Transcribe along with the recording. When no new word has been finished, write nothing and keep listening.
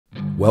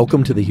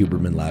Welcome to the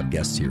Huberman Lab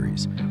Guest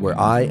Series, where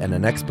I and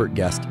an expert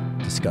guest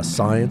discuss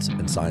science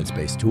and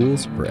science-based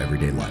tools for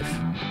everyday life.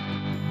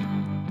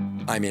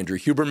 I'm Andrew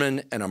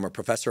Huberman, and I'm a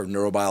professor of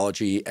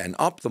neurobiology and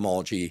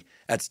ophthalmology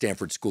at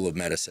Stanford School of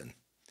Medicine.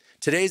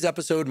 Today's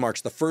episode marks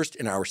the first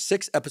in our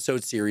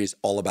 6-episode series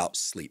all about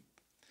sleep.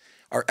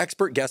 Our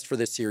expert guest for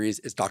this series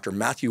is Dr.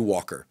 Matthew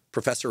Walker,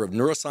 professor of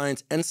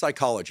neuroscience and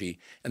psychology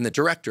and the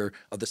director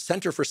of the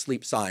Center for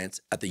Sleep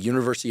Science at the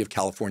University of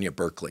California,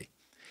 Berkeley.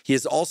 He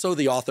is also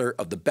the author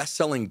of the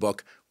best-selling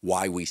book,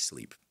 Why We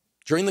Sleep.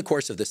 During the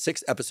course of the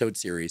 6-episode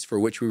series, for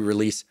which we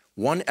release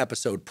one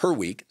episode per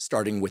week,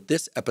 starting with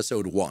this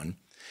episode 1,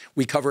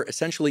 we cover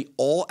essentially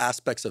all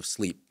aspects of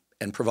sleep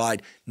and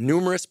provide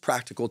numerous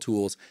practical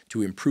tools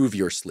to improve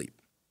your sleep.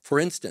 For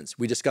instance,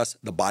 we discuss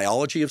the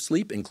biology of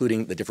sleep,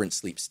 including the different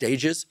sleep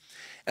stages,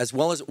 as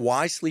well as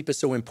why sleep is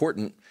so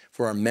important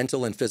for our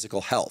mental and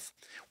physical health.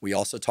 We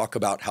also talk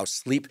about how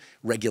sleep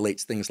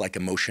regulates things like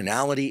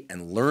emotionality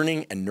and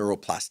learning and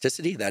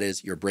neuroplasticity, that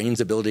is, your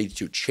brain's ability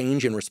to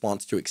change in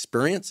response to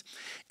experience.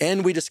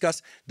 And we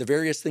discuss the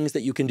various things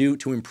that you can do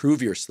to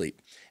improve your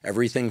sleep,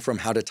 everything from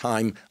how to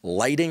time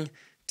lighting,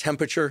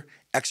 temperature,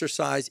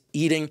 exercise,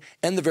 eating,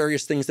 and the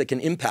various things that can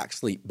impact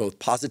sleep both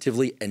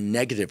positively and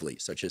negatively,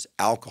 such as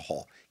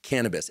alcohol,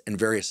 cannabis, and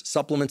various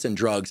supplements and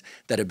drugs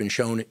that have been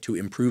shown to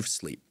improve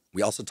sleep.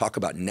 We also talk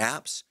about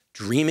naps,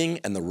 dreaming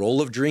and the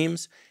role of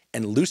dreams,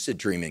 and lucid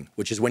dreaming,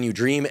 which is when you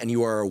dream and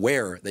you are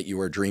aware that you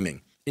are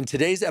dreaming. In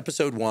today's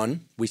episode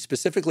 1, we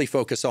specifically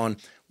focus on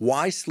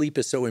why sleep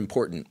is so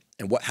important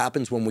and what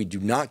happens when we do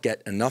not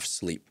get enough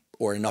sleep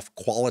or enough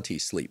quality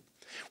sleep.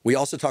 We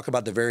also talk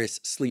about the various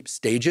sleep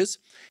stages,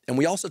 and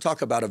we also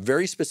talk about a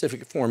very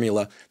specific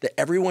formula that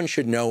everyone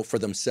should know for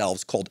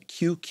themselves called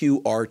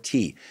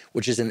QQRT,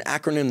 which is an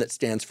acronym that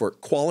stands for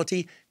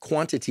Quality,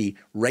 Quantity,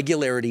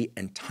 Regularity,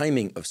 and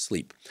Timing of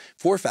Sleep.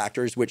 4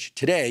 factors which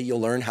today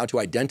you'll learn how to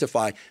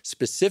identify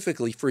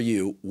specifically for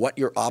you what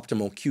your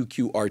optimal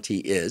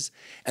QQRT is,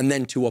 and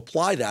then to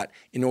apply that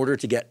in order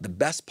to get the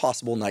best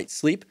possible night's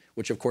sleep,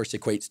 which of course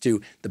equates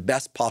to the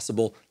best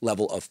possible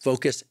level of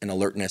focus and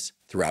alertness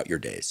throughout your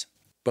days.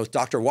 Both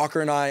Dr.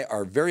 Walker and I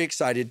are very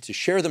excited to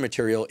share the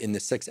material in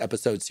this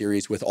 6-episode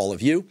series with all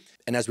of you.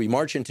 And as we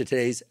march into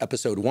today's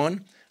episode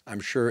 1,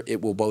 I'm sure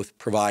it will both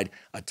provide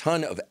a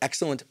ton of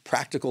excellent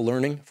practical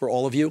learning for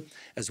all of you,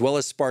 as well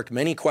as spark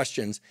many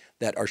questions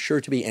that are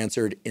sure to be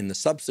answered in the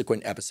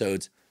subsequent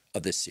episodes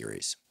of this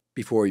series.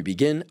 Before we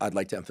begin, I'd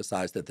like to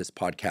emphasize that this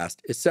podcast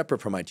is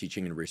separate from my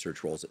teaching and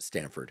research roles at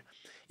Stanford.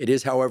 It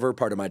is, however,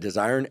 part of my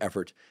desire and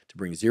effort to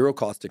bring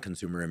zero-cost to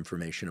consumer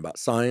information about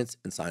science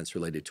and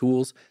science-related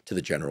tools to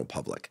the general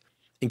public.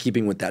 In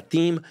keeping with that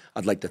theme,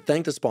 I'd like to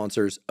thank the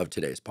sponsors of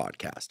today's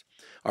podcast.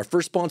 Our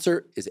first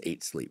sponsor is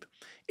 8 Sleep.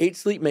 8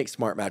 Sleep makes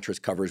smart mattress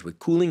covers with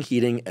cooling,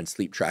 heating, and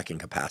sleep tracking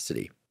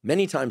capacity.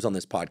 Many times on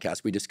this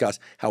podcast, we discuss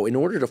how in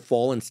order to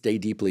fall and stay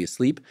deeply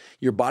asleep,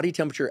 your body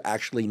temperature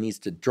actually needs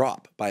to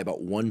drop by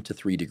about 1 to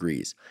 3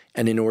 degrees.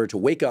 And in order to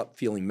wake up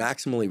feeling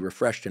maximally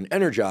refreshed and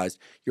energized,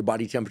 your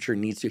body temperature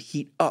needs to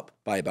heat up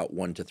by about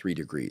 1 to 3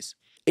 degrees.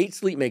 8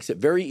 Sleep makes it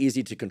very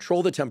easy to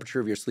control the temperature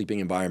of your sleeping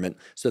environment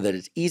so that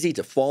it's easy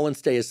to fall and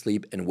stay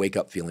asleep and wake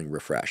up feeling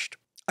refreshed.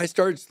 I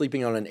started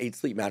sleeping on an 8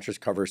 Sleep mattress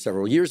cover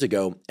several years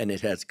ago, and it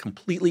has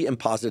completely and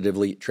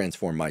positively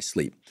transformed my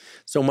sleep.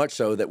 So much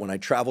so that when I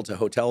travel to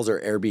hotels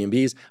or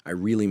Airbnbs, I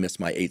really miss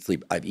my 8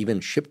 Sleep. I've even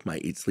shipped my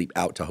 8 Sleep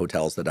out to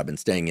hotels that I've been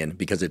staying in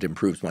because it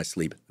improves my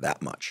sleep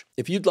that much.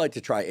 If you'd like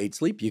to try 8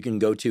 Sleep, you can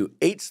go to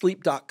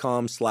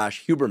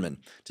 8sleep.com/Huberman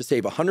to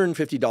save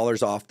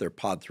 $150 off their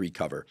Pod 3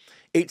 cover.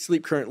 8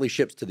 Sleep currently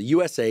ships to the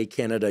USA,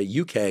 Canada,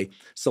 UK,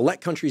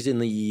 select countries in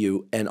the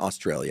EU, and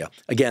Australia.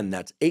 Again,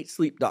 that's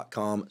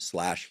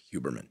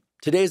 8sleep.com/Huberman.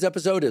 Today's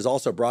episode is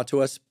also brought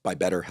to us by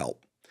BetterHelp.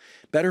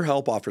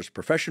 BetterHelp offers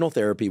professional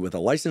therapy with a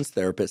licensed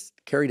therapist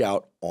carried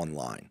out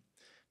online.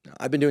 Now,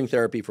 I've been doing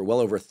therapy for well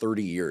over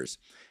 30 years.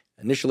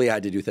 Initially, I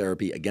had to do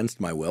therapy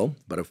against my will,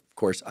 but of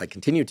course, I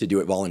continued to do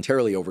it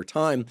voluntarily over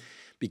time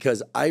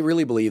because I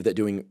really believe that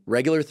doing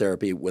regular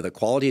therapy with a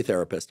quality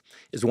therapist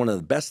is one of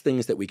the best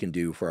things that we can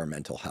do for our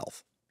mental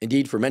health.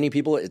 Indeed, for many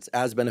people, it's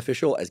as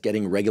beneficial as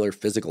getting regular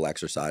physical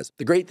exercise.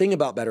 The great thing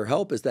about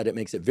BetterHelp is that it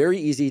makes it very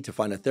easy to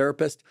find a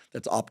therapist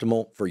that's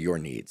optimal for your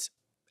needs.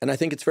 And I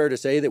think it's fair to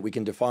say that we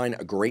can define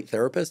a great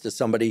therapist as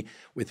somebody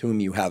with whom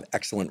you have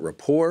excellent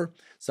rapport,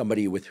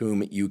 somebody with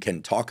whom you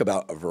can talk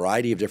about a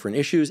variety of different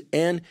issues,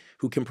 and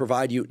who can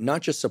provide you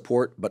not just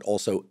support, but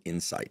also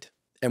insight.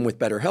 And with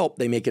BetterHelp,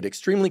 they make it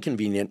extremely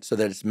convenient so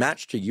that it's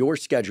matched to your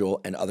schedule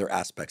and other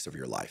aspects of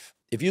your life.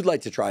 If you'd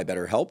like to try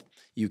BetterHelp,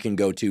 you can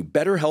go to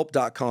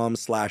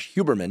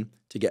betterhelp.com/Huberman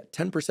to get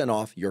 10%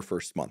 off your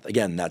first month.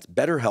 Again, that's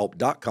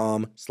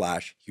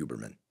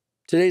betterhelp.com/Huberman.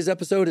 Today's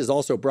episode is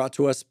also brought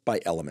to us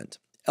by Element.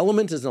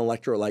 Element is an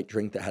electrolyte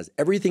drink that has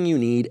everything you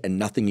need and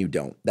nothing you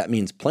don't. That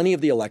means plenty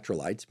of the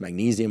electrolytes,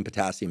 magnesium,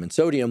 potassium, and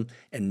sodium,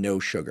 and no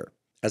sugar.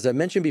 As I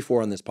mentioned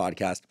before on this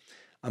podcast,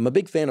 I'm a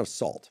big fan of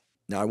salt.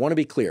 Now, I want to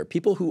be clear.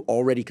 People who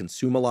already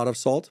consume a lot of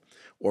salt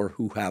or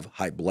who have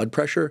high blood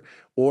pressure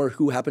or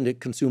who happen to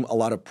consume a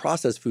lot of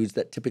processed foods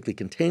that typically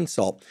contain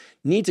salt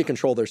need to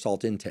control their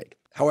salt intake.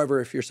 However,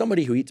 if you're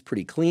somebody who eats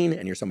pretty clean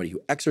and you're somebody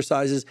who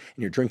exercises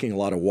and you're drinking a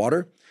lot of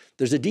water,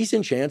 there's a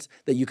decent chance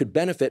that you could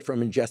benefit from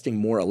ingesting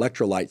more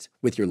electrolytes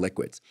with your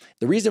liquids.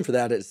 The reason for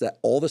that is that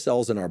all the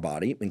cells in our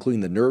body,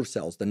 including the nerve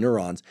cells, the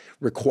neurons,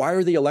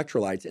 require the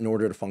electrolytes in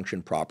order to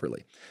function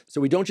properly.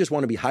 So we don't just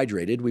want to be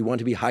hydrated, we want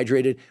to be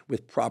hydrated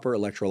with proper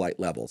electrolyte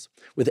levels.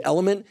 With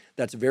Element,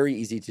 that's very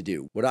easy to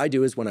do. What I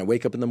do is when I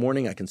wake up in the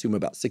morning, I consume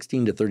about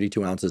 16 to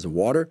 32 ounces of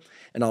water,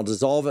 and I'll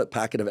dissolve a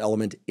packet of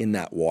Element in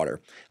that water.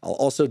 I'll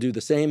also do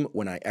the same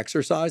when I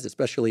exercise,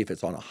 especially if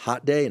it's on a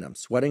hot day and I'm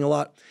sweating a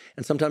lot.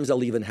 And sometimes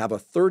I'll even have a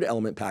third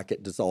Element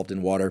packet dissolved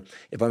in water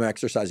if I'm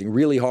exercising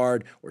really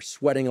hard or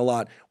sweating a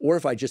lot, or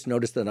if I just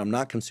notice that I'm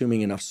not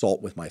consuming enough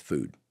salt with my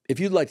food. If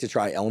you'd like to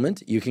try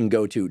Element, you can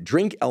go to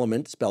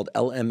drinkelement, spelled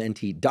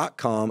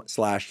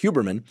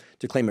lmnt.com/Huberman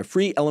to claim a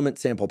free Element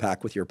sample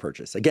pack with your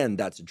purchase. Again,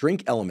 that's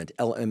drinkelement,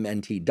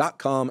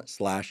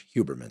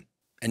 lmnt.com/Huberman.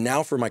 And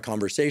now for my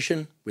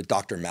conversation with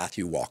Dr.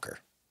 Matthew Walker.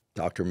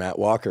 Dr. Matt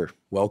Walker,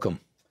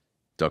 welcome.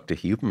 Dr.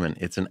 Huberman,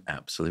 it's an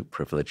absolute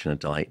privilege and a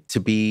delight to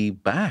be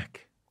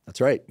back.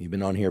 That's right. You've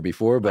been on here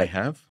before, but I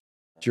have.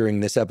 During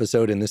this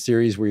episode in this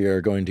series, we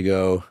are going to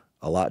go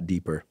a lot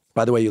deeper.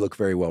 By the way, you look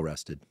very well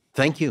rested.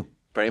 Thank you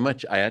very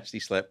much. I actually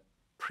slept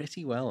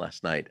pretty well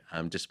last night,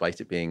 despite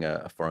it being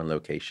a foreign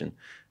location.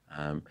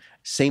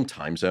 Same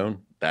time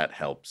zone, that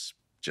helps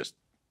just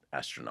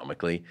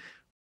astronomically.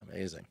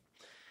 Amazing.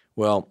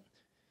 Well,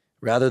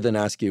 rather than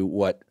ask you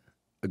what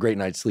a great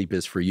night's sleep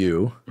is for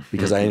you,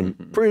 because I'm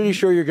pretty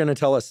sure you're going to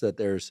tell us that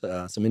there's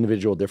some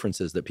individual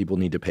differences that people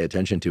need to pay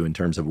attention to in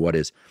terms of what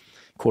is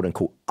quote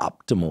unquote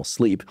optimal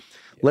sleep.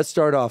 Yeah. Let's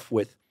start off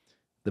with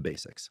the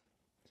basics.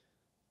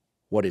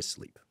 What is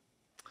sleep?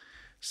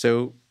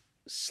 So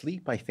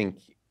sleep, I think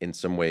in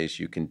some ways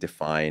you can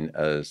define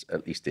as,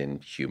 at least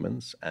in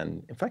humans,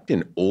 and in fact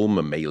in all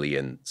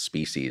mammalian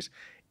species,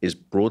 is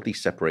broadly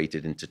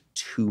separated into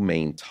two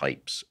main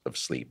types of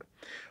sleep.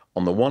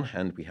 On the one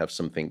hand, we have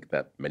something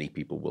that many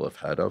people will have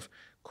heard of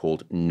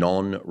called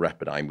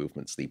non-rapid eye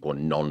movement sleep, or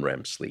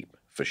non-REM sleep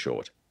for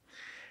short.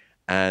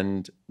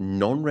 And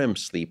non-REM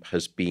sleep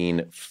has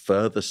been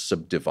further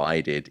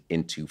subdivided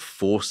into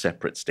 4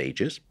 separate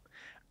stages,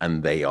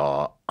 and they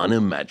are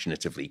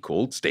unimaginatively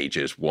called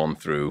stages 1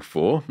 through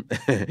 4,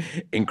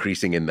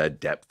 increasing in their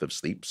depth of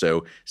sleep.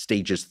 So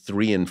stages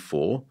 3 and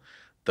 4,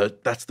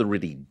 that's the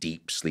really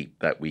deep sleep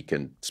that we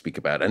can speak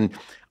about. And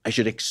I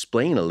should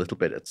explain a little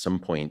bit at some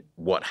point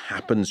what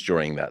happens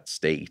during that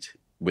state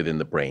within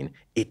the brain.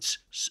 It's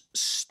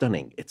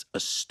stunning. It's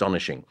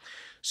astonishing.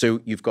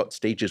 So you've got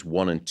stages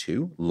 1 and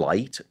 2,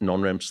 light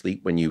non-REM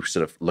sleep, when you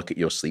sort of look at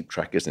your sleep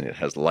trackers and it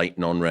has light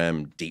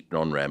non-REM, deep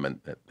non-REM, and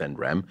then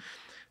REM.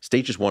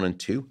 Stages 1 and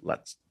 2,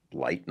 that's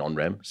light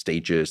non-REM.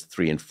 Stages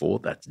 3 and 4,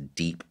 that's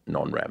deep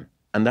non-REM.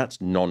 And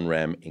that's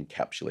non-REM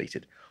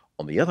encapsulated.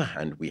 On the other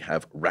hand, we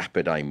have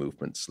rapid eye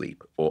movement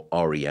sleep, or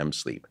REM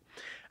sleep.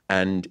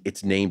 And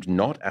it's named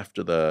not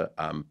after the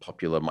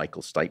popular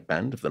Michael Stipe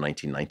band of the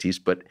 1990s,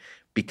 but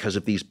because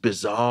of these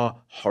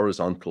bizarre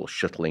horizontal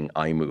shuttling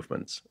eye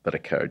movements that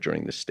occur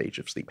during this stage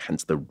of sleep,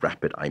 hence the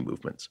rapid eye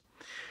movements.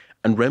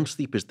 And REM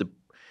sleep is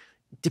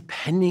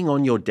depending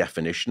on your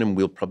definition, and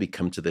we'll probably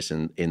come to this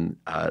in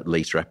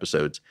later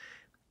episodes,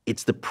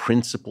 it's the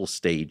principal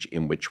stage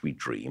in which we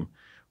dream.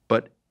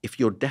 But if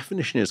your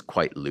definition is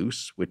quite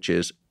loose, which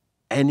is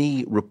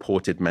any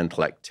reported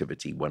mental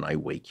activity when I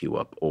wake you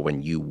up or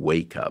when you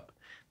wake up,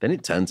 then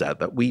it turns out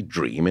that we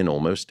dream in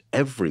almost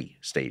every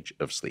stage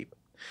of sleep.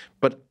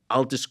 But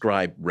I'll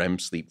describe REM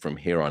sleep from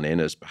here on in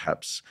as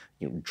perhaps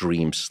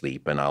dream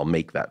sleep, and I'll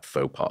make that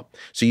faux pas.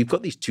 So you've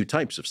got these 2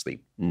 types of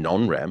sleep,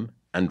 non-REM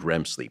and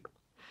REM sleep.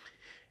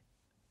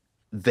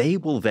 They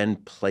will then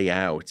play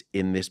out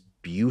in this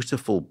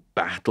beautiful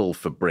battle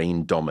for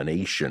brain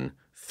domination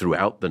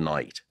throughout the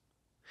night.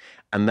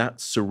 And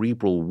that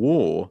cerebral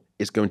war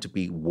is going to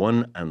be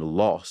won and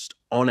lost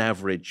on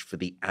average for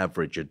the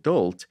average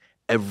adult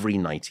every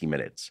 90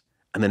 minutes.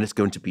 And then it's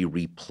going to be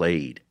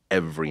replayed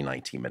every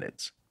 90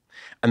 minutes.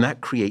 And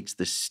that creates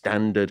the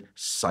standard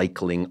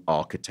cycling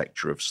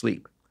architecture of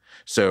sleep.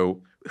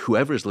 So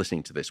whoever is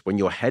listening to this, when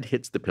your head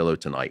hits the pillow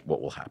tonight,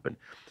 what will happen?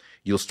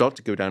 You'll start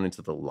to go down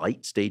into the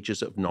light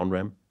stages of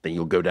non-REM, then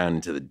you'll go down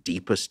into the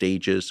deeper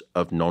stages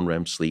of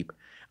non-REM sleep,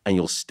 and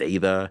you'll stay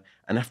there.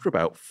 And after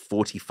about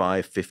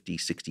 45, 50,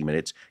 60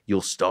 minutes,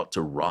 you'll start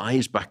to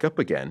rise back up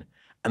again,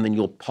 and then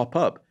you'll pop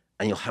up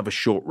and you'll have a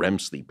short REM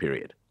sleep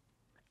period.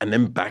 And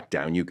then back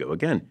down you go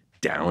again,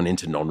 down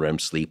into non-REM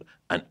sleep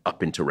and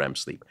up into REM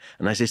sleep.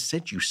 And as I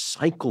said, you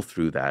cycle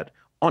through that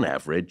on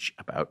average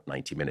about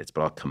 90 minutes,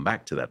 but I'll come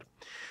back to that.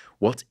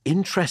 What's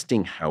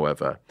interesting,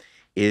 however,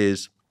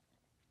 is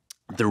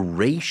the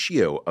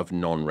ratio of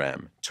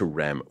non-REM to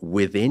REM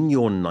within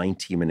your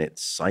 90-minute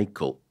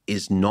cycle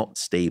is not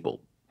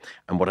stable.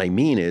 And what I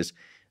mean is,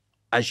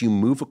 as you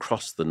move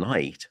across the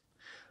night,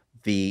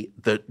 the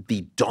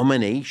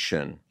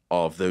domination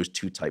of those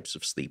two types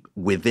of sleep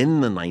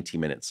within the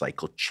 90-minute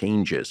cycle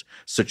changes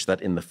such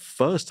that in the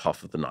first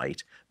half of the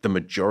night, the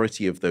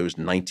majority of those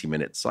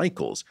 90-minute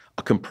cycles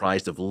are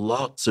comprised of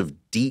lots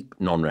of deep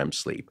non-REM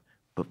sleep,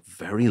 but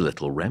very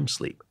little REM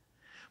sleep.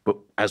 But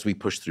as we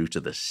push through to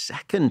the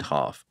second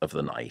half of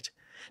the night,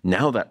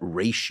 now that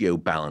ratio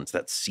balance,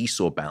 that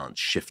seesaw balance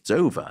shifts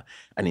over,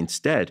 and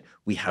instead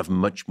we have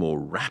much more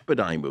rapid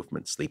eye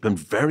movement sleep and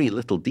very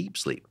little deep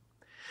sleep.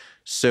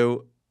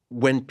 So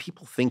when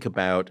people think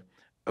about,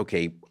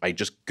 okay, I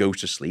just go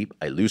to sleep,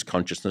 I lose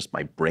consciousness,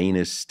 my brain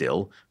is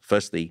still,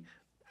 firstly,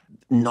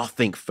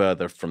 nothing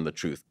further from the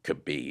truth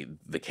could be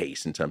the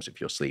case in terms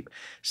of your sleep.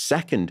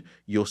 Second,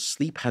 your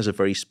sleep has a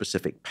very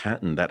specific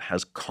pattern that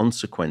has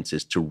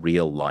consequences to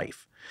real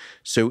life.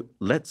 So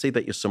let's say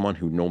that you're someone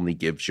who normally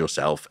gives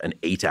yourself an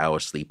 8-hour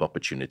sleep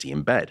opportunity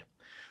in bed.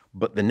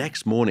 But the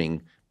next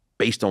morning,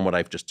 based on what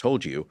I've just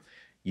told you,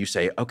 you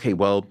say, okay,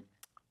 well,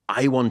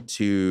 I'm going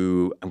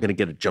to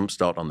get a jump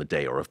start on the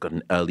day, or I've got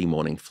an early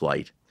morning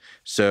flight.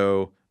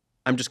 So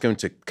I'm just going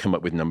to come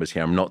up with numbers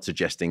here. I'm not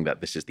suggesting that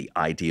this is the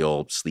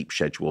ideal sleep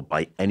schedule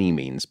by any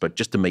means, but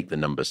just to make the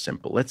numbers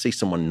simple. Let's say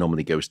someone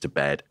normally goes to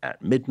bed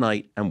at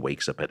midnight and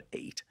wakes up at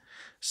 8.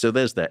 So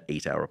there's their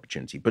 8-hour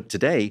opportunity. But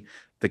today,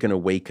 they're going to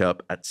wake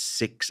up at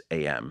 6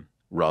 a.m.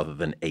 rather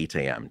than 8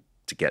 a.m.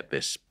 to get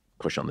this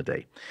push on the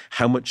day.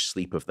 How much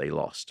sleep have they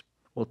lost?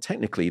 Well,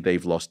 technically,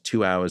 they've lost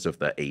 2 hours of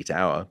their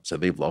 8-hour, so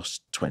they've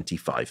lost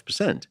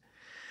 25%.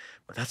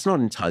 But that's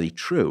not entirely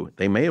true.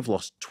 They may have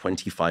lost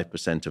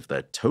 25% of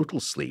their total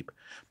sleep,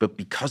 but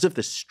because of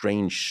this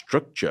strange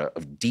structure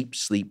of deep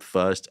sleep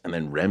first and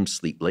then REM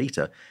sleep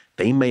later,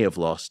 they may have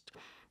lost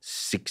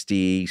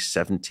 60,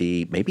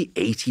 70, maybe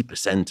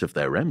 80% of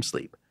their REM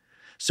sleep.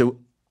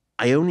 So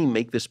I only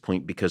make this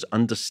point because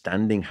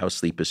understanding how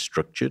sleep is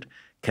structured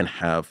can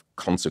have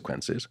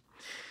consequences.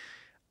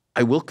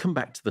 I will come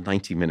back to the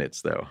 90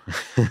 minutes, though.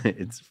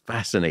 It's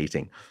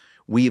fascinating.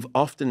 We've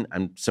often,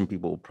 and some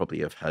people probably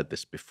have heard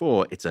this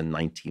before, it's a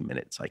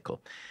 90-minute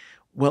cycle.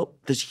 Well,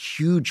 there's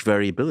huge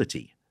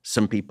variability.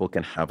 Some people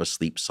can have a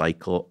sleep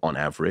cycle on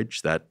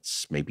average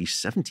that's maybe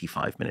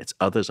 75 minutes,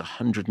 others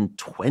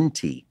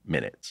 120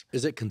 minutes.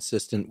 Is it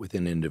consistent with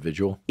an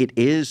individual? It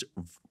is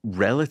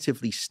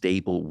relatively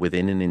stable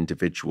within an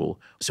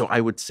individual. So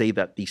I would say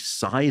that the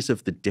size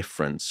of the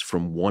difference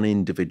from one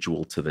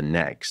individual to the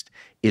next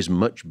is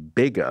much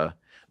bigger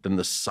than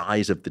the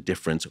size of the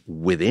difference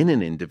within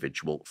an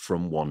individual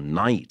from one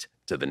night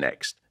to the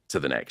next.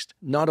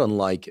 Not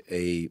unlike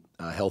a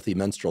healthy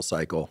menstrual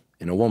cycle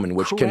in a woman,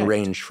 which Correct. can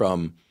range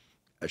from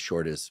as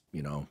short as,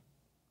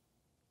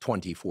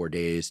 24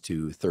 days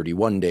to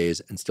 31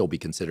 days and still be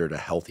considered a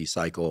healthy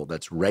cycle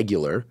that's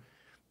regular.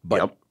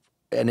 But Yep.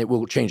 And it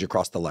will change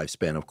across the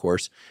lifespan, of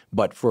course.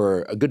 But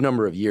for a good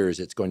number of years,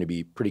 it's going to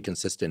be pretty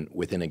consistent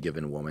within a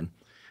given woman.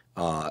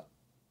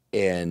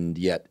 And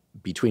yet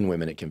between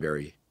women, it can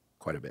vary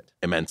quite a bit.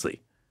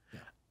 Immensely.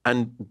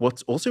 And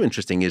what's also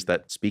interesting is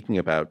that speaking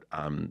about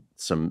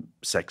some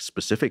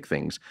sex-specific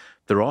things,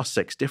 there are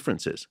sex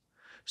differences.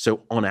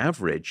 So on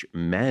average,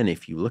 men,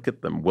 if you look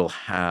at them, will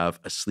have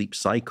a sleep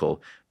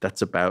cycle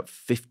that's about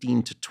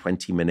 15 to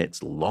 20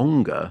 minutes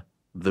longer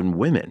than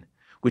women,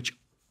 which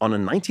on a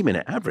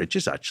 90-minute average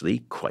is actually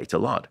quite a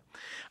lot.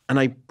 And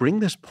I bring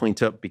this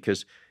point up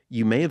because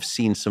you may have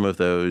seen some of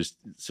those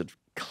sort of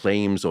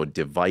claims or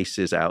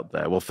devices out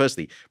there. Well,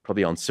 firstly,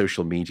 probably on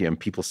social media, and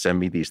people send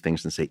me these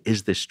things and say,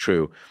 is this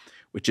true?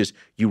 Which is,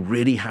 you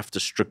really have to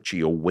structure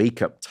your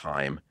wake-up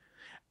time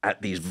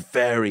at these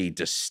very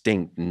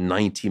distinct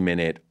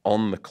 90-minute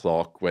on the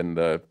clock. When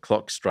the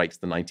clock strikes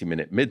the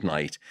 90-minute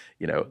midnight,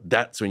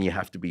 that's when you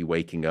have to be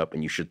waking up,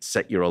 and you should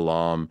set your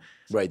alarm.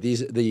 Right.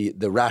 The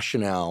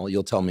rationale,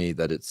 you'll tell me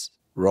that it's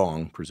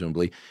wrong,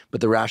 presumably,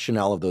 but the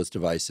rationale of those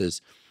devices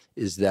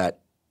is that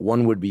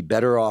one would be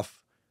better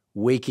off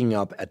waking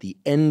up at the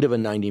end of a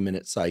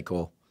 90-minute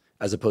cycle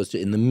as opposed to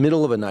in the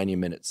middle of a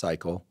 90-minute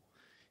cycle,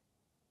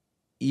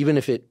 even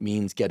if it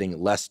means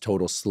getting less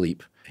total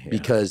sleep. Yeah.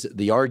 Because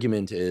the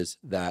argument is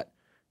that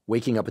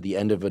waking up at the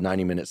end of a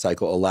 90-minute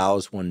cycle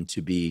allows one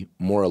to be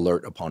more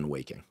alert upon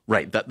waking.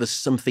 Right, that there's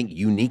something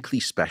uniquely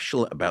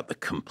special about the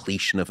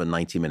completion of a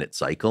 90-minute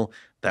cycle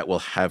that will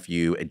have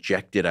you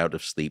ejected out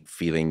of sleep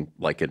feeling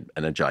like an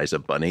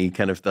Energizer bunny.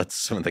 Kind of, that's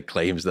some of the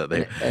claims that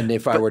they... And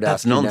if I were to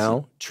ask you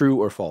now, true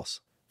or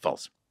false?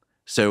 False.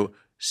 So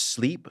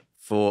sleep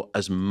for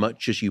as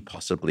much as you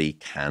possibly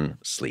can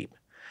sleep.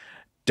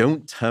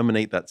 Don't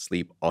terminate that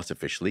sleep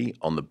artificially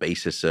on the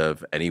basis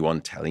of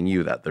anyone telling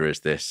you that there is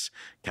this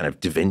kind of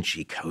Da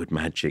Vinci Code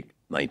magic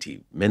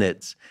 90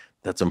 minutes.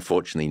 That's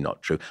unfortunately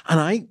not true.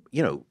 And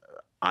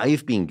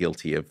I've been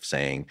guilty of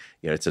saying,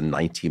 it's a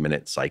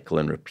 90-minute cycle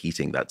and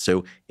repeating that.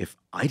 So if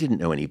I didn't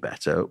know any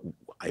better,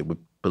 I would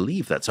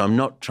believe that. So I'm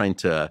not trying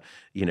to,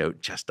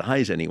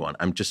 chastise anyone.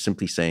 I'm just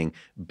simply saying,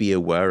 be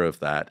aware of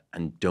that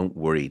and don't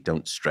worry,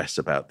 don't stress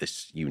about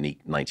this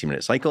unique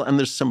 90-minute cycle. And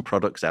there's some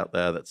products out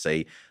there that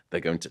say they're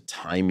going to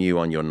time you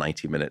on your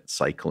 90-minute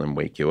cycle and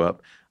wake you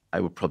up. I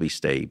would probably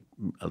stay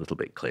a little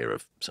bit clear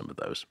of some of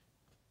those.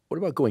 What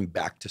about going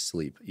back to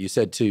sleep? You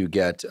said to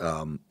get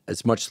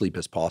as much sleep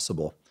as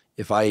possible.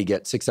 If I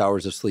get 6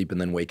 hours of sleep and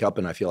then wake up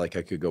and I feel like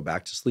I could go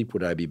back to sleep,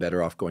 would I be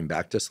better off going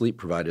back to sleep,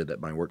 provided that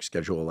my work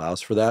schedule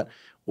allows for that?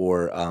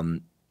 Or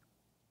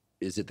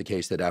is it the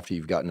case that after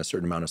you've gotten a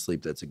certain amount of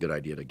sleep, that's a good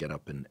idea to get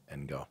up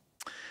and go?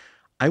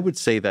 I would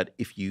say that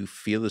if you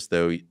feel as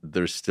though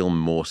there's still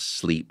more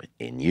sleep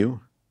in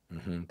you,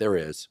 there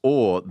is.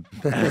 Or,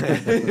 I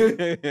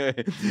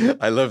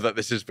love that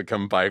this has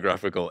become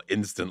biographical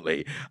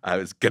instantly.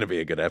 It's going to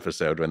be a good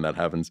episode when that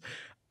happens.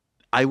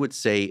 I would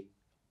say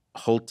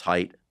hold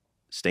tight,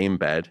 stay in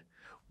bed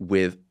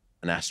with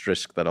an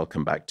asterisk that I'll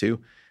come back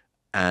to,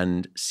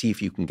 and see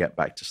if you can get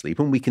back to sleep.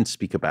 And we can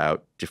speak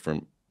about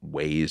different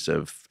ways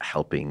of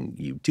helping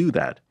you do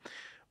that.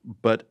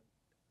 But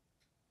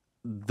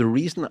the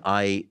reason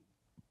I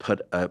put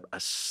a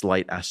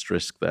slight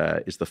asterisk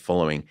there is the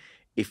following.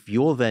 If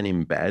you're then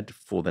in bed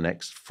for the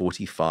next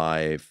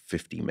 45,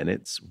 50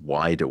 minutes,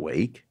 wide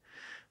awake,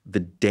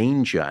 the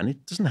danger, and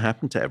it doesn't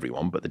happen to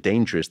everyone, but the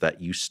danger is that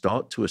you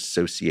start to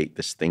associate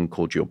this thing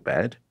called your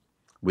bed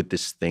with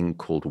this thing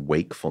called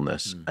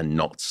wakefulness and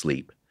not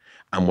sleep.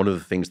 And one of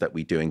the things that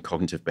we do in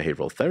cognitive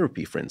behavioral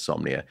therapy for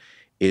insomnia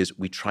is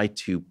we try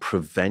to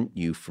prevent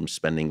you from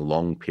spending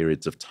long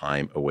periods of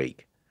time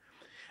awake.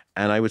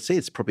 And I would say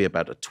it's probably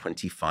about a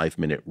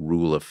 25-minute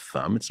rule of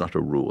thumb. It's not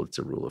a rule, it's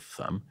a rule of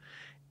thumb.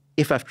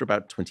 If after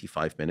about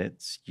 25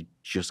 minutes, you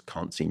just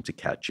can't seem to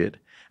catch it,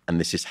 and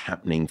this is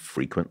happening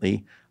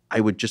frequently, I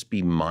would just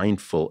be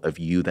mindful of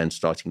you then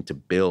starting to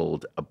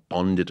build a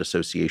bonded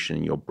association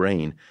in your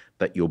brain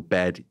that your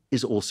bed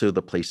is also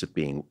the place of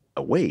being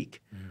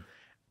awake.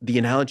 The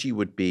analogy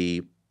would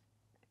be,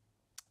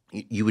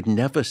 you would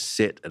never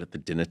sit at the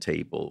dinner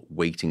table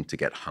waiting to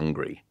get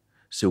hungry.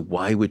 So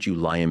why would you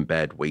lie in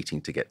bed waiting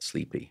to get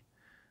sleepy?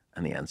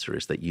 And the answer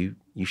is that you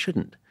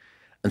shouldn't.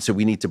 And so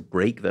we need to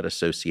break that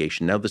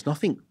association. Now, there's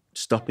nothing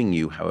stopping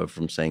you, however,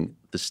 from saying,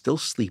 there's still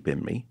sleep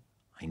in me.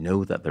 I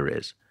know that there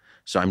is.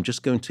 So I'm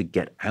just going to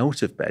get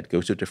out of bed, go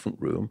to a different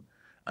room.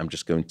 I'm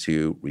just going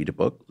to read a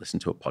book,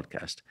 listen to a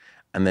podcast.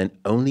 And then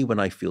only when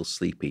I feel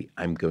sleepy,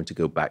 I'm going to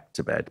go back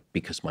to bed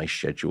because my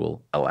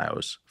schedule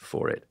allows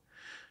for it.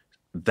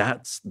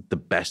 That's the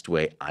best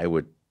way I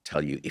would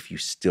tell you, if you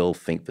still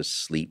think there's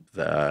sleep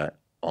there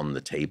on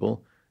the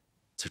table,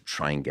 to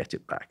try and get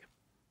it back.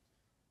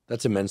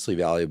 That's immensely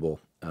valuable,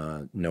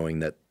 knowing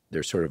that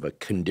there's sort of a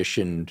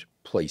conditioned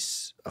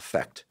place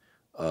effect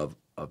of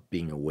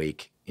being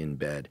awake in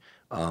bed.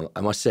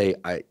 I must say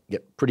I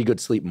get pretty good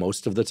sleep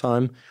most of the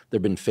time. There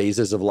have been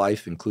phases of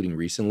life, including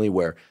recently,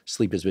 where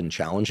sleep has been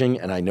challenging.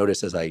 And I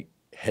notice as I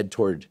head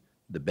toward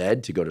the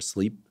bed to go to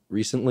sleep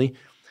recently,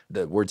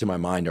 the words in my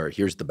mind are,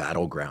 here's the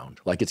battleground.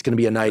 Like it's going to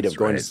be a night of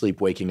going to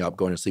sleep, waking up,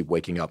 going to sleep,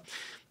 waking up.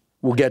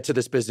 We'll get to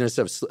this business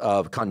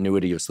of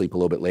continuity of sleep a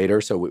little bit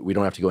later, so we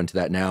don't have to go into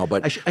that now.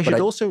 But I should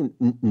also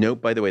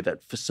note, by the way,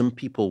 that for some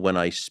people, when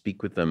I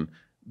speak with them,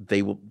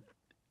 they will,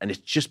 and it's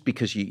just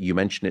because you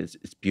mentioned it,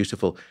 it's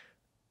beautiful,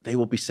 they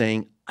will be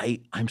saying,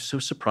 I'm so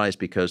surprised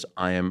because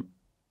I am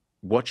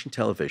watching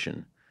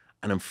television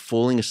and I'm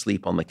falling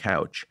asleep on the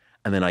couch,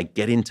 and then I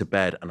get into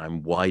bed and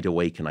I'm wide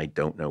awake and I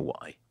don't know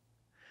why.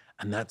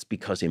 And that's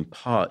because in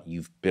part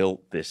you've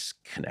built this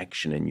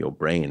connection in your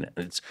brain.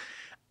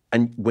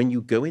 And when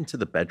you go into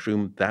the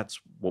bedroom, that's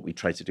what we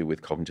try to do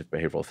with cognitive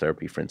behavioral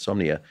therapy for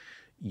insomnia.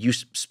 You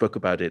spoke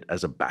about it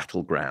as a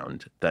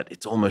battleground, that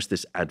it's almost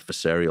this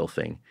adversarial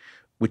thing,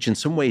 which in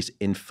some ways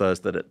infers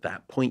that at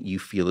that point you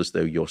feel as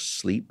though your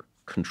sleep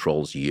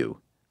controls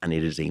you. And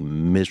it is a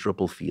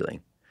miserable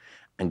feeling.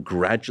 And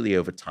gradually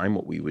over time,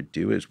 what we would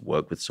do is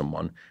work with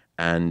someone.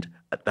 And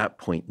at that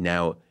point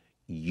now,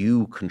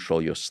 you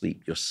control your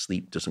sleep. Your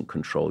sleep doesn't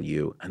control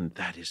you. And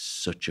that is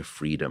such a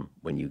freedom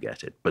when you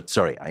get it. But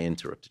sorry, I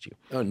interrupted you.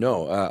 Oh,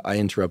 no, I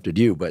interrupted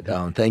you, but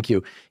thank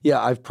you.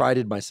 Yeah, I've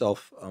prided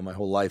myself my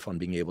whole life on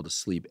being able to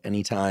sleep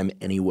anytime,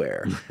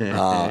 anywhere.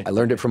 I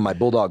learned it from my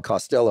bulldog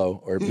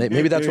Costello, or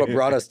maybe that's what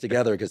brought us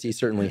together, because he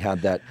certainly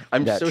had that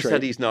I'm that so trait.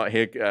 sad he's not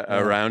here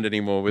around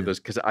anymore with us,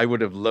 because I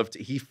would have loved to.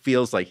 He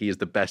feels like he is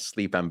the best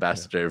sleep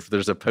ambassador. If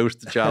there's a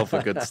poster child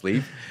for good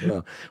sleep.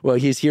 Well,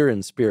 he's here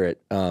in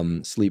spirit,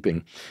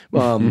 sleeping.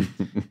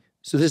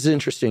 So this is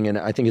interesting, and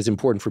I think it's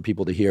important for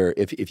people to hear.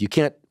 If you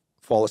can't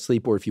fall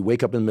asleep, or if you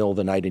wake up in the middle of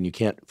the night and you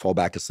can't fall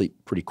back asleep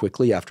pretty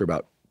quickly after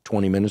about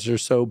 20 minutes or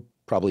so,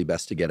 probably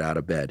best to get out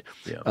of bed.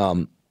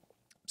 Yeah.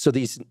 So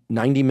these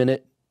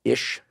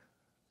 90-minute-ish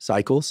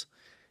cycles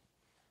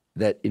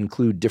that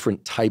include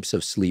different types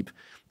of sleep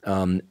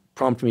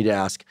prompt me to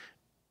ask,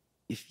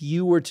 if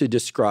you were to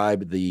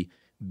describe the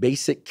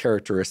basic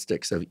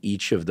characteristics of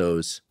each of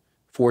those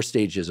 4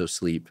 stages of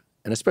sleep,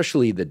 and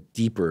especially the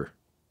deeper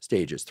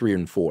stages, 3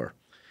 and 4,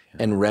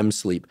 and REM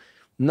sleep,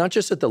 not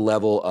just at the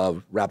level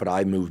of rapid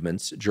eye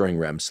movements during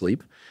REM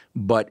sleep,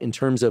 but in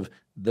terms of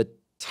the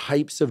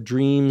types of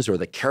dreams or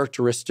the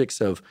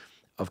characteristics of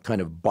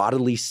kind of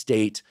bodily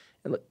state.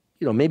 And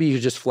maybe you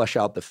just flesh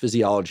out the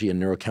physiology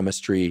and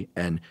neurochemistry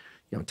and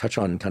touch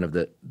on kind of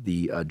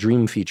the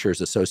dream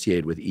features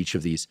associated with each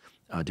of these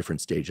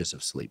different stages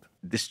of sleep.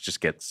 This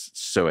just gets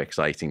so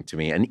exciting to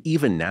me. And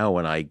even now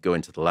when I go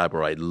into the lab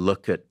or I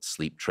look at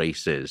sleep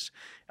traces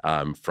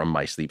from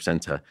my sleep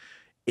center,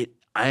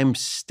 I'm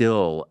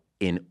still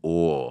in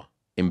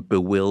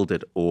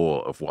bewildered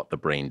awe of what the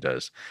brain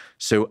does.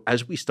 So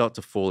as we start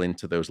to fall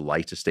into those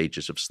lighter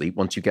stages of sleep,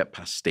 once you get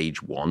past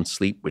stage 1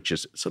 sleep, which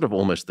is sort of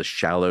almost the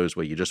shallows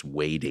where you're just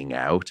wading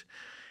out,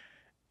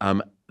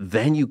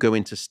 then you go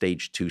into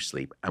stage 2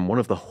 sleep. And one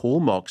of the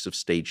hallmarks of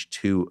stage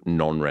 2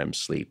 non-REM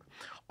sleep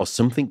are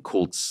something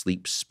called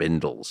sleep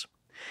spindles.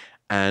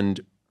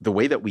 And the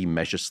way that we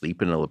measure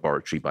sleep in a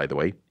laboratory, by the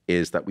way,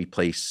 is that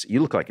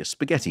you look like a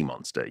spaghetti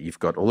monster. You've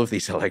got all of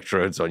these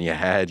electrodes on your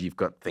head, you've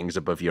got things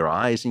above your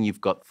eyes, and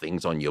you've got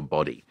things on your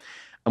body.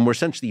 And we're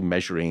essentially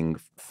measuring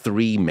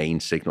 3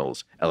 main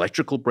signals: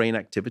 electrical brain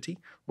activity,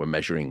 we're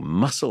measuring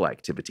muscle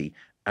activity,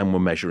 and we're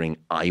measuring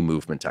eye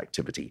movement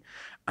activity.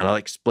 And I'll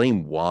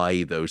explain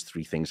why those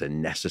 3 things are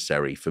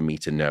necessary for me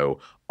to know,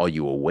 are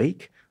you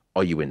awake?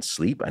 Are you in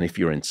sleep? And if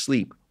you're in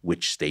sleep,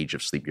 which stage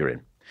of sleep you're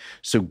in.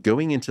 So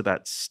going into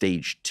that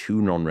stage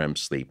 2 non-REM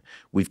sleep,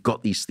 we've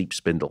got these sleep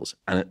spindles.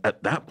 And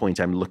at that point,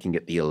 I'm looking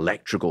at the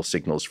electrical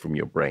signals from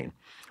your brain,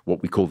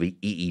 what we call the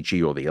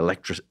EEG or the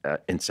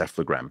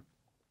electroencephalogram.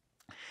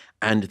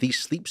 And these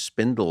sleep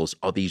spindles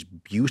are these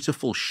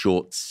beautiful,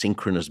 short,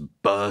 synchronous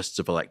bursts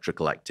of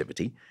electrical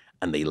activity,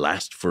 and they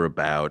last for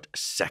about a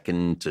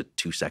second to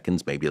 2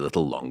 seconds, maybe a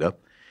little longer.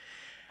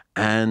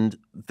 And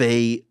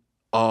they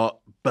are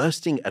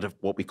bursting at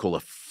what we call a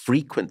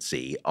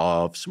frequency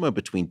of somewhere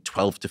between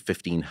 12 to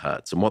 15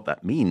 hertz. And what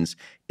that means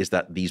is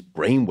that these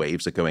brain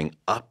waves are going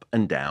up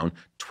and down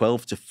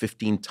 12 to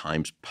 15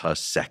 times per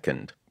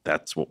second.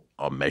 That's what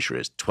our measure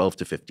is, 12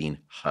 to 15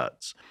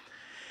 hertz.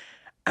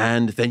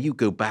 And then you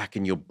go back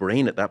and your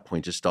brain at that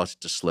point has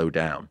started to slow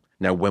down.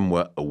 Now, when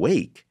we're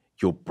awake,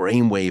 your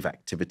brainwave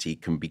activity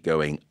can be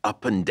going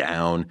up and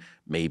down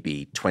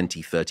maybe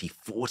 20, 30,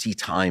 40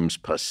 times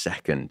per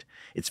second.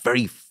 It's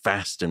very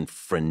fast and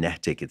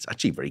frenetic. It's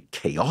actually very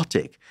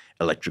chaotic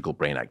electrical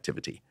brain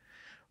activity.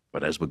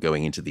 But as we're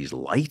going into these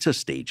lighter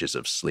stages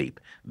of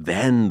sleep,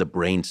 then the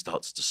brain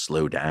starts to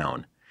slow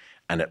down.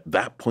 And at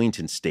that point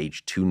in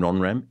stage 2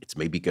 non-REM, it's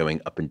maybe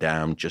going up and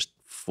down just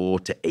 4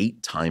 to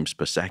 8 times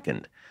per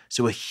second.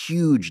 So a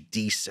huge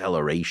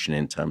deceleration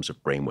in terms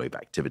of brainwave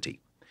activity.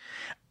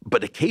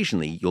 But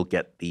occasionally you'll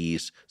get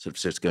these so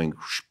it's going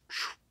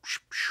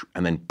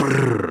and then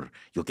brrr,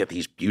 you'll get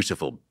these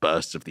beautiful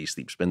bursts of these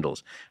sleep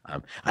spindles.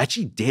 I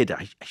actually did.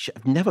 I've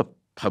never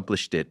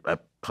published it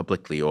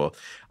publicly, or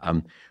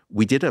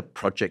we did a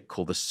project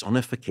called the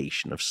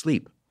sonification of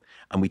sleep.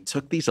 And we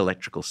took these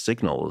electrical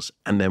signals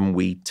and then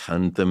we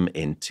turned them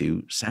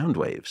into sound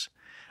waves.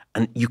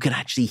 And you can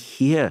actually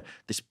hear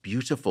this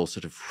beautiful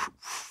sort of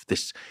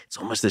it's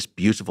almost this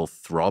beautiful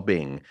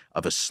throbbing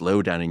of a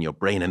slowdown in your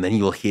brain. And then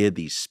you'll hear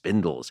these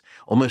spindles.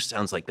 Almost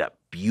sounds like that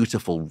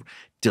beautiful,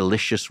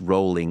 delicious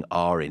rolling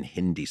R in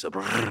Hindi. So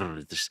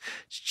it's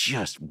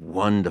just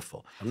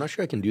wonderful. I'm not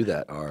sure I can do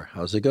that R.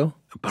 How's it go?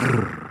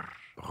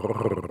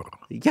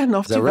 Yeah,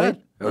 not too right?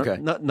 bad. Okay.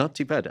 Not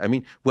too bad. I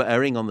mean, we're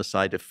erring on the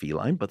side of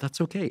feline, but that's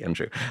okay,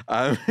 Andrew.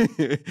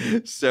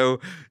 So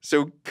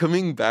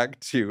coming back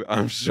to,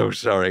 I'm so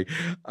sorry.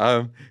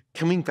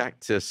 Coming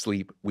back to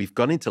sleep, we've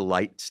gone into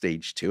light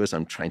stage 2 as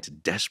I'm trying to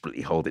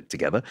desperately hold it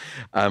together.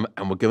 And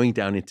we're going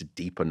down into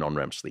deeper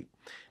non-REM sleep.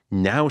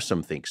 Now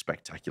something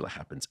spectacular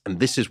happens. And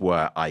this is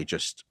where I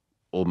just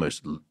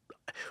almost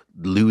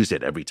lose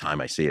it every time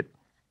I see it.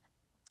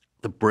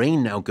 The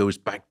brain now goes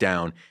back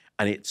down,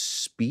 and its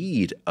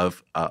speed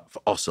of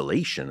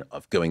oscillation,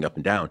 of going up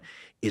and down,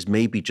 is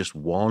maybe just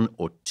 1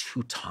 or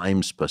 2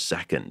 times per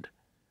second.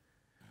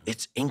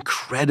 It's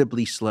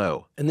incredibly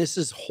slow. And this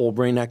is whole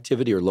brain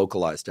activity or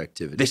localized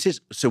activity?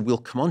 So we'll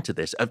come on to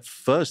this. At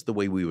first, the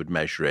way we would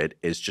measure it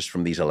is just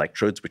from these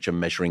electrodes, which are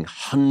measuring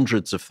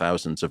hundreds of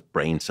thousands of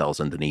brain cells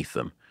underneath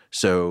them.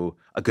 So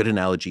a good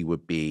analogy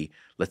would be,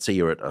 let's say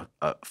you're at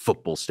a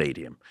football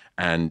stadium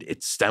and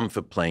it's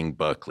Stanford playing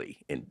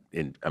Berkeley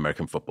in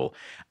American football.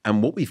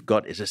 And what we've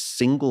got is a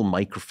single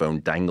microphone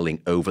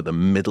dangling over the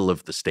middle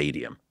of the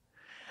stadium.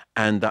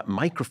 And that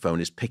microphone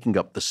is picking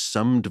up the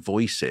summed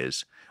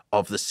voices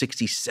of the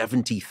 60,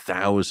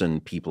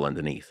 70,000 people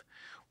underneath.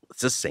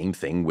 It's the same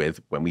thing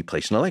with when we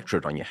place an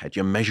electrode on your head.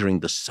 You're measuring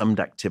the summed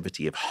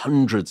activity of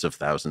hundreds of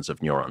thousands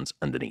of neurons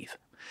underneath.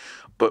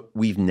 But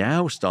we've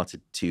now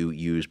started to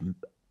use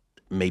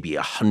maybe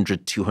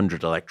 100,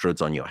 200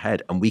 electrodes on your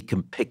head, and we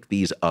can pick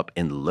these up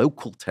in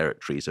local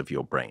territories of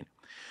your brain.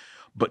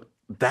 But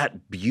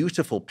that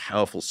beautiful,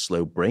 powerful,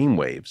 slow brain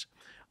waves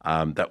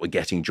that we're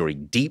getting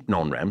during deep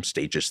non-REM,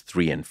 stages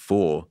 3 and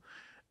 4,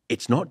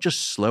 it's not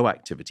just slow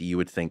activity. You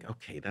would think,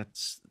 okay,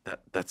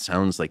 that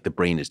sounds like the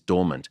brain is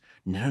dormant.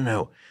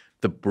 No.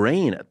 The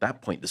brain at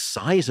that point, the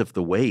size of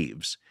the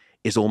waves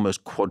is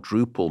almost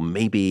quadruple,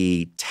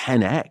 maybe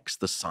 10x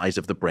the size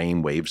of the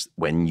brain waves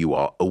when you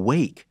are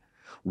awake.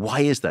 Why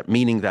is that?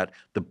 Meaning that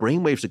the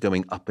brain waves are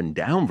going up and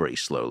down very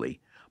slowly,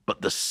 But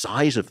the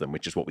size of them,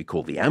 which is what we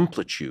call the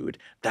amplitude,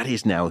 that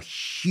is now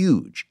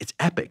huge. It's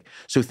epic.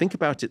 So think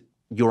about it.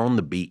 You're on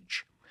the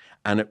beach.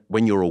 And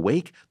when you're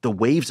awake, the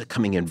waves are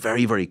coming in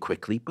very, very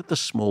quickly, but they're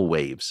small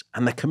waves,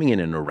 and they're coming in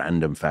a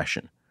random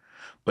fashion.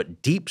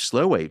 But deep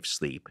slow wave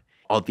sleep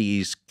are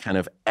these kind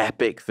of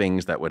epic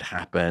things that would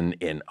happen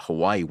in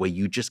Hawaii, where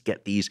you just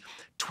get these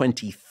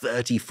 20,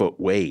 30-foot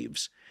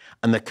waves,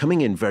 and they're coming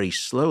in very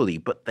slowly,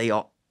 but they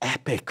are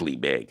epically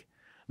big.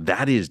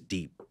 That is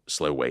deep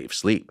slow wave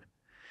sleep.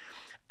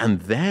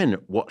 And then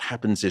what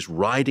happens is,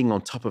 riding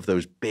on top of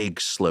those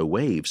big slow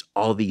waves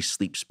are these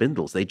sleep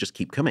spindles. They just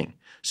keep coming.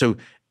 So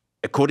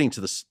according to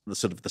the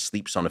sort of the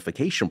sleep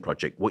sonification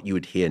project, what you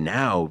would hear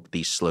now,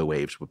 these slow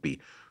waves would be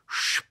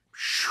shoo,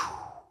 shoo,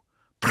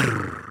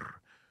 brrr,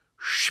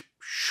 shoo,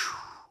 shoo,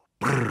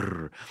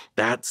 brrr.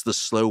 That's the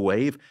slow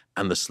wave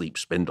and the sleep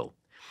spindle.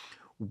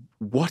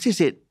 What is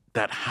it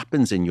that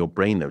happens in your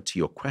brain, though, to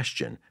your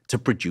question, to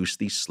produce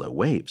these slow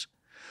waves?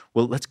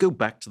 Well, let's go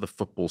back to the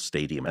football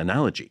stadium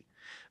analogy.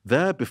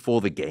 There,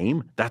 before the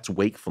game, that's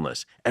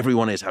wakefulness.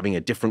 Everyone is having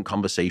a different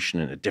conversation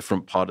in a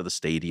different part of the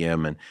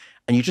stadium, and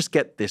you just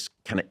get this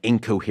kind of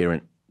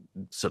incoherent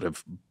sort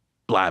of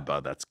blabber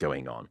that's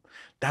going on.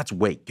 That's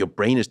wake. Your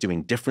brain is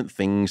doing different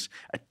things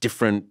at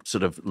different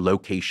sort of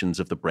locations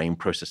of the brain,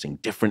 processing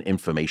different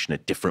information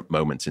at different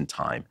moments in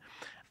time.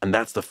 And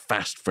that's the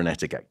fast,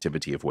 frenetic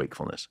activity of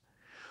wakefulness.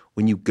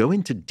 When you go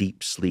into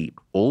deep sleep,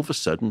 all of a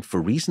sudden,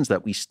 for reasons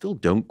that we still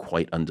don't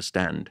quite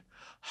understand,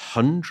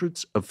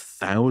 hundreds of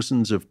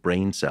thousands of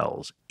brain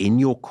cells in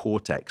your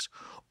cortex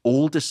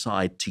all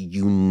decide to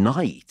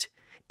unite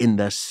in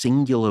their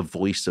singular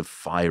voice of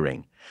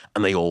firing.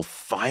 And they all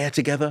fire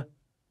together,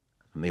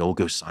 and they all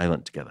go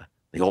silent together.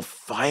 They all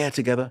fire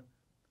together,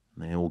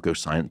 and they all go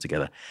silent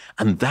together.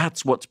 And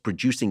that's what's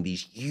producing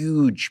these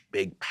huge,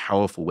 big,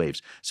 powerful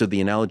waves. So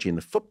the analogy in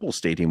the football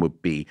stadium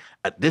would be,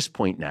 at this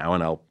point now,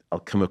 and I'll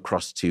come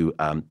across to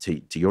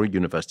your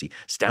university,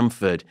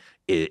 Stanford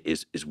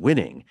is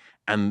winning,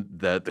 and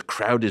the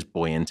crowd is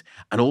buoyant,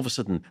 and all of a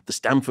sudden the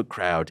Stanford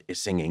crowd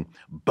is singing,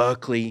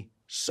 "Berkeley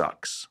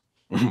sucks."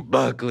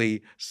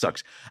 Berkeley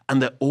sucks.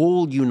 And they're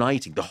all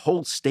uniting. The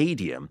whole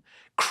stadium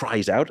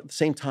cries out at the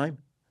same time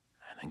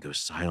and then goes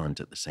silent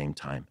at the same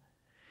time.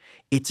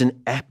 It's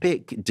an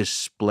epic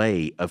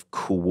display of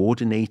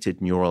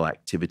coordinated neural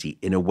activity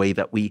in a way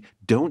that we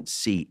don't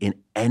see in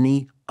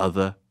any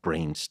other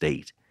brain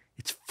state.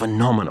 It's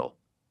phenomenal.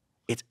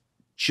 It's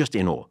just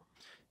in awe.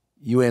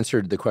 You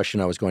answered the question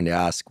I was going to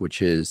ask,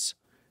 which is,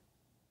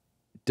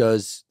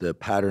 does the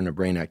pattern of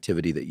brain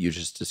activity that you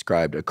just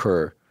described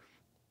occur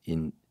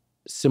in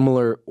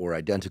similar or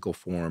identical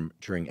form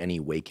during any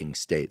waking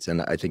states?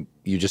 And I think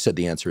you just said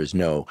the answer is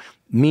no,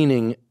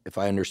 meaning, if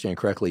I understand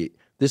correctly,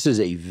 this is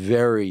a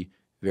very,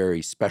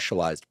 very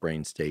specialized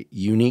brain state,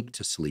 unique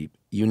to sleep,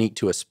 unique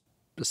to a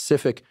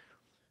specific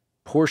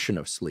portion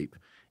of sleep.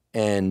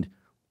 And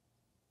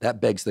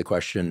that begs the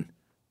question,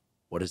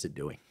 what is it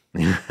doing?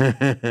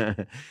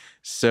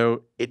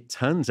 So it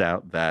turns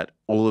out that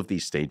all of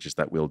these stages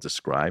that we'll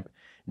describe,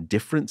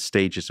 different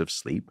stages of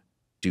sleep,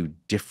 do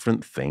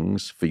different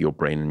things for your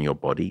brain and your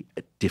body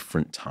at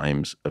different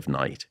times of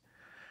night.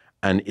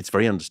 And it's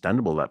very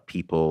understandable that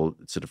people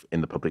sort of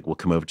in the public will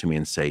come over to me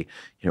and say,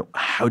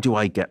 how do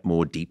I get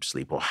more deep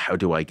sleep, or how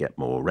do I get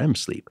more REM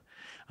sleep?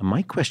 And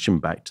my question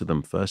back to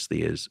them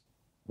firstly is,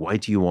 why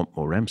do you want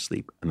more REM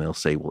sleep? And they'll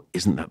say, well,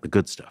 isn't that the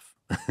good stuff?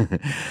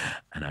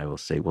 And I will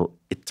say, well,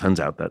 it turns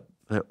out that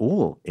they're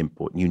all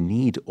important. You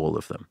need all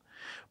of them.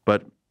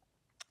 But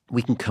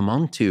we can come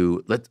on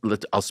to,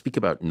 I'll speak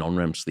about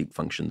non-REM sleep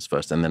functions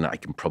first, and then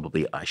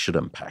I should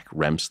unpack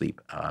REM sleep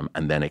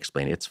and then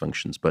explain its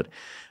functions. But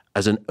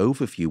as an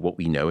overview, what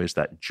we know is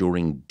that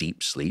during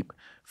deep sleep,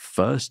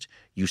 first,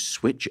 you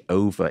switch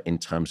over in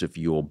terms of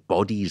your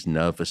body's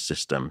nervous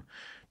system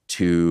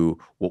to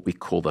what we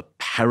call the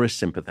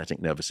parasympathetic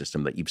nervous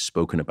system that you've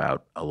spoken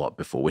about a lot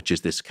before, which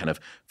is this kind of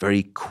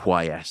very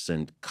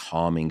quiescent,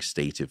 calming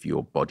state of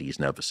your body's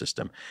nervous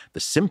system. The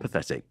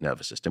sympathetic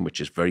nervous system,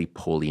 which is very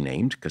poorly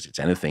named because it's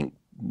anything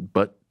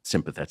but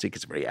sympathetic,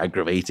 it's very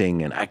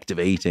aggravating and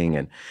activating.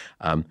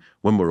 And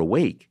when we're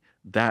awake,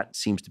 that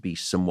seems to be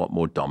somewhat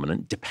more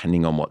dominant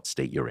depending on what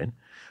state you're in.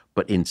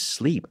 But in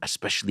sleep,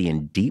 especially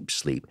in deep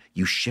sleep,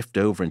 you shift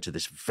over into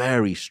this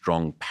very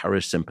strong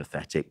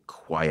parasympathetic,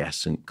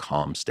 quiescent,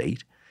 calm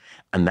state.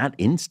 And that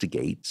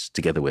instigates,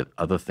 together with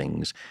other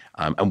things,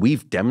 and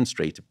we've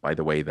demonstrated, by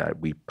the way, that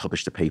we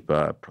published a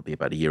paper probably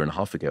about a year and a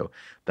half ago,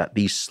 that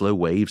these slow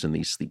waves and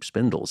these sleep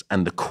spindles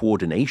and the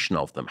coordination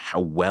of them, how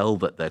well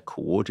that they're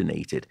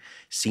coordinated,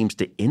 seems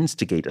to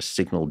instigate a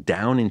signal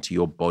down into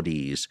your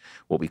body's,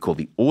 what we call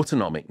the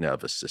autonomic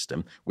nervous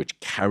system, which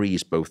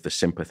carries both the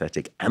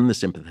sympathetic and the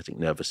sympathetic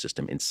nervous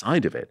system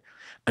inside of it,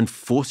 and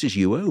forces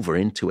you over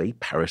into a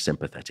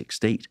parasympathetic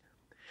state.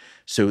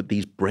 So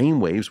these brain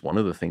waves, one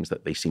of the things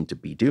that they seem to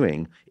be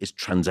doing is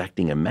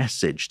transacting a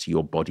message to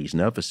your body's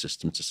nervous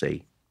system to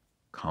say,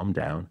 calm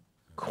down,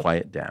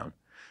 quiet down.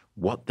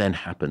 What then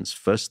happens?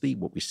 Firstly,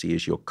 what we see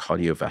is your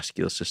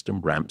cardiovascular system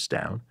ramps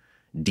down.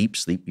 Deep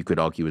sleep, you could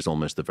argue, is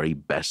almost the very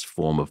best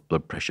form of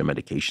blood pressure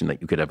medication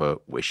that you could ever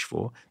wish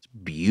for. It's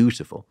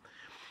beautiful.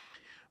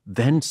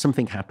 Then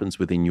something happens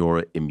within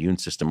your immune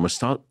system. We're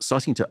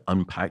starting to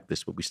unpack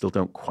this, but we still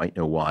don't quite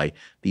know why.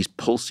 These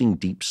pulsing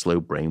deep,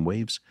 slow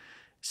brainwaves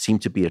seem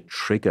to be a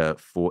trigger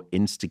for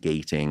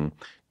instigating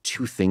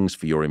two things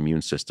for your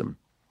immune system.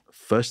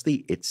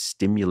 Firstly, it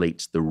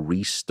stimulates the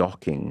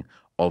restocking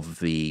of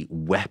the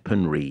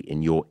weaponry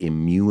in your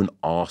immune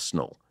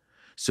arsenal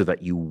so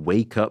that you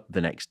wake up the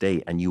next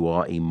day and you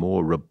are a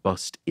more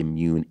robust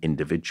immune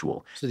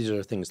individual. So these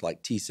are things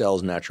like T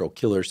cells, natural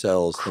killer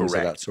cells, Correct. Things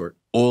of that sort.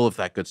 All of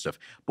that good stuff.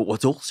 But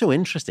what's also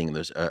interesting,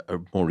 there's a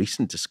more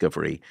recent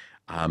discovery,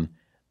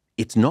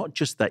 it's not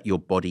just that your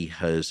body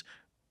has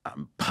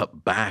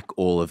put back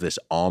all of this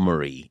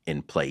armory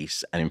in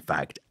place and in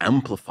fact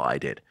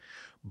amplified it,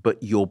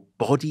 but your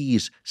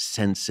body's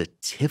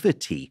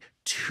sensitivity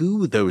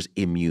to those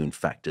immune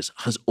factors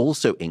has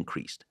also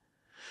increased.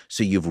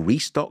 So you've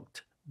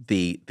restocked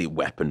the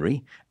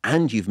weaponry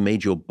and you've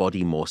made your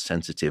body more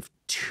sensitive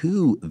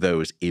to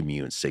those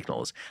immune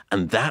signals.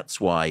 And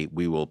that's why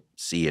we will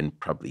see in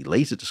probably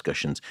later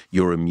discussions,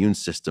 your immune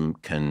system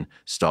can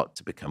start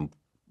to become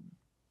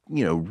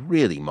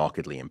really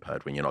markedly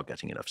impaired when you're not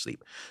getting enough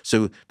sleep.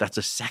 So that's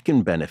a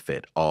second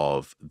benefit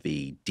of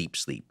the deep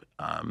sleep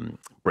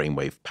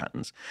brainwave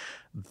patterns.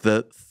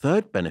 The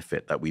third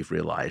benefit that we've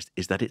realized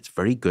is that it's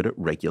very good at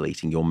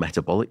regulating your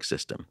metabolic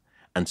system,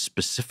 and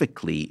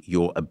specifically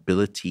your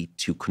ability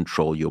to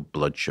control your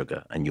blood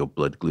sugar and your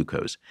blood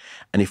glucose.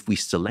 And if we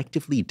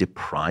selectively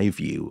deprive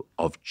you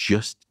of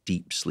just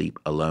deep sleep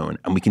alone,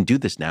 and we can do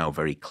this now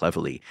very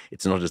cleverly,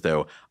 it's not as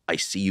though I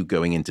see you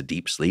going into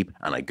deep sleep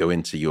and I go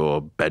into your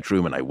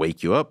bedroom and I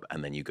wake you up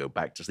and then you go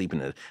back to sleep,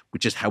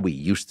 which is how we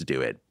used to do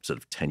it sort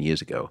of 10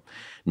 years ago.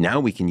 Now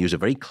we can use a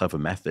very clever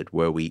method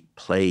where we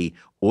play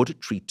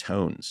auditory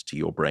tones to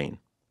your brain,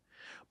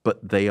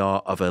 but they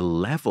are of a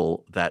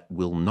level that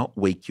will not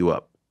wake you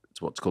up.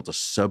 It's what's called a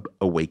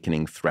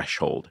sub-awakening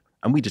threshold,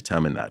 and we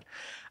determine that.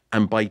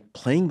 And by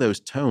playing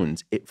those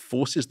tones, it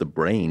forces the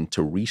brain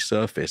to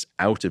resurface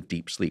out of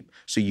deep sleep.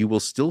 So you will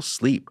still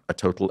sleep a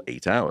total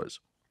 8 hours,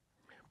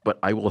 but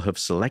I will have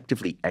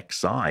selectively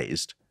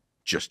excised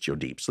just your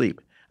deep sleep.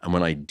 And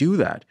when I do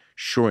that,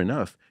 sure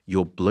enough,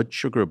 your blood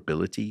sugar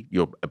ability,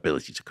 your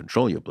ability to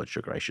control your blood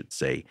sugar, I should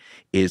say,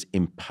 is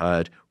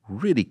impaired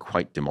really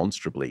quite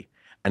demonstrably.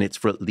 And it's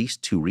for at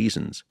least two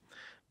reasons.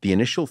 The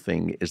initial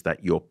thing is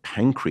that your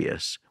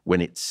pancreas,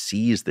 when it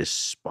sees this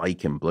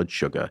spike in blood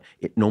sugar,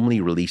 it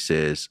normally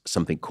releases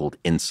something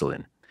called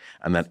insulin.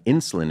 And that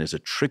insulin is a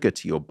trigger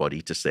to your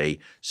body to say,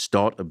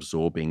 start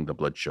absorbing the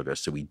blood sugar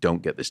so we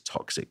don't get this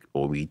toxic,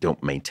 or we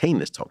don't maintain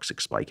this toxic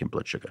spike in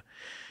blood sugar.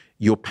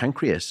 Your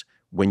pancreas,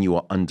 when you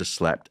are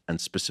underslept, and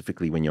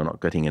specifically when you're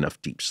not getting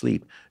enough deep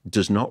sleep,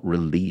 does not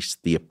release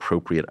the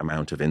appropriate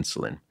amount of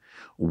insulin.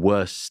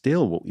 Worse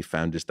still, what we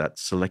found is that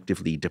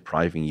selectively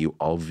depriving you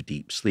of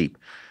deep sleep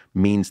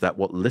means that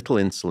what little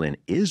insulin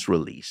is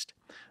released,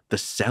 the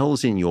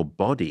cells in your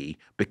body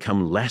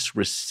become less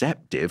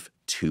receptive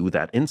to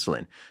that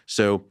insulin.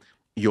 So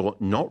you're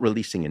not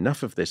releasing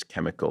enough of this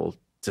chemical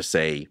to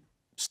say,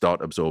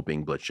 start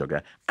absorbing blood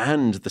sugar,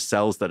 and the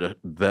cells that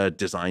they're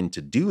designed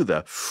to do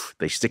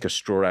they stick a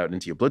straw out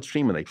into your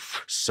bloodstream and they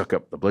suck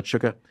up the blood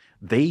sugar.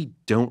 They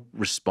don't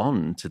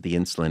respond to the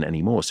insulin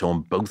anymore. So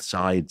on both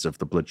sides of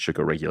the blood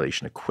sugar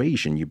regulation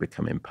equation, you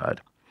become impaired.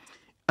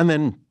 And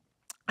then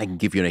I can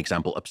give you an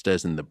example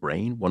upstairs in the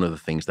brain. One of the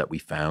things that we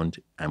found,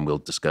 and we'll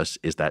discuss,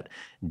 is that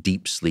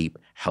deep sleep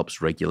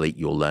helps regulate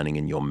your learning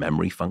and your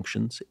memory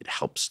functions. It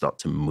helps start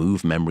to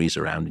move memories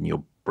around in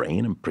your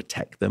brain and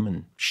protect them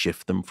and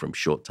shift them from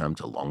short-term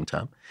to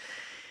long-term.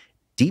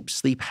 Deep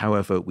sleep,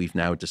 however, we've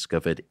now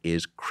discovered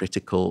is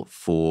critical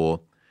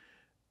for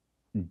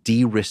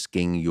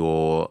de-risking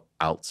your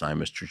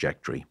Alzheimer's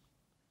trajectory.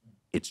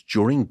 It's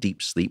during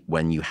deep sleep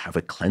when you have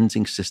a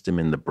cleansing system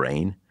in the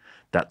brain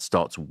that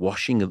starts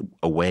washing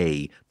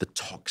away the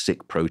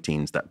toxic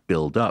proteins that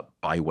build up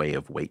by way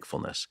of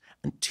wakefulness.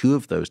 And two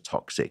of those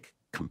toxic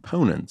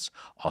components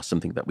are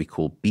something that we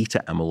call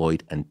beta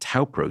amyloid and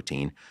tau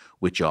protein,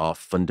 which are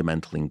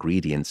fundamental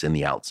ingredients in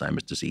the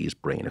Alzheimer's disease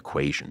brain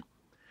equation.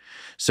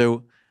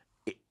 So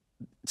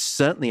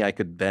certainly I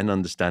could then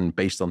understand,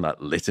 based on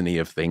that litany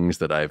of things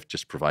that I've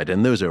just provided,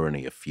 and those are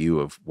only a few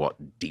of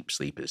what deep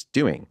sleep is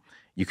doing,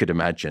 you could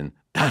imagine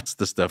that's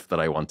the stuff that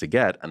I want to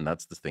get, and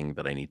that's the thing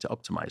that I need to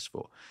optimize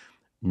for.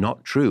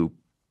 Not true,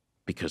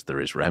 because there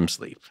is REM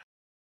sleep.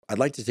 I'd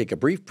like to take a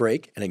brief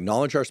break and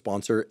acknowledge our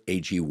sponsor,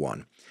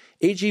 AG1.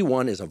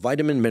 AG1 is a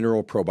vitamin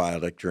mineral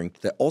probiotic drink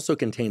that also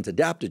contains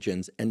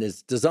adaptogens and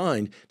is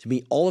designed to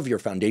meet all of your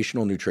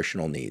foundational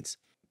nutritional needs.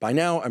 By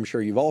now, I'm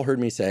sure you've all heard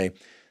me say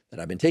that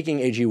I've been taking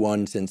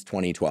AG1 since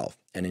 2012,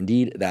 and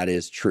indeed that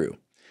is true.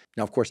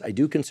 Now, of course, I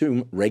do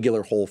consume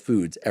regular whole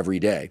foods every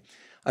day.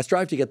 I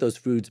strive to get those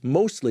foods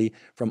mostly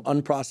from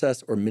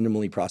unprocessed or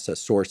minimally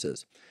processed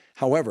sources.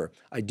 However,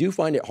 I do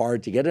find it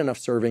hard to get enough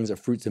servings of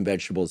fruits and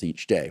vegetables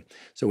each day.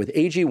 So with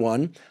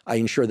AG1, I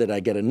ensure that I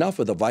get enough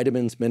of the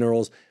vitamins,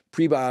 minerals,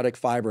 prebiotic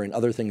fiber, and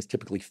other things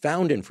typically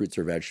found in fruits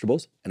or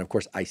vegetables. And of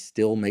course, I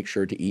still make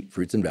sure to eat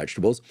fruits and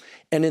vegetables.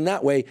 And in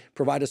that way,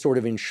 provide a sort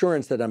of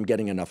insurance that I'm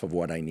getting enough of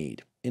what I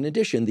need. In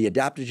addition, the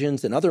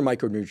adaptogens and other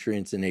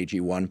micronutrients in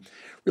AG1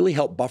 really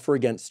help buffer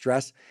against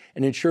stress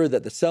and ensure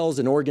that the cells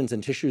and organs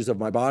and tissues of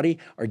my body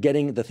are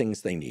getting the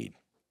things they need.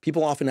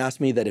 People often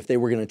ask me that if they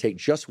were going to take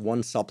just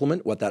one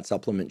supplement, what that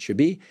supplement should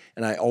be,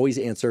 and I always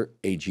answer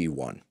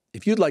AG1.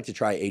 If you'd like to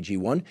try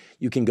AG1,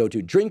 you can go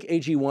to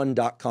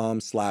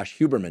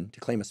drinkag1.com/Huberman to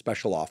claim a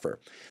special offer.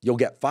 You'll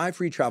get 5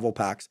 free travel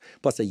packs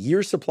plus a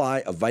year's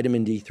supply of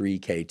vitamin D3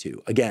 K2.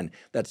 Again,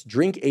 that's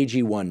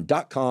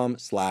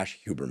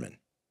drinkag1.com/Huberman.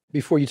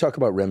 Before you talk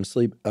about REM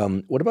sleep,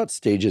 what about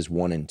stages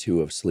 1 and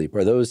 2 of sleep?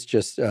 Are those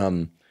just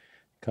kind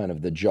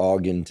of the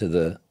jog into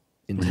the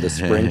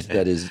sprint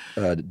that is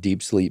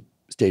deep sleep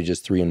stages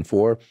 3 and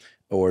 4?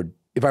 Or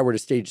if I were to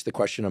stage the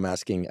question I'm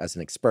asking as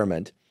an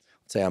experiment,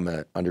 let's say I'm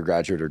an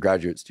undergraduate or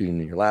graduate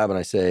student in your lab, and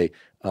I say,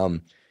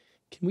 can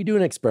we do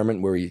an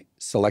experiment where we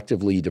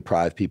selectively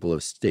deprive people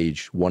of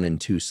stage 1 and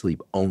 2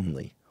 sleep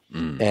only?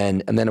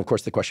 And then, of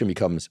course, the question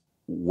becomes,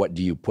 what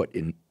do you put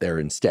in there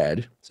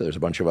instead? So there's a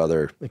bunch of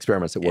other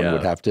experiments that one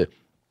would have to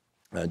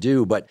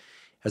do. But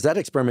has that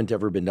experiment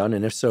ever been done?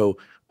 And if so,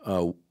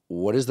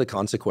 what is the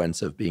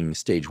consequence of being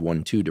stage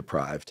 1-2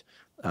 deprived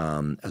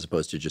as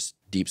opposed to just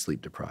deep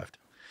sleep deprived?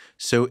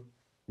 So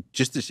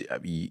just as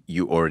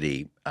you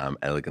already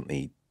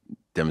elegantly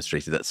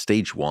demonstrated, that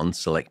stage 1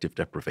 selective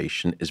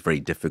deprivation is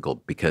very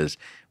difficult because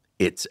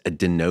it's a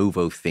de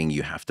novo thing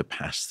you have to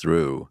pass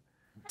through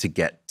to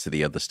get to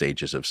the other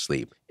stages of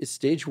sleep. Is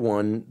stage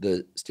 1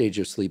 the stage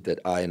of sleep that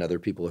I and other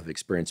people have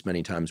experienced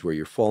many times, where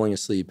you're falling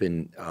asleep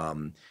and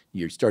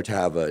you start to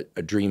have a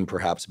dream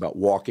perhaps about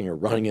walking or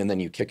running, and then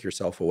you kick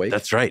yourself awake?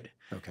 That's right.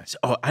 Okay. So,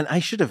 and I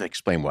should have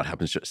explained what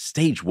happens.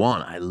 Stage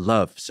 1, I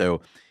love.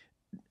 So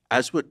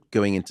as we're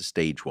going into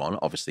stage 1,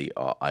 obviously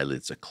our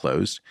eyelids are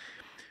closed,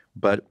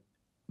 but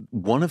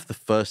one of the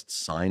first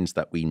signs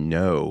that we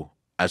know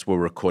as we're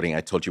recording,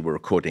 I told you we're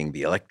recording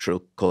the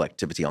electrical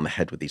activity on the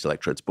head with these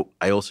electrodes, but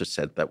I also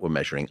said that we're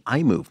measuring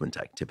eye movement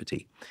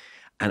activity.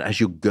 And as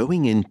you're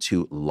going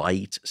into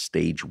light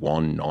stage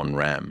 1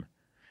 non-REM,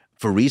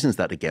 for reasons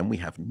that, again, we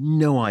have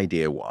no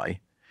idea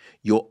why,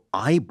 your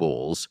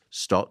eyeballs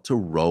start to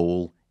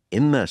roll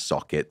in their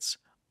sockets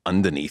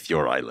underneath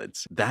your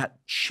eyelids. That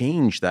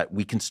change that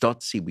we can start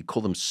to see, we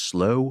call them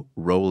slow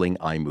rolling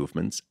eye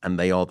movements, and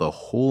they are the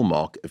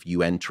hallmark of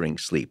you entering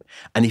sleep.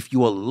 And if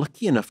you are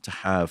lucky enough to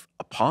have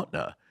a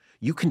partner,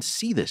 you can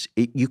see this.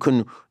 You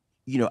can,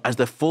 as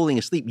they're falling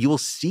asleep, you will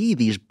see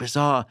these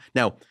bizarre.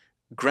 Now,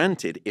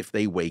 granted, if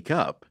they wake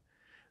up,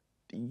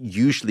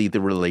 usually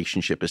the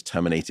relationship is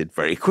terminated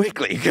very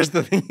quickly because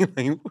the thing,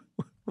 like,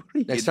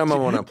 next time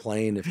I'm on a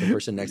plane, if the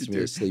person next to me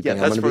is sleeping, I'm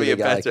going to be the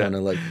guy kind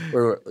of like,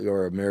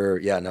 or a mirror.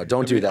 Yeah, no,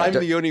 don't do that. I'm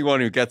the only one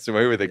who gets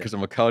away with it because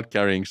I'm a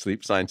card-carrying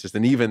sleep scientist.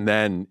 And even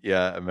then,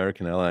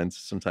 American Airlines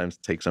sometimes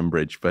takes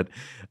umbrage. But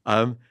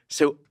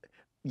so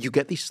you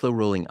get these slow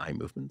rolling eye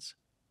movements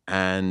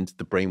and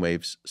the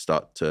brainwaves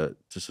start to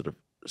sort of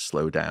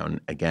slow down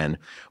again.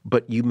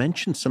 But you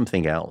mentioned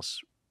something else,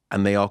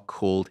 and they are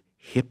called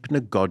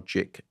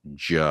hypnagogic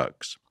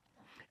jerks.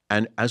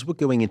 And as we're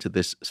going into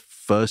this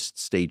first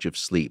stage of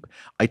sleep,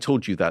 I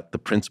told you that the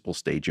principal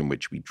stage in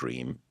which we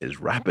dream is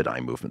rapid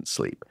eye movement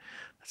sleep.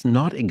 That's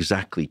not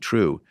exactly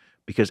true,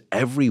 because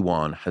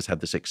everyone has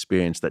had this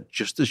experience that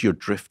just as you're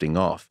drifting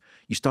off,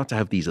 you start to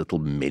have these little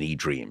mini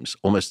dreams,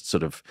 almost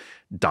sort of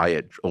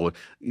diet or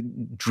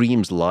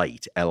dreams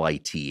light,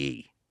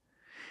 L-I-T-E.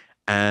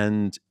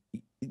 And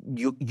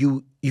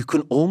you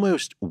can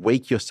almost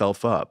wake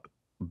yourself up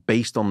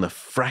based on the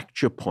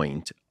fracture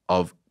point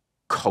of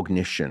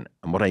cognition.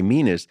 And what I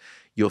mean is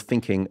you're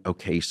thinking,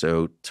 okay,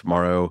 so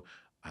tomorrow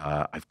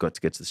I've got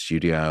to get to the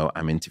studio.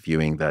 I'm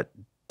interviewing that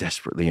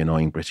desperately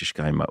annoying British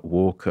guy, Matt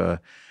Walker.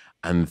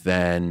 And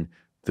then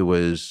there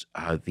was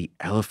the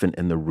elephant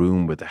in the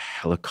room with the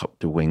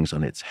helicopter wings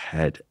on its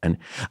head. And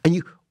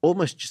you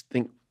almost just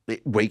think,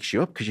 it wakes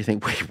you up because you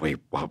think, wait,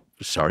 what?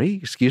 Sorry,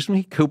 excuse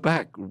me, go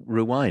back,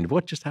 rewind.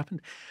 What just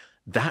happened?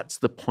 That's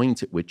the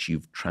point at which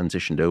you've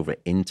transitioned over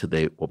into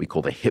what we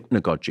call the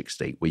hypnagogic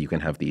state, where you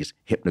can have these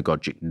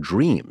hypnagogic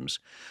dreams,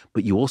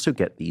 but you also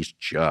get these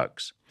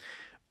jerks.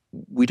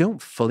 We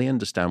don't fully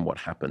understand what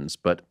happens,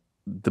 but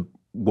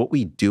what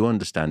we do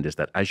understand is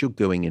that as you're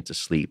going into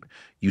sleep,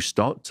 you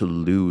start to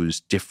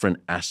lose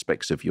different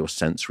aspects of your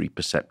sensory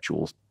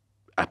perceptual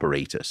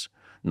apparatus.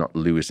 Not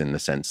lose in the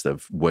sense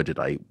of where did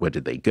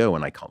they go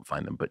and I can't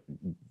find them, but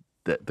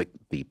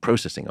the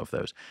processing of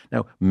those.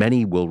 Now,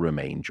 many will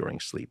remain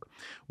during sleep.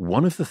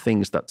 One of the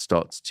things that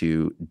starts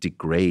to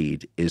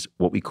degrade is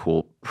what we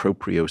call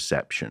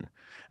proprioception.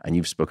 And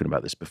you've spoken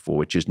about this before,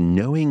 which is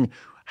knowing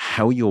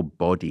how your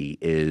body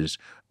is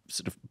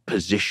sort of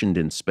positioned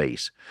in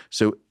space.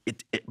 So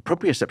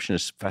proprioception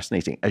is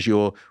fascinating. As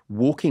you're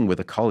walking with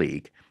a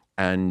colleague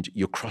and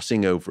you're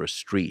crossing over a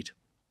street,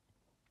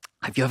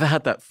 Have you ever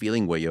had that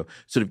feeling where you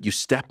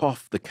step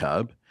off the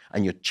curb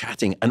and you're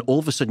chatting and all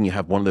of a sudden you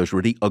have one of those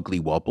really ugly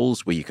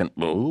wobbles where you can,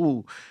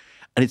 oh,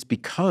 and it's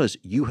because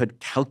you had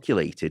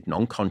calculated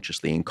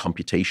non-consciously and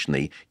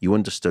computationally, you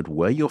understood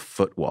where your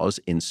foot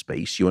was in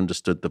space, you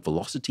understood the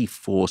velocity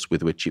force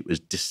with which it was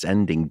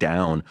descending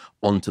down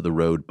onto the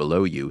road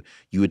below you,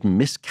 you had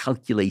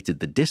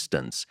miscalculated the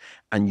distance,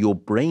 and your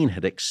brain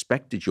had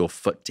expected your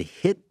foot to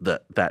hit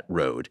that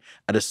road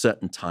at a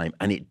certain time,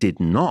 and it did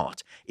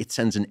not. It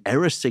sends an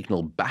error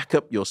signal back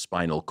up your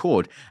spinal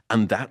cord,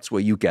 and that's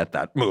where you get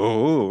that.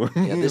 Oh.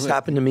 Yeah, this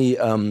happened to me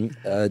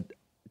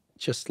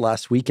just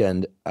last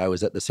weekend. I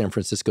was at the San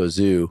Francisco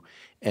Zoo,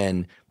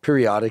 and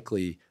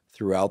periodically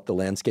throughout the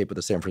landscape of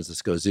the San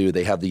Francisco Zoo,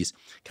 they have these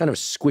kind of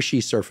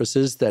squishy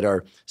surfaces that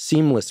are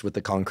seamless with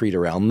the concrete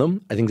around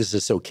them. I think this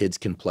is so kids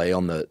can play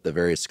on the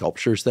various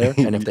sculptures there.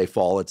 And if they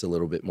fall, it's a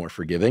little bit more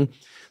forgiving.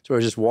 So I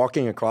was just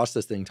walking across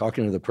this thing,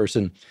 talking to the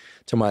person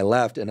to my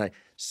left, and I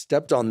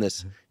stepped on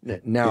this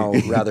now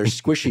rather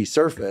squishy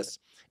surface.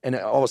 And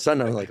all of a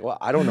sudden, I was like, well,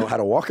 I don't know how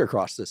to walk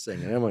across this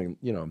thing. And I'm like,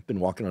 I've been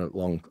walking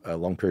a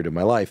long period of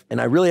my life. And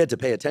I really had to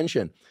pay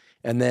attention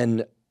and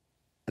then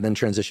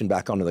transition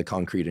back onto the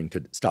concrete and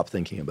could stop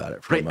thinking about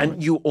it for a moment.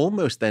 And you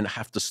almost then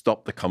have to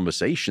stop the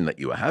conversation that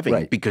you were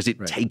having because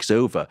it takes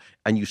over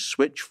and you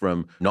switch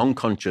from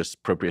non-conscious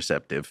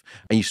proprioceptive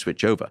and you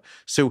switch over.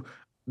 So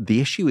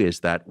the issue is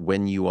that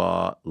when you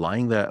are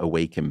lying there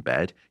awake in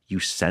bed, you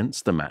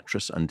sense the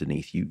mattress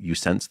underneath you, you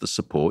sense the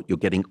support, you're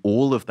getting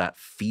all of that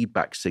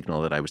feedback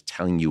signal that I was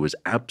telling you was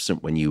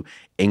absent when you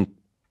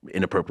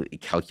inappropriately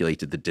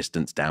calculated the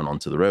distance down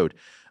onto the road.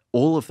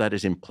 All of that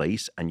is in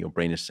place and your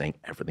brain is saying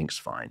everything's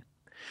fine.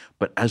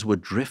 But as we're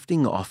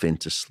drifting off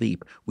into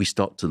sleep, we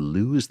start to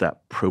lose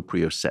that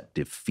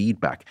proprioceptive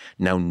feedback.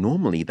 Now,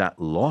 normally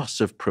that loss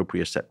of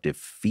proprioceptive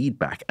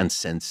feedback and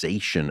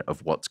sensation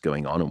of what's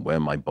going on and where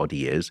my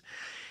body is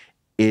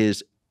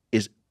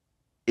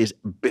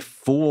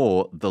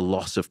before the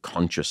loss of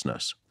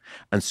consciousness.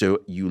 And so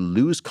you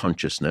lose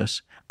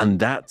consciousness, and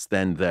that's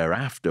then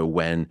thereafter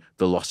when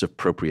the loss of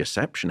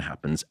proprioception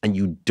happens, and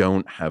you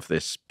don't have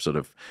this sort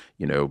of,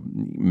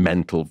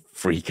 mental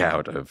freak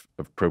out of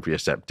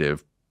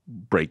proprioceptive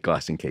break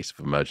glass in case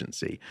of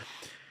emergency.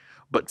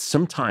 But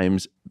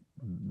sometimes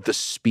the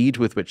speed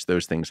with which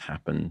those things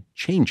happen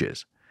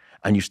changes,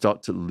 and you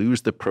start to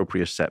lose the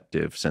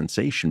proprioceptive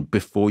sensation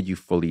before you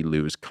fully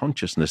lose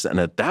consciousness. And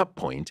at that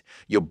point,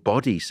 your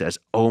body says,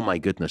 oh my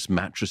goodness,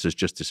 mattress has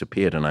just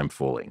disappeared and I'm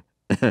falling.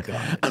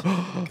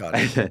 Got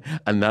it.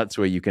 And that's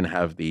where you can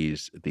have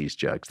these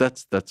jerks.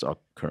 That's our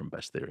current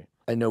best theory.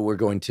 I know we're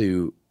going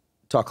to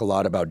talk a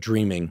lot about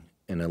dreaming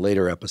in a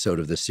later episode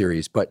of this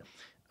series, but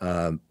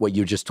what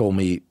you just told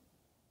me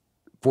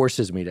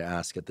forces me to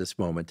ask at this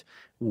moment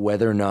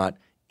whether or not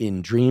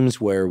in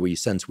dreams where we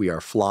sense we are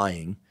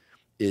flying,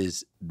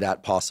 is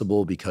that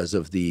possible because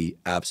of the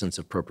absence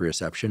of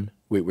proprioception?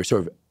 We're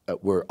sort of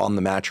we're on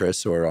the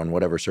mattress or on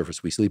whatever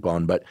surface we sleep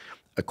on, but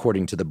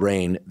according to the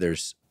brain, we're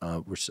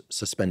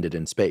suspended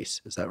in space.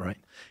 Is that right?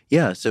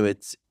 Yeah. So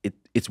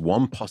it's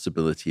one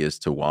possibility as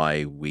to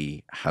why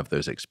we have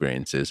those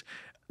experiences.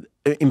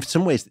 In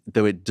some ways,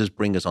 though, it does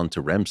bring us on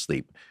to REM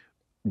sleep.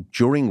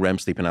 During REM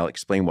sleep, and I'll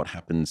explain what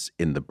happens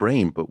in the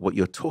brain, but what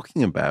you're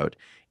talking about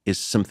is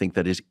something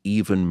that is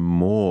even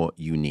more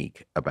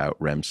unique about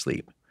REM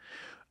sleep.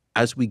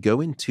 As we go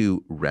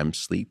into REM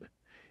sleep,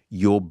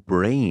 your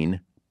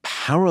brain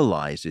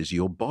paralyzes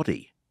your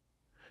body.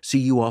 So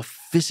you are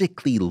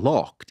physically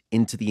locked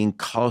into the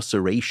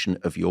incarceration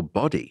of your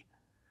body.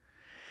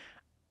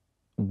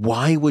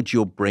 Why would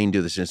your brain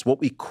do this? And it's what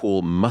we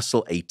call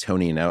muscle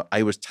atonia. Now,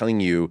 I was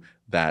telling you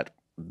that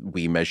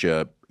we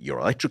measure your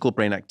electrical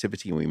brain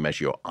activity and we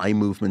measure your eye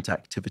movement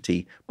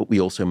activity, but we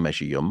also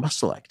measure your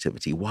muscle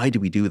activity. Why do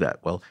we do that?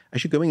 Well,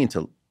 as you're going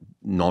into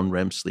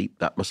non-REM sleep,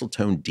 that muscle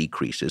tone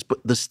decreases, but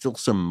there's still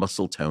some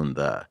muscle tone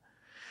there.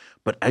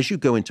 But as you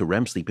go into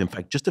REM sleep, in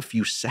fact, just a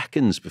few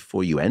seconds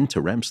before you enter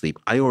REM sleep,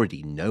 I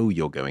already know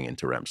you're going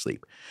into REM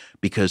sleep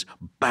because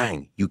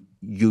bang,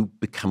 you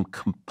become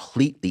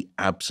completely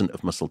absent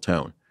of muscle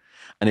tone.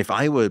 And if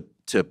I were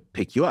to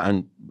pick you up,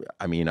 and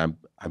I mean, I'm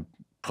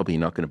probably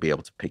not going to be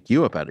able to pick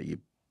you up out of your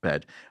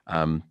bed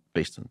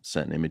based on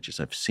certain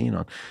images I've seen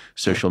on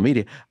social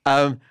media.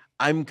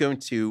 I'm going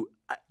to,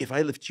 if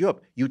I lift you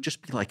up, you'd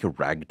just be like a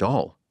rag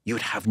doll. You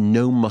would have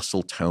no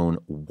muscle tone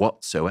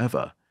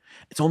whatsoever.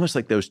 It's almost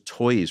like those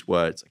toys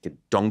where it's like a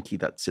donkey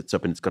that sits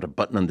up and it's got a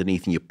button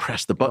underneath and you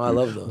press the button, I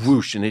love those.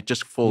 Whoosh, and it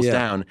just falls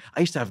down.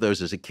 I used to have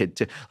those as a kid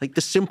too. Like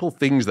the simple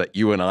things that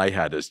you and I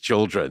had as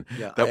children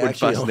that would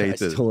fascinate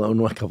us. I still own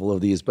a couple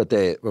of these, but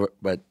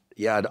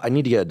yeah, I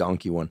need to get a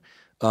donkey one.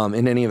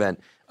 In any event,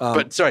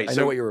 but sorry, I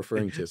know what you're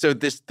referring to. So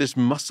this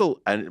muscle,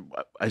 and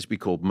as we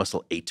call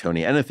muscle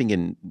atonia, anything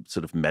in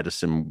sort of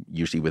medicine,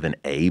 usually with an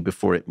A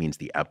before it, means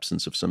the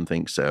absence of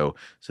something. So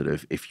sort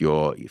of if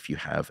you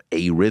have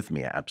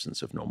arrhythmia,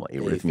 absence of normal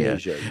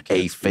arrhythmia,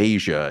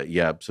 aphasia,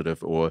 yeah, sort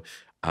of, or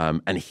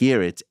and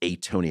here it's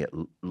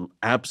atonia,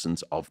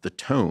 absence of the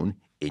tone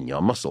in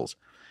your muscles.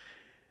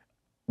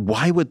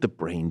 why would the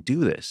brain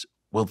do this?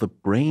 Well, the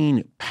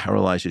brain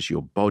paralyzes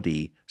your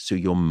body so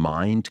your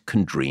mind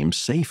can dream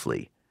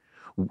safely.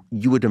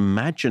 You would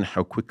imagine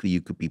how quickly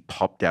you could be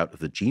popped out of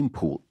the gene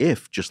pool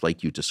if, just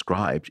like you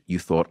described, you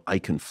thought, I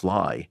can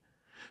fly.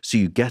 So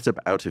you get up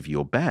out of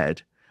your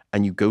bed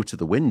and you go to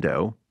the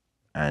window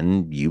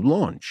and you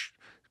launch.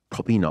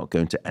 Probably not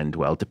going to end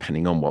well,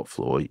 depending on what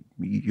floor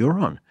you're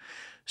on.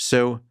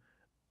 So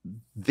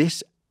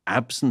this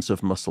absence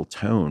of muscle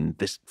tone,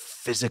 this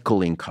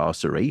physical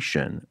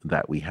incarceration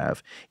that we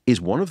have,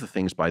 is one of the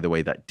things, by the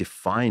way, that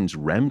defines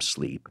REM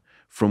sleep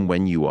from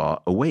when you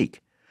are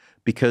awake.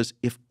 Because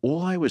if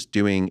all I was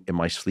doing in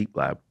my sleep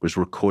lab was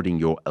recording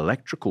your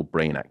electrical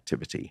brain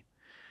activity,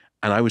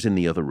 and I was in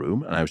the other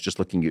room and I was just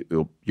looking at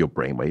your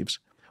brain waves,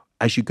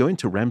 as you go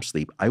into REM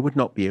sleep, I would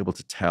not be able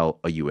to tell,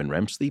 are you in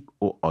REM sleep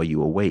or are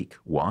you awake?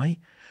 Why?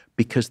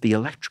 Because the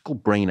electrical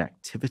brain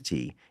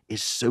activity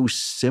is so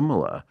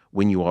similar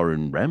when you are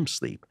in REM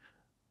sleep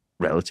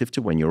relative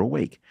to when you're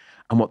awake.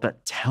 And what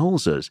that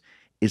tells us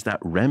is that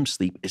REM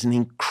sleep is an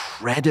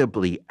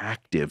incredibly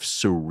active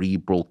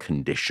cerebral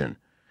condition.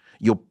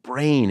 Your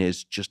brain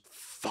is just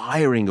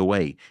firing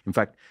away. In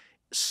fact,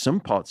 some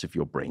parts of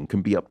your brain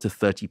can be up to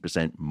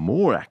 30%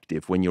 more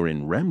active when you're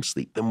in REM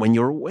sleep than when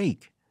you're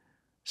awake.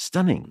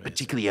 Stunning,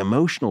 particularly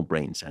emotional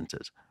brain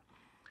centers.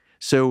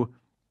 So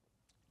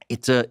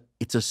it's a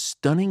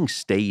stunning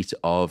state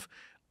of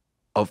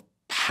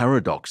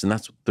paradox, and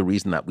that's the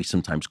reason that we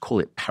sometimes call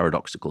it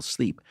paradoxical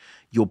sleep.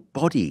 Your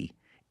body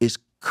is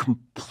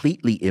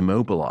completely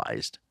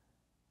immobilized,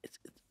 it's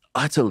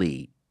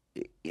utterly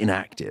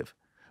inactive,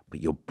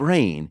 but your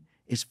brain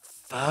is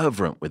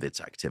fervent with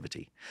its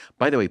activity.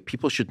 By the way,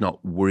 people should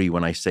not worry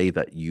when I say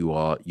that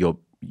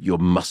your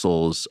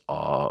muscles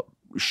are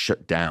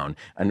shut down.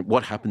 And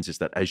what happens is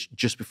that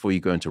just before you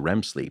go into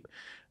REM sleep,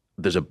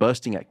 there's a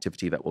bursting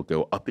activity that will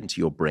go up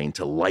into your brain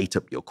to light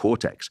up your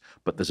cortex.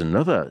 But there's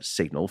another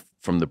signal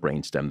from the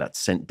brainstem that's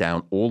sent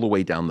down all the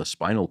way down the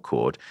spinal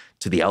cord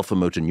to the alpha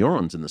motor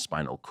neurons in the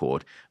spinal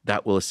cord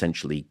that will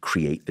essentially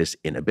create this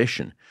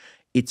inhibition.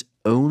 It's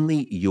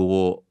only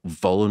your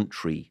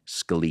voluntary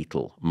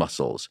skeletal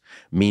muscles,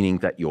 meaning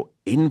that your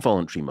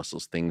involuntary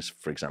muscles, things,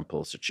 for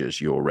example, such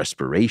as your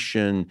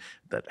respiration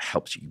that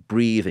helps you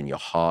breathe and your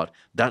heart,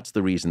 that's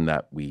the reason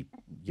that we,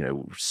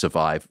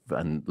 survive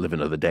and live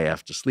another day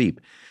after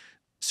sleep.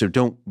 So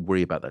don't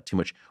worry about that too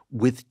much.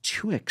 With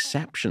two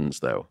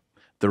exceptions, though,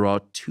 there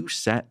are two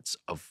sets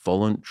of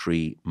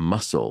voluntary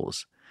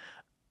muscles,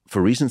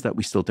 for reasons that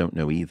we still don't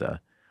know either,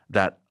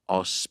 that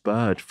are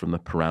spurred from the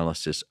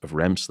paralysis of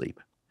REM sleep.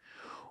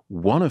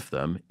 One of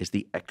them is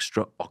the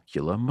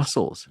extraocular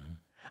muscles.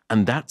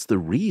 And that's the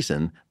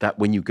reason that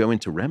when you go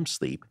into REM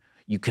sleep,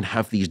 you can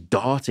have these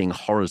darting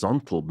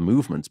horizontal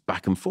movements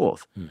back and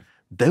forth.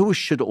 Those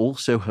should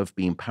also have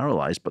been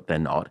paralyzed, but they're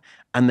not.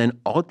 And then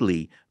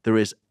oddly, there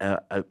is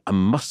a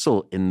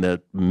muscle in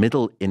the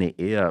middle inner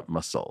ear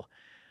muscle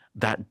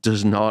that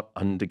does not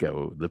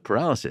undergo the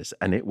paralysis,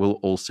 and it will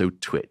also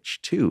twitch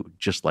too,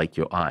 just like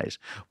your eyes.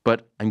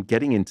 But I'm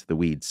getting into the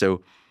weeds.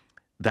 So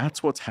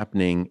that's what's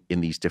happening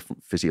in these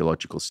different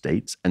physiological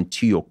states. And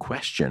to your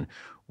question,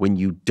 when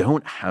you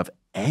don't have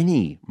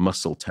any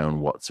muscle tone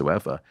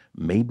whatsoever,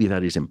 maybe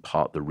that is in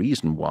part the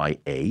reason why,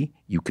 A,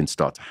 you can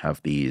start to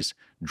have these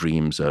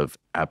dreams of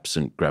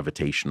absent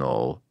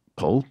gravitational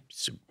pull,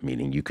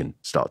 meaning you can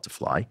start to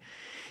fly.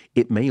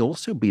 It may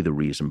also be the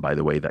reason, by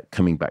the way, that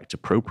coming back to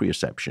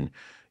proprioception,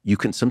 you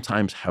can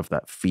sometimes have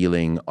that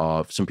feeling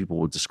of, some people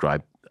will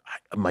describe,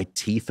 my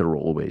teeth are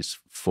always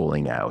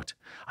falling out.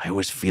 I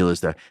always feel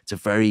as though it's a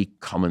very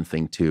common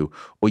thing too.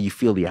 Or you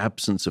feel the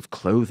absence of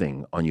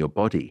clothing on your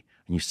body.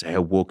 And you say, I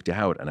walked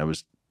out and I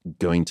was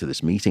going to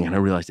this meeting and I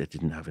realized I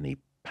didn't have any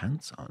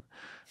pants on.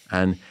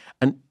 And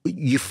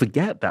you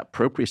forget that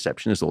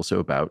proprioception is also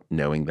about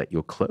knowing that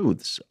your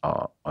clothes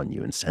are on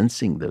you and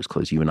sensing those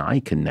clothes. You and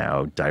I can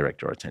now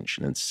direct our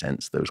attention and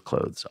sense those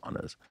clothes on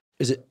us.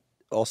 Is it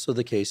also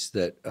the case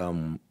that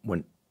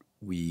when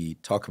we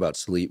talk about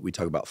sleep, we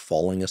talk about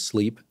falling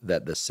asleep,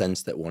 that the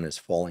sense that one is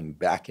falling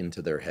back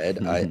into their head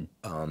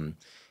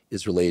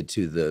is related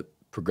to the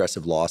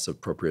progressive loss of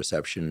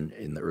proprioception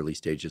in the early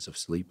stages of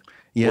sleep?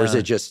 Yeah. Or is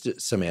it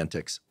just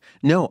semantics?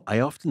 No,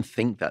 I often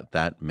think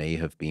that may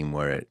have been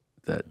where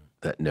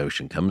that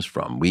notion comes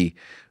from.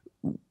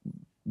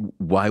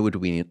 Why would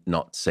we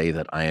not say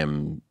that I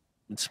am,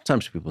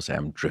 sometimes people say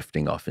I'm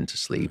drifting off into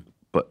sleep,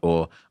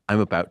 or I'm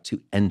about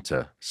to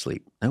enter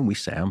sleep. No, we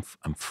say I'm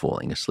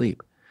falling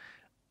asleep.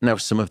 Now,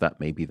 some of that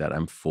may be that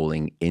I'm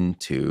falling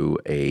into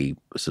a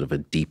sort of a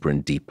deeper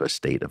and deeper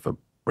state of a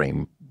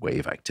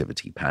brainwave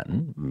activity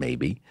pattern,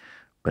 maybe.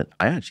 But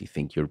I actually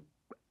think you're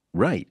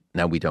right.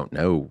 Now, we don't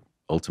know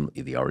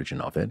ultimately the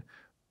origin of it,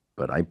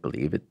 but I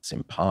believe it's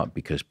in part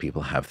because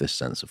people have this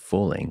sense of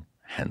falling,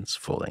 hence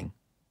falling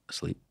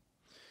asleep.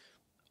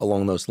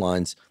 Along those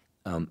lines,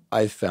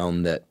 I've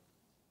found that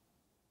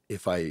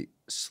if I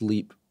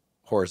sleep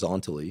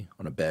horizontally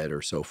on a bed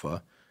or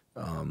sofa,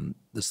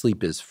 the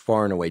sleep is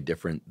far and away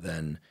different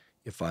than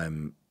if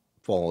I'm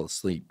fall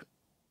asleep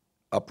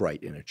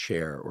upright in a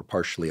chair or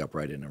partially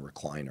upright in a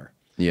recliner.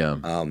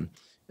 Yeah.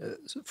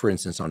 For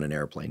instance, on an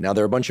airplane. Now,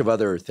 there are a bunch of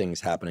other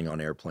things happening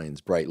on airplanes,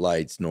 bright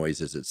lights,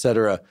 noises, et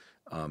cetera.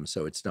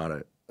 So it's not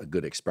a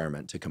good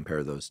experiment to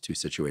compare those two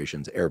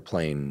situations,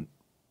 airplane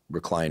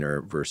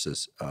recliner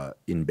versus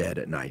in bed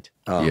at night.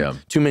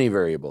 Too many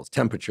variables,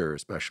 temperature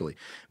especially.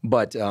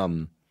 But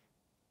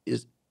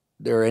is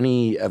there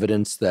any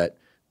evidence that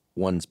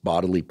one's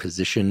bodily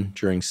position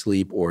during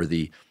sleep or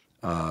the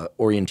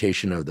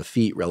orientation of the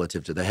feet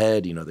relative to the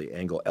head, the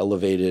angle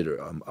elevated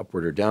or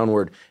upward or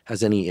downward,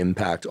 has any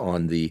impact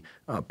on the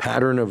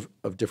pattern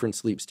of different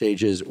sleep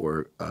stages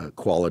or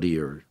quality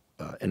or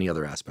any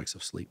other aspects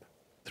of sleep?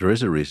 There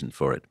is a reason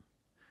for it.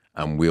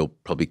 And we'll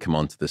probably come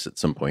on to this at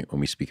some point when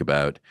we speak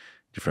about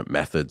different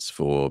methods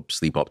for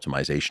sleep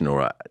optimization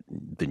or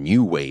the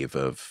new wave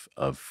of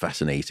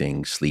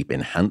fascinating sleep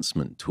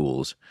enhancement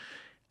tools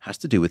has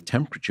to do with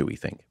temperature, we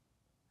think.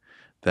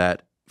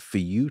 That for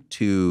you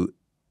to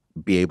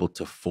be able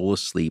to fall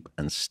asleep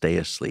and stay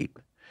asleep,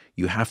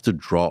 you have to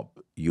drop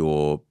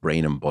your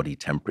brain and body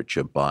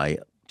temperature by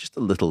just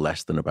a little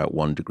less than about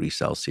 1 degree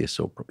Celsius,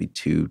 or probably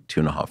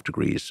 2.5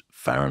 degrees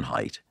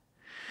Fahrenheit.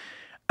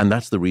 And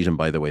that's the reason,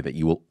 by the way, that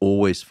you will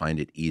always find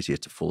it easier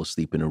to fall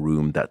asleep in a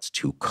room that's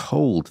too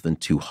cold than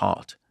too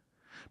hot.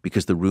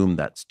 Because the room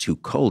that's too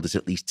cold is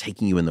at least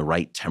taking you in the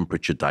right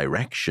temperature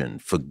direction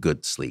for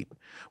good sleep.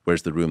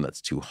 Whereas the room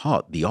that's too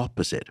hot, the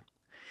opposite.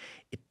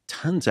 It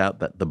turns out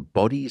that the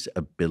body's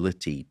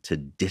ability to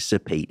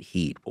dissipate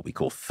heat, what we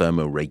call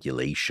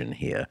thermoregulation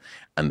here,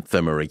 and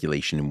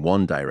thermoregulation in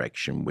one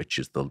direction, which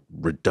is the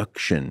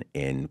reduction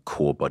in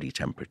core body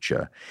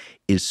temperature,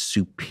 is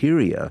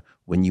superior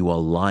when you are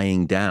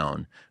lying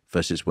down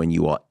versus when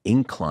you are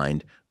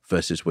inclined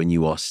versus when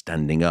you are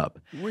standing up.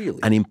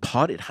 Really? And in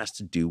part, it has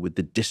to do with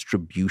the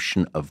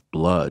distribution of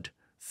blood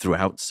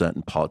throughout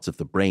certain parts of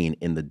the brain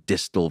in the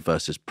distal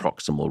versus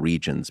proximal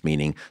regions,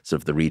 meaning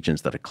sort of the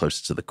regions that are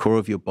closer to the core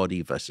of your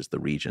body versus the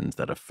regions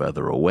that are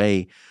further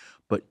away.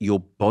 But your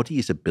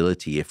body's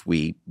ability, if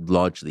we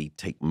largely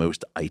take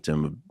most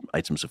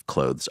items of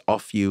clothes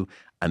off you,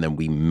 and then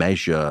we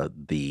measure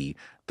the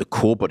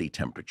core body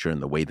temperature,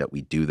 and the way that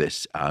we do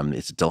this,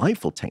 it's a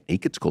delightful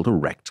technique. It's called a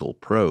rectal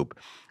probe.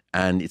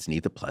 And it's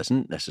neither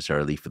pleasant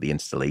necessarily for the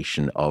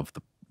installation of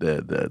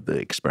the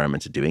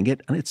experimenter doing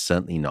it, and it's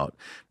certainly not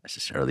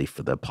necessarily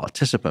for the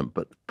participant.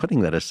 But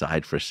putting that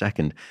aside for a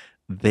second,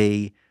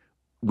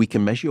 we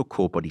can measure your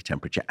core body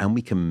temperature, and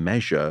we can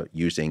measure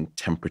using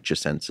temperature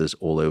sensors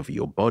all over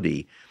your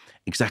body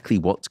exactly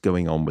what's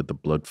going on with the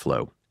blood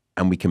flow.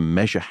 And we can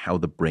measure how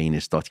the brain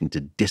is starting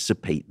to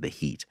dissipate the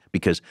heat,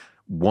 because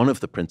one of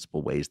the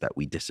principal ways that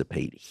we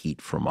dissipate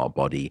heat from our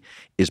body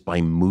is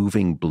by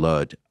moving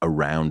blood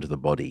around the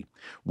body.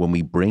 When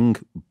we bring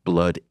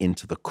blood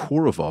into the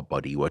core of our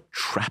body, we're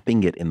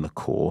trapping it in the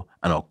core,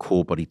 and our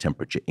core body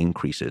temperature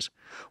increases.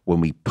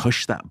 When we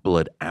push that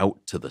blood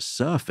out to the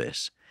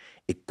surface,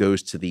 it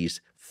goes to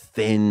these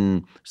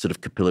thin sort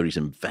of capillaries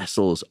and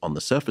vessels on the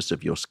surface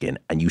of your skin,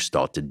 and you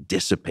start to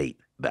dissipate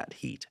that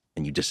heat,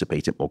 and you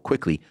dissipate it more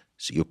quickly,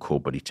 so your core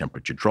body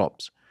temperature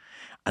drops.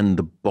 And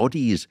the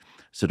body's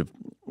sort of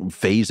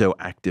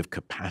vasoactive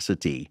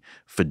capacity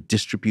for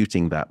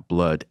distributing that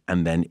blood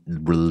and then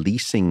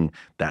releasing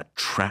that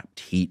trapped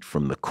heat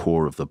from the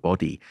core of the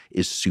body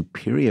is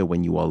superior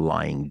when you are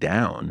lying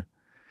down.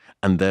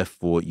 And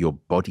therefore, your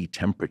body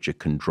temperature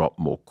can drop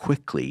more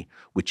quickly,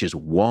 which is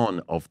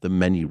one of the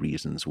many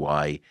reasons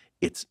why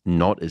it's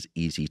not as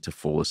easy to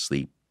fall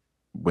asleep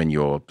when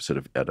you're sort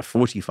of at a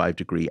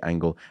 45-degree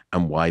angle,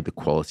 and why the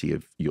quality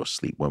of your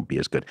sleep won't be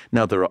as good.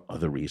 Now, there are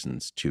other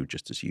reasons too,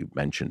 just as you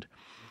mentioned.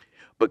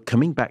 But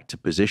coming back to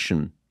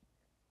position,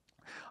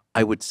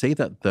 I would say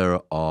that there's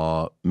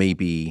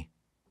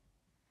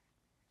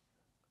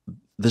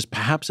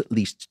perhaps at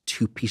least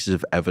two pieces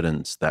of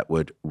evidence that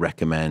would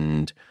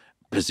recommend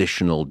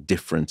positional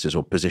differences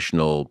or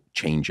positional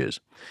changes.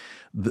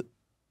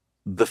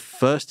 The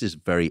first is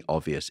very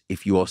obvious.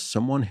 If you are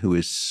someone who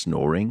is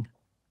snoring,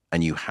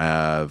 and you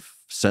have,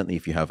 certainly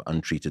if you have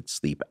untreated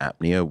sleep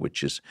apnea,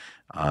 which is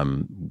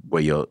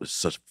where you're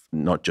sort of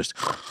not just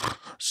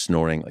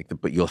snoring,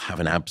 but you'll have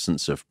an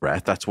absence of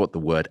breath. That's what the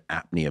word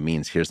apnea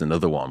means. Here's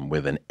another one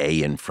with an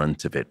A in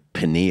front of it.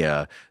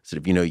 Pnea, sort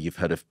of, you've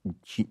heard of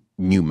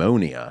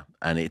pneumonia,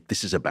 and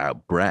this is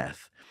about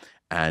breath.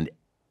 And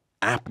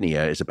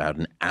apnea is about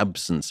an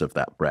absence of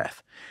that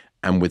breath.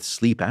 And with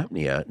sleep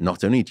apnea,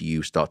 not only do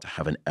you start to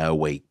have an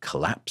airway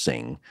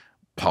collapsing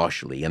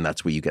partially, and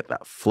that's where you get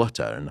that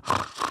flutter, and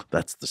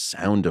that's the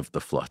sound of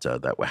the flutter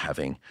that we're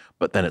having.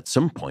 But then at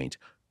some point,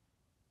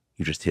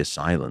 you just hear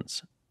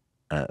silence.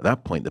 At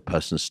that point, the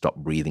person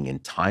stopped breathing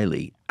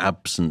entirely,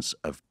 absence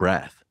of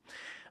breath.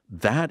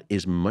 That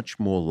is much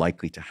more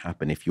likely to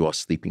happen if you are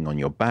sleeping on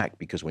your back,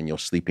 because when you're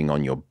sleeping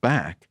on your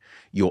back,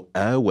 your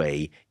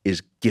airway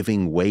is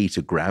giving way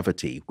to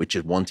gravity, which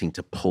is wanting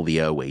to pull the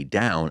airway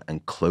down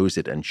and close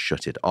it and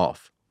shut it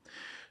off.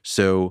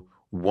 So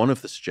one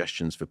of the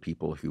suggestions for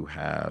people who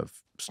have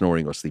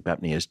snoring or sleep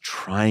apnea is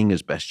trying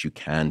as best you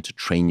can to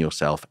train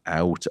yourself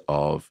out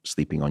of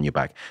sleeping on your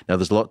back. Now,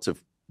 there's lots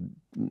of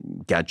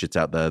gadgets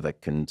out there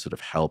that can sort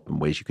of help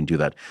and ways you can do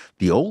that.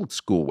 The old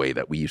school way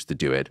that we used to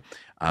do it,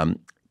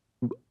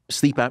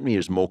 sleep apnea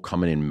is more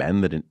common in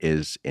men than it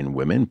is in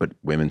women, but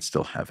women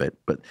still have it.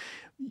 But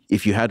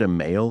if you had a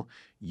male,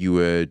 you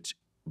would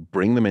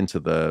bring them into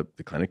the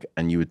clinic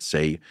and you would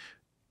say,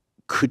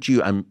 could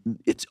you,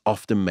 it's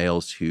often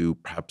males who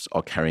perhaps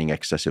are carrying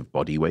excessive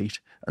body weight,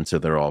 and so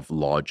they're of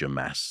larger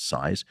mass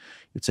size.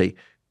 You'd say,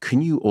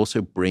 can you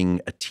also bring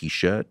a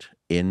T-shirt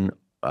in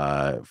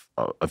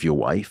of your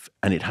wife?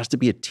 And it has to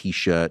be a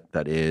T-shirt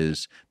that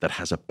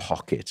has a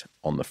pocket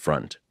on the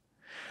front.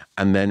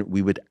 And then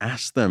we would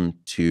ask them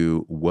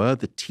to wear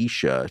the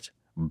T-shirt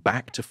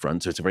back to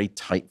front. So it's a very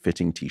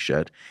tight-fitting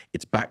T-shirt.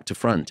 It's back to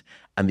front.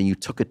 And then you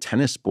took a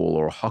tennis ball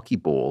or a hockey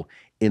ball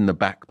in the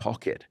back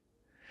pocket.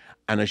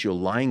 And as you're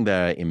lying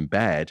there in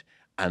bed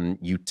and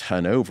you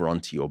turn over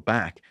onto your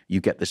back, you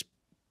get this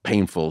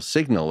painful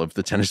signal of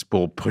the tennis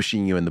ball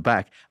pushing you in the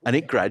back. And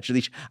it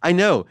gradually, I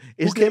know.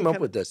 Who came up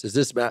with this? Is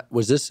this Matt?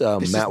 Was this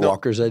Matt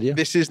Walker's idea?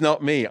 This is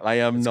not me. I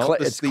am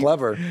not It's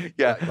clever.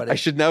 Yeah. But I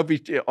should now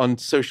be on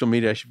social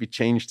media. I should be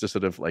changed to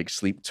sort of like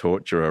sleep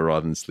torturer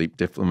rather than sleep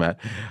diplomat.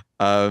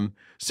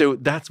 So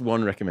that's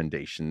one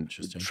recommendation.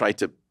 Try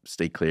to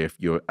stay clear. If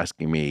you're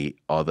asking me,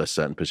 are there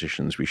certain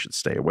positions we should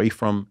stay away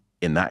from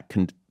in that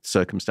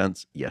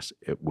circumstance? Yes,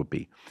 it would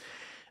be.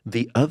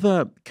 The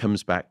other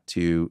comes back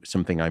to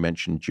something I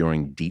mentioned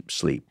during deep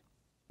sleep,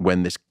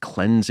 when this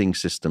cleansing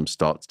system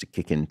starts to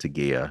kick into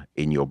gear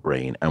in your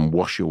brain and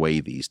wash away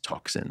these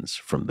toxins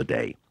from the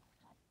day.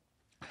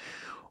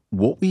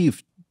 What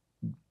we've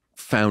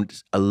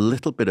found a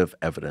little bit of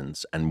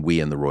evidence, and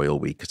we in the Royal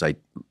We, because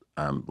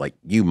like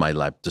you, my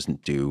lab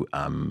doesn't do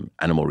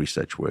animal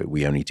research where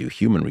we only do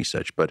human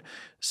research, but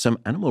some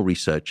animal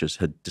researchers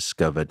had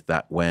discovered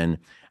that when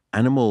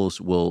animals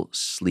will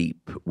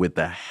sleep with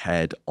their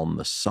head on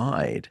the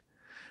side,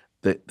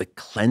 the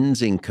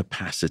cleansing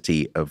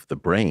capacity of the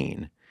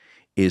brain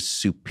is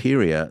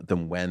superior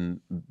than when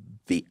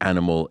the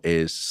animal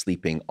is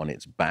sleeping on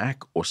its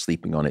back or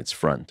sleeping on its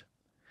front.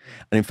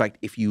 And in fact,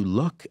 if you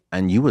look,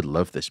 and you would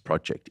love this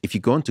project, if you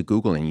go onto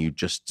Google and you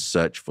just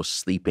search for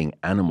sleeping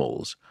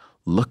animals,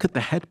 look at the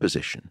head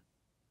position.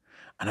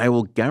 And I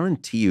will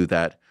guarantee you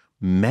that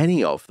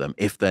many of them,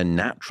 if they're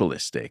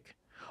naturalistic,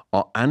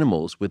 are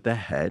animals with their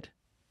head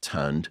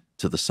turned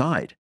to the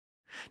side.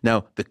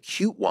 Now, the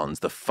cute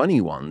ones, the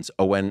funny ones,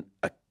 are when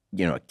a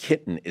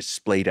kitten is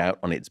splayed out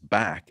on its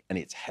back and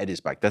its head is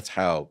back. That's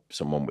how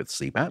someone with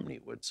sleep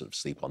apnea would sort of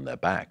sleep on their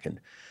back.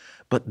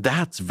 But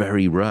that's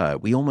very rare.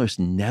 We almost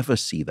never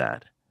see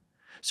that.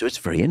 So it's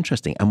very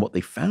interesting. And what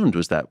they found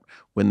was that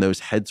when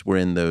those heads were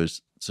in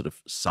those sort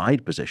of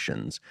side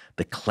positions,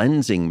 the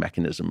cleansing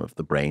mechanism of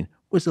the brain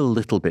was a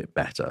little bit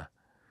better.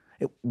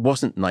 It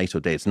wasn't night or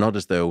day. It's not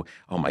as though,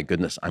 oh my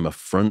goodness, I'm a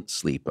front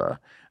sleeper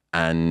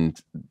and,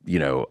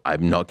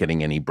 I'm not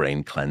getting any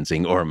brain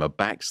cleansing, or I'm a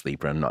back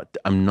sleeper.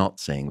 I'm not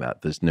saying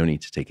that. There's no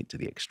need to take it to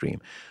the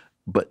extreme.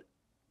 But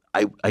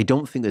I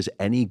don't think there's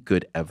any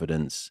good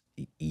evidence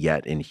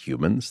yet in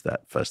humans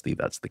that, firstly,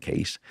 that's the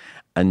case,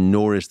 and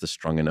nor is there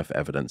strong enough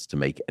evidence to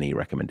make any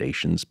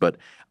recommendations. But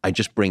I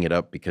just bring it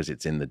up because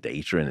it's in the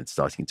data and it's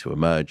starting to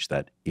emerge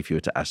that if you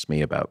were to ask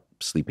me about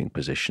sleeping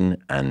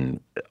position and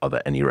are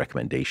there any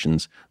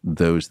recommendations,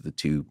 those are the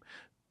two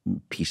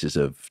pieces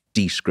of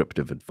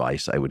descriptive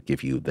advice I would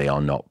give you. They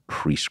are not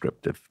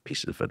prescriptive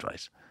pieces of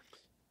advice.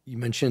 You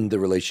mentioned the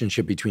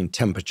relationship between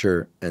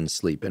temperature and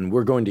sleep, and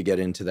we're going to get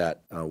into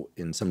that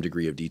in some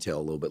degree of detail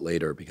a little bit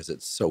later because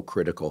it's so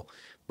critical.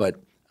 But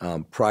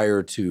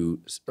prior to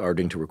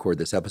starting to record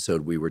this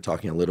episode, we were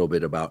talking a little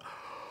bit about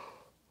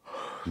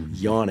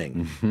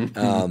yawning.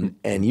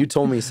 And you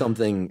told me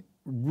something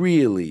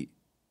really,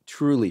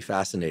 truly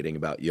fascinating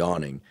about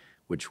yawning,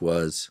 which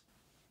was?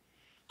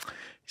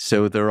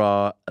 So there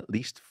are at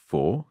least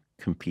 4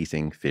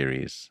 competing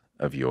theories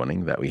of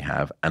yawning that we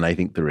have, and I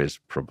think there is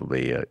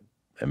probably a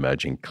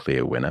emerging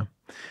clear winner.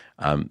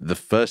 The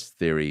first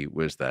theory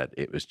was that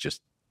it was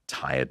just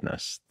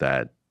tiredness,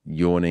 that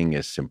yawning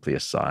is simply a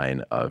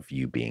sign of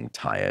you being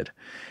tired.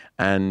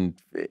 And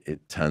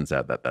it turns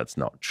out that that's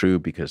not true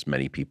because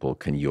many people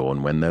can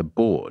yawn when they're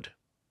bored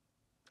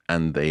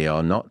and they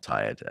are not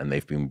tired and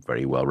they've been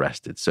very well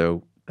rested.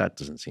 So that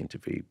doesn't seem to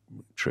be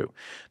true.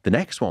 The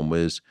next one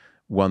was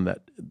one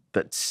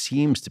that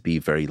seems to be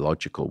very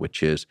logical,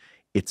 which is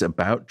it's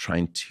about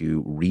trying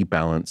to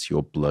rebalance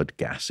your blood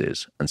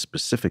gases, and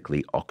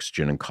specifically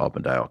oxygen and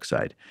carbon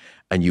dioxide.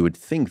 And you would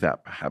think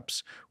that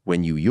perhaps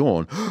when you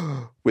yawn,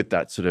 with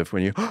that sort of,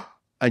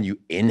 and you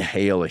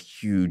inhale a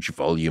huge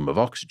volume of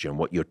oxygen,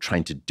 what you're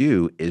trying to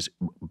do is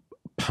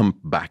pump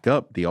back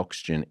up the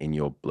oxygen in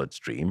your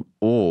bloodstream.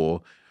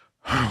 Or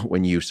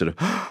when you sort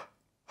of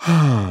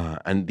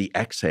and the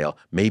exhale,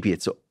 maybe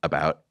it's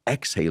about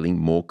exhaling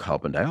more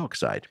carbon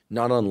dioxide.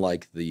 Not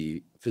unlike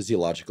the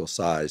physiological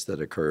sighs that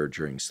occur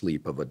during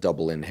sleep of a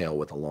double inhale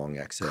with a long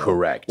exhale.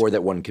 Correct. Or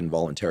that one can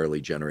voluntarily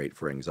generate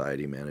for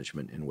anxiety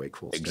management in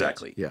wakeful states.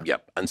 Exactly. Yeah.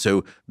 Yep. And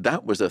so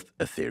that was a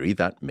theory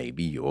that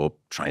maybe you're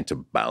trying to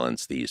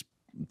balance these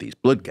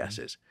blood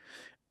gases.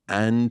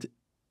 And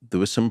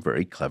there were some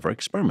very clever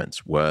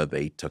experiments where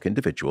they took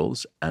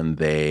individuals and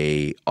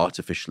they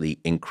artificially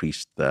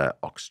increased their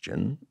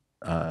oxygen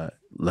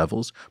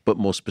levels, but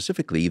more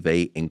specifically,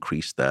 they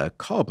increased their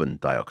carbon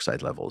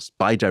dioxide levels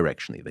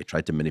bidirectionally. They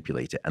tried to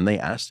manipulate it, and they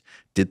asked,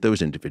 did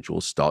those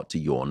individuals start to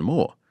yawn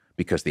more?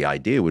 Because the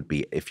idea would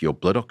be if your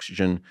blood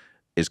oxygen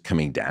is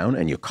coming down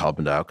and your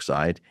carbon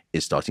dioxide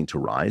is starting to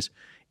rise,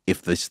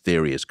 if this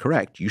theory is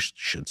correct, you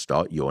should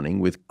start yawning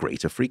with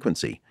greater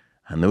frequency.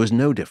 And there was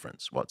no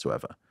difference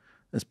whatsoever.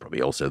 That's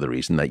probably also the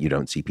reason that you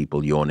don't see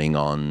people yawning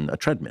on a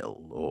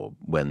treadmill or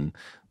when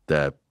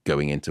they're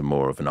going into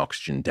more of an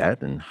oxygen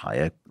debt and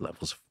higher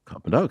levels of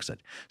carbon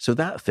dioxide. So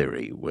that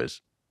theory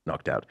was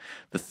knocked out.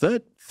 The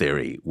third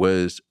theory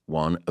was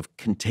one of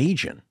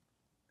contagion.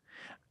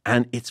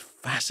 And it's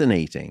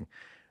fascinating.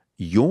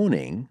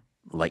 Yawning,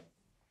 like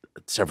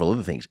several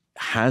other things,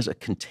 has a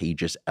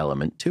contagious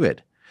element to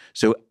it.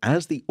 So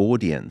as the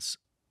audience,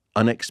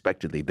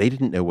 unexpectedly, they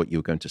didn't know what you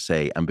were going to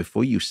say. And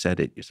before you said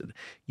it,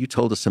 you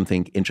told us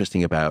something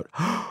interesting about,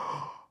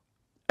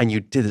 and you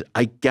did it.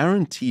 I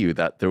guarantee you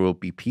that there will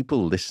be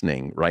people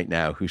listening right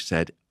now who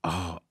said,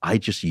 oh, I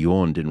just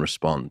yawned in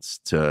response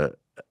to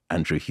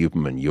Andrew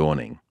Huberman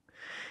yawning.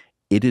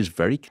 It is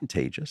very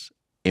contagious.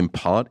 In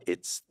part,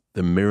 it's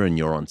the mirror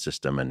neuron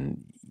system,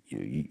 and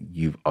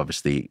you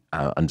obviously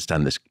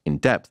understand this in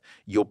depth.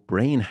 Your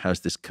brain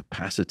has this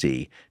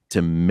capacity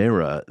to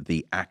mirror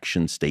the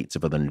action states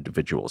of other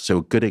individuals. So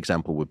a good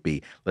example would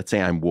be, let's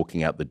say I'm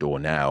walking out the door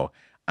now,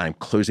 I'm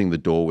closing the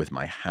door with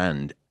my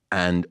hand,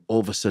 and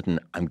all of a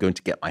sudden I'm going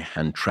to get my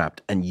hand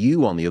trapped. And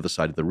you on the other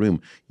side of the room,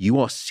 you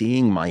are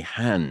seeing my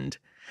hand.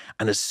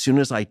 And as soon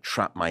as I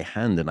trap my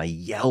hand and I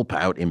yelp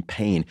out in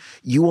pain,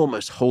 you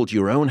almost hold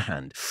your own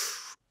hand.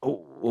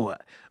 Oh,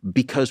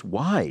 because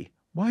why?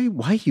 Why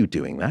are you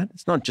doing that?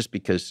 It's not just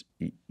because,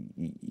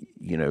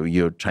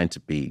 you're trying to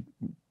be,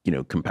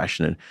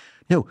 compassionate.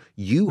 No,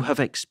 you have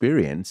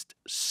experienced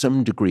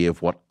some degree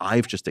of what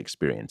I've just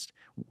experienced.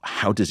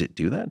 How does it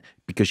do that?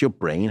 Because your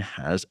brain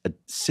has a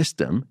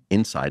system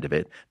inside of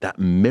it that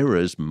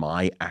mirrors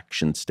my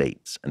action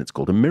states, and it's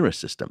called a mirror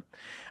system.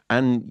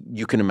 And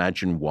you can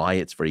imagine why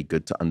it's very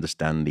good to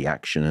understand the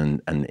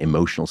action and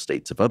emotional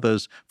states of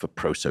others for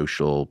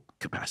pro-social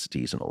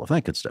capacities and all of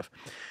that good stuff.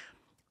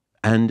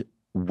 And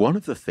one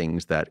of the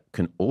things that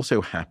can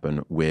also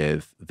happen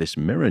with this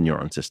mirror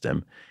neuron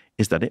system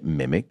is that it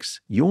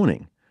mimics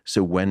yawning.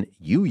 So when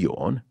you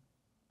yawn,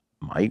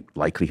 my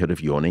likelihood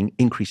of yawning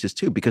increases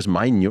too, because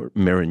my mirror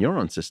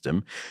neuron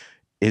system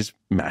is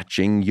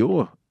matching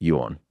your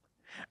yawn.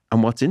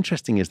 And what's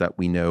interesting is that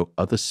we know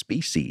other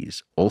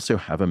species also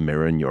have a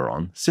mirror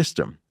neuron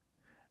system.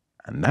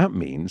 And that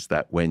means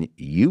that when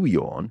you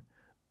yawn,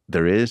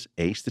 there is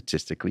a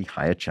statistically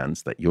higher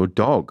chance that your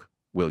dog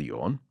will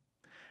yawn,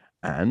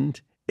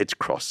 and it's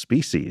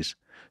cross-species.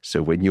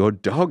 So when your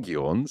dog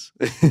yawns,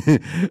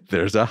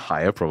 there's a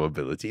higher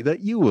probability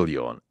that you will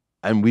yawn.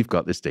 And we've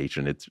got this data,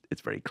 and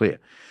it's very clear.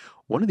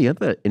 One of the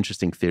other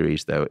interesting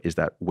theories, though, is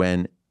that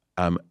when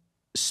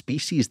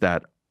species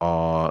that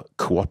are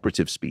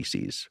cooperative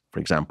species, for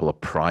example, a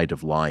pride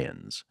of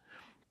lions,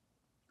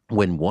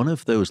 when one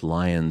of those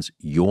lions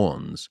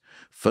yawns,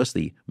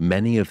 firstly,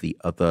 many of the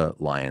other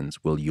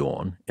lions will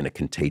yawn in a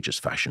contagious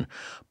fashion,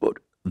 but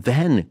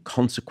then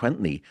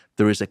consequently,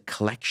 there is a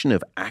collection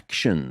of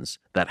actions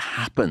that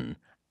happen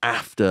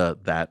after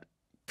that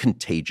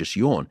contagious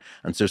yawn.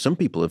 And so some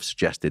people have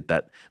suggested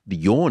that the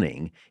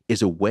yawning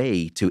is a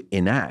way to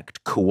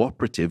enact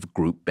cooperative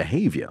group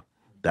behavior.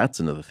 That's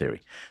another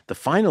theory. The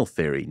final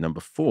theory,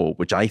 number 4,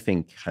 which I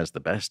think has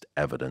the best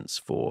evidence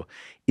for,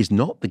 is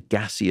not the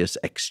gaseous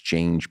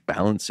exchange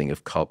balancing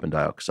of carbon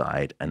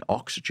dioxide and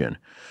oxygen,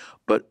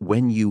 but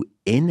when you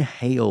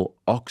inhale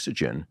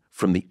oxygen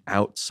from the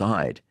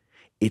outside,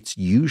 it's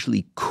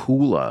usually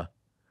cooler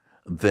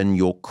than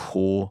your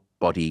core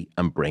body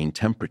and brain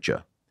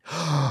temperature.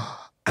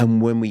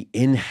 And when we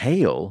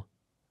inhale,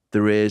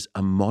 there is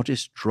a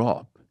modest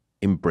drop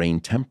in brain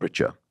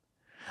temperature.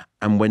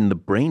 And when the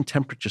brain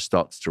temperature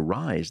starts to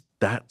rise,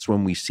 that's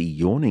when we see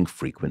yawning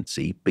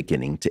frequency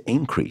beginning to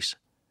increase.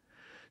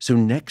 So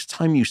next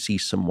time you see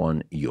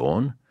someone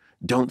yawn,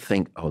 don't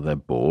think, oh, they're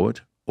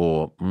bored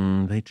or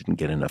they didn't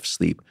get enough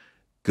sleep.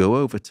 Go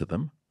over to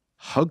them,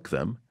 hug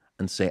them,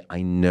 and say,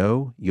 I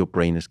know your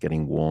brain is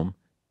getting warm.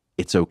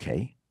 It's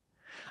okay.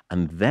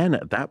 And then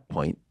at that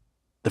point,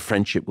 the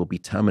friendship will be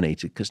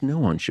terminated because no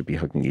one should be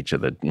hugging each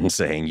other and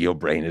saying, your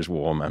brain is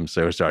warm. I'm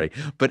so sorry.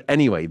 But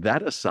anyway,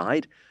 that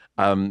aside,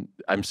 I'm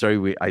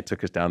sorry I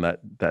took us down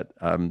that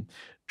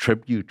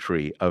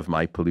tributary of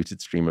my polluted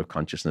stream of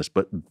consciousness,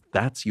 but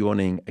that's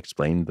yawning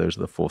explained. Those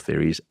are the 4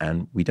 theories,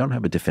 and we don't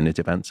have a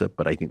definitive answer,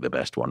 but I think the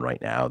best one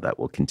right now that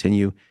will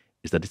continue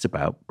is that it's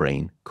about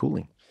brain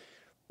cooling.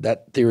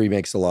 That theory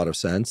makes a lot of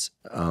sense.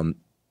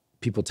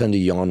 People tend to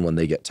yawn when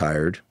they get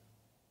tired.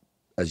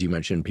 As you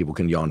mentioned, people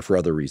can yawn for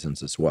other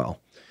reasons as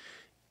well.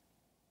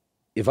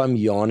 If I'm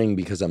yawning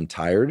because I'm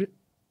tired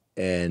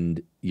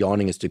and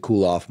yawning is to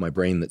cool off my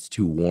brain that's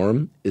too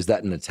warm, is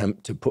that an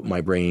attempt to put my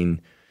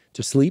brain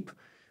to sleep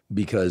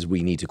because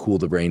we need to cool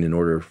the brain in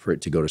order for it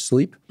to go to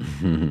sleep?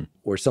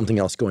 Or something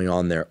else going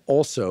on there?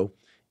 Also,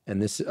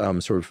 and this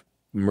sort of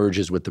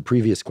merges with the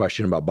previous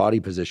question about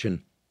body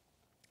position,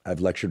 I've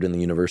lectured in the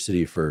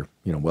university for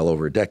well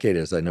over a decade,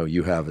 as I know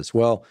you have as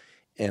well.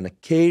 And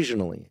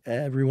occasionally,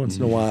 every once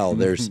in a while,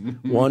 there's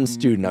one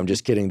student, I'm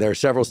just kidding, there are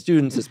several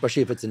students,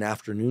 especially if it's an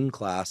afternoon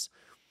class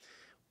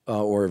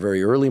or a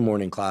very early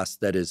morning class,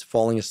 that is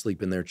falling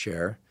asleep in their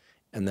chair,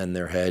 and then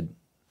their head,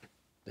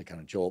 they kind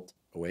of jolt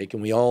awake.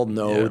 And we all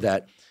know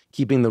that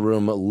keeping the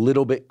room a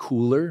little bit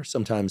cooler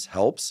sometimes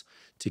helps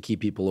to keep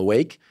people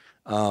awake,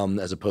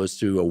 as opposed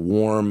to a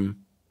warm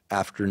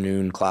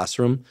afternoon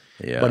classroom.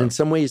 But in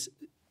some ways,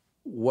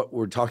 what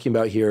we're talking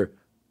about here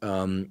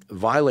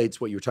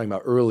violates what you were talking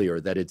about earlier,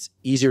 that it's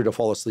easier to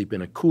fall asleep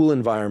in a cool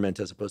environment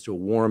as opposed to a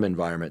warm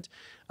environment.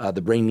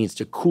 The brain needs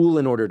to cool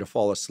in order to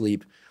fall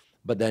asleep.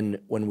 But then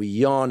when we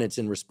yawn, it's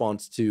in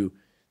response to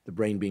the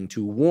brain being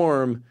too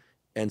warm.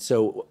 And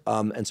so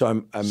I'm having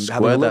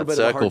a little bit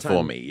of a hard time. Square that circle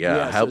for me.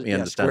 Help me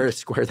understand.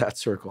 Square that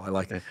circle. I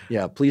like it.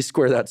 Yeah, please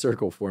square that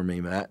circle for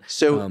me, Matt.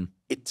 So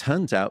it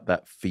turns out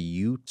that for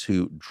you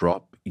to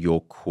drop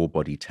your core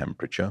body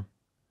temperature,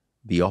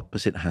 the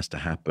opposite has to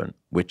happen,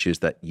 which is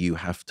that you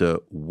have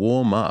to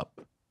warm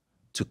up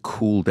to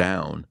cool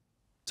down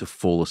to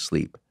fall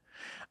asleep.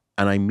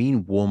 And I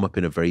mean warm up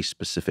in a very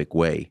specific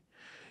way.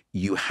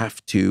 You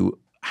have to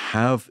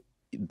have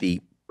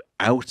the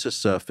outer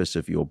surface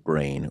of your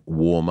brain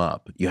warm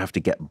up. You have to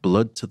get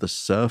blood to the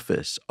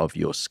surface of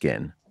your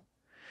skin.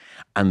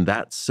 And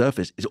that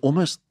surface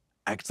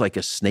acts like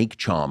a snake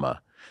charmer,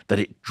 that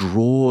it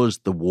draws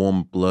the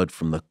warm blood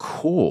from the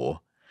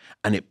core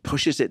and it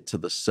pushes it to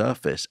the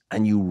surface,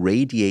 and you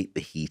radiate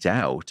the heat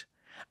out.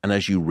 And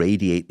as you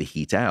radiate the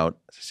heat out,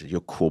 as I said, your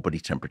core body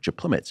temperature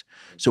plummets.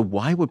 So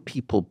why would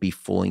people be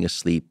falling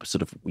asleep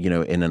sort of,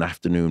 in an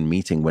afternoon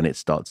meeting when it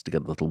starts to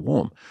get a little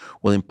warm?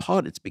 Well, in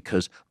part, it's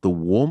because the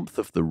warmth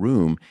of the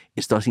room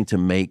is starting to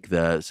make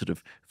the sort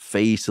of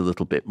face a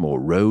little bit more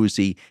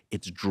rosy.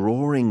 It's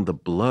drawing the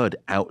blood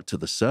out to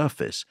the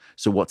surface.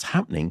 So what's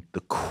happening,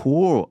 the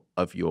core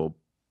of your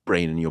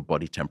brain and your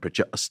body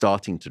temperature are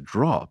starting to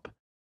drop.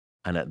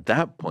 And at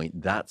that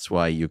point, that's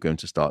why you're going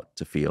to start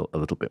to feel a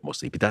little bit more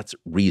sleepy. That's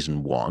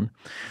reason one.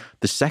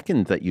 The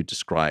second that you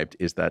described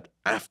is that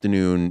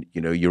afternoon,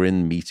 you're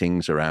in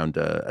meetings around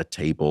a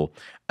table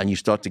and you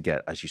start to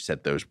get, as you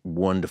said, those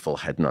wonderful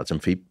head nods.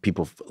 And for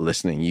people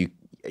listening,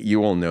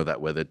 you all know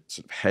that where the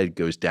sort of head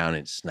goes down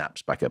and it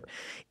snaps back up.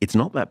 It's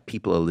not that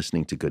people are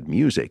listening to good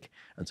music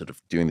and sort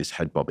of doing this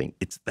head bobbing.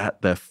 It's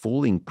that they're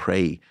falling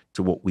prey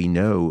to what we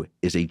know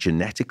is a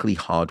genetically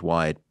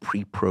hardwired,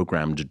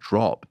 pre-programmed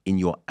drop in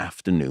your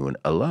afternoon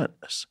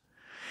alertness.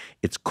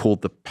 It's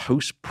called the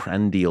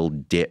postprandial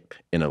dip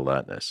in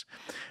alertness.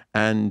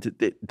 And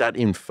that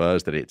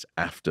infers that it's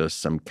after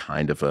some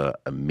kind of a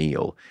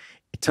meal.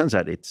 It turns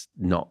out it's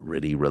not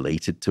really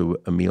related to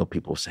a meal.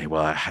 People say,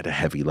 well, I had a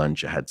heavy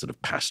lunch. I had sort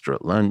of pasta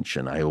at lunch,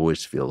 and I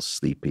always feel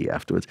sleepy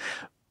afterwards.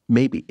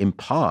 Maybe in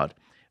part,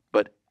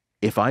 but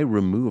if I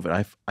remove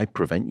it, I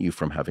prevent you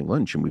from having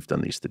lunch, and we've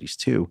done these studies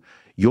too,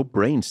 your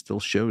brain still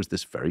shows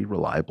this very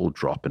reliable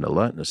drop in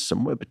alertness,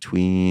 somewhere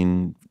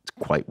between, it's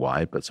quite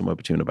wide, but somewhere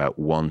between about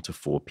 1 to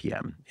 4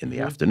 p.m. in the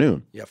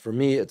afternoon. Yeah, for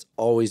me, it's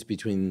always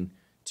between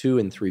 2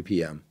 and 3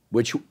 p.m.,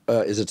 which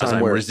is a time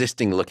I'm where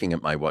resisting looking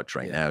at my watch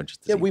right now.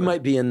 Just to we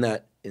might be in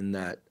that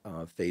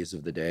phase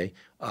of the day.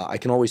 I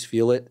can always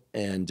feel it.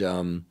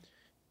 And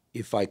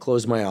if I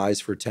close my eyes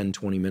for 10,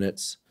 20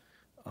 minutes,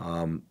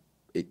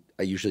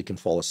 I usually can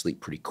fall asleep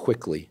pretty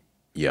quickly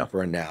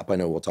for a nap. I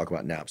know we'll talk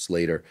about naps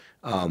later.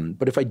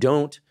 But if I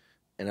don't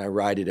and I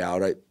ride it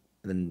out,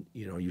 then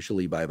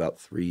usually by about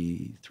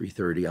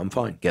 3:30, I'm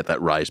fine. Get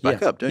that rise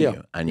back up, don't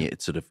you? And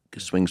it sort of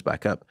swings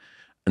back up.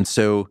 And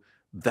so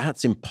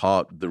that's in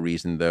part the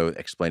reason, though,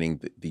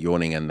 explaining the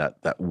yawning and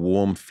that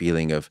warm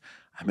feeling of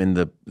I'm in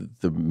the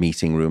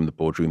meeting room, the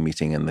boardroom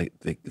meeting, and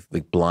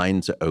the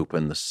blinds are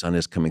open, the sun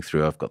is coming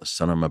through, I've got the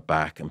sun on my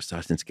back, I'm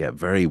starting to get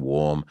very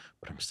warm,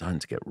 but I'm starting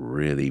to get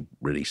really,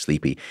 really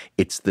sleepy.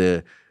 It's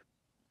the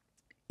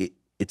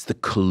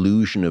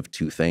collusion of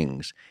two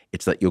things.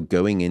 It's that you're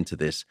going into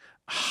this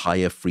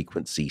higher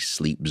frequency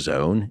sleep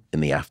zone in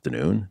the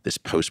afternoon, this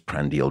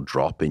postprandial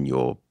drop in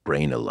your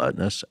brain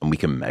alertness, and we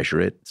can measure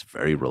it. It's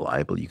very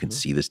reliable. You can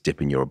see this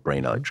dip in your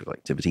brain electrical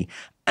activity,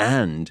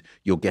 and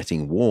you're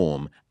getting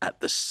warm at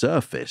the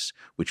surface,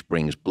 which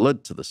brings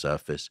blood to the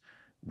surface,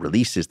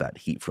 releases that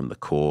heat from the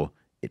core,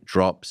 it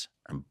drops,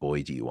 and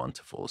boy, do you want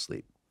to fall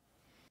asleep.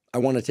 I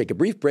want to take a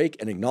brief break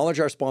and acknowledge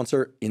our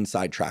sponsor,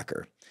 Inside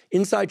Tracker.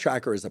 Inside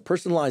Tracker is a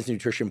personalized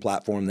nutrition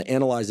platform that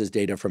analyzes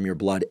data from your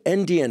blood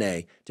and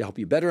DNA to help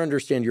you better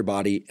understand your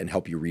body and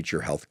help you reach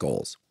your health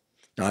goals.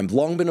 Now, I've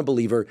long been a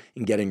believer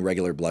in getting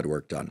regular blood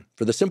work done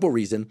for the simple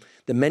reason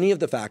that many of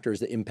the factors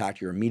that impact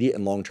your immediate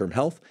and long-term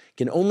health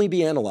can only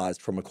be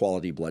analyzed from a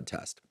quality blood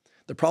test.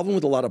 The problem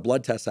with a lot of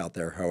blood tests out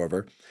there,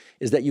 however,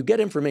 is that you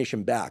get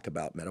information back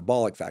about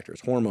metabolic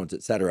factors, hormones,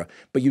 etc.,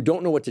 but you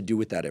don't know what to do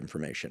with that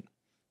information.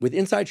 With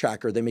Inside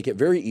Tracker, they make it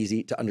very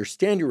easy to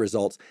understand your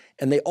results,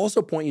 and they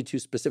also point you to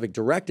specific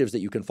directives that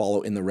you can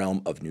follow in the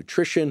realm of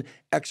nutrition,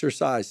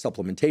 exercise,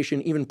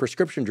 supplementation, even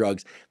prescription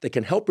drugs that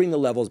can help bring the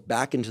levels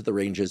back into the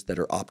ranges that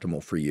are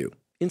optimal for you.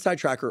 Inside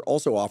Tracker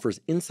also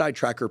offers Inside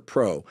Tracker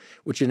Pro,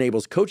 which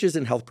enables coaches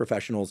and health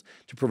professionals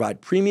to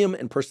provide premium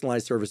and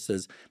personalized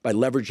services by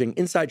leveraging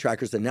Inside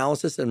Tracker's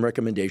analysis and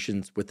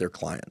recommendations with their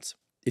clients.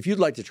 If you'd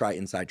like to try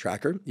Inside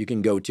Tracker, you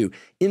can go to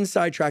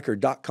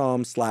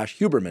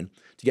insidetracker.com/Huberman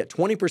to get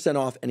 20%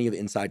 off any of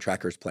Inside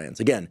Tracker's plans.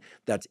 Again,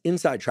 that's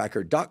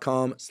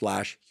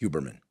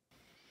insidetracker.com/Huberman.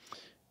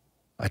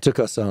 I took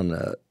us on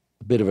a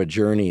bit of a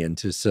journey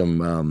into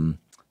some,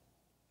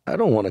 I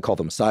don't want to call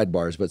them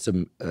sidebars, but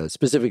some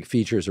specific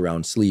features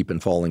around sleep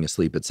and falling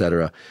asleep, et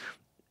cetera.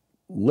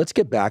 Let's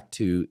get back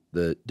to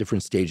the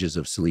different stages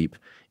of sleep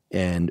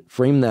and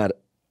frame that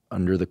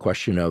under the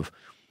question of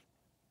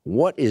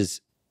what is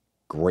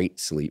great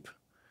sleep?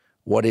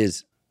 What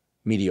is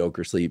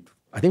mediocre sleep?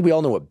 I think we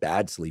all know what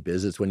bad sleep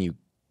is. It's when you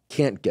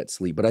can't get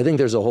sleep. But I think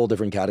there's a whole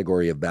different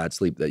category of bad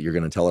sleep that you're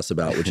going to tell us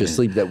about, which is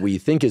sleep that we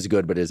think is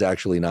good, but is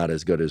actually not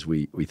as good as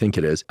we think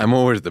it is. I'm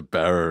always the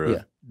bearer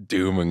of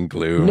doom and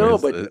gloom. No,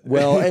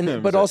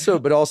 but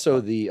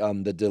also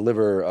the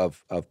deliverer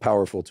of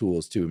powerful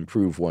tools to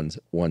improve one's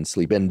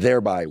sleep and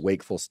thereby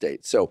wakeful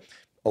state. So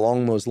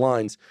along those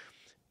lines,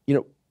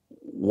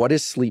 what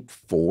is sleep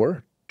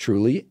for?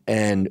 Truly,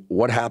 and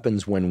what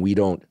happens when we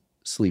don't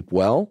sleep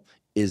well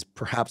is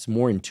perhaps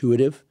more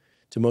intuitive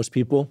to most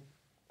people.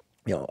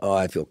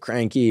 I feel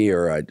cranky,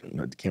 or I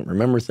can't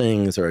remember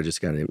things, or I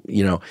just kind of,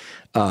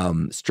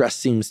 stress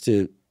seems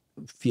to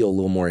feel a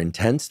little more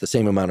intense. The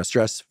same amount of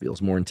stress feels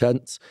more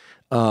intense.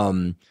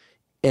 And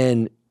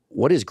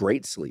what is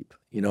great sleep?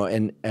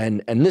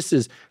 And this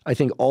is, I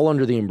think, all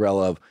under the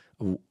umbrella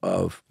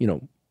of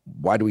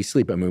why do we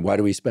sleep? I mean, why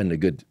do we spend a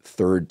good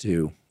third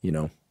to,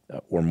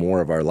 or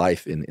more of our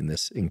life in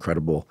this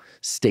incredible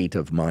state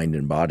of mind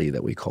and body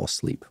that we call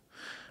sleep?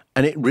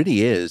 And it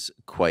really is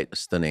quite a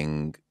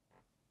stunning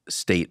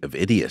state of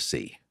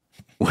idiocy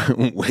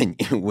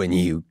when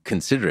you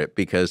consider it,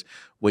 because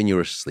when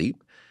you're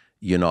asleep,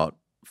 you're not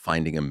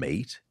finding a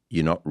mate,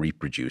 you're not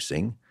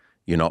reproducing,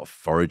 you're not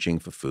foraging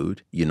for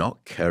food, you're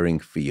not caring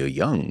for your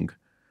young,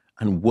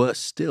 and worse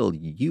still,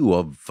 you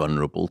are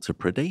vulnerable to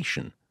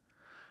predation.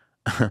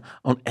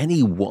 On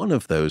any one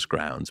of those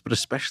grounds, but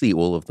especially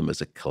all of them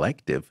as a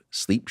collective,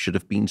 sleep should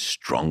have been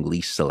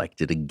strongly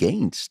selected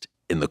against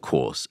in the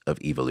course of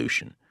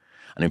evolution.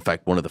 And in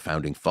fact, one of the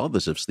founding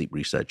fathers of sleep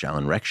research,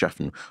 Alan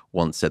Rechtschaffen,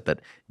 once said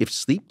that if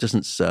sleep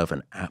doesn't serve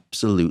an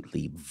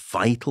absolutely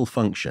vital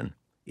function,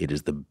 it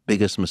is the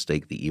biggest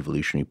mistake the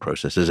evolutionary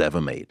process has ever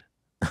made.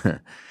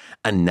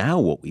 And now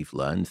what we've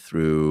learned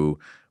through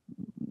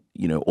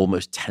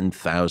almost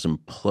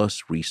 10,000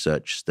 plus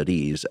research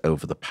studies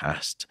over the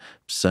past,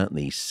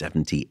 certainly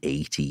 70,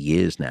 80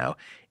 years now,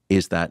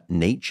 is that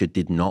nature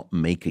did not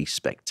make a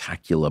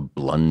spectacular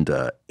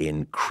blunder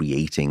in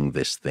creating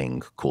this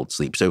thing called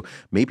sleep. So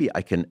maybe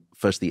I can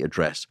firstly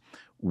address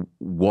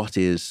what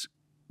is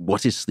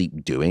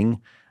sleep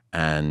doing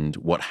and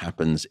what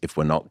happens if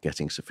we're not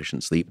getting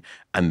sufficient sleep.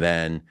 And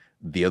then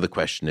the other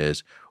question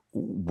is,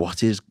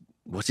 what is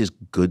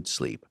good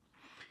sleep?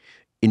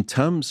 In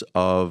terms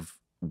of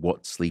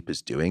what sleep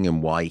is doing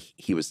and why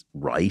he was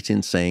right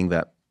in saying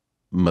that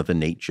Mother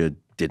Nature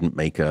didn't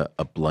make a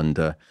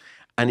blunder.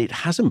 And it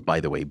hasn't, by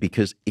the way,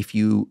 because if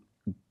you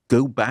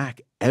go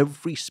back,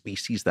 every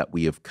species that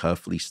we have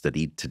carefully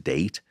studied to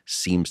date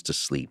seems to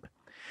sleep.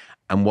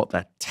 And what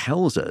that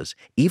tells us,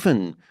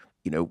 even,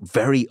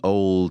 very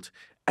old,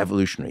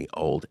 evolutionary,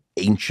 old,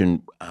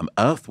 ancient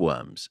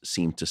earthworms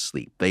seem to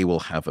sleep. They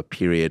will have a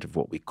period of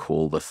what we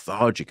call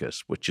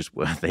lethargicus, which is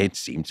where they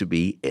seem to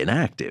be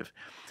inactive.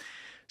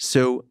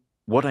 So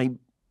what I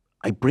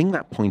bring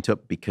that point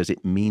up because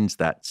it means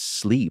that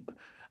sleep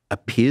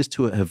appears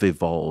to have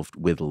evolved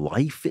with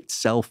life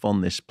itself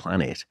on this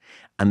planet,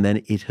 and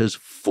then it has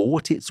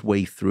fought its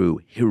way through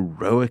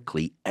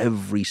heroically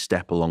every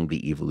step along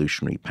the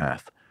evolutionary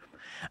path.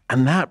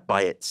 And that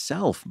by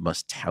itself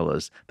must tell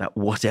us that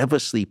whatever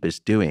sleep is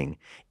doing,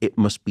 it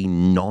must be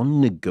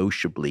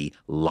non-negotiably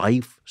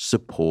life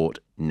support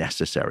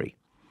necessary.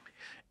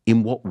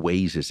 In what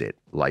ways is it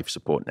life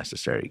support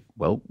necessary?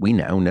 Well, we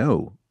now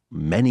know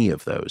many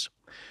of those.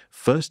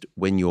 First,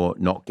 when you're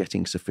not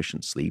getting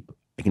sufficient sleep,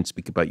 I can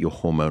speak about your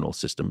hormonal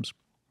systems.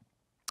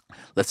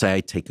 Let's say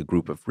I take a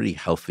group of really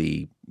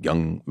healthy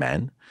young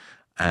men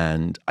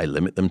and I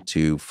limit them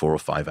to 4 or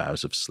 5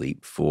 hours of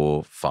sleep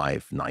for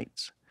 5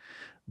 nights.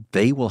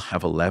 They will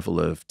have a level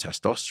of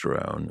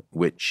testosterone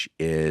which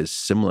is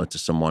similar to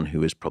someone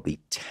who is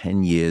probably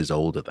 10 years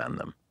older than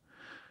them.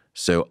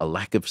 So a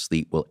lack of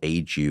sleep will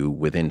age you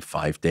within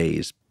 5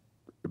 days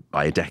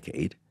by a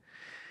decade.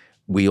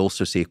 We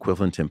also see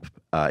equivalent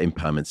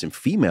impairments in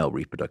female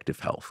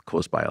reproductive health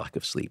caused by a lack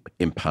of sleep,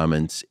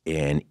 impairments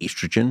in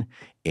estrogen,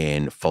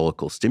 in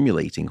follicle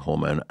stimulating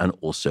hormone, and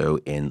also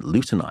in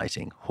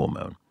luteinizing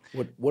hormone.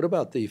 What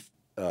about the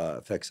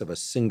effects of a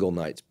single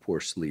night's poor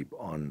sleep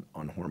on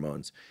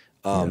hormones?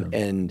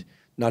 And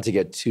not to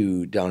get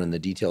too down in the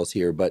details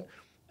here, but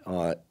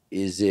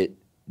is it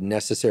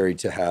necessary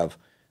to have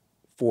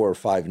 4 or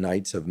 5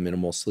 nights of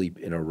minimal sleep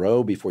in a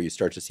row before you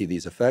start to see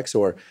these effects?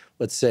 Or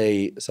let's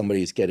say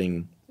somebody's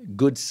getting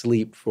good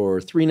sleep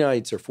for 3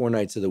 nights or 4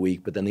 nights of the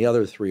week, but then the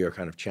other 3 are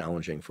kind of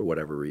challenging for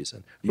whatever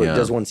reason. But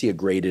does one see a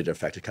graded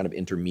effect, a kind of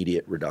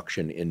intermediate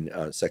reduction in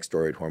sex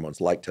steroid hormones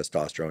like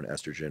testosterone,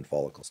 estrogen,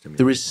 follicle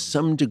stimulation? There is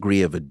some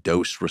degree of a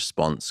dose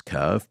response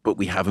curve, but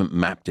we haven't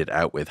mapped it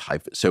out with high.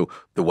 So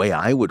the way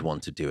I would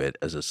want to do it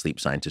as a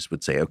sleep scientist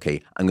would say,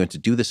 okay, I'm going to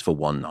do this for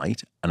 1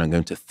 night, and I'm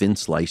going to thin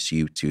slice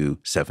you to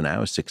 7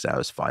 hours, 6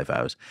 hours, 5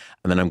 hours.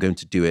 And then I'm going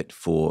to do it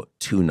for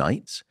 2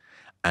 nights.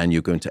 And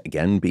you're going to,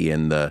 again, be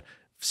in the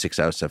 6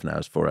 hours, 7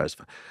 hours, 4 hours.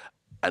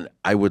 And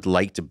I would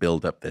like to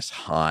build up this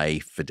high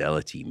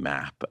fidelity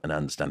map and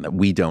understand that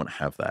we don't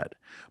have that.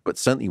 But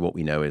certainly what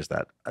we know is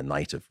that a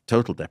night of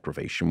total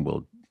deprivation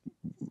will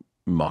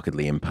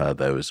markedly impair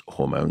those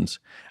hormones.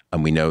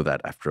 And we know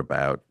that after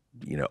about,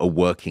 a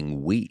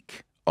working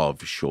week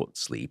of short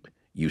sleep,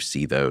 you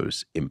see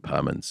those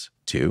impairments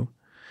too.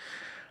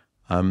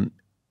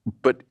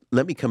 But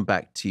let me come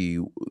back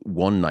to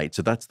 1 night.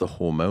 So that's the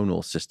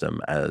hormonal system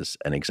as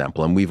an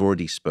example. And we've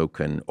already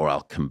spoken, or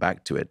I'll come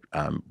back to it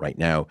right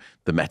now,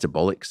 the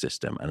metabolic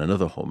system and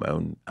another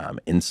hormone,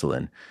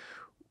 insulin.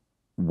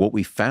 What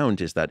we found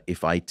is that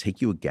if I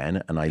take you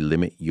again and I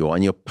limit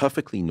and you're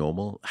perfectly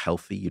normal,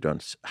 healthy, you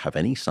don't have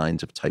any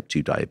signs of type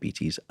 2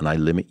 diabetes, and I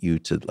limit you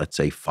to, let's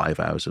say, 5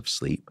 hours of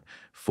sleep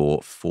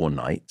for 4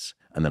 nights,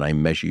 and then I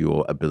measure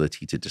your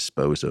ability to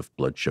dispose of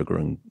blood sugar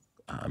and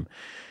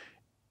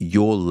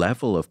your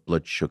level of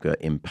blood sugar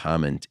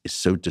impairment is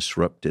so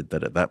disrupted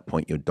that at that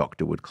point your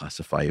doctor would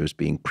classify you as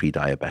being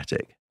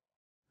pre-diabetic.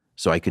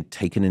 So I could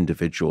take an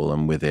individual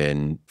and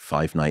within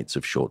 5 nights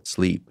of short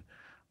sleep,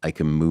 I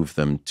can move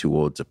them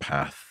towards a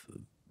path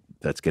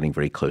that's getting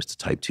very close to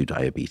type 2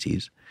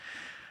 diabetes.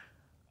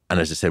 And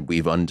as I said,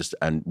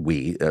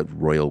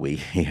 royal we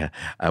here.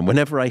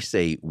 Whenever I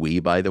say we,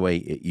 by the way,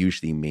 it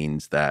usually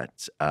means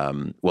that,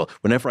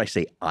 whenever I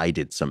say I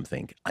did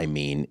something, I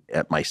mean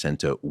at my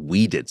center,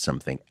 we did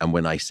something. And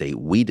when I say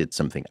we did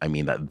something, I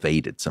mean that they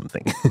did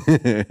something.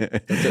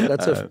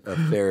 That's a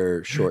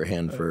fair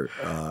shorthand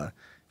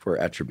for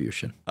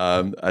attribution.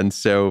 And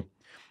so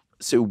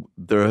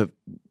there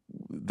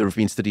have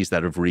been studies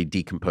that have really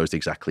decomposed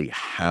exactly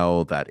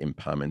how that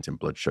impairment in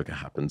blood sugar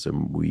happens,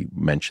 and we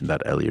mentioned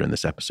that earlier in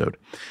this episode.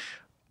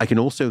 I can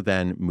also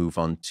then move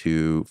on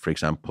to, for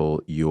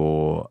example,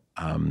 your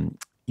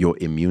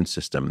immune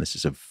system. This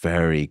is a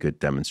very good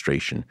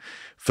demonstration.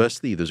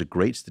 Firstly, there's a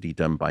great study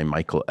done by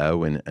Michael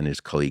Irwin and his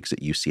colleagues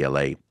at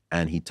UCLA,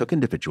 and he took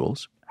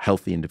individuals,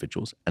 healthy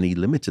individuals, and he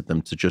limited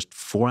them to just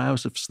 4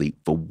 hours of sleep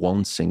for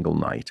 1 single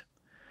night.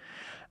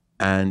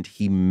 And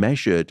he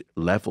measured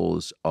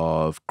levels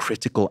of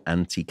critical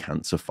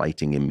anti-cancer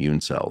fighting immune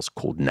cells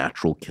called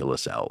natural killer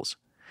cells.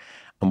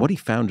 And what he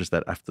found is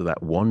that after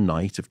that 1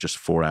 night of just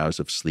 4 hours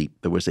of sleep,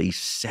 there was a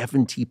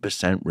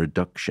 70%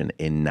 reduction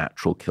in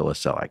natural killer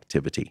cell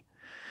activity.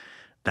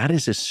 That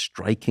is a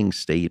striking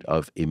state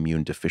of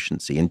immune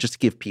deficiency. And just to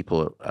give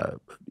people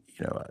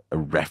a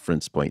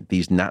reference point,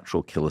 these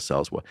natural killer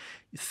cells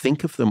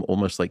think of them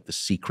almost like the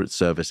Secret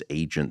Service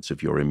agents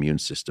of your immune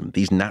system.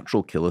 These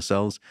natural killer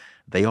cells,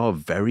 they are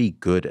very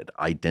good at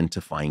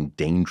identifying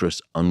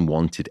dangerous,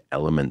 unwanted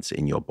elements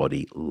in your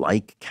body,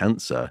 like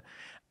cancer,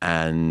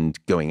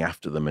 and going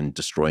after them and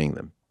destroying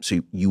them. So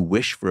you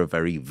wish for a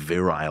very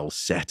virile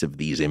set of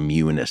these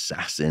immune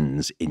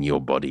assassins in your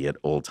body at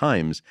all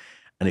times.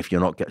 And if you're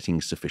not getting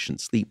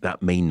sufficient sleep,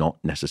 that may not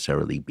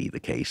necessarily be the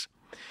case.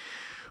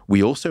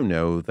 We also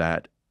know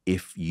that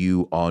if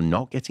you are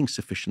not getting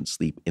sufficient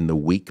sleep in the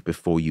week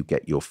before you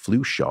get your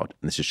flu shot,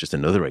 and this is just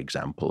another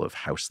example of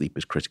how sleep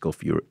is critical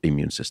for your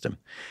immune system.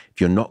 If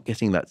you're not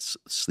getting that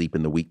sleep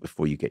in the week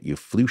before you get your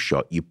flu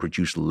shot, you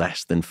produce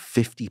less than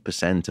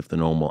 50% of the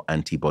normal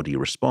antibody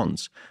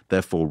response,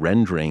 therefore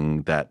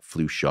rendering that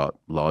flu shot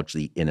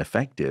largely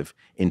ineffective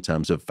in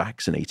terms of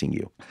vaccinating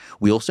you.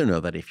 We also know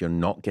that if you're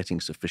not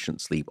getting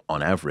sufficient sleep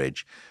on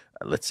average,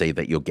 let's say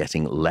that you're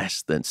getting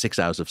less than 6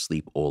 hours of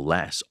sleep or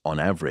less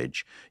on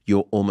average,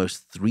 you're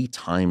almost 3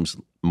 times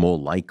more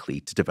likely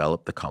to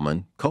develop the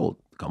common cold,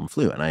 the common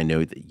flu. And I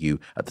know that you,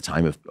 at the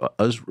time of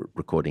us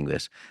recording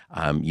this,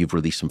 you've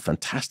released some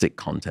fantastic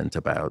content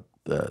about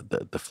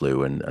the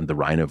flu and the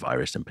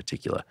rhinovirus in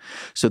particular.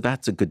 So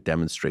that's a good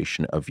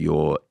demonstration of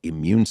your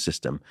immune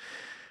system.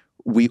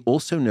 We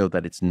also know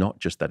that it's not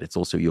just that, it's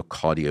also your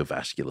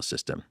cardiovascular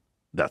system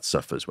that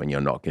suffers when you're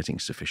not getting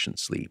sufficient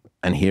sleep.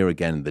 And here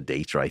again, the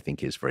data I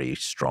think is very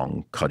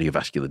strong.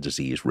 Cardiovascular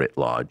disease writ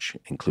large,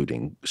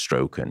 including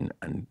stroke and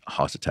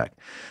heart attack.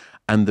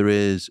 And there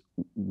is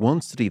one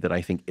study that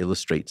I think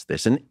illustrates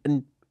this.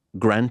 And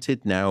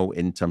Granted, now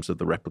in terms of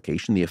the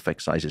replication, the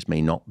effect sizes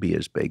may not be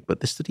as big, but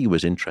this study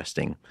was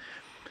interesting.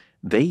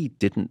 They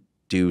didn't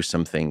do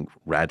something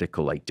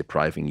radical like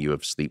depriving you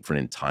of sleep for an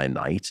entire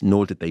night,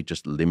 nor did they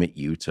just limit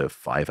you to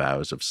 5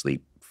 hours of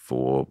sleep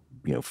for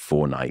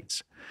 4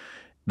 nights.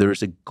 There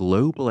is a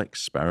global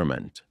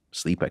experiment,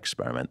 sleep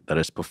experiment, that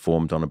is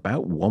performed on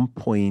about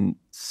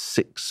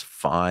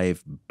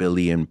 1.65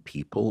 billion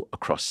people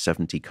across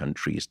 70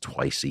 countries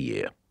twice a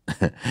year.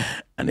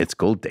 And it's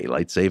called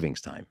daylight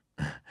savings time.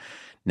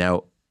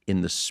 Now,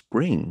 in the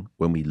spring,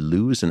 when we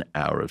lose an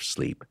hour of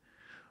sleep,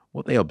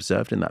 what they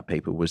observed in that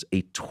paper was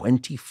a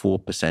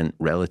 24%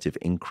 relative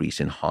increase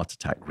in heart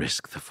attack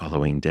risk the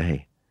following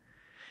day.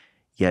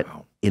 Yet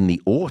in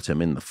the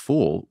autumn, in the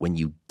fall, when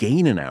you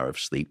gain an hour of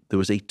sleep, there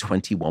was a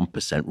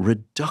 21%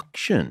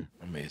 reduction.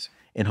 Amazing.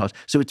 In heart.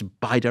 So it's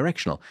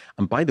bidirectional.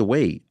 And by the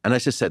way, and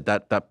as I said,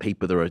 that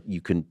paper,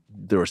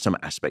 there are some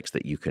aspects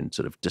that you can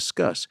sort of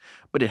discuss,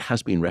 but it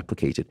has been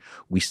replicated.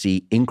 We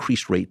see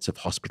increased rates of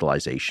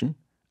hospitalization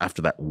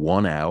after that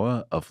 1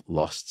 hour of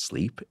lost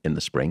sleep in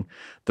the spring.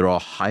 There are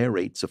higher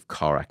rates of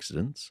car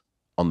accidents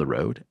on the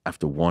road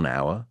after 1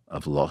 hour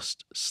of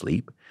lost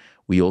sleep.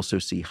 We also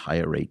see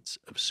higher rates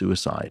of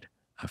suicide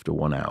after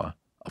 1 hour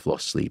of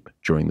lost sleep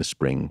during the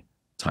spring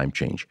time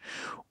change.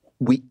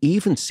 We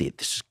even see it.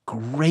 This is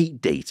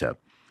great data.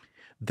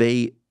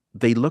 They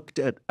looked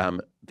at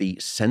the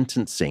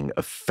sentencing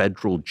of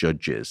federal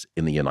judges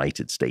in the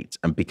United States.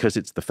 And because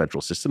it's the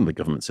federal system, the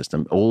government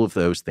system, all of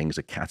those things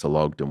are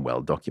cataloged and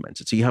well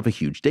documented. So you have a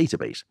huge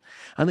database.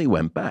 And they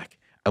went back.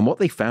 And what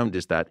they found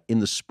is that in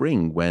the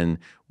spring, when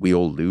we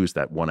all lose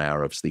that 1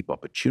 hour of sleep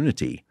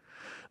opportunity,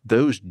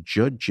 those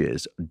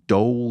judges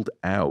doled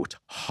out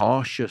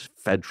harsher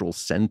federal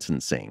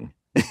sentencing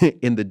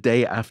in the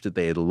day after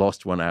they had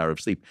lost 1 hour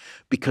of sleep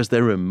because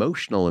their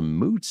emotional and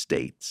mood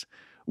states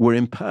were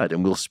impaired.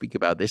 And we'll speak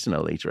about this in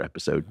a later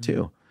episode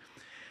too.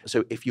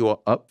 So if you are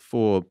up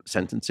for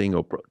sentencing,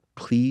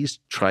 please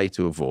try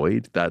to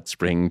avoid that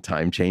spring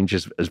time change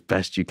as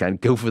best you can.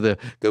 Go for the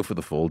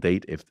fall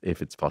date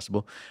if it's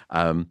possible.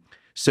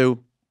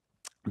 So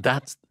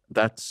that's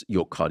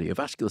your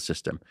cardiovascular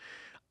system.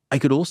 I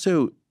could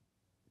also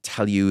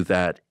tell you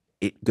that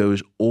it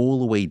goes all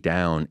the way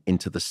down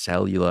into the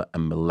cellular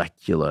and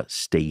molecular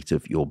state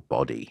of your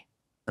body.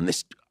 And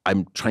this,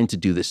 I'm trying to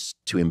do this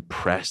to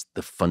impress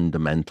the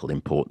fundamental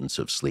importance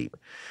of sleep.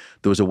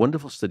 There was a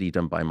wonderful study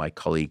done by my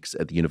colleagues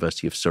at the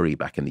University of Surrey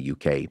back in the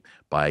UK,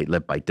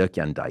 led by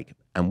Dirk-Jan Dijk.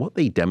 And what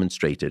they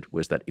demonstrated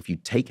was that if you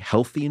take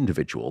healthy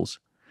individuals,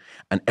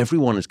 and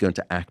everyone is going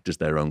to act as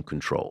their own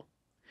control,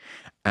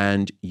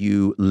 and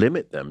you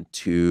limit them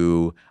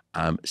to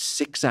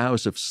 6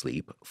 hours of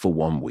sleep for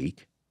 1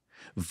 week,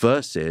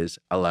 versus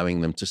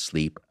allowing them to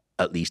sleep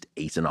at least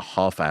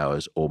 8.5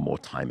 hours or more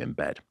time in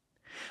bed.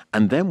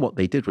 And then what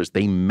they did was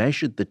they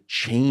measured the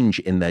change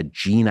in their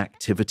gene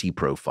activity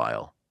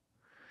profile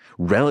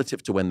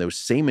relative to when those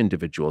same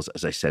individuals,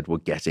 as I said, were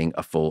getting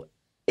a full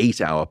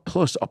 8-hour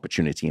plus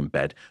opportunity in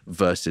bed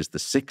versus the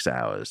 6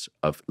 hours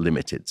of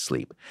limited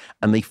sleep.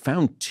 And they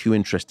found 2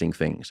 interesting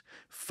things.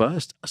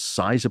 First, a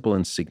sizable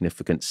and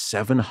significant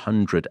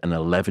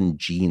 711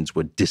 genes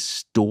were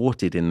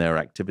distorted in their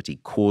activity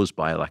caused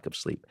by a lack of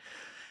sleep.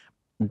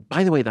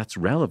 By the way, that's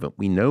relevant.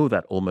 We know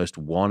that almost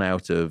 1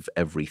 out of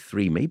every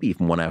 3, maybe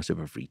even 1 out of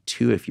every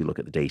 2, if you look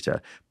at the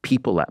data,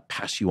 people that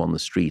pass you on the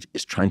street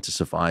is trying to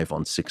survive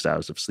on 6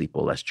 hours of sleep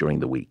or less during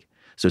the week.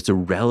 So it's a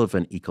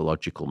relevant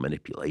ecological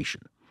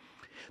manipulation.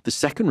 The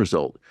second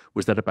result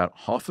was that about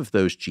half of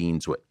those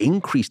genes were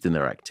increased in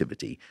their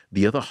activity,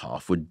 the other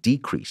half were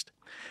decreased.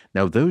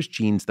 Now, those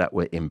genes that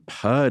were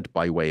impaired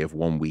by way of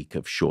 1 week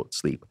of short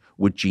sleep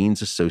were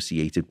genes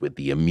associated with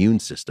the immune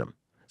system.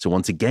 So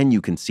once again,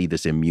 you can see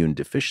this immune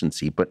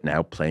deficiency, but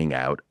now playing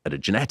out at a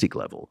genetic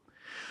level.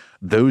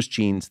 Those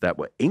genes that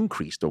were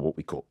increased, or what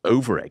we call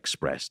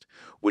overexpressed,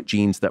 were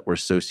genes that were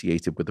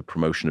associated with the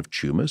promotion of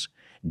tumors,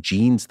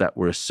 genes that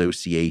were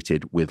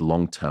associated with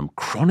long-term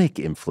chronic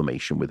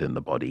inflammation within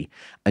the body,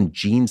 and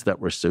genes that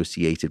were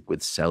associated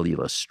with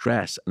cellular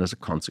stress, and as a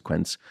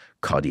consequence,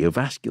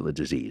 cardiovascular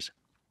disease.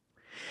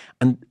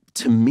 And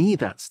to me,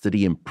 that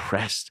study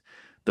impressed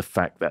the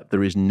fact that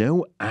there is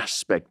no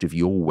aspect of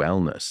your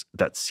wellness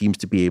that seems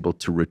to be able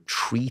to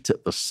retreat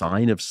at the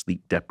sign of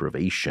sleep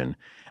deprivation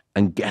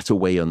and get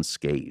away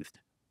unscathed.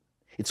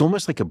 It's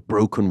almost like a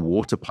broken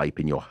water pipe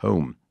in your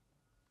home.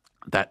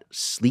 That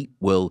sleep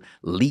will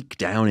leak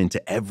down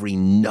into every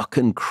nook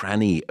and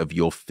cranny of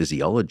your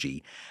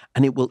physiology,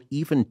 and it will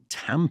even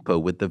tamper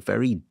with the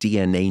very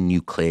DNA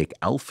nucleic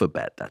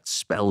alphabet that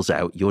spells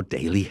out your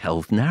daily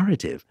health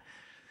narrative.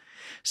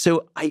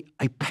 So I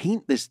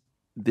paint this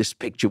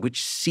picture,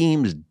 which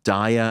seems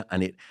dire,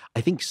 and I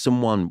think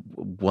someone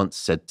once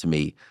said to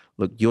me,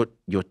 look, your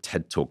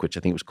TED Talk, which I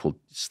think was called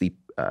Sleep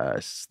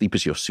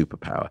is Your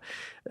Superpower,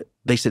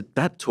 they said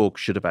that talk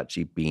should have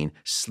actually been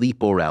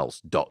sleep or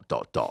else ...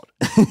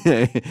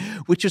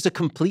 which is a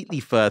completely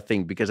fair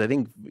thing, because I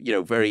think,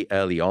 very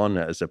early on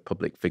as a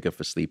public figure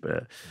for sleep,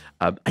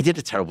 I did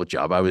a terrible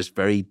job. I was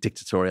very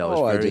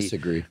dictatorial. I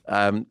disagree.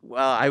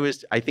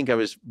 I think I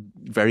was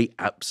very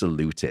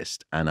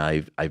absolutist, and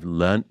I've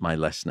learned my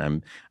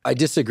lesson. I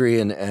disagree,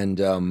 and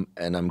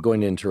I'm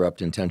going to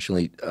interrupt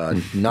intentionally,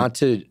 not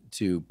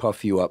to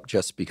puff you up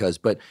just because,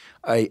 but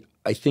I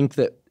think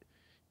that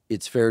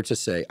it's fair to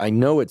say, I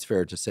know it's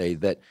fair to say,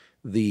 that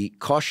the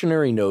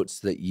cautionary notes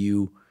that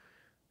you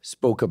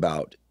spoke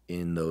about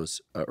in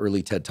those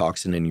early TED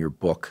Talks and in your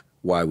book,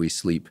 Why We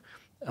Sleep,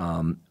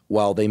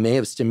 while they may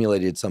have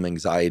stimulated some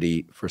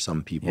anxiety for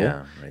some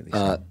people,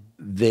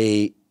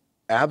 they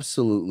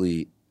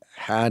absolutely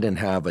had and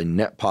have a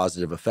net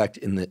positive effect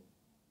in the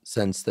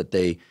sense that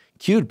they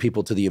cued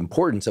people to the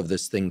importance of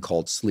this thing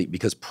called sleep.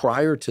 Because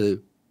prior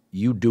to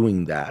you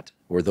doing that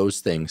or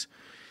those things,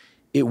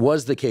 it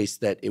was the case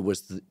that it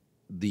was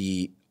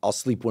the I'll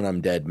sleep when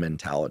I'm dead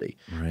mentality.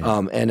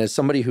 Right. And as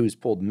somebody who's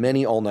pulled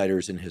many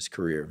all-nighters in his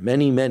career,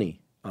 many,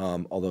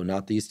 although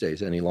not these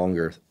days any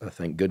longer,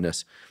 thank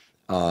goodness,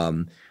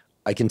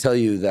 I can tell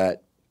you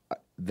that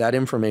that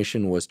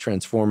information was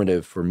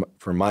transformative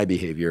for my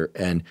behavior,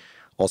 and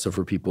also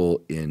for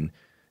people in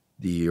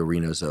the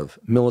arenas of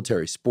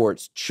military,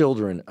 sports,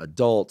 children,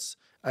 adults.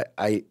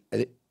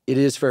 It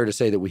is fair to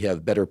say that we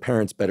have better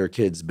parents, better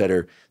kids,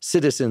 better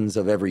citizens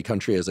of every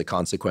country as a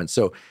consequence.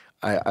 So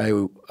I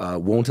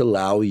won't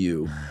allow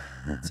you.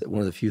 It's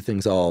one of the few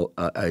things will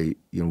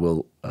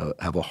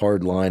have a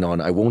hard line on.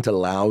 I won't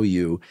allow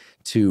you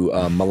to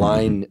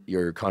malign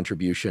your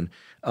contribution.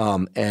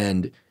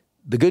 And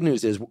the good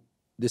news is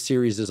this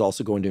series is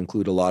also going to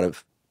include a lot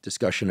of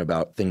discussion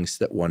about things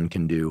that one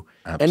can do,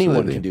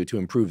 anyone can do to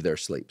improve their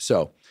sleep.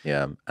 So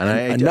yeah,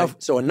 and enough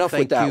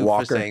with that,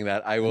 Walker. For saying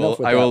that. I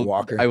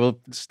will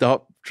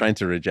stop trying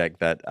to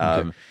reject that.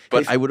 Okay.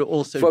 But I would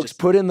also, folks,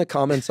 put in the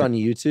comments on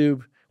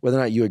YouTube whether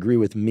or not you agree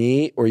with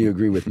me or you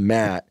agree with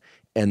Matt,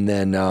 and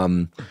then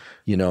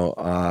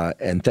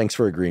and thanks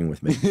for agreeing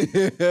with me.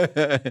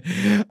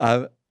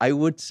 I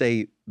would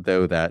say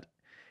though that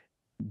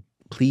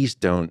please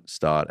don't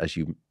start, as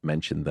you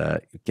mentioned there,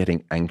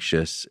 getting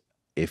anxious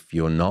if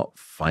you're not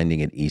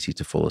finding it easy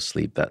to fall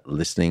asleep. That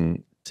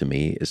listening to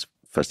me is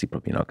firstly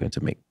probably not going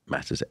to make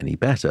matters any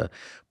better.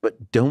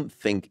 But don't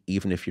think,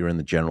 even if you're in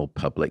the general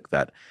public,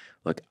 that,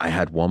 look, I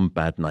had one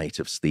bad night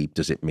of sleep,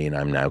 does it mean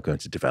I'm now going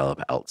to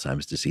develop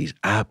Alzheimer's disease?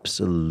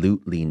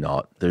 Absolutely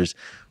not.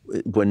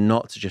 We're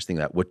not suggesting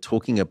that. We're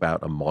talking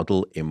about a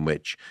model in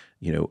which,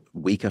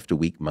 week after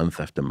week, month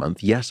after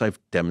month, yes, I've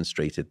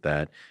demonstrated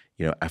that,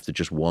 after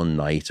just one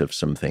night of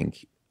something,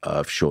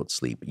 of short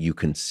sleep, you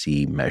can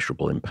see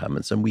measurable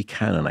impairments, and we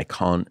can, and I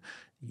can't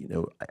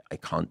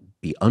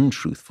be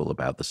untruthful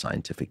about the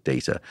scientific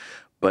data,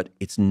 but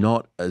it's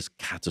not as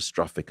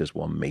catastrophic as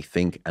one may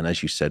think. And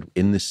as you said,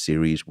 in this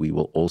series, we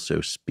will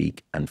also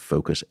speak and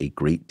focus a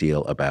great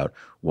deal about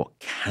what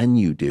can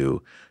you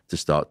do to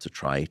start to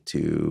try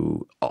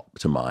to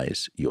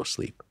optimize your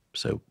sleep.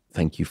 So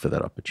thank you for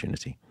that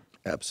opportunity.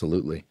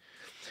 Absolutely.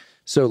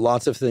 So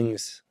lots of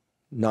things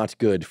not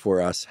good for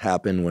us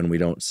happen when we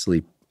don't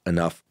sleep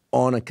enough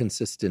on a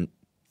consistent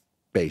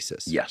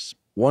basis. Yes.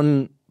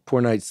 One poor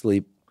night's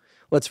sleep,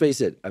 let's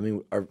face it, I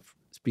mean, our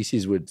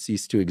species would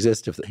cease to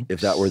exist if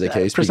that were the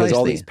case. Precisely. Because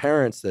all these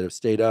parents that have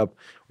stayed up,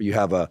 or you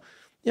have an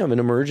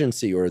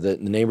emergency, or the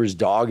neighbor's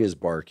dog is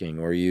barking,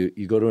 or you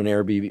go to an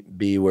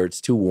Airbnb where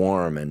it's too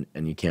warm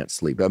and you can't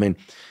sleep. I mean,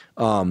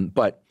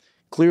 but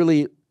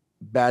clearly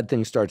bad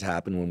things start to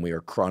happen when we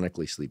are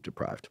chronically sleep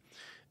deprived.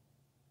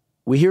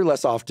 We hear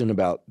less often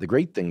about the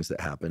great things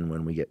that happen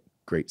when we get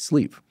great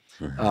sleep.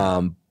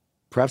 Mm-hmm.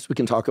 Perhaps we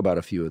can talk about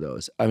a few of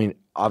those. I mean,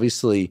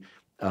 obviously,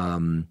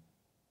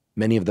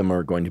 many of them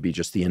are going to be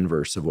just the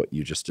inverse of what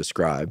you just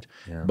described.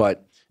 Yeah.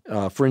 But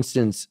for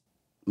instance,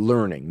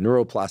 learning,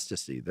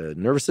 neuroplasticity, the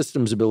nervous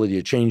system's ability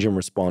to change in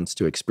response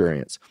to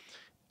experience.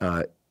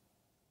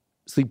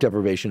 Sleep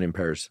deprivation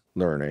impairs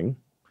learning.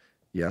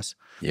 Yes.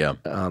 Yeah.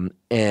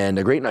 And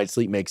a great night's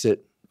sleep makes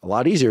it a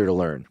lot easier to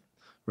learn.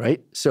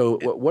 Right? So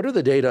what are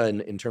the data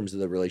in terms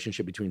of the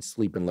relationship between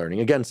sleep and learning?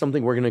 Again,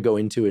 something we're going to go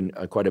into in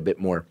quite a bit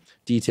more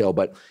detail,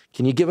 but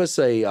can you give us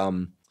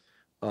can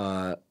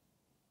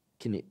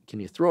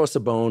you throw us a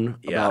bone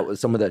about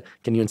some of the,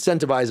 can you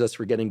incentivize us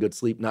for getting good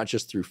sleep, not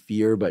just through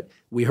fear, but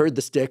we heard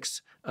the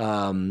sticks,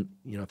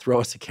 throw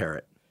us a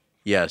carrot.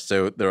 Yeah,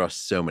 so there are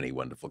so many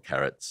wonderful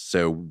carrots.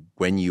 So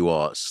when you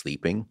are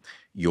sleeping,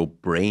 your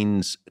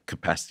brain's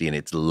capacity and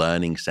its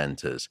learning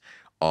centers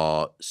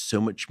are so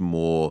much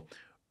more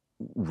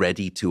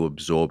ready to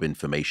absorb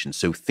information.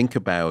 So think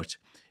about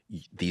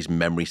these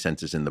memory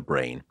centers in the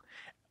brain,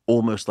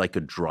 almost like a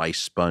dry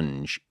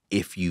sponge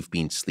if you've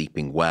been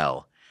sleeping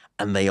well.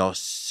 And they are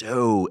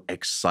so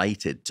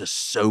excited to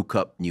soak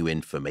up new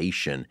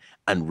information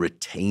and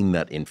retain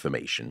that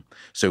information.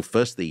 So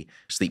firstly,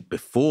 sleep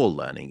before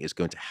learning is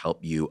going to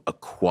help you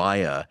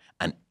acquire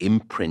and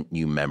imprint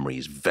new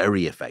memories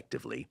very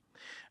effectively.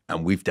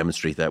 and we've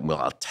demonstrated that, and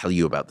I'll tell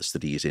you about the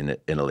studies in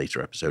a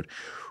later episode.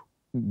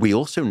 We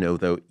also know,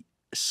 though,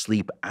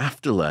 sleep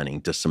after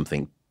learning does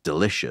something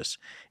delicious.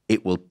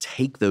 It will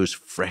take those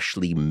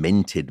freshly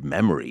minted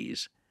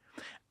memories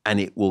and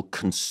it will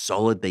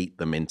consolidate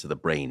them into the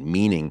brain,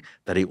 meaning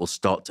that it will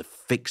start to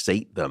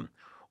fixate them,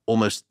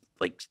 almost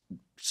like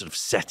sort of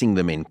setting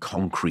them in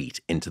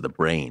concrete into the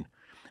brain.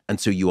 And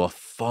so you are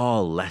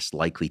far less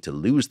likely to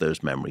lose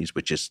those memories,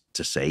 which is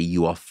to say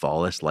you are far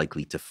less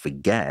likely to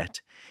forget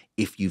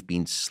if you've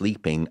been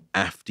sleeping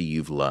after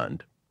you've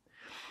learned.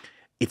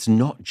 It's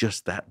not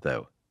just that,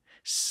 though.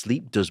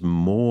 Sleep does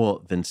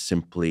more than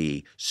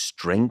simply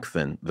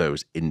strengthen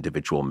those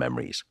individual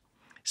memories.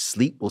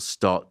 Sleep will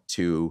start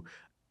to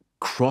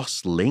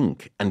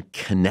cross-link and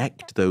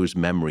connect those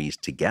memories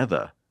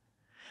together.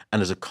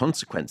 And as a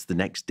consequence, the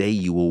next day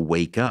you will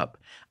wake up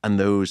and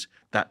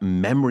that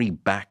memory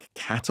back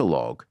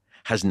catalog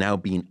has now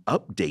been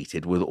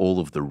updated with all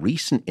of the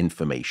recent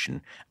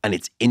information, and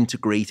it's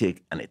integrated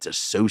and it's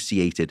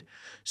associated.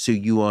 So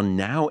you are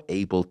now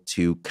able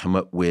to come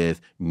up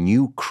with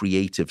new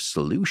creative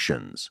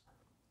solutions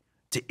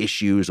to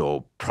issues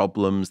or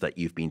problems that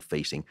you've been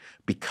facing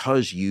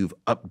because you've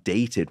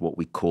updated what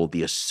we call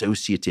the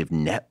associative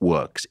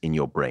networks in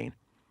your brain.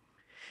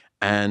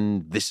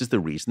 And this is the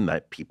reason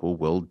that people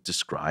will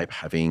describe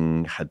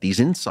having had these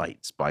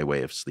insights by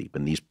way of sleep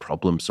and these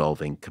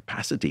problem-solving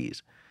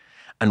capacities.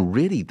 And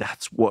really,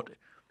 that's what,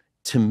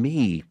 to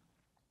me,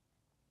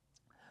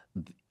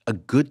 a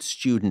good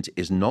student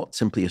is not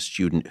simply a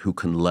student who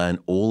can learn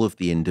all of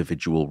the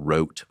individual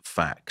rote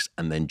facts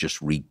and then just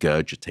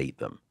regurgitate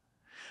them.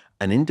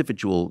 An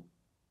individual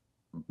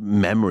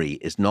memory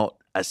is not,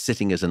 as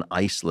sitting as an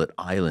isolate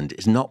island,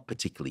 is not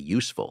particularly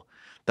useful.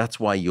 That's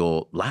why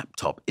your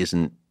laptop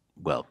isn't,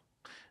 well,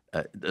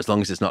 as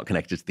long as it's not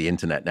connected to the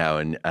internet now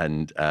and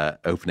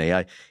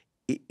OpenAI,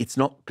 it's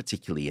not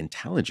particularly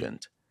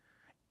intelligent.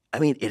 I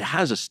mean, it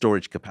has a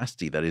storage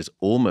capacity that is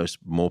almost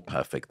more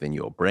perfect than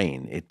your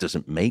brain. It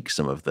doesn't make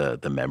some of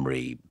the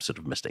memory sort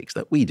of mistakes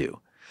that we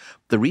do.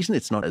 The reason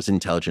it's not as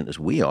intelligent as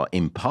we are,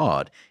 in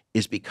part,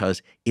 is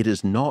because it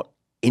has not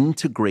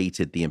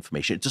integrated the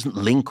information. It doesn't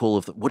link all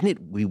of the. Wouldn't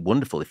it be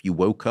wonderful if you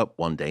woke up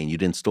one day and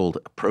you'd installed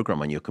a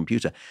program on your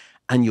computer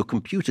and your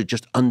computer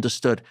just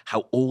understood how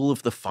all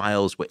of the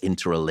files were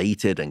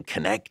interrelated and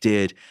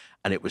connected,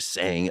 and it was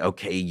saying,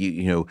 okay,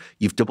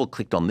 you've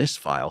double-clicked on this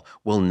file.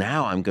 Well,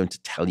 now I'm going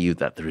to tell you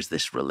that there is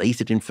this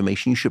related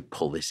information. You should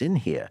pull this in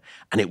here,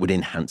 and it would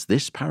enhance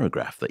this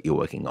paragraph that you're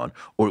working on,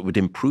 or it would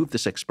improve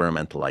this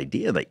experimental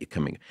idea that you're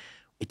coming.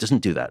 It doesn't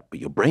do that, but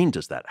your brain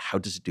does that. How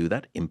does it do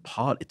that? In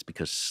part, it's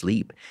because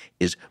sleep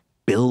is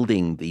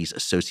building these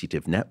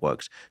associative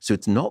networks. So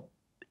it's not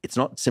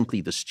simply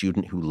the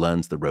student who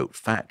learns the rote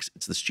facts.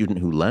 It's the student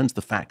who learns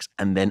the facts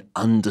and then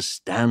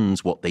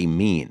understands what they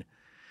mean.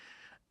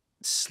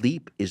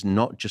 Sleep is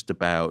not just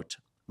about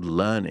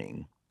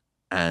learning,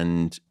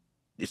 and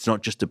it's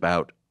not just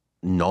about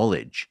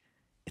knowledge.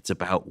 It's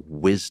about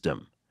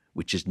wisdom,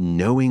 which is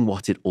knowing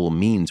what it all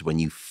means when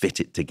you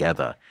fit it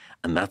together.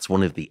 And that's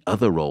one of the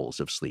other roles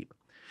of sleep.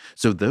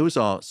 So those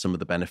are some of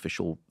the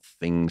beneficial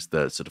things,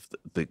 the sort of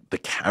the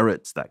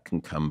carrots that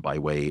can come by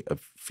way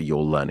of for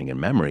your learning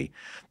and memory.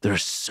 There are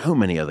so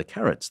many other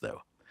carrots,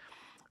 though.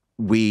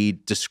 We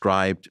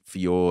described for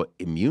your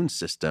immune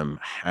system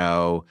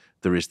how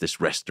there is this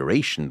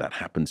restoration that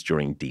happens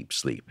during deep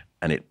sleep,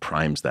 and it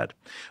primes that.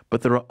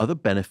 But there are other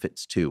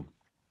benefits too.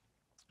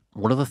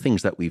 One of the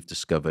things that we've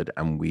discovered,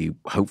 and we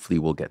hopefully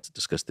will get to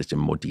discuss this in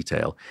more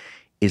detail,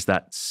 is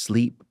that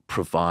sleep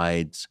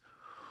provides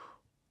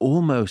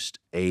almost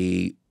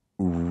a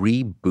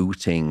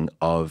rebooting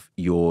of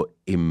your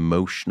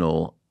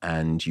emotional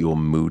and your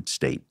mood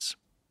states.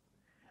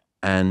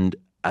 And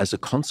as a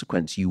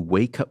consequence, you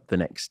wake up the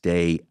next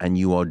day and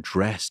you are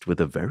dressed with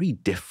a very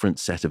different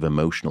set of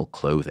emotional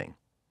clothing.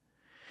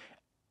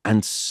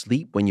 And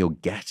sleep, when you're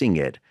getting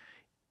it,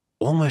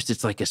 almost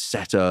it's like a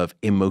set of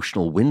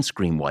emotional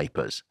windscreen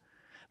wipers,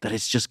 that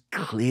it's just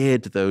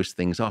cleared those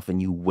things off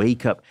and you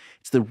wake up.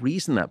 It's the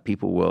reason that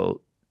people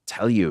will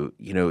tell you,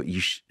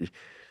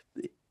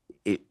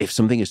 if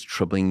something is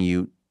troubling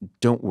you,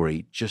 don't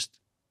worry, just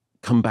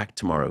come back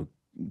tomorrow.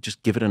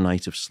 Just give it a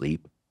night of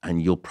sleep and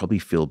you'll probably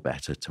feel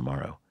better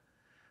tomorrow.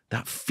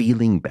 That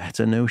feeling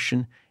better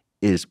notion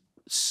is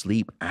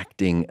sleep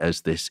acting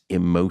as this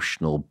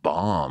emotional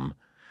balm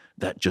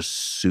that just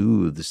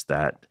soothes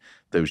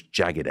those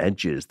jagged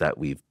edges that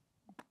we've,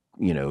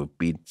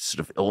 been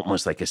sort of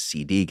almost like a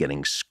CD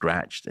getting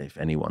scratched. If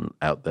anyone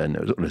out there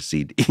knows what a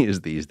CD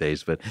is these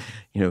days, but,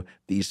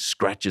 these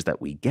scratches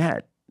that we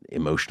get,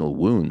 emotional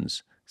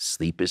wounds,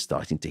 sleep is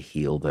starting to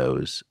heal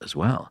those as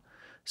well.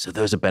 So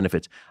those are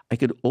benefits. I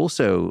could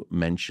also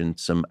mention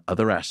some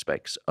other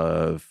aspects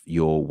of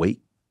your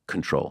weight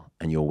control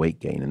and your weight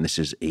gain. And this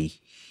is a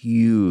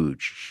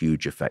huge,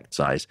 huge effect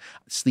size.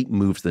 Sleep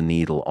moves the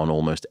needle on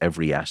almost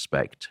every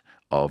aspect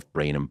of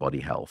brain and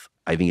body health.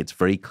 I think it's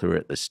very clear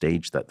at this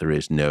stage that there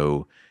is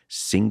no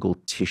single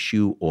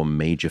tissue or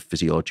major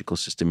physiological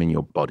system in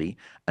your body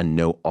and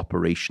no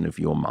operation of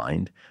your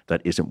mind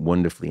that isn't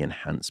wonderfully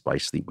enhanced by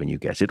sleep when you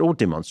get it, or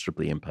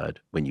demonstrably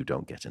impaired when you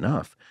don't get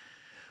enough.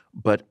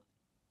 But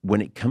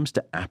when it comes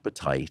to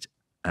appetite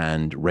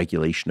and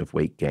regulation of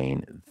weight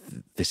gain,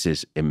 this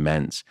is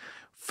immense.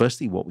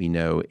 Firstly, what we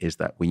know is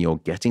that when you're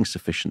getting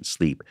sufficient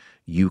sleep,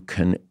 you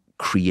can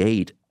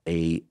create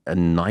a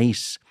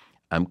nice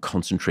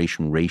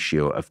concentration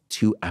ratio of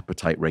two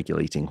appetite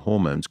regulating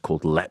hormones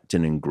called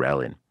leptin and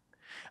ghrelin.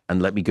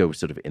 And let me go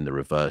sort of in the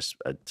reverse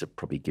to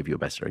probably give you a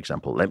better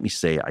example. Let me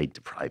say I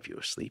deprive you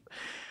of sleep.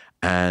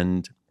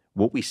 And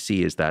what we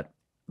see is that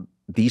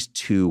these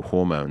two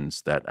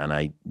hormones that, and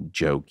I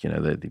joke,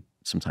 they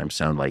sometimes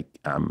sound like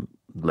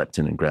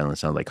leptin and ghrelin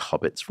sound like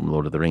hobbits from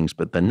Lord of the Rings,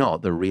 but they're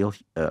not. They're real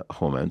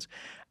hormones.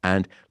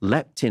 And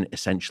leptin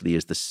essentially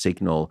is the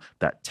signal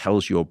that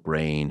tells your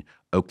brain,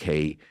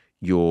 okay,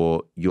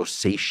 you're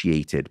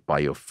satiated by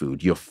your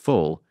food, you're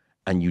full,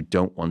 and you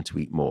don't want to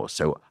eat more.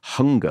 So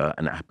hunger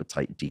and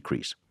appetite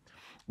decrease.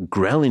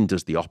 Ghrelin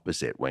does the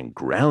opposite. When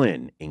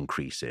ghrelin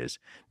increases,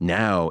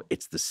 now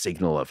it's the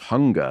signal of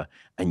hunger,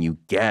 and you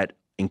get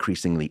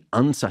increasingly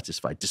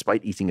unsatisfied.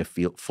 Despite eating a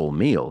full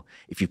meal,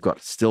 if you've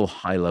got still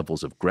high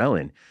levels of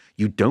ghrelin,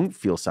 you don't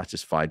feel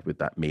satisfied with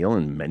that meal.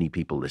 And many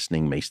people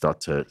listening may start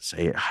to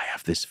say, I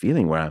have this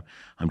feeling where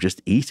I'm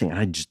just eating and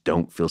I just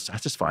don't feel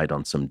satisfied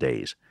on some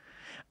days.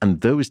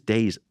 And those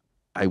days,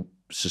 I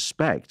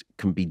suspect,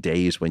 can be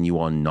days when you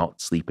are not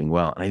sleeping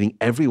well. And I think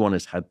everyone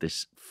has had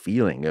this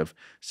feeling of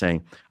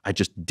saying, I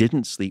just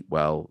didn't sleep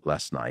well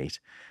last night.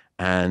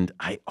 And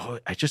I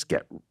just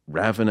get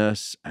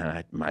ravenous,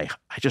 and I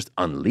just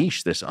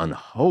unleash this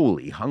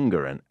unholy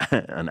hunger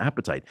and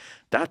appetite.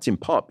 That's in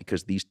part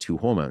because these two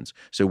hormones.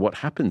 So what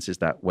happens is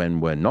that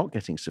when we're not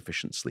getting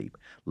sufficient sleep,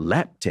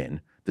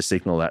 leptin, the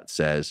signal that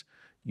says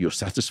you're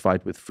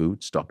satisfied with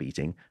food, stop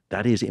eating,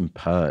 that is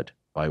impaired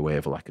by way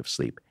of a lack of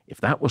sleep.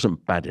 If that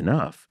wasn't bad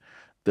enough,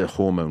 the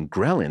hormone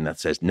ghrelin that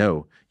says,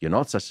 no, you're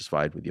not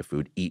satisfied with your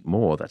food, eat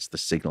more, that's the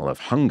signal of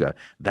hunger,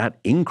 that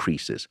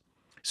increases.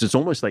 So it's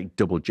almost like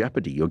double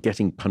jeopardy. You're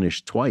getting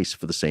punished twice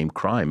for the same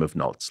crime of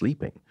not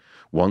sleeping.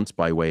 Once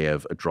by way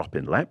of a drop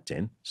in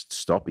leptin,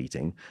 stop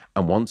eating,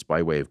 and once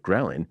by way of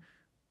ghrelin,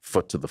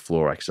 foot to the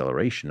floor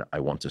acceleration,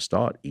 I want to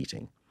start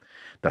eating.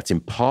 That's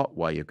in part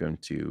why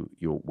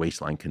your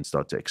waistline can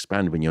start to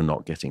expand when you're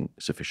not getting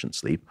sufficient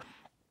sleep.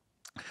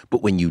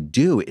 But when you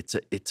do, it's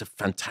a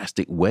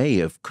fantastic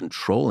way of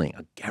controlling.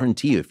 I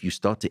guarantee you, if you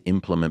start to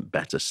implement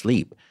better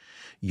sleep,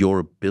 your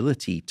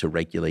ability to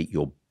regulate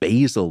your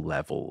basal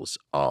levels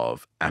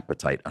of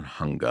appetite and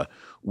hunger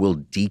will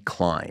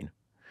decline.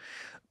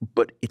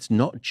 But it's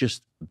not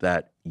just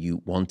that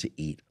you want to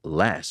eat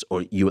less,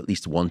 or you at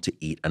least want to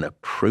eat an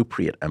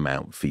appropriate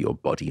amount for your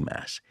body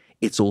mass.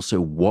 It's also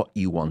what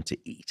you want to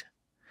eat.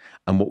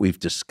 And what we've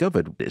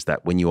discovered is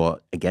that when you are,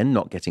 again,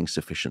 not getting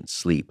sufficient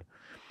sleep,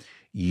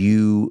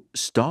 you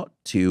start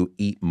to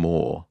eat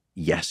more.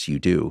 Yes, you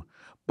do,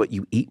 but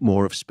you eat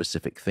more of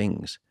specific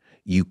things.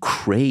 You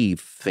crave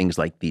things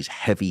like these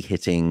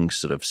heavy-hitting,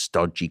 sort of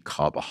stodgy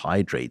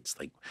carbohydrates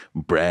like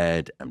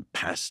bread and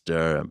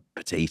pasta and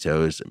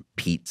potatoes and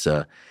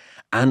pizza.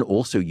 And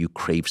also you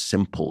crave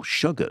simple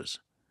sugars.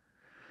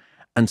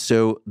 And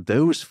so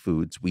those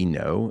foods we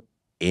know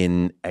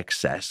in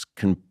excess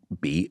can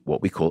be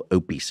what we call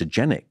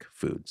obesogenic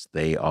foods.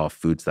 They are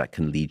foods that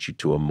can lead you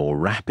to a more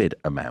rapid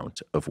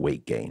amount of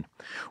weight gain.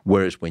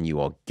 Whereas when you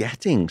are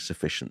getting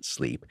sufficient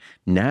sleep,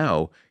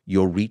 now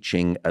you're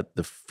reaching at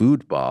the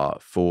food bar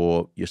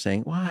you're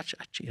saying, well,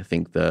 actually, I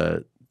think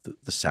the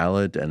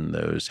salad and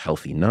those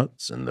healthy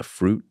nuts and the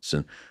fruits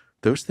and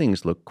those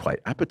things look quite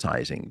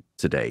appetizing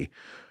today.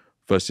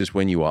 Versus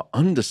when you are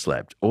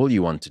underslept, all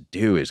you want to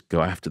do is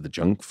go after the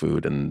junk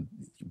food, and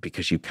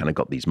because you've kind of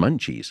got these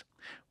munchies.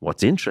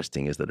 What's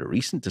interesting is that a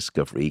recent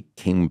discovery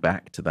came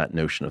back to that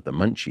notion of the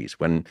munchies.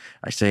 When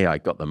I say I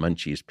got the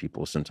munchies,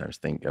 people sometimes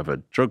think of a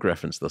drug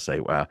reference. They'll say,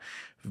 well,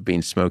 I've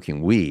been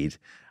smoking weed.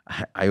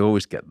 I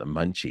always get the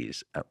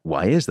munchies.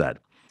 Why is that?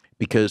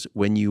 Because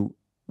when you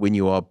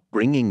are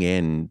bringing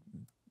in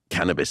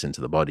cannabis into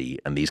the body,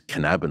 and these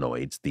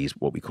cannabinoids, these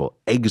what we call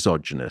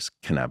exogenous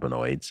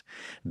cannabinoids,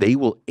 they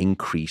will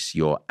increase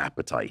your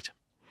appetite.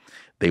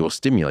 They will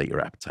stimulate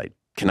your appetite.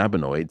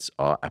 Cannabinoids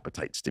are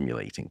appetite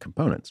stimulating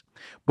components.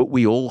 But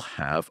we all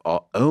have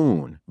our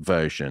own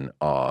version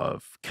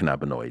of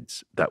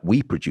cannabinoids that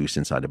we produce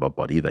inside of our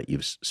body that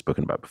you've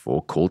spoken about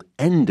before, called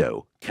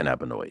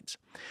endocannabinoids.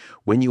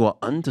 When you are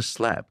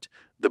underslept,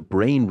 the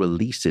brain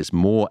releases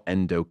more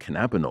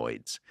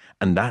endocannabinoids,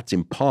 and that's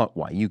in part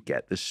why you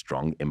get this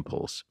strong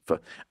impulse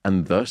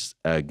and thus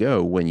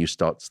ergo, when you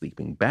start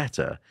sleeping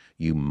better,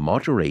 you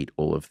moderate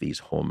all of these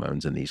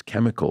hormones and these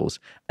chemicals,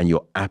 and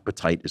your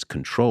appetite is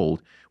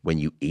controlled. When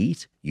you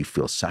eat, you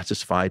feel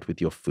satisfied with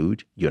your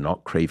food, you're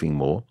not craving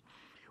more.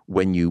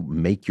 When you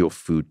make your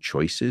food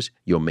choices,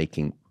 you're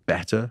making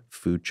better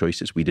food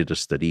choices. We did a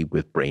study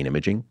with brain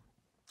imaging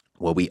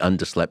where we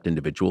underslept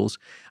individuals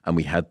and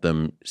we had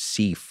them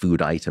see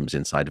food items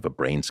inside of a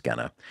brain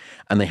scanner.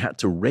 And they had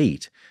to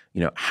rate,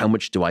 how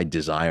much do I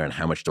desire and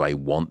how much do I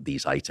want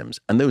these items?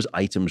 And those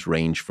items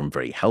range from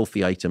very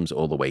healthy items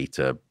all the way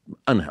to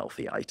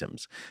unhealthy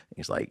items.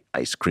 Things like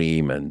ice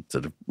cream and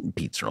sort of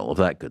pizza and all of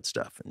that good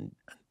stuff and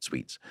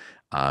sweets,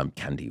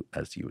 candy,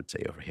 as you would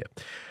say over here.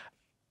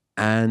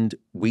 And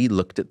we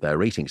looked at their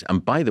ratings.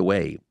 And by the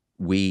way,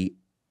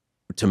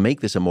 to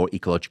make this a more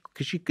ecological,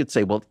 because you could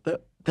say, well,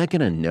 they're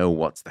going to know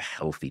what's the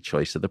healthy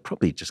choice. So they're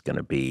probably just going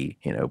to be,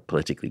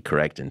 politically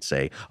correct and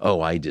say,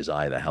 oh, I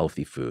desire the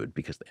healthy food.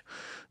 Because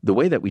the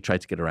way that we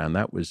tried to get around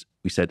that was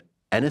we said,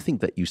 anything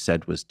that you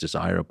said was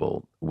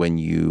desirable, when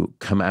you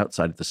come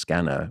outside of the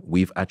scanner,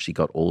 we've actually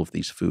got all of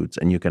these foods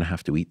and you're going to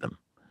have to eat them.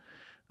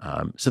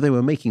 So they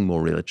were making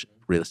more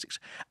realistic.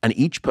 And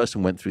each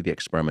person went through the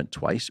experiment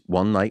twice,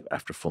 one night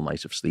after a full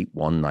night of sleep,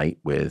 one night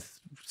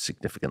with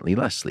significantly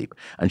less sleep.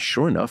 And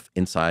sure enough,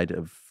 inside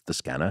of the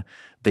scanner,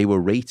 they were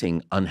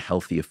rating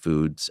unhealthier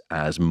foods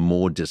as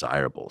more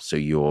desirable. So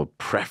your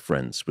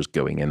preference was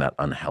going in that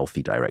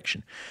unhealthy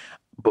direction.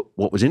 But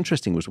what was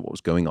interesting was what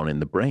was going on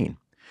in the brain.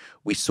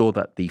 We saw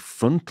that the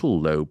frontal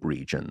lobe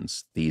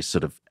regions, these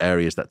sort of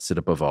areas that sit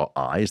above our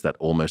eyes that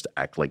almost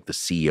act like the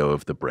CEO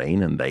of the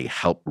brain, and they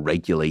help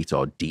regulate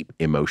our deep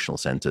emotional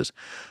centers,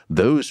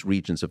 those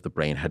regions of the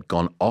brain had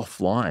gone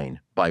offline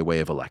by way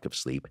of a lack of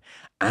sleep.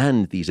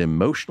 And these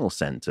emotional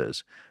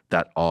centers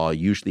that are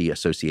usually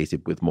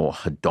associated with more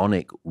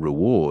hedonic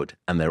reward,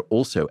 and they're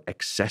also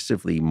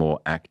excessively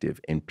more active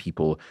in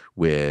people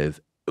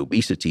with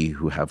obesity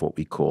who have what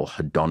we call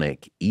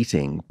hedonic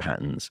eating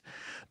patterns,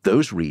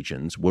 those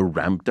regions were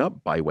ramped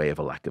up by way of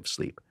a lack of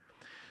sleep.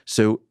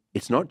 So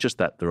it's not just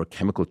that there are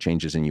chemical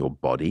changes in your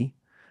body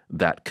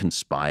that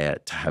conspire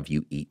to have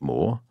you eat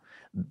more.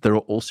 There are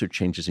also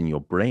changes in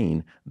your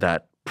brain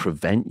that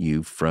prevent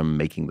you from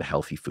making the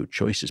healthy food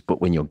choices.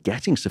 But when you're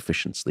getting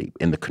sufficient sleep,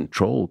 in the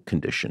control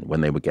condition,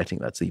 when they were getting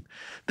that sleep,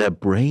 their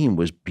brain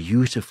was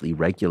beautifully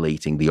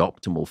regulating the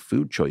optimal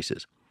food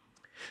choices.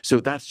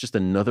 So that's just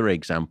another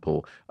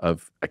example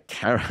of a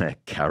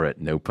carrot,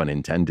 no pun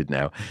intended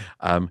now,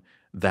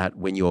 that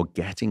when you're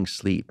getting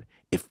sleep,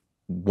 if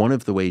one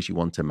of the ways you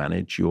want to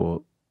manage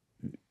your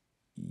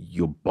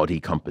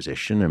body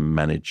composition and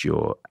manage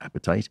your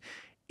appetite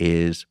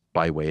is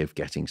by way of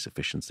getting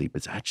sufficient sleep,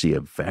 it's actually a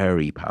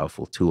very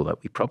powerful tool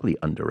that we probably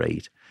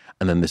underrate.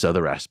 And then this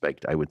other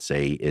aspect, I would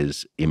say,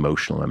 is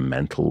emotional and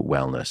mental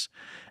wellness.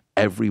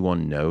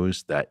 Everyone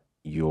knows that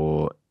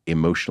your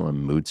emotional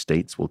and mood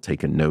states will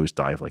take a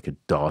nosedive like a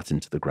dart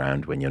into the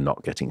ground when you're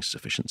not getting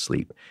sufficient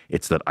sleep.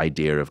 It's that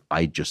idea of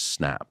I just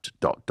snapped, ...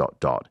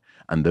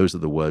 And those are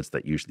the words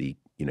that usually,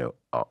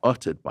 are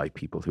uttered by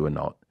people who are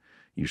not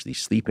usually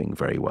sleeping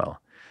very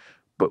well.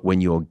 But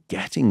when you're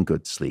getting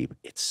good sleep,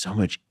 it's so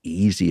much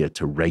easier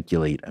to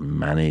regulate and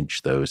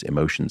manage those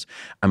emotions.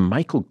 And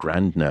Michael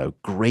Grandner,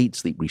 great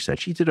sleep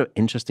research, he did an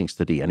interesting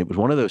study, and it was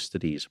one of those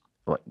studies,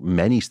 like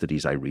many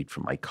studies I read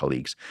from my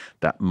colleagues,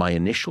 that my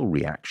initial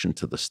reaction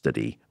to the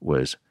study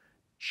was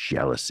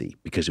jealousy,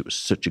 because it was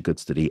such a good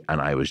study,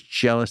 and I was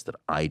jealous that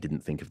I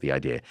didn't think of the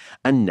idea.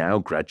 And now,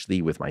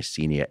 gradually, with my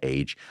senior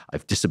age,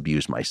 I've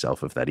disabused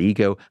myself of that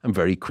ego, and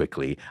very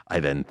quickly,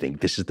 I then think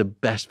this is the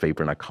best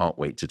paper, and I can't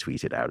wait to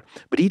tweet it out.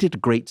 But he did a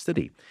great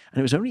study, and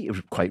it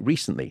was quite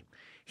recently.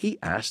 He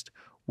asked,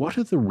 what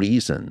are the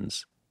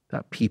reasons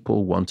that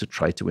people want to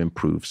try to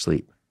improve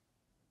sleep?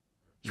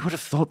 You would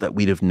have thought that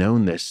we'd have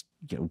known this,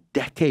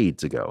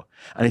 decades ago.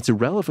 And it's a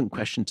relevant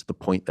question to the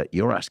point that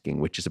you're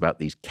asking, which is about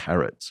these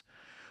carrots.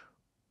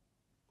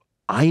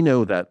 I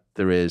know that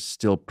there is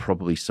still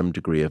probably some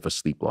degree of a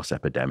sleep loss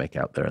epidemic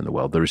out there in the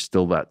world. There is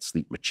still that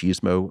sleep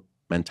machismo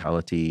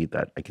mentality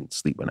that I can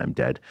sleep when I'm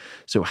dead.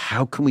 So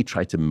how can we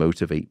try to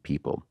motivate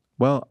people?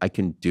 Well, I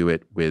can do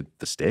it with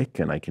the stick,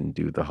 and I can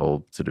do the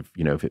whole sort of,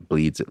 if it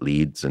bleeds, it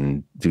leads,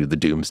 and do the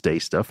doomsday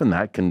stuff, and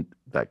that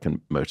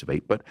can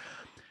motivate. But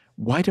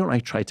why don't I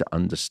try to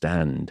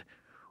understand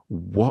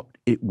what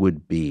it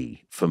would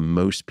be for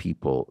most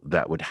people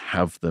that would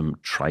have them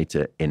try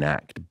to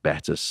enact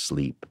better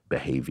sleep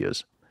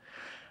behaviors?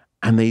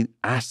 And they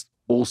asked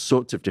all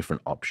sorts of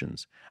different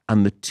options.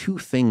 And the two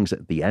things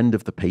at the end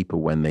of the paper,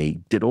 when they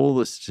did all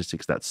the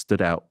statistics that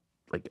stood out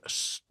like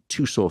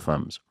two sore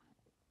thumbs: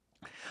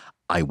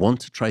 I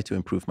want to try to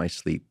improve my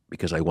sleep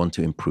because I want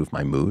to improve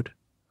my mood.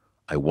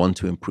 I want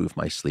to improve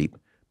my sleep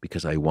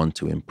because I want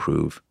to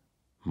improve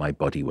my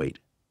body weight.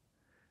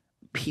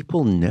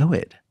 People know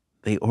it.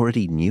 They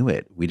already knew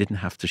it. We didn't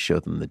have to show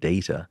them the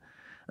data.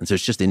 And so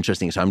it's just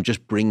interesting. So I'm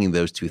just bringing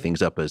those two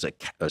things up as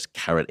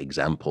carrot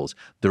examples.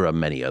 There are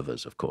many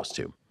others, of course,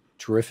 too.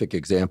 Terrific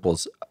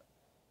examples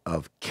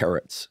of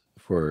carrots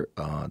for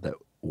that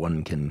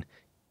one can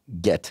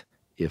get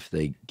if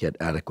they get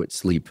adequate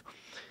sleep.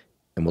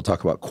 And we'll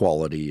talk about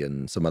quality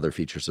and some other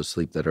features of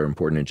sleep that are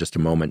important in just a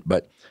moment.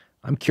 But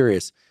I'm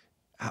curious,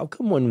 how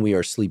come when we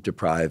are sleep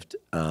deprived,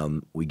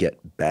 we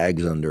get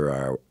bags under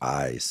our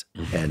eyes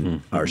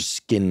and our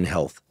skin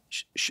health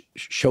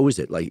shows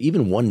it? Like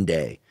even one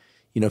day,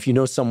 if you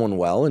know someone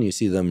well and you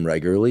see them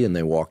regularly and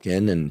they walk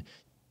in and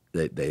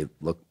they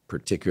look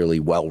particularly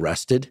well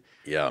rested.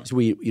 Yeah. So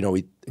we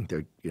think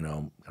they're,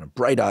 kind of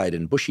bright-eyed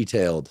and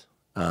bushy-tailed,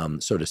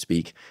 so to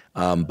speak.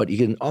 But you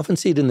can often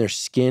see it in their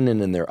skin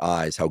and in their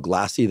eyes, how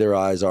glassy their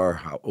eyes are,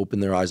 how open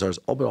their eyes are,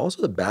 but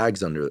also the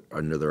bags under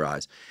their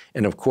eyes.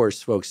 And of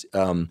course, folks,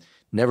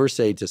 never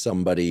say to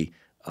somebody,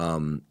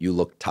 you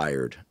look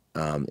tired.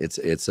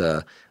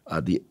 The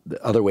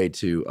other way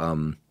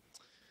to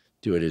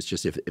do it is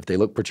just if they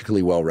look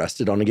particularly well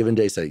rested on a given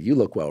day, say, you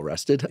look well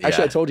rested. Yeah.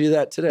 Actually, I told you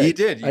that today. You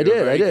did. I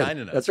did. Kind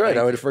enough. That's right.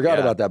 I would have forgot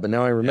about that, but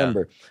now I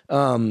remember.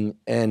 Yeah.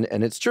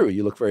 And it's true.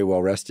 You look very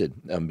well rested,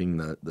 being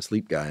the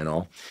sleep guy and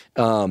all.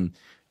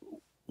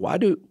 Why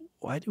do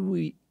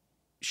we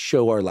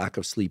show our lack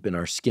of sleep in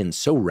our skin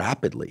so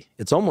rapidly?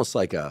 It's almost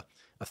like a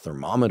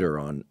thermometer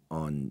on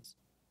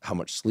how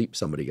much sleep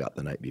somebody got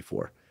the night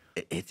before.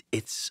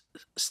 It's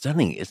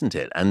stunning, isn't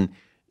it? And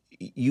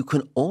you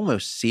can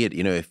almost see it,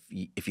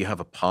 if you have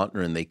a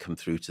partner and they come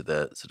through to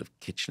the sort of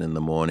kitchen in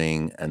the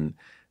morning and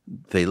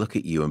they look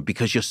at you, and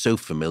because you're so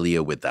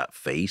familiar with that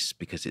face,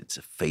 because it's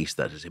a face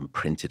that is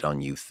imprinted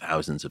on you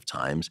thousands of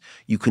times,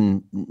 you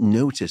can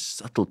notice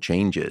subtle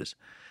changes.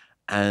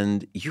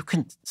 And you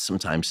can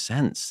sometimes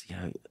sense,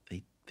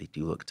 they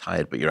do look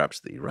tired, but you're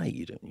absolutely right.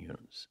 You don't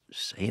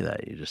say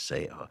that. You just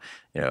say,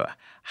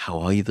 how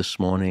are you this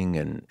morning?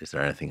 And is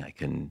there anything I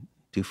can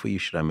do for you?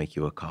 Should I make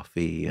you a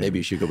coffee? And, maybe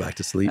you should go back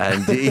to sleep.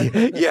 And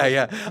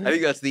yeah. I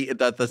think that's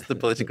the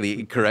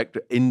politically correct,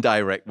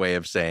 indirect way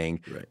of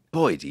saying, right.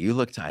 Boy, do you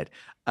look tired.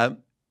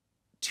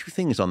 Two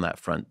things on that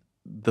front.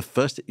 The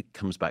first, it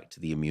comes back to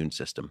the immune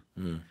system.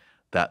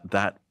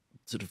 That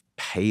sort of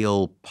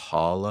pale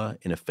pallor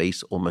in a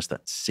face, almost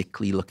that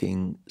sickly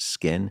looking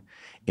skin,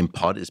 in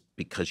part is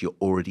because you're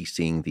already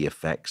seeing the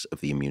effects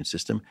of the immune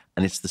system.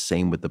 And it's the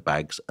same with the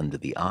bags under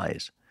the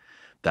eyes.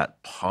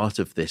 That part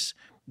of this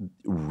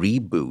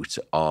reboot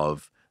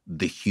of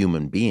the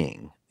human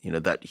being,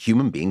 that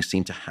human beings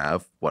seem to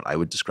have what I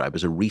would describe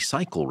as a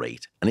recycle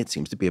rate. And it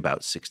seems to be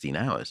about 16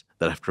 hours.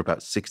 That after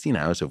about 16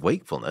 hours of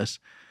wakefulness,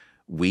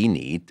 we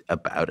need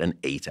about an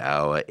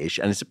 8-hour-ish,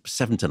 and it's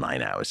 7 to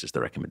 9 hours is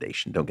the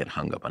recommendation. Don't get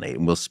hung up on 8.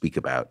 And we'll speak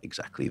about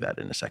exactly that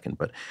in a second.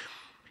 But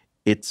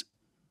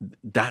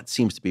that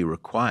seems to be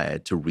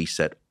required to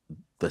reset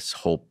this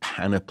whole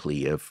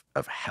panoply of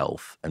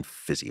health and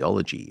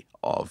physiology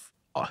of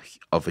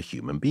a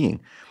human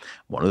being.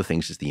 One of the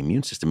things is the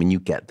immune system, and you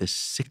get this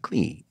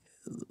sickly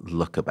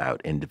look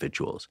about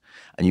individuals,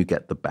 and you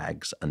get the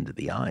bags under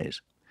the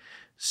eyes.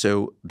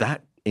 So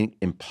that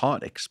in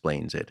part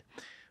explains it.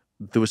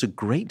 There was a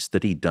great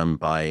study done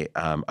by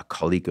a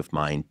colleague of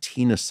mine,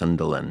 Tina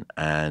Sunderland,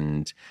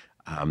 and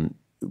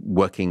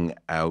working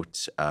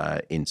out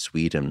in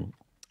Sweden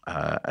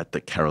at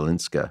the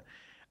Karolinska.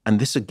 And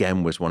this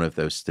again was one of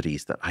those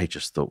studies that I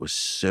just thought was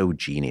so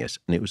genius.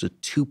 And it was a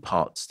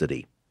 2-part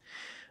study.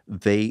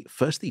 They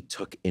firstly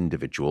took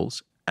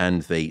individuals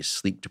and they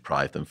sleep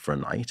deprived them for a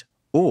night,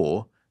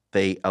 or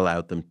they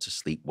allowed them to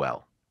sleep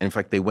well. In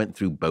fact, they went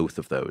through both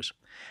of those.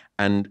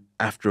 And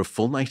after a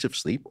full night of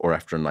sleep, or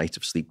after a night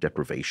of sleep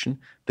deprivation,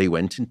 they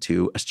went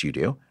into a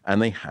studio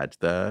and they had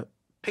the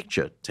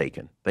picture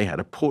taken. They had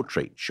a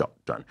portrait shot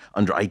done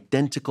under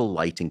identical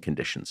lighting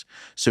conditions.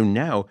 So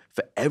now,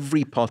 for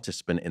every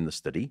participant in the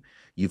study,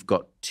 you've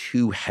got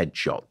 2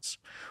 headshots.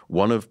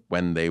 One of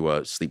when they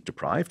were sleep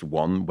deprived,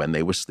 one when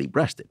they were sleep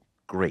rested.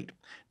 Great.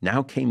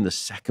 Now came the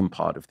second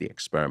part of the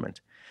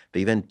experiment.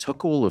 They then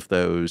took all of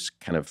those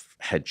kind of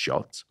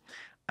headshots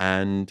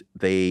and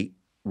they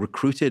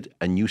recruited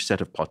a new set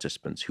of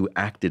participants who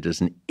acted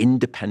as an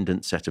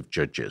independent set of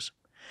judges.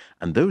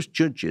 And those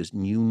judges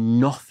knew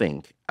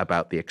nothing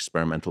about the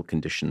experimental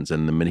conditions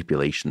and the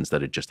manipulations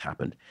that had just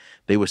happened.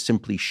 They were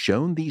simply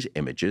shown these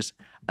images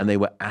and they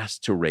were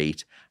asked to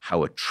rate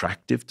how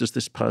attractive does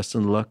this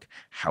person look,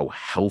 how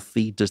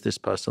healthy does this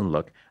person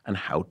look, and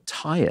how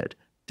tired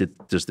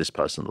does this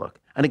person look.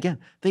 And again,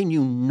 they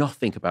knew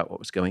nothing about what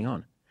was going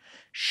on.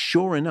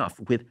 Sure enough,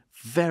 with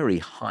very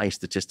high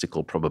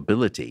statistical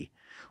probability,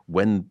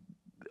 when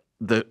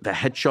the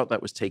headshot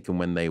that was taken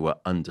when they were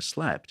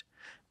underslept,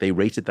 they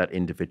rated that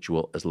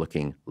individual as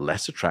looking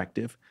less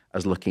attractive,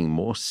 as looking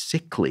more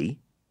sickly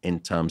in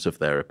terms of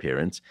their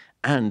appearance,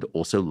 and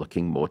also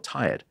looking more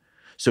tired.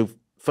 So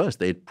first,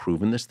 they had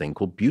proven this thing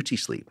called beauty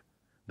sleep,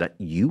 that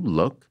you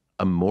look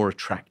a more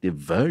attractive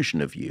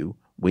version of you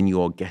when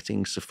you are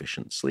getting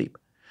sufficient sleep.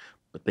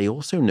 But they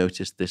also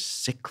noticed this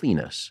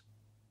sickliness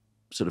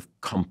sort of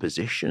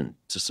composition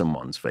to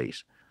someone's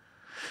face.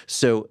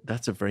 So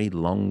that's a very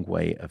long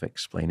way of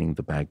explaining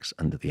the bags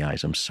under the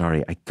eyes. I'm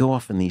sorry. I go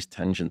off on these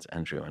tangents,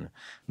 Andrew.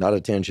 Not a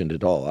tangent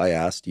at all. I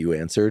asked, you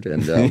answered,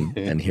 and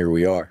and here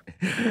we are.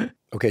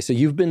 Okay, so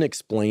you've been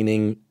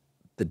explaining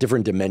the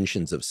different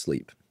dimensions of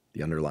sleep,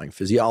 the underlying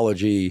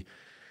physiology,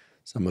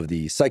 some of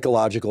the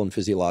psychological and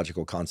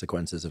physiological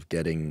consequences of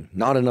getting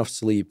not enough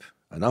sleep,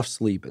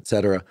 et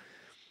cetera.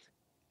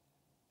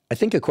 I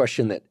think a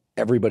question that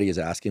everybody is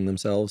asking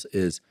themselves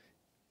is,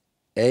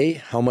 A,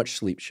 how much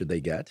sleep should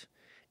they get?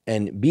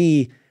 And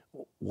B,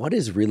 what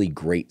is really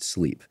great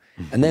sleep?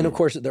 And then, of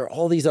course, there are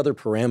all these other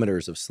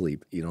parameters of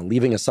sleep,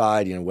 leaving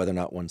aside, whether or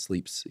not one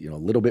sleeps, a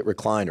little bit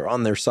reclined or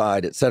on their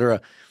side, et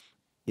cetera.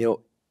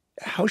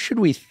 How should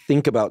we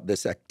think about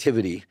this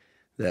activity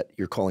that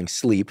you're calling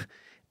sleep?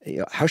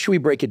 How should we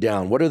break it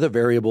down? What are the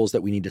variables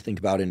that we need to think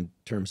about in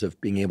terms of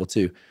being able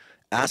to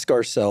ask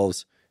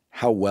ourselves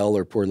how well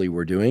or poorly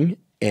we're doing,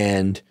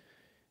 and,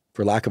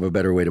 for lack of a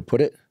better way to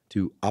put it,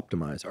 to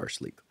optimize our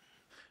sleep?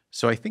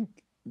 So I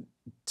think,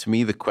 to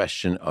me, the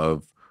question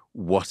of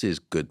what is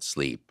good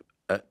sleep,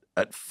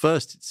 at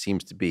first it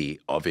seems to be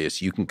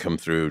obvious. You can come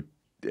through,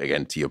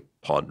 again, to your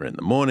partner in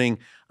the morning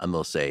and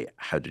they'll say,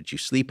 how did you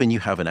sleep? And you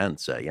have an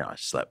answer. I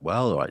slept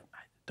well, or I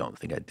don't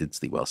think I did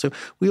sleep well. So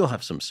we all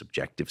have some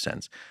subjective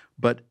sense.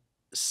 But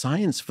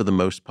science, for the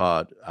most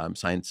part,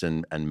 science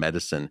and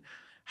medicine,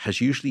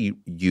 has usually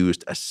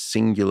used a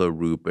singular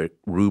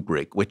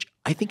rubric, which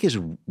I think is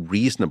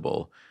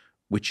reasonable,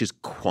 which is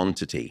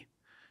quantity.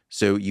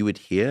 So you would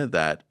hear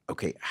that,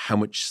 okay, how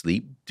much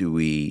sleep do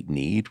we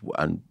need,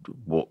 and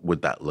what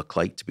would that look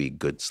like to be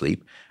good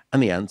sleep?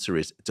 And the answer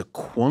is, it's a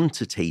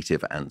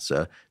quantitative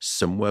answer,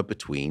 somewhere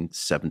between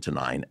 7 to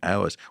 9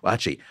 hours. Well,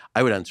 actually,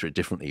 I would answer it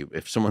differently.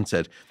 If someone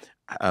said,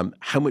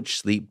 how much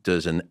sleep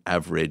does an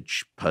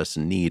average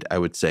person need? I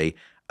would say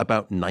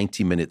about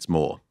 90 minutes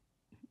more.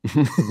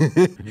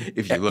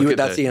 If you look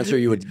that's the answer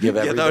you would give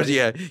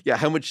everybody? Yeah.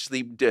 How much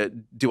sleep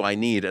do I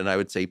need? And I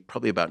would say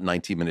probably about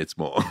 90 minutes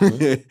more,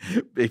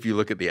 if you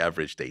look at the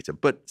average data.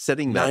 But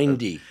setting that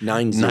 90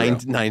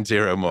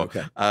 more.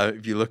 Okay.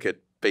 If you look at,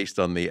 based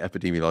on the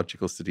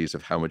epidemiological studies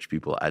of how much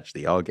people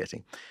actually are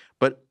getting.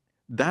 But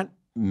that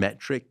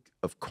metric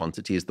of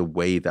quantity is the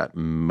way that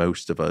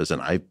most of us,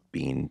 and I've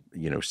been,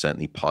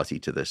 certainly party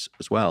to this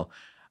as well,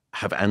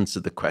 have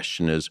answered the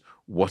question as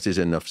what is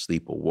enough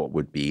sleep, or what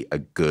would be a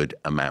good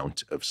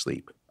amount of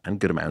sleep? And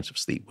good amount of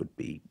sleep would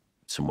be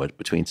somewhere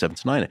between 7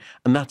 to 9.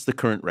 And that's the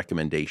current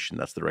recommendation.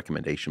 That's the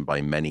recommendation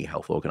by many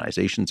health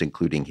organizations,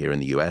 including here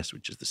in the US,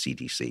 which is the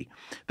CDC.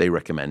 They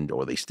recommend,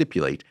 or they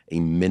stipulate, a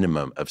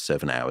minimum of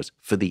 7 hours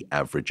for the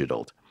average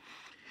adult.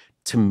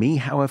 To me,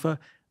 however,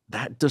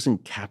 that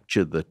doesn't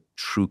capture the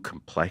true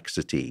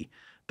complexity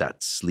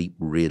that sleep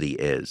really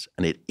is.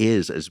 And it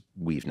is, as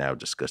we've now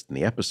discussed in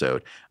the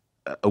episode,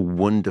 a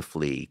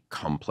wonderfully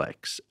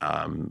complex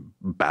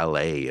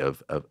ballet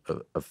of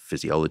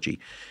physiology.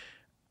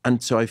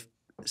 And so I've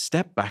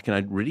stepped back and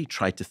I'd really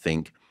tried to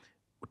think,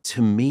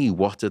 to me,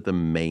 what are the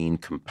main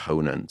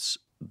components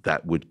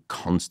that would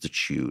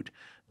constitute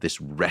this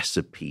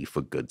recipe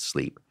for good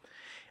sleep?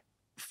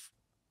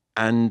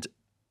 And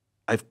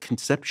I've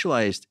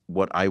conceptualized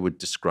what I would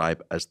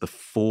describe as the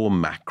 4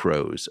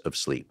 macros of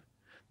sleep.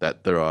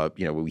 That there are,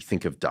 when we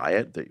think of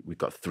diet, that we've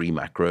got 3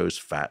 macros: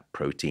 fat,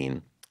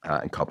 protein,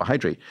 and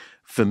carbohydrate.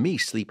 For me,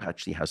 sleep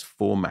actually has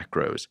 4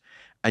 macros.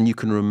 And you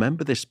can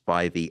remember this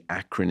by the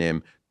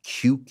acronym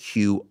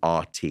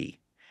QQRT.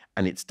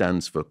 And it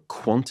stands for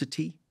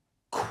quantity,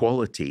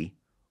 quality,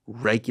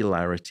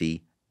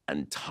 regularity,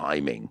 and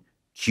timing.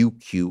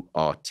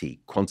 QQRT,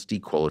 quantity,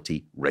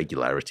 quality,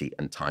 regularity,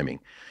 and timing.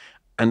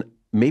 And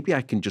maybe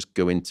I can just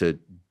go into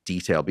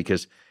detail,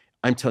 because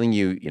I'm telling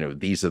you,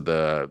 these are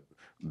the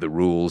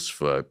rules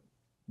for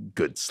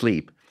good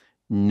sleep.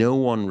 No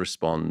one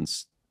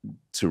responds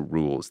to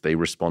rules. They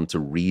respond to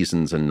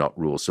reasons and not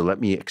rules. So let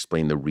me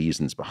explain the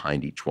reasons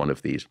behind each one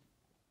of these.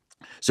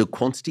 So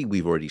quantity,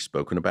 we've already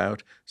spoken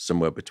about,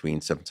 somewhere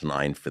between 7 to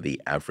 9 for the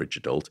average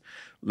adult.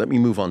 Let me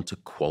move on to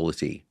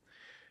quality.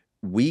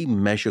 We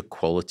measure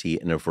quality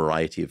in a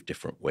variety of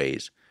different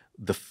ways.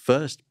 The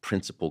first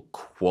principal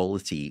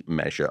quality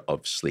measure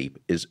of sleep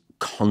is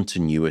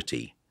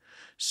continuity.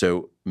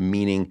 So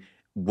meaning,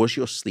 was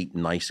your sleep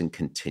nice and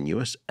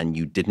continuous and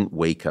you didn't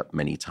wake up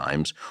many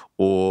times?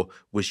 Or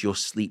was your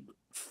sleep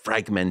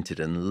fragmented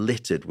and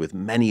littered with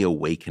many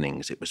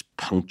awakenings? It was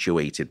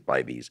punctuated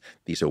by these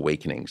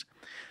awakenings.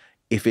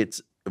 If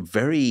it's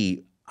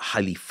very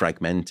highly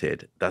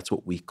fragmented, that's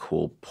what we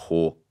call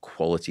poor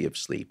quality of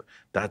sleep.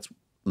 That's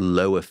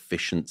low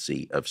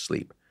efficiency of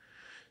sleep.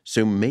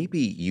 So maybe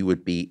you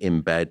would be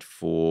in bed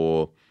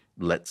for,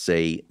 let's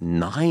say,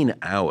 9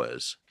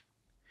 hours,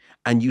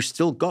 and you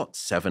still got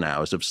 7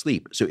 hours of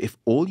sleep. So if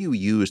all you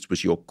used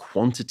was your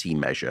quantity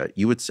measure,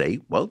 you would say,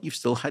 well, you've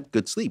still had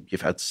good sleep.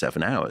 You've had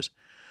 7 hours.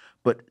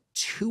 But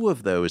 2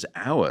 of those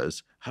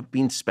hours have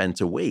been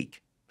spent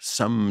awake,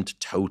 summed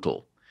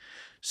total.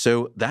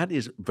 So that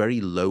is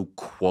very low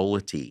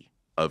quality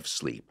of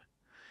sleep.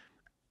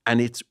 And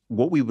it's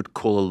what we would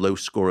call a low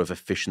score of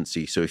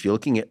efficiency. So if you're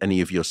looking at any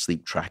of your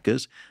sleep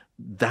trackers,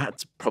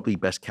 that's probably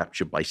best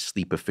captured by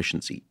sleep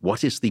efficiency.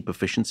 What is sleep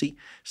efficiency?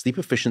 Sleep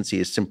efficiency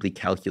is simply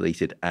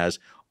calculated as,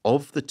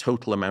 of the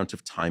total amount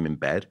of time in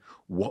bed,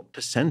 what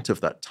 %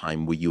 of that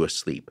time were you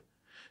asleep?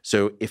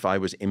 So if I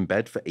was in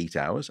bed for 8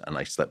 hours and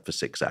I slept for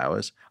 6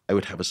 hours, I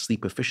would have a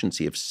sleep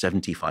efficiency of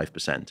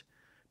 75%,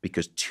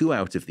 because 2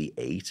 out of the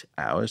 8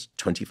 hours,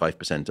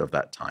 25% of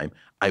that time,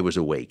 I was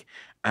awake.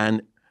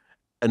 And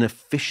an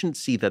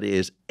efficiency that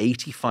is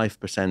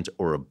 85%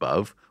 or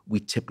above, we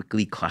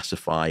typically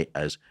classify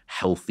as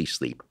healthy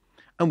sleep.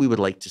 and we would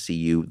like to see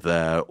you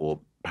there or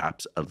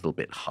perhaps a little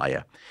bit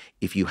higher.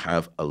 If you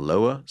have a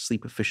lower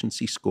sleep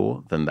efficiency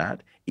score than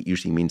that, it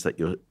usually means that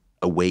you're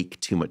awake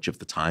too much of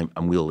the time,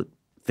 and we'll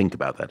think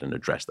about that and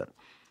address that.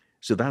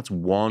 So that's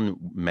one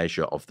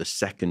measure of the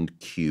second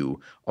Q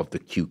of the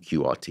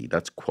QQRT.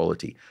 That's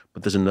quality.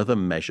 But there's another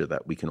measure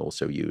that we can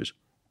also use.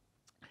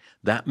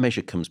 That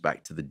measure comes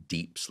back to the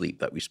deep sleep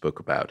that we spoke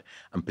about,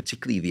 and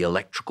particularly the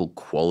electrical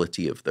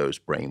quality of those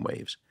brain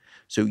waves.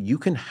 So you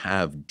can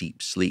have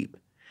deep sleep,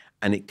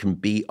 and it can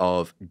be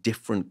of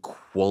different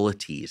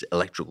qualities,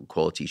 electrical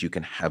qualities. You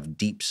can have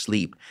deep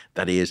sleep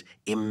that is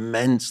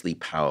immensely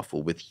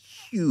powerful with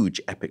huge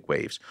epic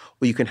waves,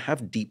 or you can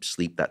have deep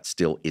sleep that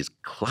still is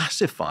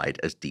classified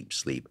as deep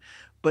sleep,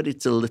 but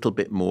it's a little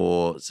bit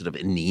more sort of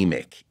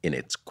anemic in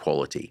its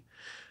quality.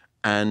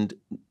 And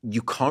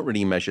you can't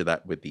really measure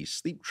that with these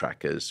sleep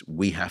trackers.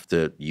 We have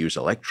to use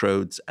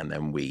electrodes, and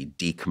then we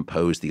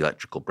decompose the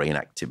electrical brain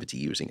activity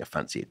using a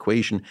fancy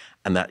equation.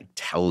 And that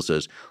tells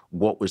us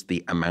what was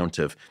the amount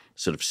of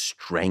sort of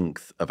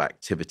strength of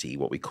activity,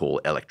 what we call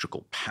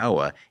electrical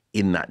power,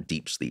 in that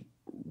deep sleep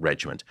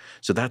regimen.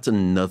 So that's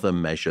another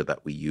measure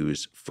that we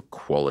use for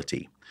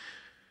quality.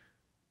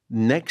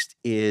 Next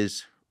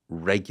is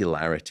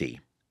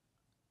regularity.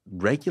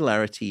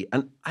 Regularity,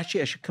 and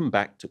actually I should come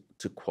back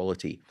to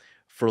quality.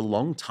 For a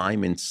long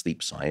time in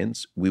sleep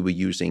science, we were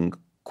using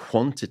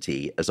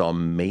quantity as our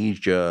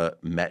major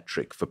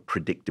metric for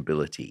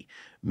predictability,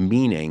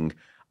 meaning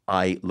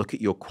I look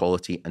at your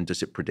quality and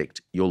does it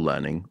predict your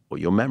learning or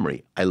your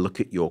memory? I look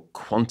at your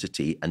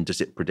quantity and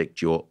does it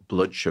predict your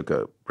blood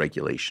sugar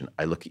regulation?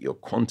 I look at your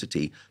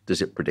quantity,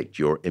 does it predict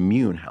your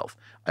immune health?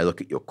 I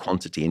look at your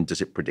quantity and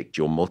does it predict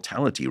your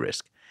mortality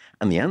risk?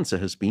 And the answer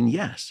has been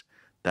yes,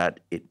 that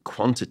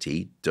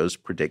quantity does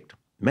predict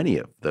many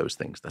of those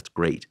things. That's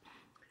great.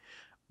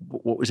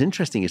 What was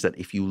interesting is that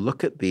if you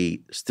look at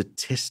the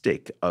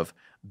statistic of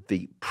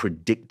the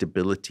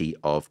predictability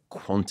of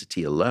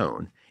quantity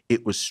alone,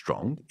 it was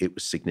strong, it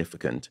was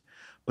significant,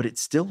 but it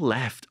still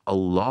left a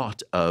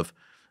lot of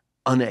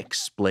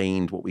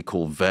unexplained, what we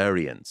call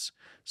variance.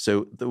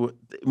 So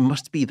it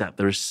must be that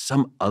there are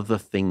some other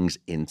things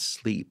in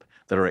sleep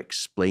that are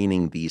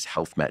explaining these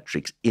health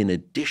metrics in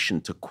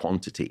addition to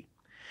quantity.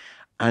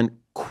 And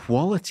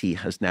quality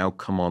has now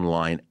come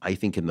online, I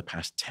think, in the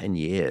past 10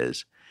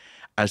 years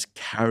as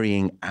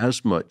carrying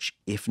as much,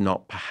 if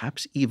not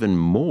perhaps even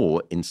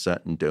more in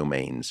certain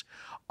domains,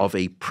 of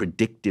a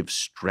predictive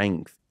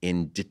strength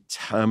in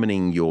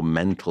determining your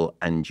mental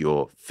and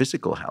your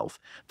physical health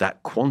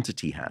that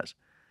quantity has.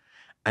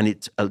 And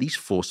it's at least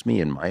forced me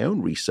in my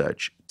own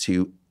research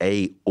to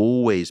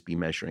always be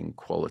measuring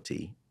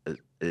quality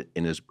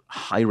in as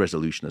high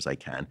resolution as I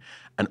can,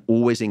 and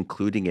always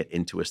including it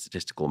into a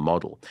statistical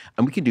model.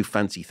 And we can do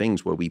fancy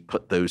things where we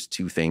put those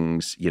two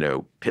things,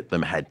 pit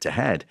them head to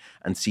head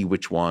and see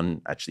which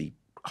one actually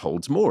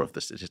holds more of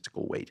the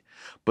statistical weight.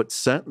 But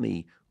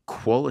certainly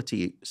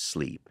quality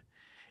sleep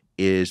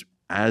is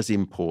as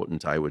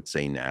important, I would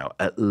say now,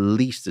 at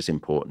least as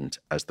important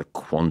as the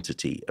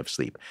quantity of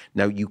sleep.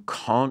 Now, you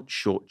can't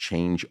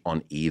shortchange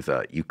on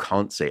either. You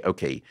can't say,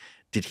 okay,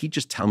 did he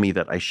just tell me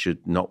that I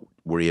should not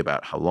worry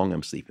about how long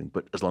I'm sleeping?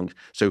 But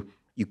so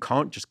you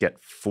can't just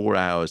get 4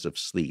 hours of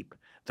sleep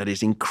that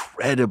is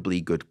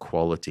incredibly good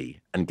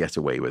quality and get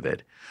away with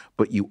it.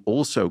 But you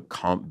also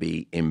can't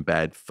be in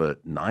bed for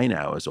 9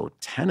 hours or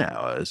 10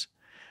 hours,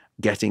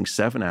 getting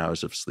 7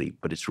 hours of sleep,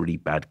 but it's really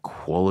bad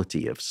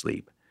quality of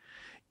sleep.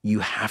 You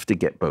have to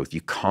get both.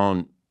 You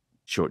can't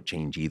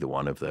shortchange either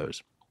one of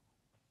those.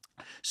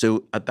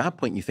 So at that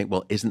point, you think,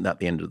 well, isn't that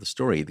the end of the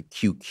story? The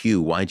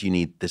QQ, why do you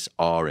need this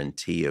R and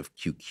T of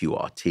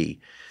QQRT?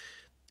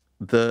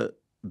 The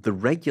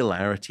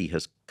regularity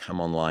has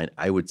come online,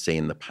 I would say,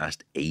 in the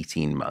past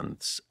 18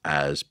 months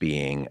as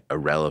being a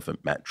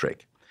relevant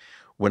metric.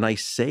 When I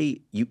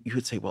say, you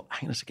would say, well,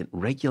 hang on a second,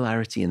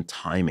 regularity and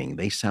timing,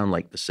 they sound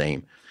like the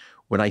same.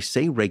 When I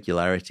say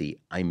regularity,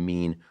 I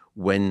mean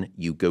when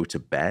you go to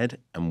bed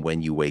and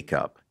when you wake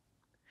up.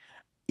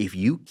 If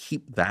you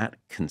keep that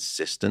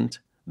consistent,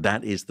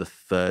 that is the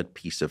third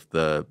piece of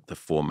the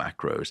four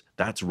macros.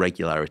 That's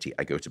regularity.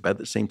 I go to bed at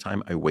the same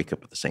time. I wake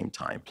up at the same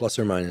time. Plus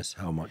or minus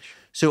how much?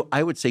 So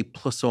I would say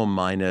plus or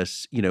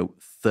minus,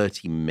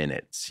 30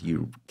 minutes.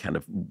 You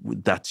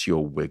that's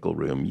your wiggle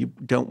room. You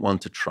don't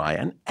want to try.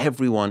 And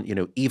everyone,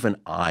 even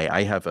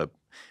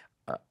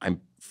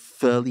I'm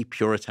fairly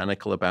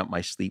puritanical about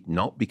my sleep,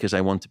 not because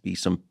I want to be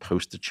some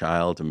poster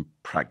child and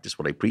practice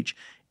what I preach.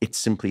 It's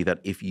simply that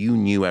if you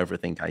knew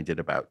everything I did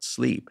about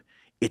sleep,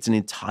 it's an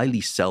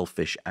entirely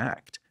selfish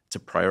act to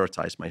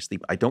prioritize my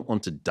sleep. I don't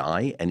want to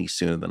die any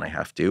sooner than I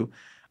have to,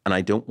 and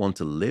I don't want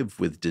to live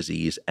with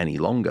disease any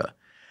longer.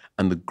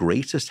 And the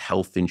greatest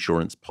health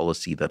insurance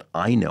policy that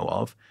I know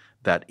of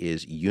that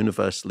is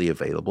universally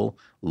available,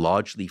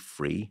 largely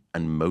free,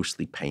 and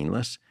mostly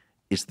painless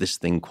is this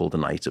thing called a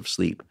night of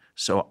sleep.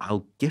 So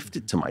I'll gift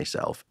it to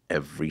myself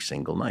every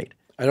single night.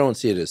 I don't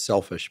see it as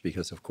selfish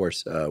because, of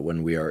course,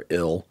 when we are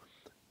ill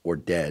or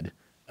dead,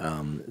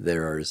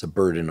 there is a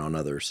burden on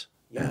others.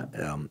 Yeah.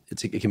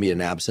 It can be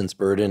an absence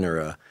burden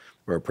or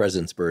or a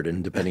presence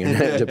burden, depending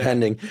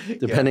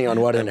on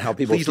what and how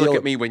people Please feel. Look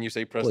at me when you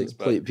say presence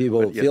burden.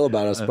 People feel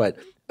about us. But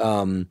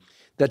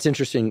that's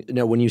interesting.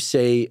 Now, when you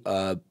say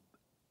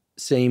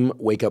same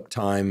wake up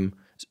time,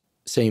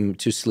 same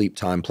to sleep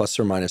time, plus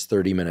or minus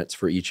 30 minutes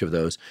for each of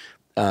those,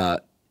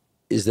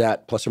 is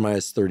that plus or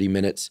minus 30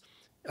 minutes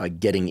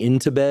getting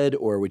into bed,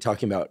 or are we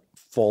talking about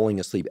falling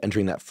asleep,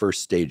 entering that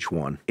first stage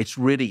one? It's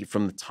really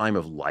from the time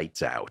of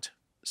lights out.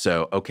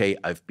 So, okay,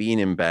 I've been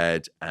in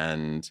bed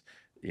and,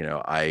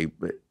 I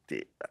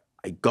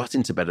got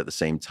into bed at the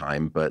same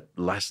time, but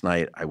last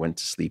night I went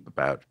to sleep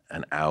about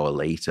an hour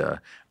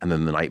later. And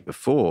then the night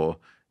before,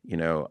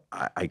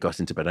 I got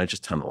into bed and I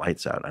just turned the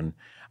lights out. And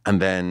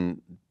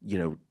then,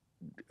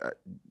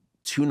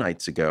 2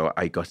 nights ago,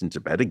 I got into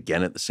bed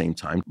again at the same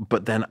time,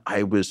 but then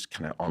I was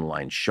kind of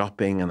online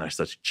shopping and I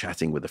started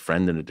chatting with a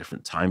friend in a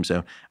different time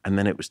zone. And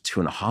then it was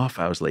 2.5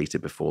 hours later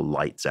before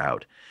lights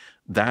out.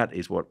 That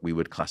is what we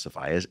would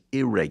classify as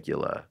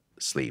irregular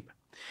sleep.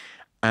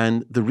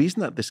 And the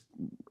reason that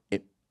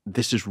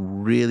this has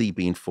really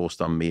been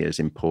forced on me as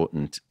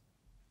important,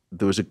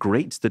 there was a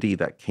great study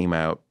that came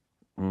out,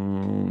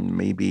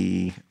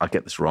 maybe I'll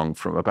get this wrong,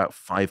 from about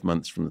 5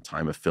 months from the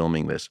time of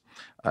filming this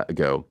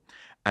ago.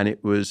 And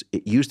it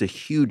used a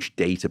huge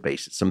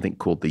database. It's something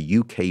called the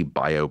UK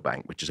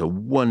Biobank, which is a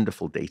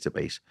wonderful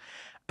database.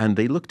 And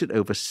they looked at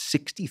over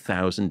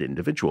 60,000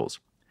 individuals.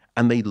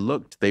 And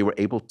they were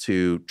able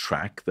to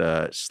track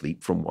the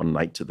sleep from one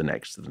night to the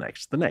next, to the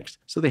next, to the next.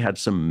 So they had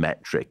some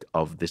metric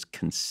of this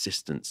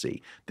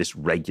consistency, this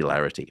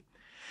regularity.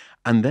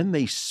 And then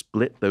they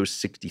split those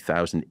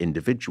 60,000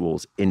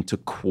 individuals into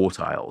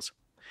quartiles.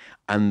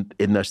 And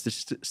in their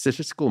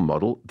statistical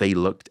model, they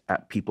looked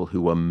at people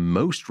who were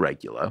most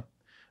regular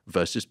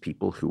versus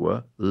people who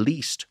were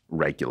least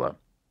regular.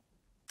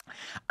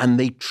 And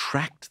they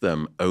tracked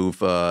them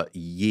over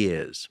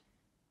years.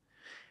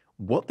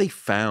 What they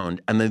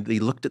found, and then they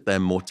looked at their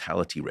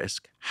mortality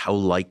risk. How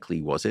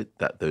likely was it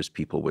that those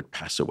people would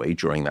pass away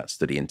during that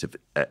study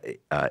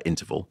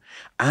interval?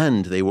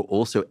 And they were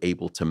also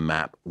able to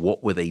map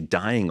what were they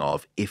dying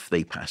of if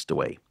they passed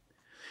away.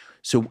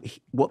 So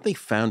what they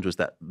found was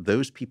that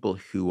those people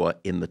who are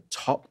in the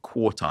top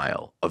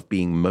quartile of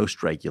being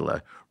most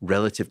regular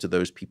relative to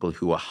those people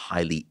who are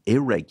highly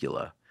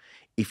irregular,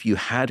 if you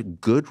had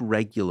good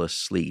regular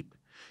sleep,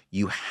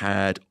 you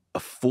had a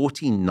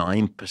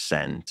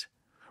 49%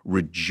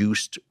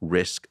 reduced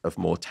risk of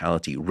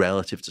mortality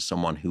relative to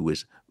someone who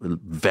is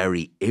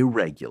very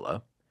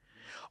irregular.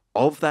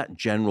 Of that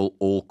general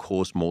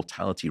all-cause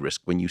mortality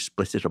risk, when you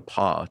split it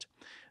apart,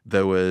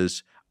 there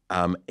was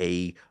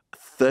a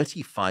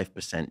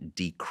 35%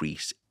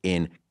 decrease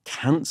in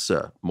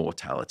cancer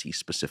mortality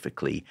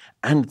specifically,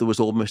 and there was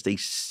almost a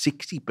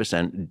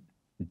 60%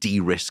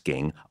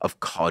 de-risking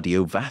of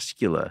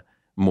cardiovascular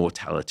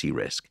mortality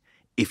risk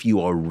if you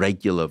are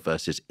regular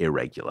versus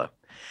irregular.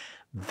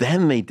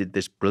 Then they did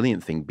this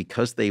brilliant thing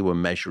because they were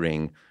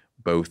measuring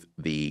both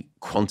the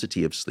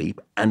quantity of sleep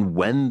and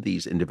when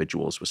these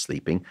individuals were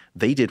sleeping.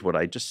 They did what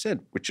I just said,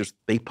 which is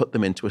they put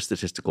them into a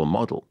statistical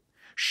model.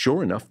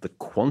 Sure enough, the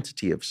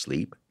quantity of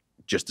sleep,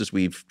 just as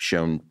we've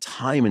shown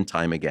time and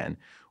time again,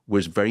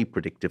 was very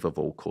predictive of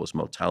all-cause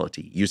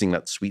mortality, using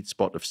that sweet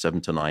spot of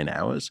 7 to 9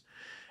 hours.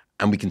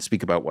 And we can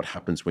speak about what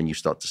happens when you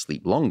start to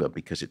sleep longer,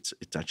 because it's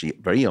actually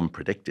very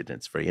unpredicted and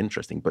it's very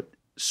interesting. But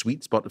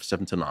sweet spot of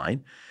 7 to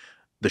 9,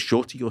 the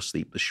shorter your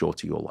sleep, the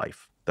shorter your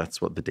life.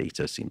 That's what the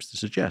data seems to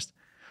suggest.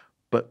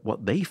 But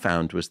what they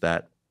found was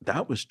that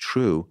was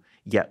true,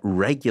 yet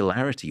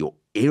regularity or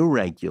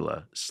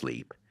irregular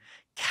sleep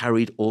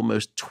carried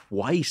almost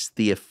twice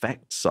the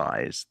effect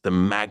size, the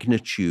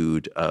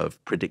magnitude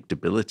of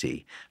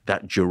predictability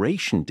that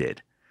duration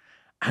did.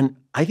 And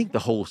I think the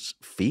whole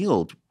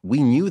field,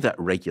 we knew that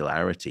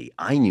regularity,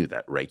 I knew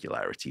that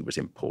regularity was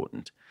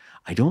important.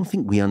 I don't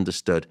think we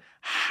understood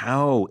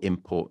how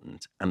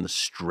important and the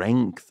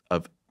strength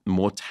of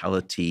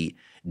mortality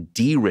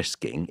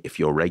de-risking if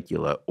you're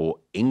regular or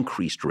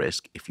increased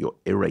risk if you're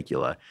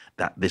irregular,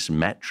 that this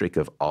metric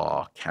of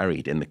R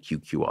carried in the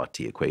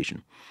QQRT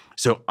equation.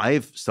 So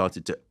I've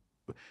started to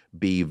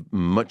be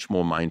much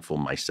more mindful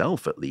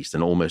myself, at least,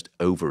 and almost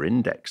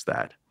over-index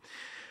that.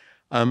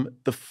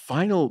 The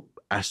final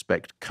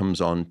aspect comes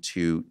on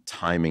to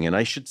timing. And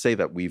I should say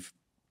that we've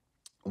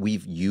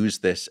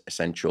used this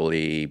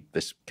essentially,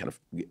 this kind of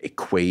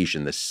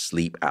equation, this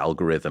sleep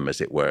algorithm,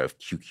 as it were, of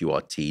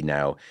QQRT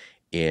now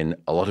in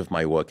a lot of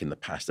my work in the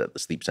past at the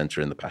Sleep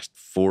Center in the past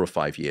 4 or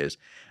 5 years.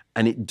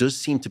 And it does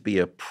seem to be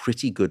a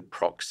pretty good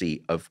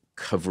proxy of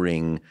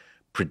covering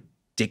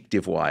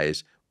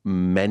predictive-wise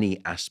many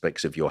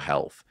aspects of your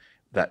health,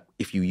 that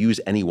if you use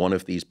any one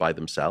of these by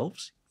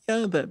themselves,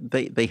 yeah,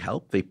 they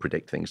help, they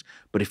predict things.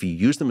 But if you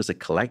use them as a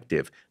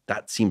collective,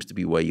 that seems to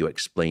be where you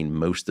explain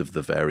most of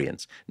the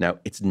variance. Now,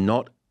 it's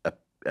not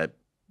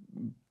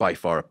by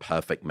far a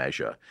perfect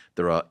measure.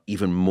 There are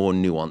even more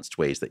nuanced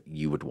ways that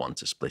you would want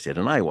to split it,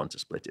 and I want to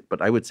split it.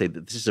 But I would say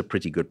that this is a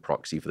pretty good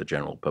proxy for the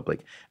general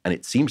public, and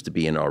it seems to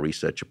be in our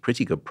research a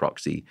pretty good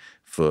proxy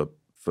for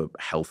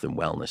health and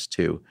wellness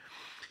too.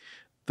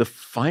 The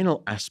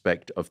final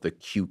aspect of the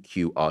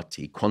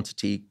QQRT,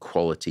 quantity,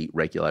 quality,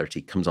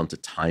 regularity, comes onto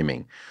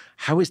timing.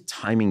 How is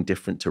timing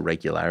different to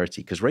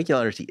regularity? Because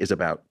regularity is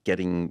about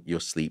getting your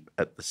sleep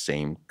at the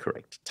same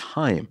correct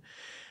time.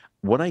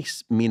 What I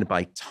mean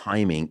by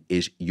timing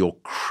is your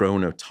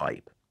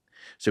chronotype.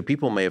 So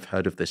people may have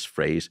heard of this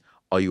phrase,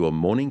 are you a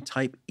morning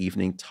type,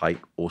 evening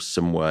type, or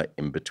somewhere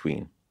in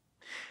between?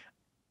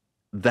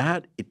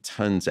 That, it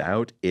turns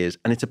out, is,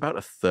 and it's about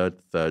a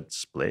third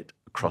split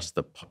across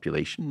the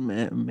population,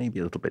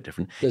 maybe a little bit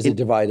different. Does it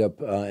divide up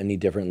any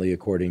differently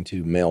according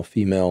to male,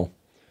 female?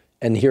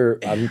 And here,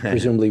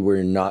 presumably,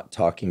 we're not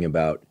talking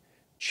about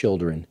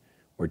children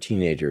or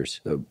teenagers.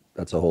 So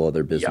that's a whole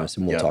other business,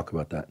 and we'll talk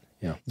about that.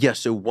 Yeah.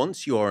 So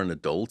once you are an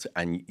adult,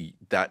 and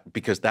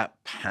because that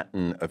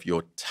pattern of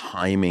your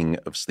timing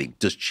of sleep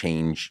does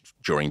change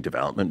during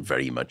development,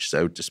 very much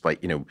so.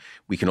 Despite,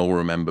 we can all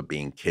remember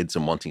being kids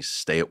and wanting to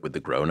stay up with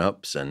the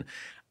grown-ups,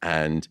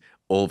 and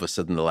all of a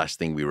sudden the last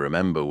thing we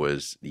remember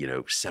was,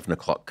 7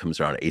 o'clock comes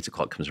around, 8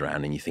 o'clock comes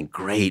around, and you think,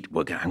 great,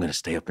 I'm going to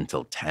stay up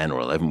until 10 or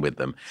 11 with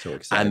them. So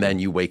exciting. And then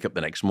you wake up the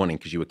next morning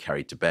because you were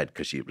carried to bed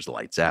because it was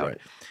lights out. Right.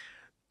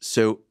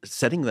 So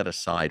setting that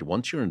aside,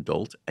 once you're an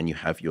adult and you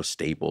have your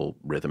stable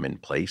rhythm in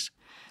place,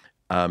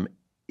 there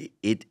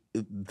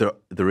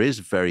is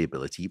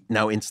variability.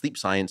 Now, in sleep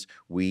science,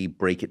 we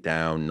break it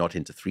down not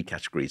into 3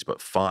 categories,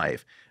 but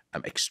 5.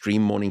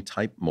 Extreme morning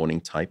type,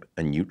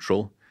 and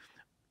neutral.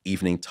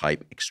 Evening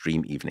type,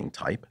 extreme evening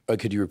type.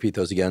 Could you repeat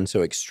those again?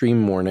 So extreme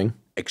morning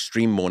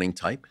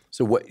type.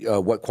 So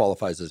what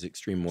qualifies as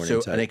extreme morning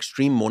type? So an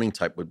extreme morning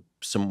type would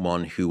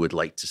someone who would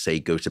like to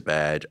say go to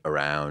bed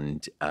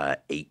around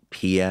 8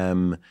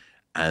 p.m.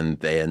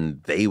 and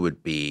then they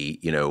would be,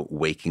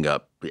 waking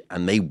up,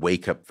 and they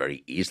wake up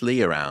very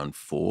easily around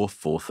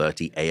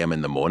 4:30 a.m.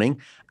 in the morning,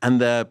 and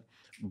they're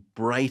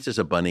bright as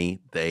a bunny.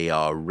 They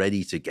are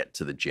ready to get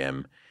to the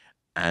gym,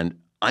 and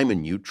I'm a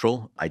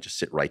neutral. I just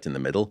sit right in the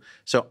middle.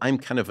 So I'm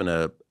kind of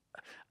an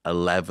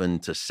 11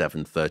 to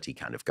 7:30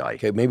 kind of guy.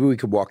 Okay, maybe we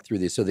could walk through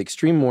these. So the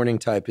extreme morning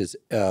type is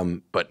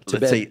but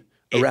let's say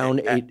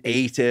around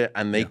 8,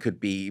 and they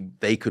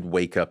could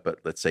wake up at,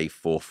 let's say,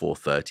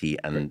 4:30,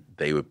 and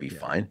they would be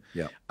fine.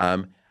 Yeah.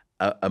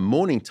 A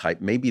morning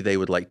type, maybe they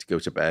would like to go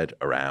to bed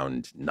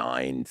around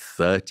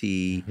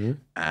 9:30,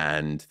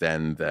 and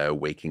then they're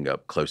waking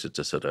up closer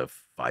to sort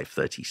of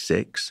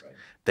 5:36. Right.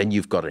 Then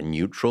you've got a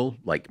neutral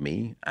like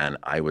me, and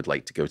I would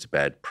like to go to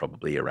bed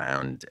probably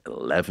around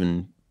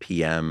 11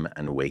 p.m.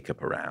 and wake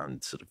up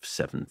around sort of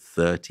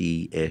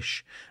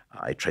 7:30-ish.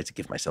 I try to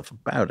give myself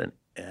about an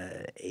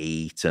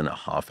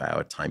 8.5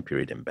 hour time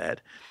period in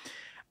bed.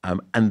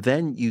 And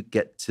then you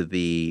get to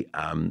the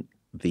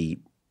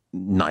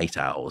night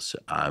owls.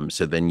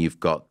 So then you've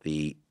got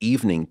the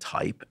evening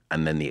type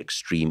and then the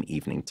extreme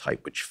evening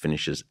type, which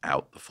finishes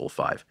out the full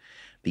 5.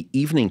 The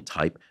evening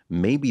type,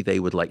 maybe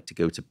they would like to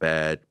go to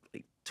bed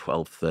like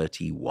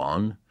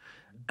 12:31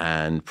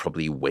 and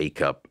probably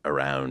wake up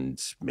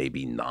around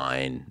maybe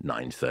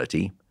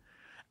 9:30.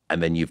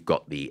 And then you've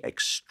got the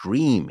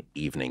extreme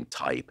evening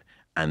type,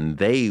 and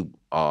they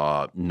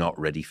are not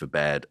ready for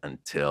bed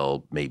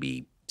until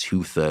maybe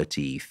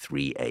 2:30,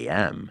 3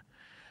 a.m.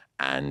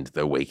 And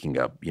they're waking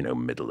up,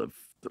 middle of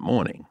the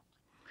morning.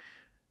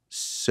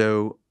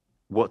 So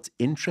what's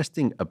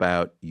interesting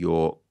about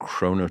your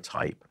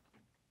chronotype,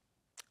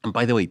 and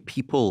by the way,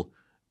 people,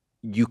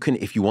 you can,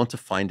 if you want to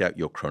find out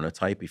your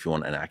chronotype, if you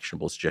want an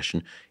actionable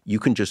suggestion, you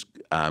can just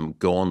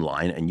go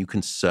online and you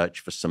can search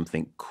for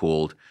something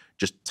called,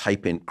 just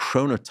type in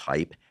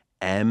chronotype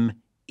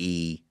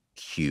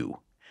MEQ.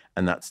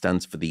 And that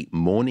stands for the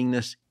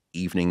Morningness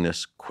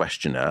Eveningness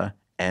Questionnaire,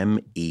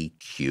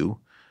 MEQ.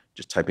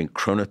 Just type in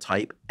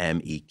chronotype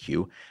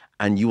MEQ,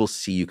 and you will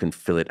see you can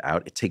fill it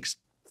out. It takes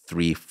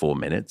 3-4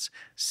 minutes,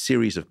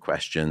 series of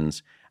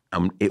questions.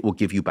 It will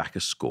give you back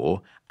a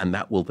score, and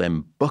that will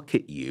then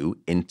bucket you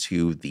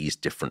into these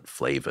different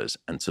flavors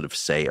and sort of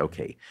say,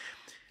 okay.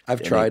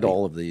 I've tried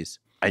all of these.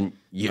 And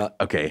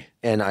okay.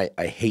 And I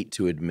hate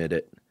to admit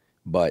it,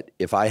 but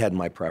if I had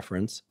my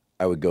preference,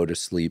 I would go to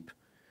sleep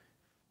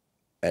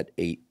at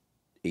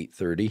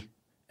 8:30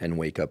 and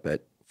wake up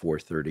at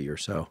 4:30 or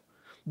so.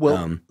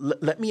 Well,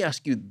 let me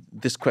ask you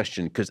this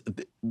question, because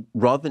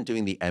rather than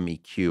doing the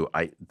MEQ,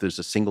 there's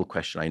a single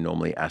question I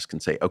normally ask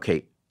and say,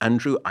 okay,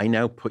 Andrew, I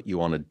now put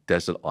you on a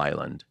desert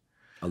island.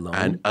 Alone?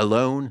 And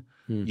alone,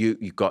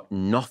 you've got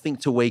nothing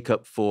to wake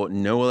up for,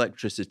 no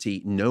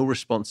electricity, no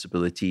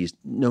responsibilities,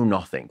 no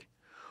nothing.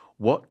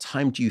 What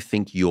time do you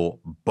think your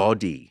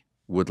body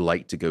would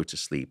like to go to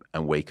sleep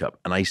and wake up?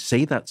 And I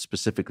say that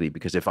specifically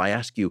because if I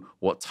ask you,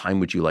 what time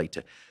would you like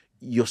to,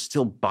 you're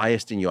still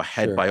biased in your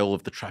head by all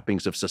of the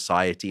trappings of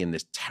society and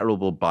this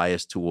terrible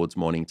bias towards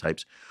morning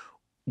types.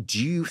 Do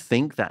you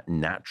think that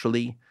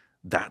naturally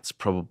that's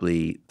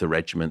probably the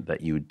regimen that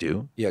you would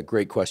do? Yeah,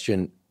 great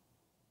question.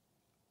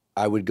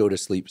 I would go to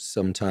sleep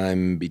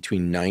sometime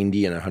between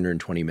 90 and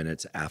 120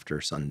 minutes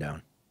after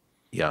sundown.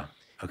 Yeah.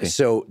 Okay.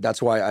 So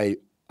that's why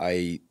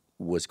I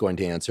was going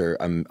to answer,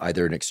 I'm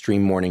either an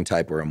extreme morning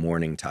type or a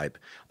morning type.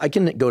 I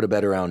can go to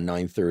bed around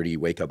 9:30,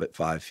 wake up at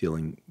 5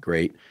 feeling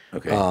great.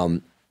 Okay.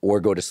 Or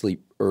go to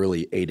sleep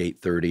early,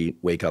 8:30,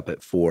 wake up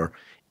at 4,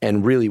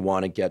 and really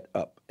want to get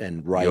up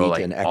and write You're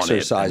and on it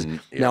exercise. and,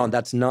 yeah. Now,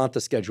 that's not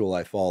the schedule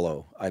I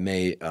follow. I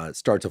may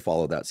start to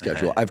follow that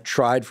schedule. I've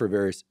tried for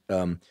various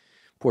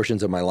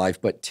portions of my life,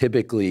 but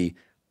typically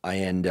I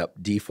end up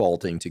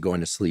defaulting to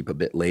going to sleep a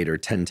bit later,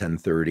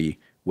 10:30,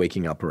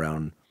 waking up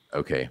around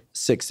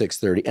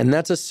 6:30. And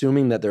that's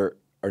assuming that there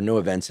are no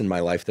events in my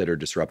life that are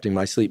disrupting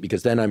my sleep,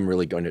 because then I'm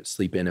really going to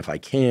sleep in if I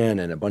can,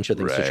 and a bunch of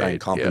things to try and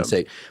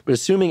compensate. But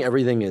assuming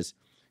everything is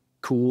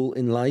cool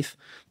in life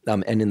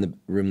and in the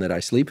room that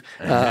I sleep.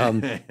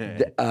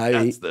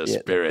 That's the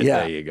spirit. Yeah,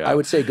 there you go. I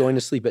would say going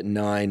to sleep at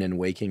 9 and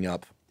waking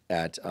up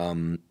at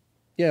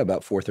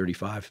about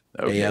 4:35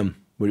 a.m.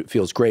 It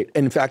feels great.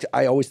 And in fact,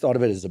 I always thought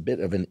of it as a bit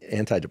of an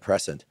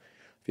antidepressant.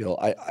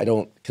 I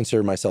don't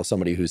consider myself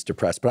somebody who's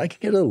depressed, but I can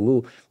get a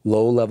little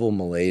low-level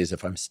malaise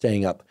if I'm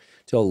staying up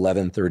till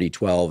 11:30,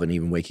 12, and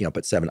even waking up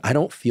at 7. I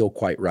don't feel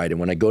quite right. And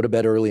when I go to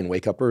bed early and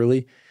wake up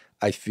early,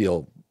 I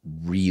feel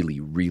really,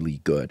 really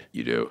good.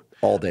 You do.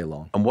 All day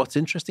long. And what's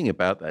interesting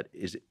about that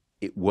is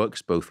it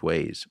works both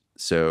ways.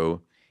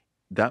 So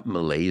that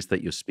malaise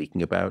that you're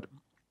speaking about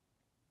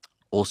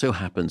also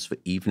happens for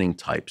evening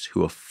types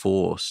who are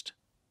forced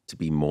to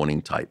be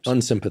morning types.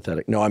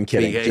 Unsympathetic. No, I'm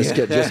kidding. Just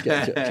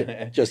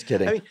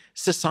kidding. I mean,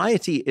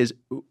 society is,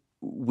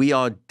 we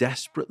are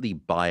desperately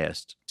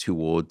biased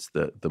towards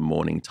the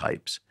morning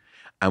types,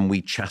 and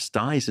we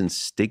chastise and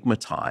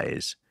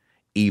stigmatize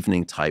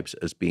evening types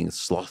as being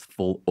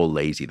slothful or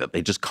lazy, that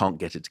they just can't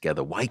get it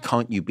together. Why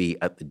can't you be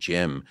at the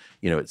gym,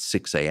 at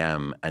 6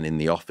 a.m. and in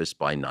the office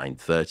by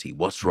 9:30?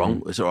 What's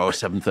wrong? Or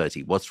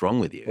 7:30? What's wrong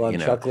with you? Well, I'm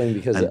chuckling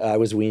because I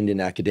was weaned in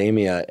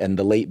academia, and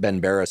the late Ben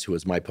Barris, who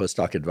was my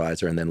postdoc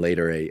advisor, and then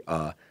later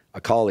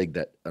a colleague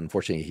that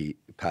unfortunately he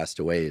passed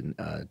away in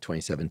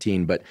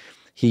 2017, but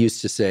he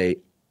used to say,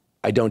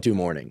 I don't do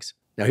mornings.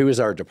 Now, he was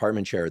our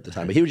department chair at the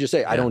time, but he would just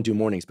say, I don't do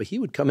mornings. But he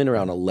would come in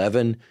around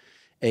 11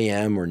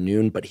 a.m. or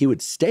noon, but he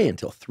would stay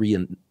until 3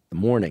 in the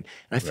morning.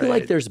 And I feel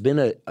like there's been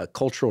a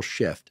cultural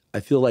shift. I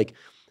feel like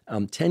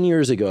 10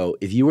 years ago,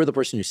 if you were the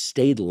person who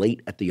stayed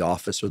late at the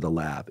office or the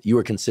lab, you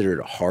were considered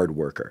a hard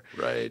worker.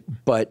 Right.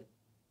 But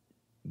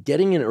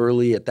getting in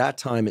early at that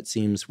time, it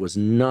seems, was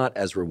not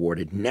as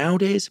rewarded.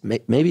 Nowadays,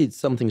 maybe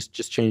something's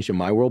just changed in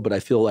my world, but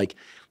I feel like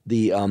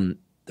the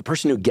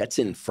person who gets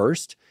in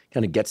first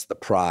kind of gets the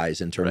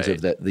prize in terms of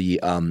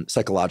the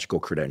psychological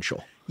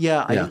credential.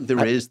 Yeah, I think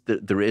there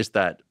is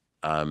that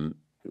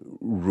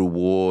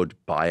reward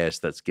bias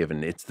that's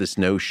given. It's this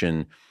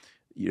notion,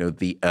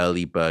 the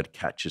early bird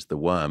catches the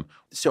worm.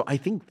 So I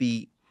think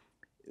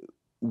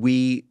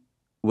we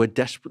were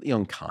desperately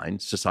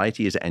unkind.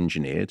 Society is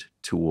engineered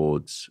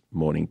towards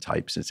morning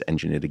types. It's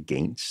engineered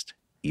against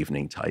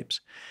evening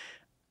types.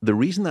 The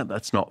reason that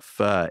that's not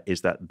fair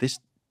is that this,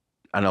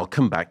 and I'll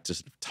come back to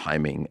sort of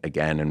timing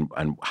again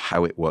and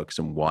how it works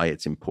and why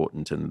it's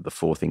important, and the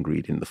fourth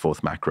ingredient, the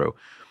fourth macro.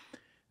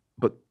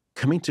 But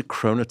coming to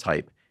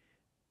chronotype,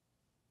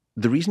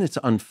 the reason it's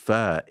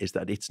unfair is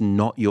that it's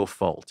not your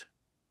fault,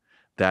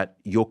 that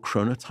your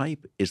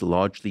chronotype is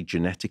largely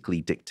genetically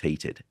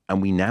dictated.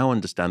 And we now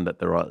understand that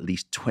there are at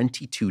least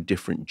 22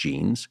 different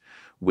genes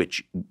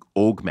which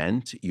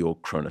augment your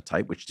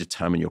chronotype, which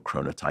determine your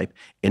chronotype.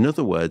 In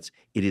other words,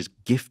 it is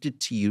gifted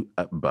to you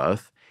at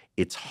birth,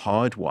 it's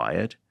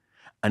hardwired,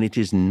 and it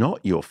is not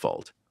your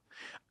fault.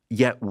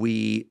 Yet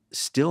we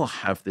still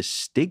have this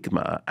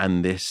stigma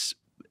and this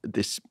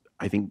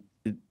I think,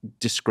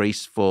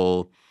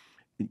 disgraceful,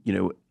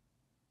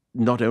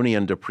 not only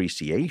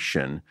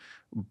underappreciation,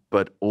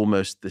 but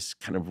almost this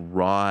kind of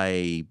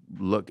wry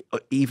look.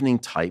 Evening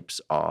types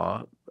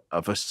are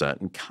of a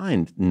certain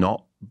kind,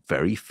 not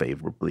very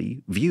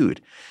favorably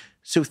viewed.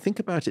 So think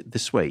about it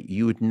this way.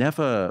 You would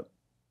never,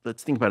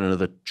 let's think about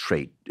another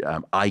trait,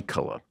 eye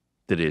color,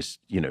 that is,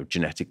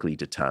 genetically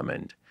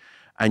determined.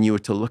 And you were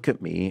to look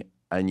at me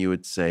and you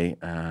would say,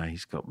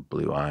 he's got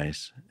blue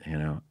eyes,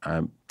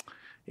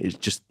 it's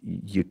just,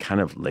 you're kind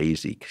of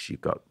lazy because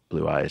you've got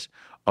blue eyes.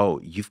 Oh,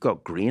 you've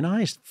got green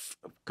eyes?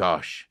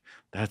 Gosh,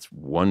 that's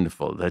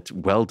wonderful. That's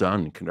well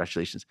done.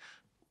 Congratulations.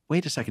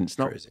 Wait a second. It's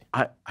not crazy.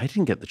 I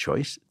didn't get the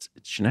choice.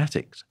 It's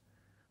genetics.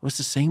 Well, it's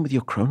the same with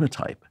your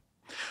chronotype.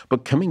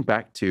 But coming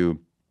back to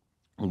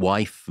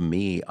why, for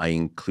me, I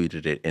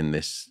included it in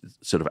this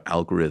sort of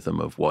algorithm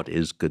of what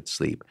is good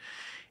sleep.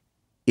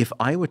 If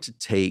I were to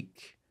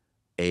take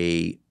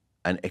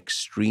an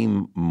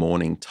extreme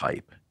morning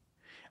type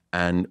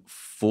and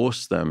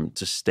force them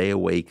to stay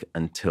awake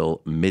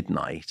until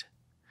midnight,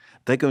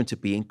 they're going to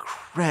be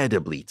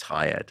incredibly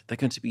tired. They're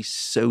going to be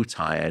so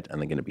tired, and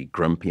they're going to be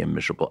grumpy and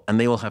miserable, and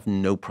they will have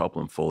no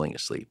problem falling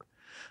asleep.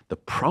 The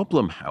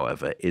problem,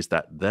 however, is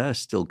that they're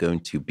still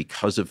going to,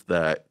 because of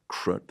their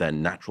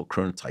natural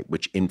chronotype,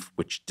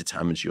 which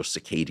determines your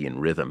circadian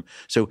rhythm.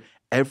 So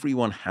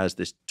everyone has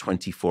this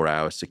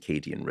 24-hour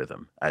circadian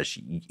rhythm. As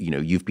you know,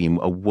 you've been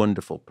a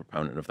wonderful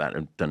proponent of that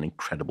and done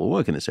incredible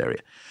work in this area.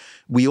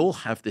 We all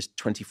have this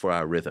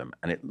 24-hour rhythm,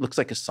 and it looks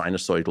like a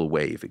sinusoidal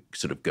wave. It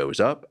sort of goes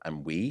up,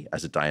 and we,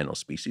 as a diurnal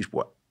species,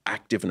 we're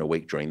active and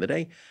awake during the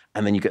day,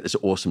 and then you get this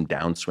awesome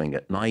downswing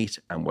at night,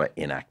 and we're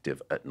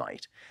inactive at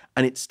night.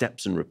 And it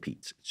steps and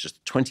repeats. It's just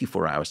a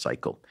 24-hour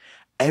cycle.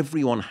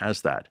 Everyone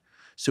has that.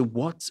 So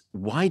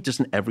why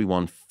doesn't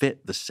everyone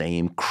fit the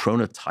same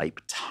chronotype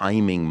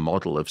timing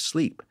model of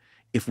sleep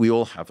if we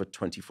all have a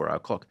 24-hour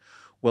clock?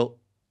 Well,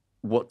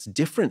 what's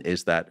different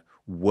is that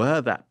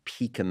where that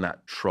peak and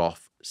that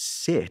trough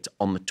sit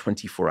on the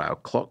 24-hour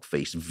clock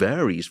face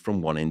varies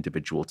from one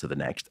individual to the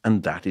next,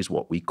 and that is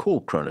what we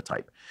call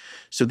chronotype.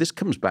 So this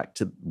comes back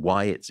to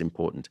why it's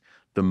important.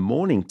 The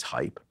morning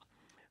type,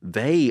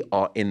 they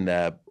are in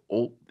their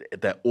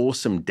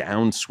awesome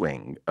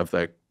downswing of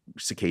their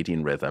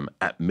circadian rhythm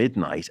at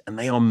midnight, and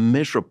they are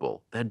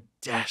miserable. They're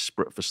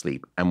desperate for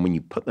sleep. And when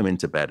you put them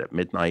into bed at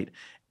midnight,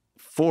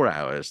 4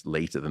 hours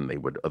later than they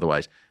would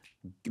otherwise,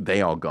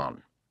 they are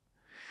gone.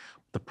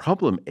 The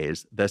problem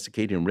is their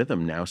circadian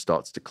rhythm now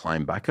starts to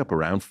climb back up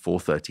around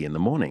 4:30 in the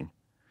morning.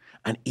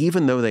 And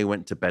even though they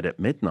went to bed at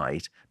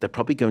midnight, they're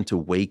probably going to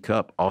wake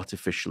up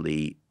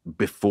artificially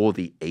before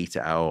the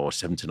 8-hour or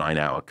 7 to 9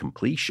 hour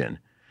completion.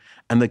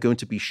 And they're going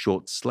to be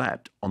short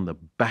slept on the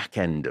back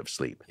end of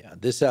sleep. Yeah,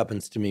 this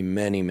happens to me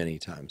many, many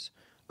times.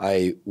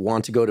 I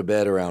want to go to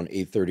bed around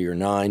 8:30 or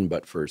 9,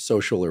 but for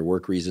social or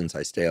work reasons,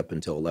 I stay up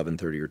until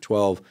 11:30 or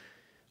 12.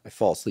 I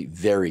fall asleep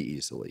very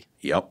easily.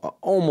 Yep. I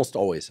almost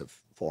always have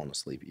fallen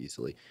asleep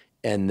easily.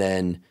 And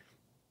then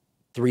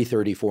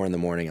 3:30, 4 in the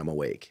morning, I'm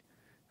awake.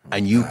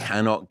 And you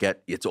cannot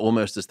get, it's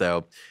almost as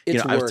though,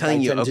 I was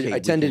telling you, okay. I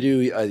tend to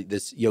do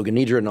this yoga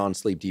nidra,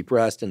 non-sleep deep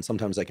rest, and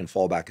sometimes I can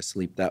fall back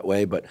asleep that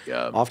way, but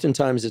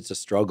oftentimes it's a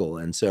struggle.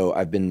 And so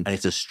And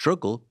it's a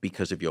struggle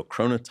because of your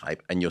chronotype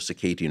and your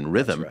circadian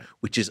rhythm,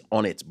 which is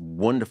on its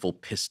wonderful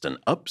piston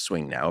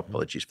upswing now.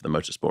 Apologies for the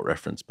motorsport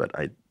reference, but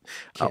I'm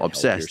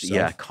obsessed.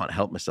 Yeah, I can't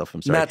help myself.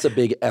 I'm sorry. Matt's a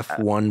big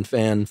F1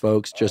 fan,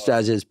 folks, just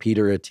as is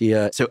Peter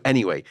Attia. So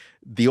anyway,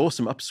 the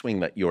awesome upswing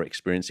that you're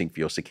experiencing for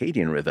your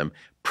circadian rhythm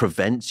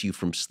prevents you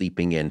from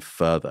sleeping in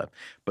further.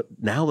 But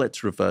now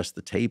let's reverse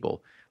the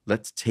table.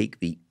 Let's take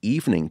the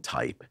evening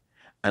type,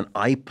 and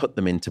I put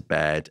them into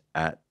bed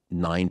at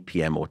 9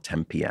 p.m. or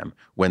 10 p.m.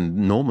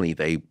 when normally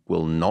they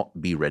will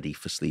not be ready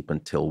for sleep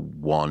until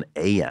 1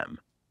 a.m.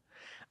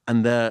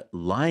 And they're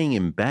lying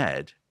in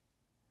bed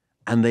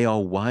and they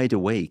are wide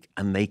awake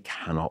and they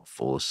cannot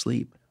fall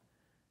asleep.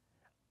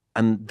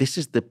 And this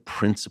is the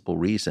principal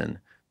reason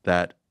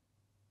that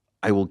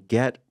I will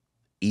get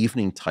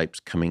evening types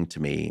coming to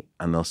me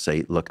and they'll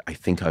say, look, I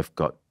think I've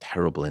got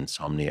terrible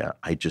insomnia.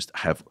 I just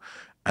have,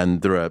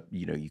 and there are,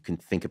 you can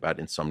think about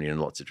insomnia in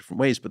lots of different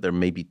ways, but there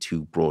may be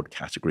two broad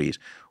categories.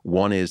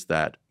 One is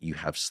that you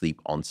have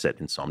sleep onset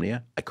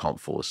insomnia. I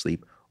can't fall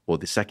asleep. Or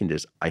the second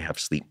is I have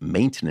sleep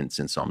maintenance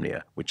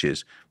insomnia, which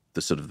is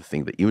the sort of the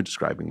thing that you were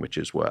describing, which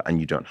is where,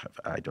 and I don't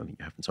think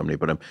you have insomnia,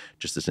 but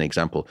just as an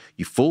example,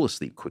 you fall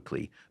asleep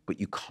quickly, but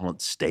you can't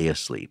stay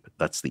asleep.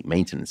 That's sleep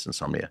maintenance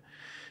insomnia.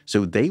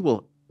 So they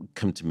will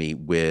come to me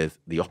with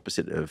the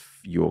opposite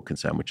of your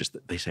concern, which is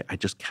that they say, I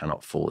just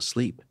cannot fall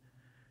asleep.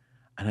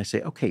 And I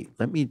say, okay,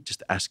 let me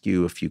just ask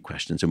you a few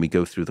questions. And we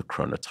go through the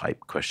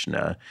chronotype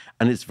questionnaire,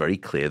 and it's very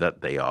clear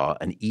that they are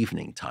an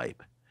evening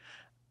type.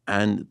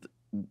 And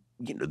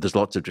there's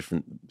lots of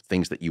different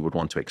things that you would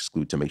want to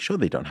exclude to make sure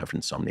they don't have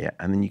insomnia.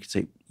 And then you could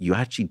say, you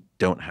actually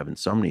don't have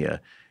insomnia.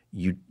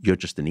 You're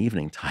just an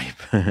evening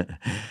type.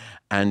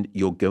 And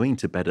you're going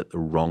to bed at the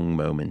wrong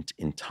moment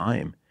in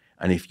time.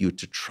 And if you were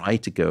to try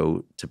to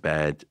go to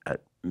bed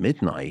at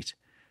midnight,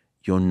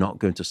 you're not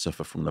going to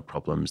suffer from the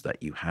problems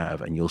that you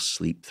have, and you'll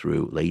sleep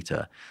through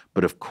later.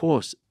 But of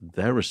course,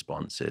 their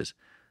response is,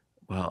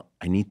 well,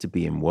 I need to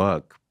be in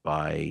work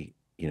by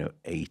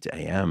 8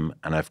 a.m.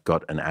 and I've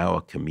got an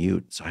hour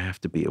commute, so I have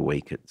to be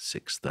awake at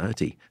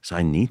 6:30. So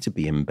I need to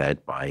be in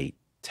bed by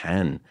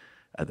 10.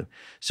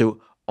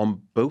 So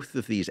on both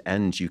of these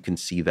ends, you can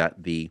see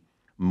that the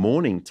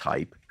morning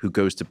type who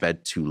goes to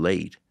bed too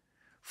late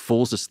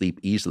falls asleep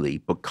easily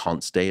but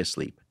can't stay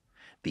asleep.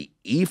 The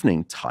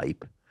evening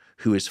type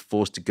who is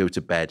forced to go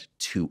to bed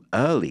too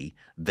early,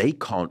 they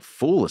can't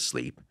fall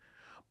asleep,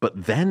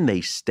 but then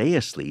they stay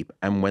asleep,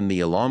 and when the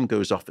alarm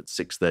goes off at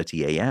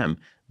 6:30 a.m.,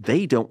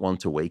 they don't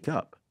want to wake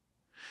up.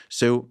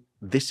 So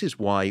this is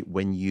why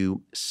when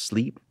you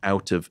sleep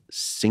out of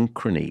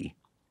synchrony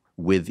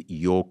with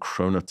your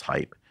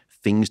chronotype,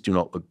 things do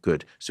not look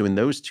good. So in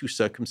those two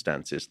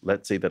circumstances,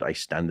 let's say that I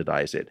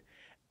standardize it.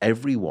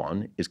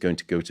 Everyone is going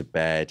to go to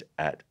bed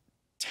at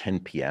 10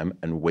 p.m.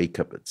 and wake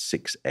up at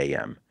 6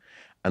 a.m.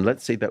 And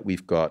let's say that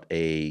we've got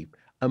a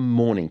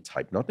morning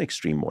type, not an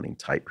extreme morning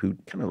type, who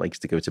kind of likes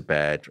to go to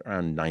bed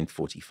around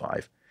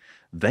 9:45.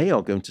 They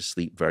are going to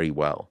sleep very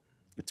well.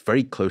 It's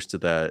very close to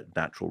their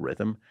natural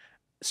rhythm.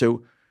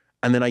 So,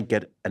 and then I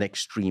get an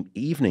extreme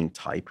evening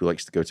type who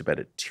likes to go to bed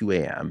at 2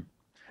 a.m.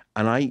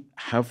 And I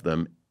have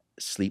them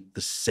sleep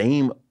the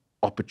same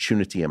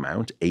opportunity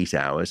amount, 8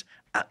 hours,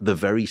 at the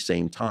very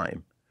same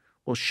time,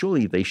 well,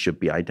 surely they should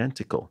be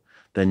identical.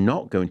 They're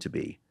not going to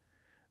be.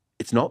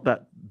 It's not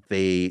that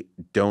they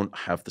don't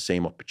have the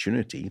same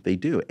opportunity. They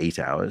do, 8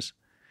 hours.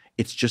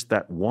 It's just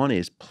that one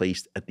is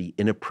placed at the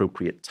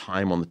inappropriate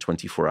time on the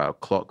 24-hour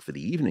clock for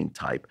the evening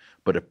type,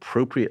 but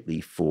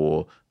appropriately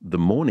for the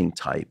morning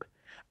type.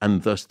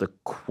 And thus the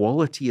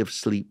quality of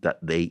sleep that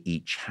they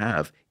each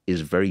have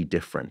is very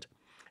different.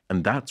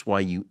 And that's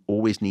why you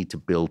always need to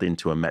build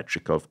into a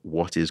metric of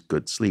what is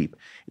good sleep.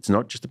 It's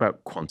not just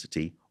about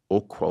quantity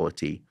or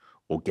quality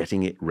or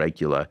getting it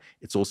regular.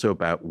 It's also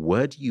about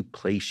where do you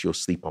place your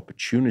sleep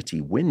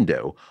opportunity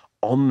window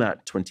on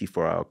that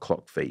 24-hour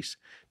clock face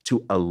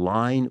to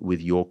align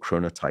with your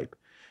chronotype.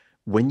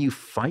 When you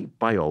fight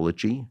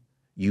biology,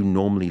 you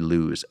normally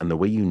lose. And the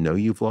way you know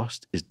you've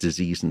lost is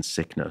disease and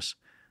sickness.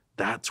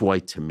 That's why,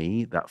 to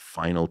me, that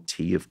final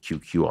T of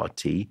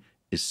QQRT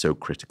is so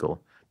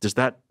critical. Does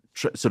that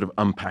sort of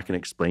unpack and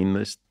explain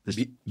this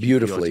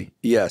beautifully? QQRT?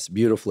 Yes,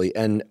 beautifully.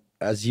 And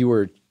as you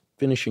were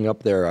finishing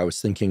up there, I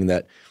was thinking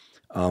that,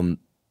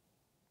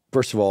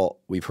 first of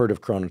all, we've heard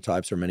of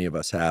chronotypes, or many of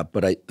us have,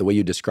 but the way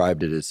you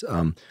described it is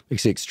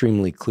makes it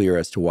extremely clear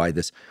as to why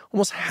this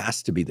almost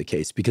has to be the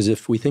case. Because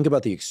if we think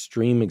about the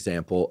extreme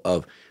example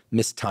of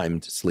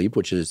mistimed sleep,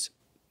 which is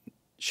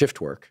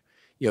shift work,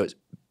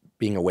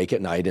 being awake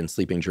at night and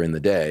sleeping during the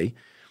day,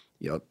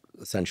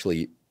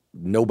 essentially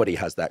nobody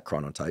has that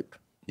chronotype.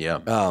 Yeah.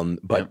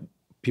 But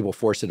people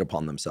force it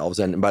upon themselves.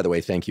 And by the way,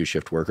 thank you,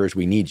 shift workers.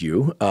 We need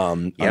you.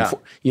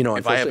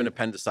 If I have an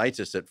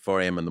appendicitis at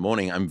 4 a.m. in the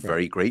morning, I'm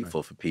very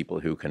grateful for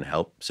people who can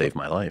help save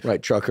my life.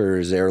 Right.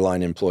 Truckers,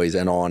 airline employees,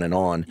 and on and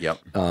on. Yep.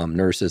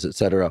 Nurses, et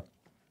cetera.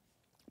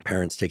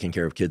 Parents taking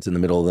care of kids in the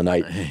middle of the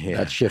night.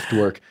 That's shift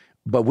work.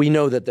 But we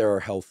know that there are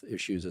health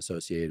issues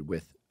associated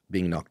with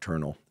being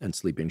nocturnal and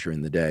sleeping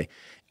during the day.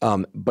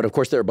 But of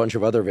course, there are a bunch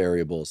of other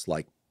variables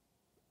like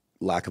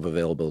lack of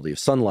availability of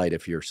sunlight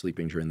if you're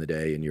sleeping during the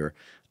day and you're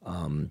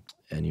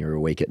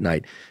awake at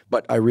night.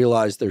 But I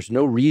realize there's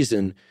no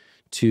reason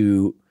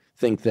to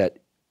think that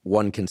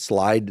one can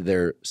slide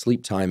their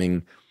sleep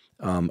timing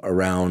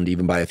around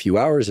even by a few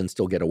hours and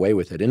still get away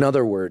with it. In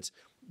other words,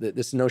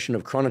 this notion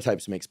of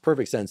chronotypes makes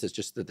perfect sense. It's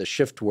just that the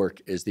shift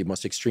work is the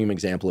most extreme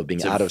example of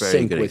being out of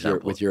sync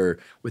with your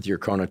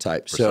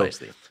chronotype.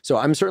 Precisely. So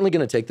I'm certainly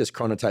going to take this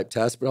chronotype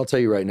test, but I'll tell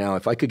you right now,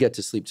 if I could get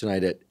to sleep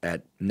tonight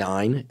at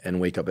 9 and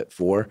wake up at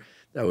 4,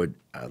 that would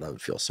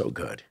feel so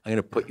good. I'm going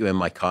to put you in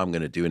my car. I'm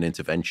going to do an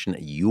intervention.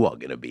 You are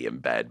going to be in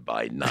bed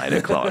by 9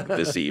 o'clock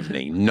this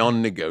evening.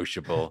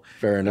 Non-negotiable.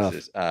 Fair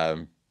enough.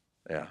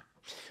 Yeah.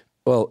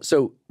 Well,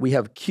 so we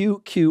have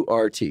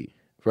QQRT,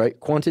 right?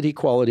 Quantity,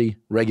 quality,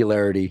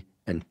 regularity,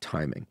 and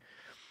timing.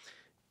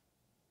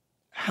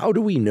 How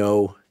do we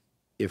know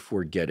if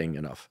we're getting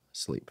enough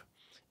sleep?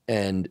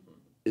 And,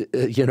 this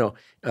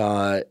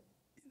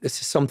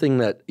is something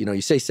that,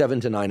 you say 7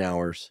 to 9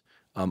 hours.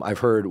 I've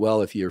heard,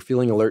 well, if you're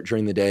feeling alert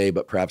during the day,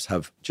 but perhaps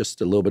have just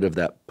a little bit of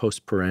that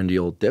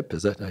postprandial dip,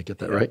 did I get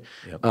that right?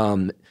 Yep.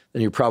 Then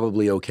you're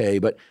probably okay.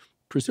 But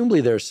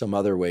presumably there's some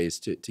other ways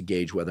to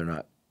gauge whether or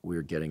not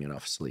we're getting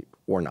enough sleep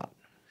or not.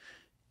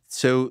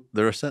 So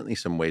there are certainly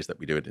some ways that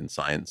we do it in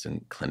science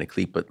and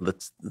clinically, but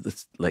let's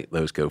let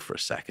those go for a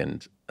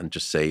second and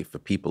just say for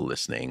people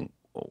listening,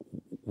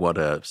 what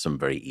are some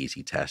very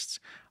easy tests?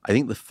 I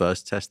think the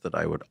first test that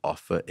I would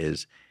offer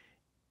is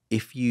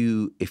if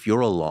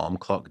your alarm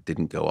clock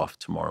didn't go off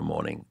tomorrow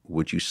morning,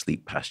 would you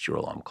sleep past your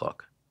alarm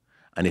clock?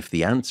 And if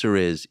the answer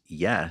is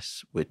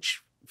yes,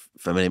 which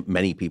for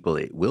many people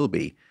it will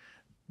be,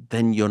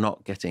 then you're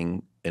not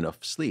getting enough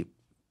sleep.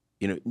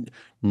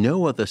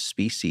 No other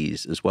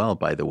species as well,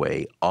 by the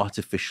way,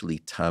 artificially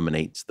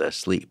terminates their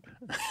sleep.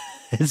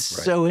 It's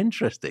so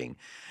interesting.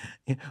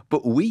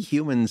 But we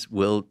humans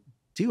will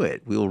do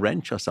it. We will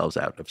wrench ourselves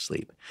out of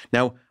sleep.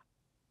 Now,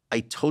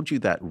 I told you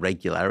that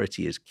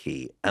regularity is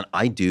key, and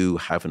I do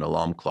have an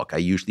alarm clock. I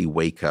usually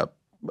wake up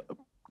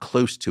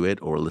close to it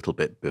or a little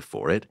bit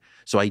before it.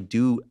 So I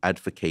do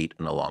advocate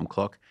an alarm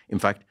clock. In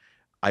fact,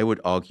 I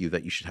would argue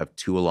that you should have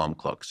 2 alarm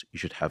clocks. You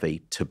should have a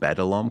to-bed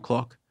alarm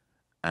clock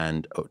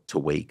and a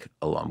to-wake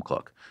alarm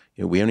clock.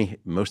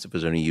 Most of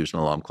us only use an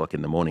alarm clock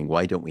in the morning.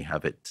 Why don't we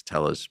have it to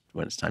tell us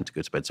when it's time to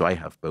go to bed? So I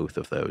have both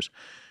of those.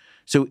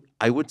 So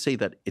I would say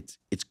that it's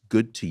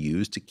good to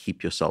use to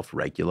keep yourself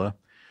regular,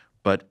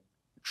 but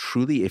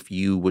truly, if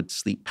you would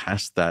sleep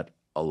past that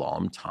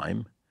alarm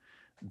time,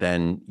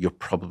 then you're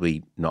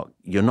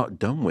not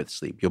done with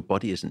sleep. Your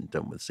body isn't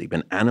done with sleep,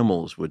 and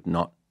animals would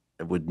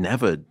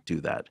never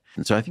do that.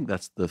 And so I think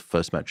that's the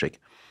first metric.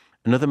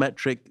 Another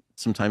metric,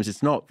 sometimes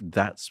it's not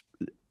that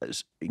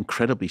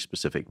incredibly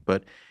specific,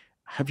 but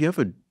have you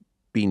ever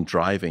been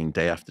driving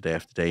day after day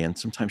after day, and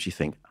sometimes you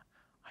think,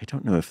 I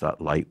don't know if that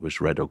light was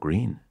red or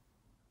green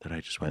that I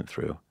just went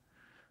through.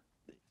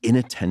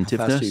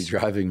 Inattentiveness. How fast are you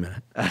driving,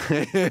 Matt?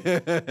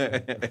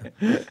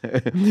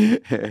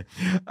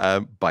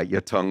 Bite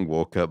your tongue,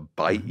 Walker.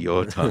 Bite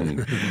your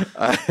tongue.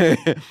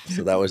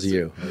 So that was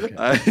you.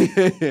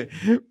 Okay.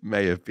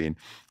 May have been.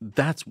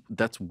 That's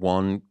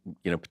one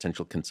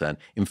potential concern.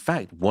 In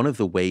fact, one of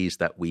the ways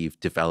that we've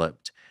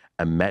developed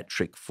a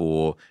metric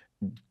for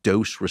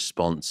dose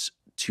response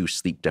to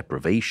sleep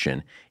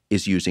deprivation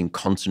is using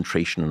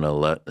concentration and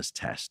alertness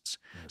tests.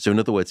 So in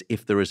other words,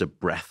 if there is a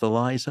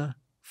breathalyzer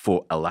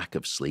for a lack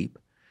of sleep,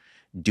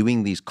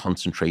 doing these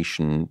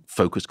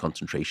focus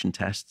concentration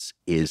tests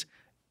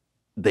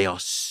they are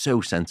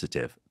so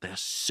sensitive. They're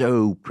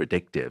so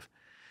predictive.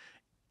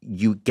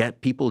 You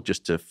get people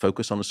just to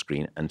focus on a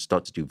screen and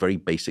start to do very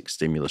basic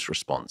stimulus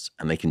response.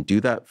 And they can do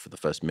that for the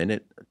first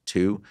minute,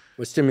 two.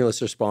 With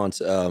stimulus response,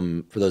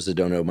 for those that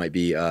don't know, might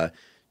be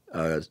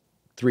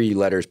 3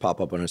 letters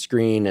pop up on a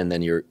screen, and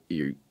then you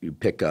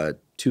pick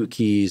 2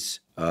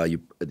 keys.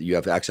 You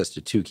have access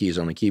to 2 keys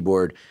on a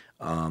keyboard.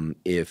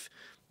 If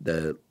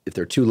there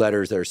are 2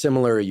 letters that are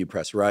similar, you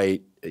press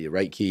right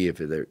key. If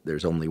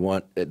there's only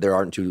one, there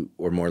aren't 2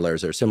 or more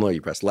letters that are similar,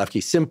 you press left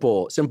key.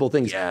 Simple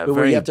things, yeah, but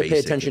where you have to basic. pay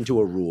attention to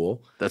a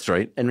rule. That's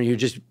right. And you're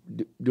just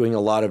doing a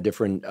lot of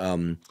different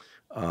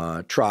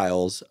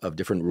trials of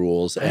different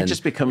rules. And it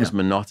just becomes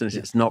monotonous.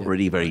 It's not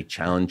really very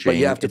challenging. But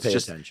you have to pay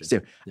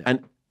attention.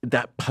 And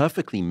that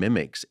perfectly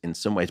mimics in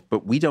some ways,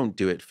 but we don't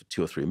do it for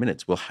 2 or 3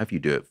 minutes. We'll have you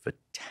do it for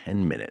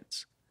 10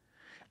 minutes.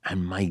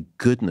 And my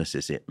goodness,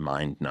 is it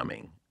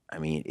mind-numbing. I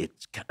mean,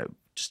 it's kind of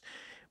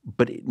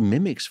but it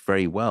mimics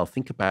very well.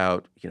 Think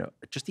about,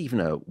 just even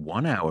a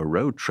 1-hour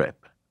road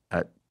trip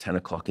at 10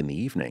 o'clock in the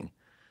evening,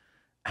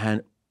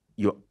 and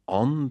you're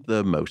on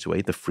the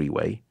motorway, the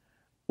freeway.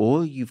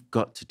 All you've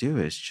got to do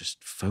is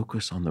just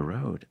focus on the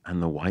road,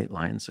 and the white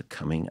lines are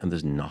coming, and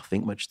there's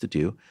nothing much to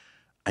do.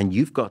 And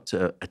you've got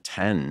to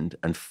attend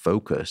and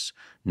focus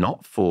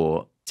not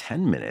for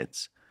 10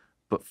 minutes,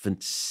 but for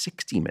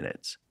 60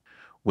 minutes.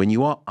 When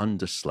you are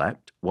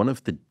underslept, one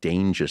of the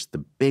dangers, the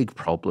big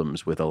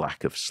problems with a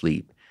lack of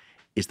sleep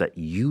is that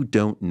you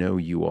don't know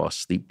you are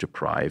sleep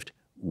deprived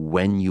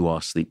when you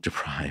are sleep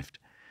deprived.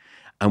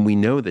 And we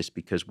know this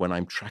because when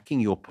I'm tracking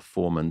your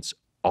performance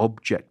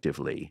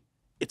objectively,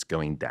 it's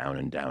going down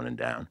and down and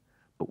down.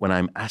 But when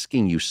I'm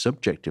asking you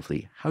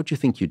subjectively, how do you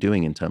think you're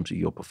doing in terms of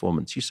your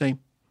performance? You say,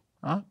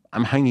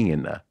 I'm hanging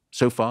in there.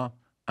 So far,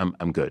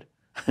 I'm good.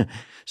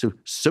 So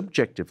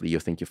subjectively, you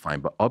think you're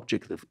fine, but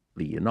objectively,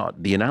 you're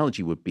not. The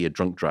analogy would be a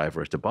drunk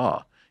driver at a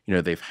bar.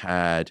 They've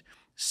had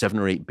 7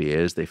 or 8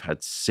 beers, they've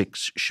had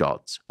 6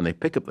 shots, and they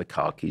pick up the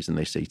car keys and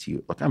they say to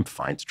you, look, I'm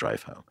fine to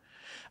drive home.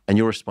 And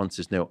your response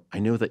is, no, I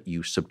know that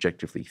you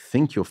subjectively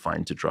think you're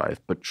fine to drive,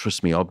 but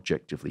trust me,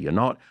 objectively, you're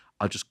not.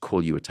 I'll just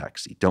call you a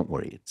taxi. Don't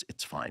worry,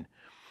 it's fine.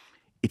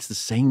 It's the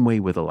same way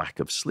with a lack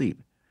of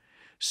sleep.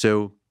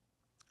 So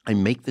I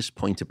make this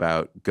point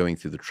about going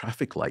through the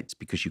traffic lights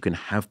because you can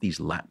have these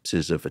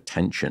lapses of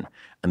attention,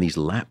 and these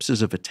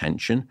lapses of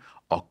attention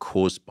are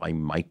caused by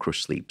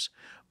microsleeps.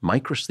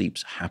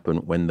 Microsleeps happen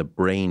when the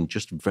brain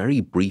just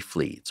very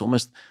briefly, it's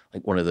almost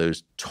like one of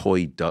those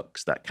toy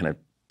ducks that kind of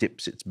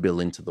dips its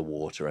bill into the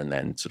water and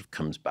then sort of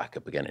comes back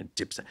up again and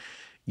dips.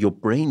 Your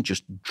brain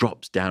just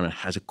drops down and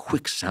has a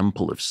quick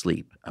sample of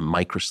sleep, a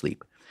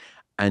microsleep.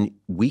 And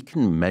we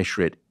can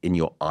measure it in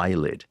your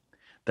eyelid,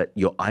 that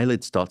your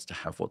eyelid starts to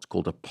have what's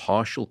called a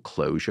partial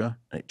closure,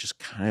 and it just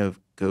kind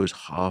of goes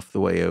half the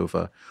way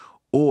over,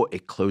 or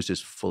it closes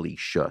fully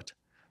shut.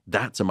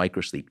 That's a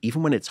microsleep.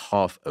 Even when it's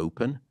half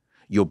open,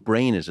 your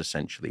brain is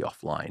essentially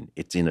offline.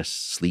 It's in a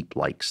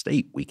sleep-like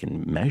state. We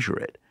can measure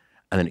it,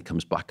 and then it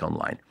comes back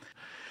online.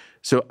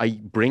 So I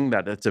bring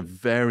that's a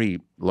very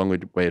long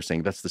way of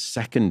saying that's the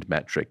second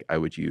metric I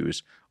would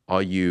use.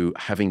 Are you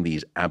having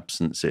these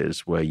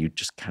absences where you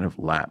just kind of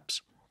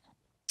lapse?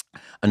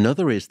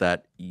 Another is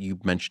that you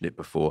mentioned it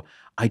before.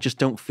 I just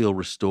don't feel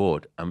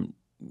restored.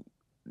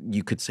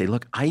 You could say,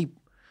 look,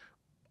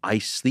 I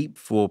sleep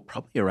for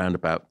probably around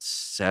about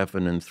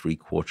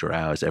 7.75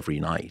 hours every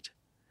night,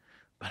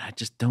 but I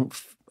just don't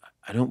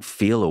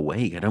feel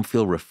awake. I don't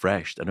feel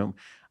refreshed.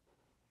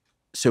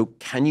 So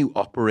can you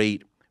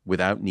operate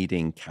without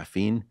needing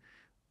caffeine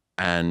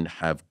and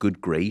have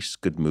good grace,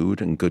 good mood,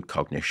 and good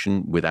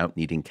cognition without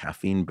needing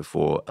caffeine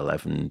before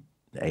 11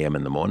 a.m.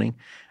 in the morning?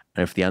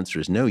 And if the answer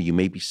is no, you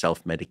may be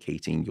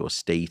self-medicating your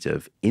state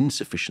of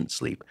insufficient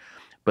sleep.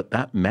 But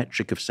that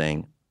metric of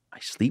saying, I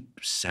sleep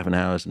 7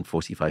 hours and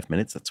 45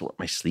 minutes, that's what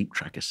my sleep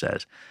tracker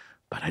says,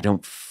 but I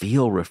don't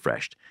feel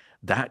refreshed.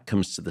 That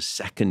comes to the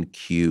second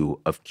Q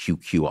of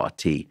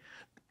QQRT,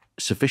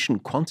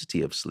 sufficient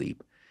quantity of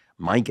sleep.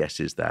 My guess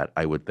is that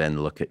I would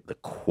then look at the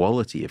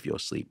quality of your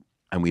sleep,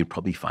 and we would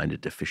probably find a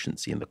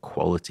deficiency in the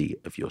quality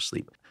of your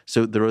sleep.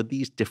 So there are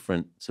these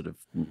different sort of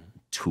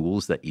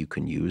tools that you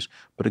can use,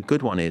 but a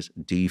good one is,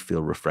 do you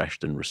feel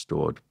refreshed and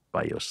restored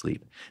by your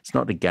sleep? It's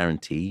not a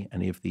guarantee,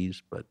 any of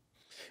these, but...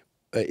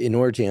 In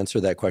order to answer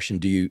that question,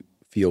 do you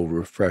feel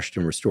refreshed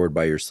and restored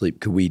by your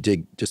sleep, could we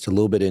dig just a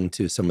little bit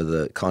into some of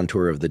the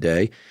contour of the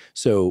day?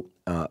 So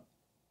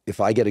if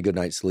I get a good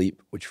night's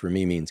sleep, which for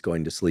me means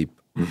going to sleep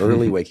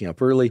early, waking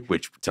up early.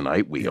 Which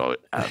tonight we are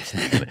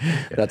absolutely.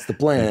 That's the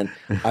plan.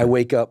 I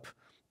wake up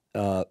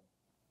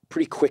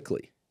pretty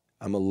quickly.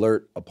 I'm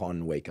alert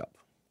upon wake up,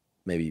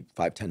 maybe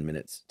 5-10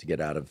 minutes to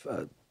get out of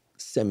a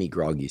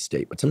semi-groggy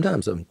state. But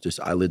sometimes I'm just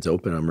eyelids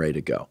open, I'm ready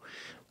to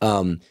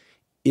go.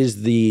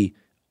 Is the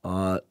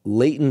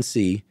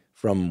latency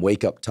from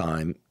wake-up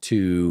time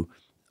to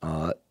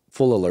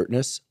full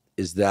alertness,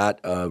 is that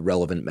a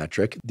relevant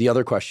metric? The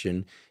other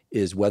question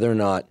is whether or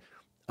not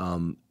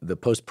the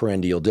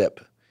postprandial dip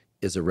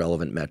is a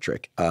relevant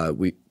metric.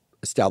 We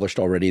established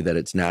already that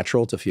it's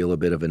natural to feel a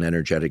bit of an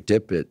energetic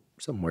dip at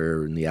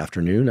somewhere in the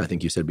afternoon. I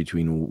think you said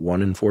between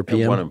 1 and 4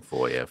 p.m. 1 and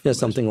 4, yeah. Yeah,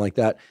 something like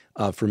that.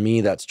 For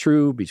me, that's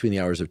true between the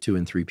hours of 2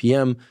 and 3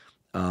 p.m.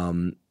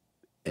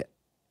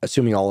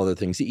 Assuming all other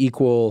things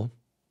equal,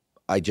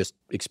 I just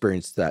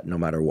experienced that no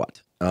matter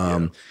what.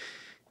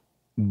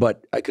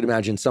 But I could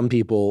imagine some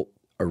people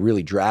are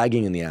really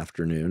dragging in the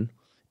afternoon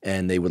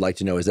and they would like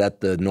to know, is that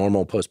the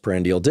normal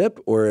postprandial dip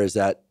or is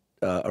that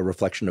a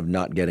reflection of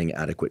not getting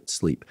adequate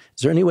sleep?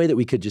 Is there any way that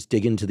we could just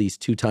dig into these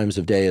 2 times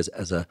of day as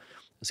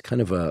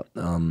kind of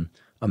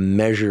a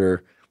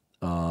measure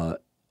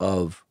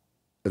of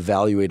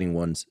evaluating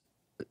one's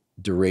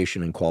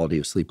duration and quality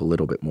of sleep a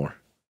little bit more?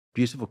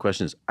 Beautiful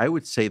questions. I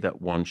would say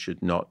that one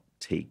should not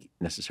take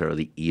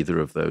necessarily either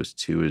of those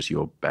two as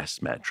your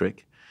best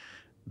metric.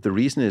 The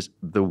reason is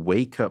the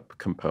wake-up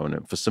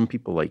component. For some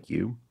people like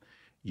you,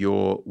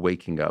 you're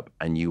waking up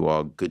and you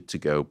are good to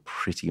go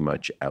pretty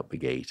much out the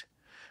gate.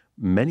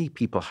 Many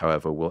people,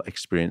 however, will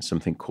experience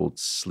something called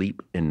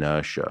sleep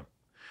inertia,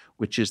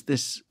 which is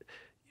this,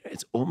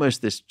 it's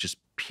almost this just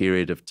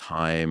period of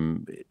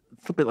time, a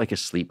little bit like a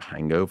sleep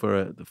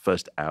hangover. The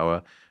first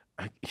hour,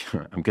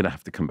 I'm going to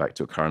have to come back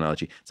to a car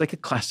analogy. It's like a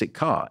classic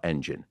car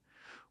engine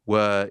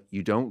where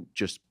you don't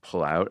just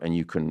pull out and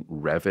you can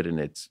rev it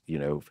and it's,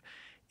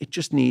 it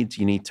just needs,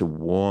 you need to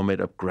warm it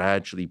up,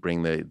 gradually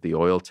bring the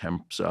oil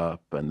temps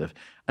up. And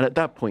at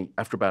that point,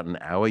 after about an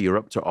hour, you're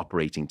up to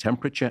operating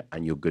temperature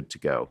and you're good to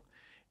go.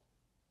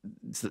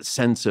 It's that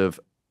sense of,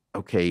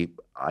 okay,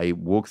 I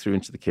walk through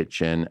into the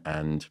kitchen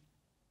and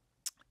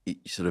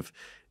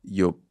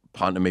your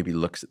partner maybe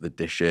looks at the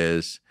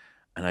dishes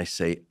and I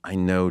say, I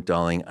know,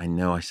 darling, I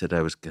know I said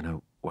I was going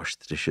to wash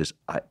the dishes.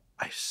 I'm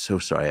so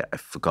sorry, I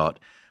forgot.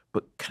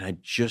 But can I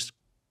just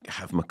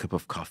have my cup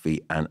of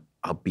coffee and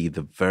I'll be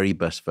the very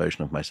best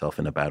version of myself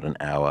in about an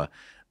hour.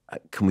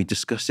 Can we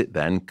discuss it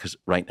then? Because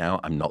right now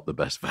I'm not the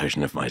best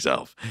version of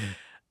myself.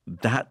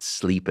 That's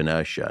sleep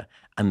inertia.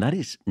 And that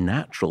is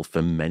natural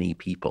for many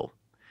people.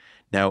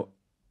 Now,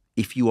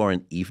 if you are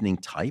an evening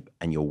type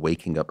and you're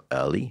waking up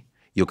early,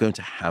 you're going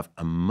to have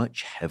a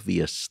much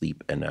heavier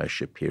sleep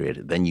inertia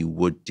period than you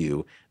would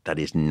do that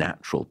is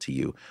natural to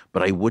you.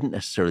 But I wouldn't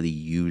necessarily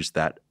use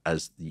that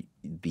as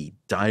the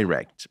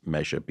direct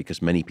measure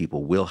because many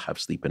people will have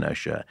sleep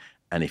inertia.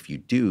 And if you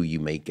do,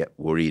 you may get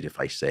worried if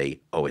I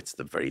say, oh, it's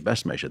the very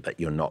best measure that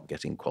you're not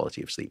getting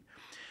quality of sleep.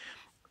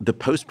 The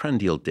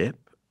postprandial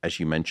dip, as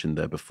you mentioned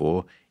there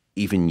before,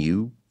 even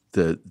you,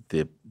 the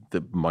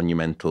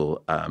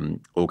monumental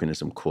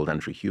organism called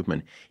Andrew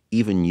Huberman,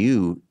 even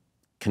you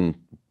can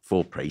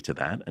fall prey to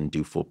that and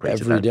do fall prey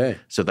to that. Every day.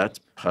 So that's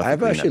perfectly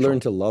I've actually natural.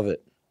 learned to love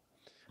it.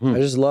 I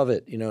just love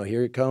it.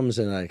 Here it comes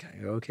and I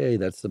go, okay,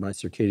 that's my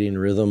circadian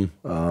rhythm.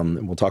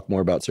 And we'll talk more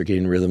about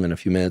circadian rhythm in a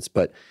few minutes.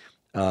 But,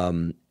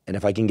 and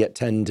if I can get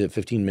 10 to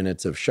 15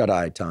 minutes of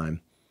shut-eye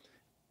time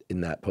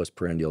in that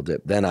postprandial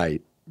dip, then I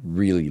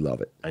really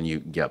love it.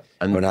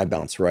 And I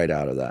bounce right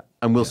out of that.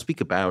 And we'll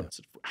speak about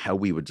how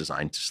we were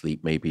designed to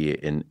sleep maybe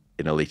in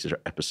a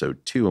later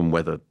episode too, and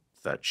whether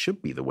that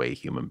should be the way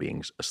human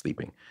beings are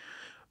sleeping.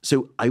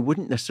 So I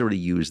wouldn't necessarily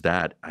use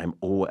that. I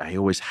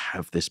always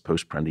have this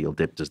postprandial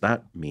dip. Does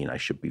that mean I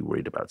should be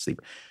worried about sleep?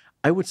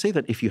 I would say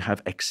that if you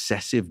have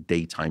excessive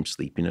daytime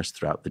sleepiness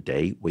throughout the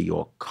day where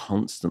you're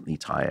constantly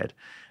tired,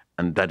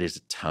 and that is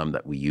a term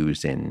that we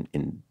use in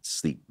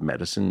sleep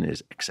medicine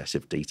is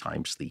excessive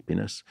daytime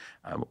sleepiness,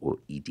 or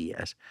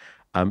EDS,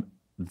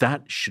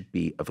 that should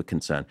be of a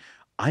concern.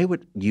 I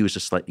would use a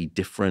slightly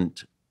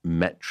different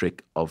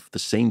metric of the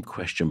same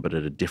question, but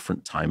at a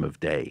different time of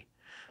day.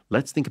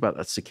 Let's think about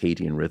that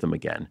circadian rhythm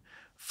again.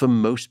 For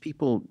most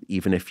people,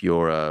 even if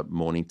you're a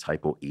morning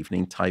type or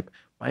evening type,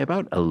 by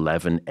about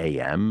 11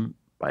 a.m.,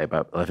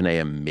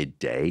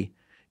 midday,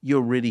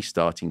 you're really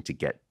starting to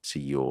get to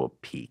your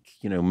peak.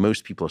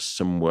 Most people are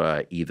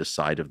somewhere either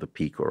side of the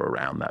peak or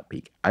around that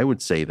peak. I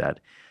would say that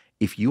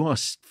if you are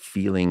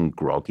feeling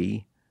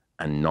groggy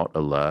and not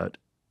alert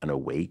and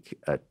awake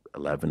at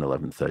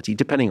 11:30,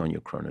 depending on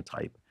your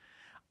chronotype,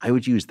 I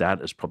would use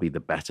that as probably the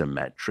better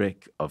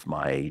metric of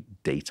my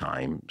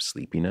daytime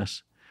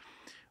sleepiness.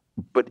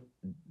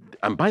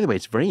 And by the way,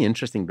 it's very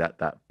interesting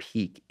that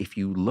peak, if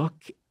you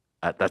look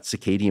at that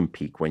circadian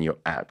peak when you're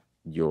at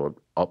your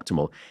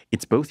optimal,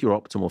 it's both your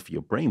optimal for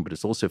your brain, but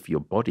it's also for your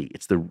body.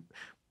 It's the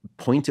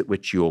point at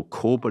which your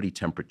core body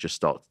temperature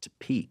starts to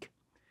peak.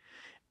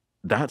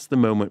 That's the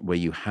moment where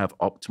you have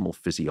optimal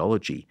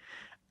physiology.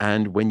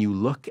 And when you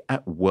look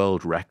at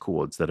world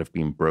records that have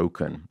been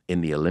broken in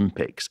the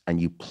Olympics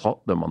and you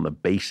plot them on the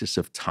basis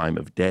of time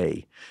of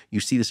day, you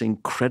see this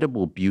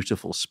incredible,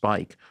 beautiful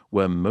spike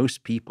where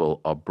most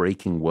people are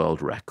breaking world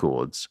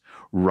records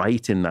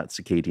right in that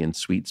circadian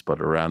sweet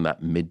spot around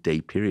that midday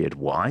period.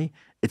 Why?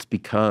 It's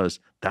because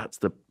that's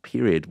the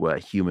period where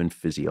human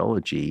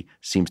physiology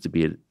seems to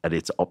be at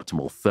its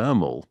optimal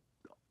thermal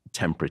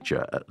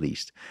temperature at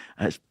least.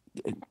 And it's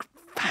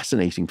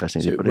fascinating.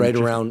 So but right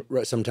around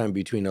sometime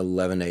between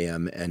 11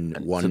 a.m. and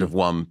 1 sort of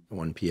 1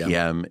 p.m.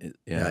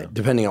 p.m.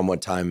 Depending on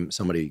what time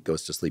somebody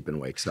goes to sleep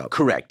and wakes up.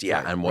 Correct,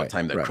 yeah, and what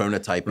time their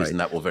chronotype is, and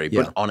that will vary.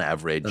 But on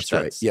average, that's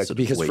right. Yeah,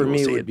 because for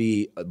me it would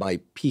be my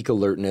peak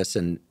alertness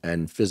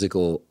and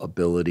physical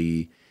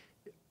ability,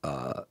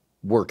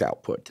 work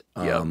output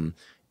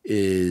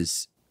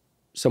is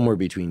somewhere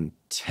between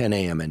 10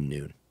 a.m. and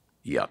noon.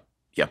 Yeah.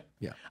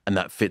 And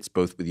that fits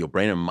both with your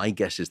brain. And my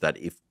guess is that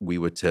if we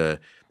were to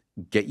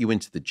get you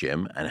into the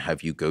gym and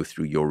have you go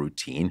through your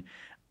routine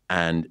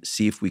and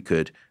see if we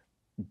could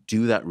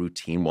do that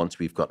routine once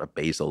we've got a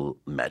basal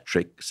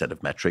set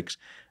of metrics,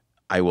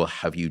 I will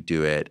have you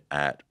do it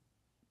at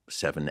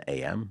 7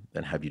 a.m.,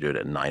 then have you do it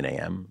at 9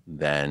 a.m.,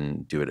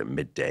 then do it at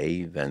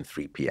midday, then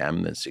 3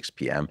 p.m., then 6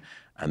 p.m.,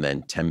 and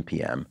then 10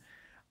 p.m.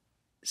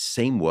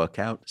 Same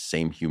workout,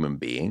 same human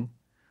being,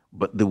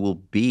 but there will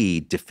be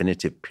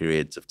definitive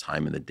periods of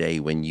time in the day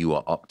when you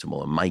are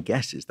optimal. And my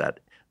guess is that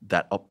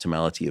that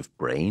optimality of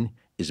brain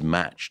is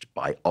matched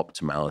by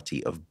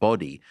optimality of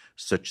body,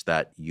 such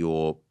that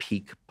your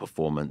peak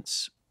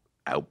performance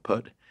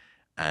output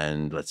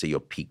and let's say your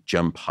peak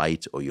jump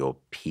height or your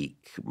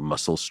peak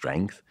muscle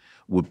strength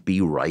would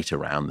be right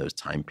around those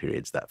time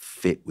periods that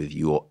fit with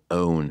your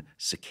own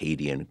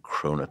circadian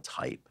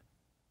chronotype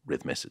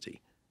rhythmicity.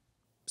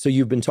 So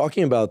you've been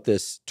talking about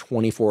this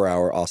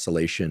 24-hour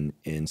oscillation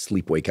in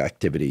sleep-wake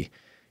activity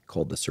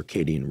called the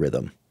circadian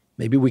rhythm.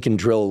 Maybe we can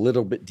drill a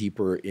little bit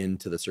deeper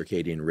into the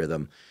circadian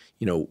rhythm.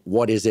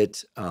 What is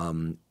it?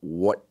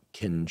 What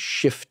can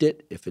shift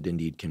it, if it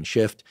indeed can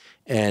shift?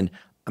 And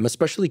I'm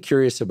especially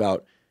curious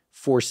about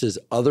forces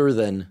other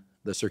than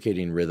the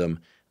circadian rhythm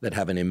that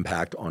have an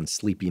impact on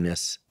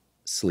sleepiness,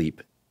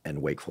 sleep,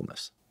 and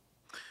wakefulness.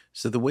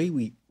 So the way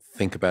we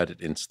think about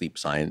it in sleep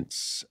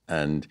science,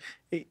 and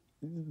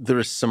there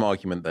is some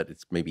argument that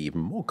it's maybe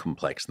even more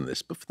complex than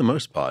this, but for the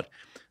most part,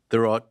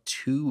 there are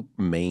two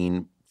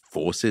main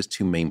forces,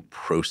 two main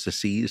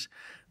processes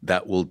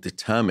that will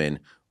determine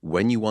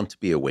when you want to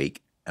be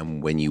awake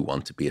and when you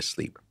want to be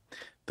asleep.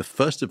 The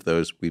first of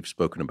those we've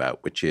spoken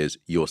about, which is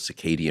your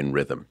circadian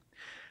rhythm.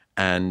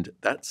 And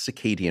that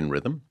circadian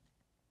rhythm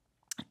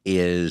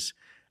is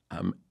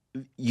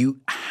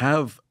you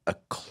have a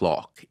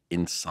clock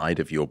inside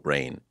of your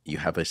brain. You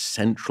have a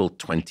central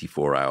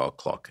 24-hour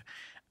clock,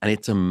 and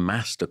it's a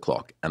master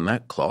clock. And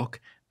that clock,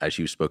 as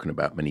you've spoken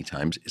about many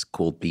times, is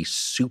called the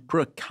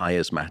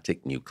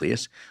suprachiasmatic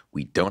nucleus.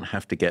 We don't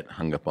have to get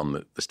hung up on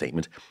the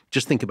statement.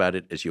 Just think about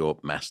it as your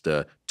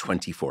master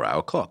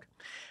 24-hour clock.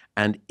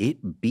 And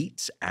it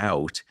beats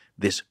out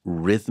this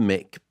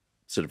rhythmic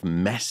sort of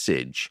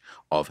message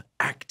of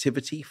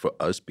activity for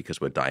us, because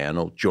we're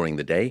diurnal, during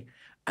the day,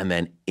 and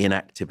then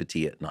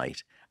inactivity at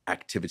night,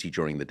 activity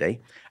during the day.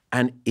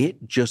 And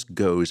it just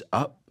goes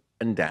up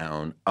and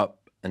down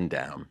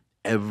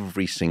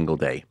every single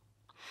day.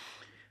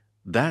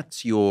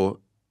 That's your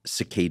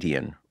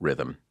circadian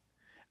rhythm.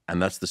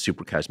 And that's the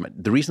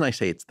suprachiasmatic. The reason I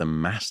say it's the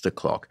master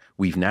clock,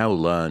 we've now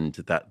learned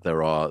that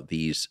there are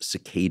these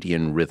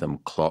circadian rhythm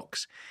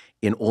clocks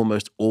in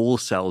almost all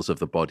cells of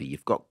the body.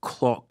 You've got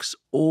clocks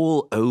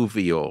all over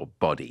your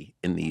body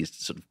in these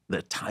sort of,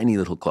 they're tiny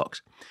little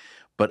clocks.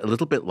 But a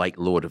little bit like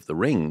Lord of the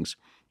Rings,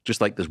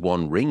 just like there's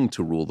one ring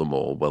to rule them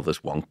all, well,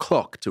 there's one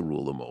clock to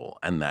rule them all,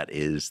 and that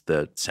is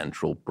the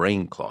central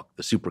brain clock,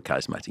 the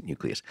suprachiasmatic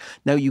nucleus.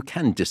 Now, you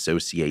can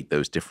dissociate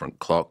those different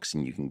clocks,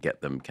 and you can get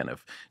them kind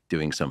of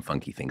doing some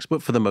funky things,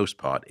 but for the most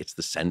part, it's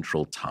the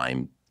central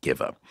time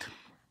giver.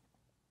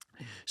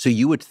 So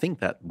you would think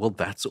that, well,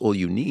 that's all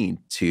you need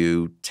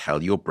to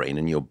tell your brain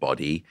and your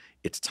body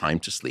it's time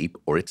to sleep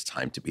or it's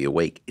time to be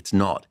awake. It's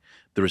not.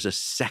 There is a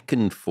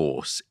second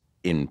force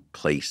in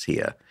place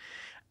here,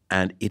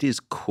 and it is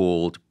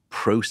called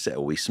process,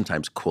 or we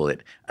sometimes call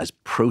it as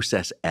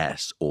process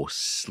S, or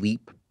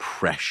sleep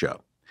pressure.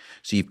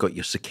 So you've got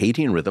your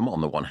circadian rhythm on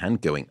the one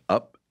hand going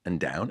up and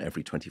down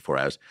every 24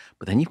 hours,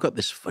 but then you've got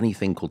this funny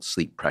thing called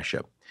sleep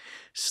pressure.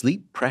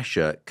 Sleep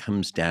pressure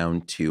comes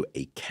down to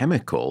a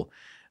chemical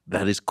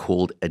that is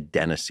called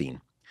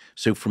adenosine.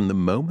 So from the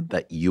moment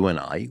that you and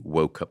I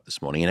woke up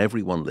this morning, and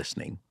everyone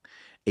listening,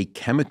 a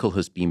chemical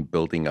has been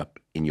building up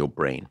in your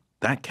brain.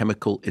 That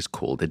chemical is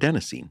called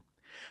adenosine.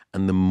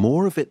 And the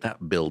more of it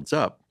that builds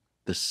up,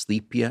 the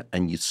sleepier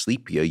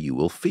you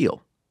will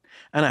feel.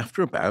 And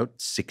after about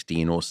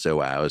 16 or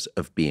so hours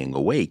of being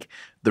awake,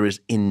 there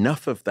is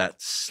enough of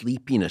that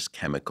sleepiness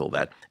chemical,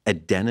 that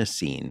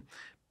adenosine,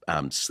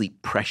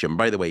 sleep pressure. And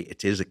by the way,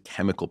 it is a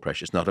chemical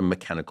pressure. It's not a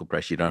mechanical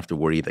pressure. You don't have to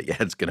worry that your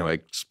head's going to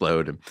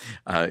explode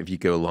if you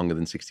go longer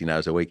than 16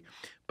 hours awake.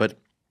 But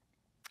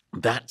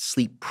that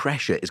sleep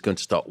pressure is going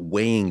to start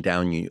weighing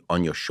down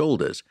on your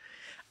shoulders.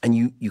 And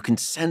you can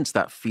sense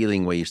that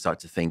feeling where you start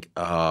to think,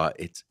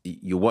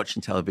 you're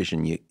watching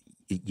television,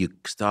 you're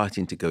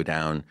starting to go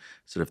down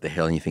sort of the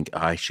hill, and you think,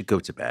 I should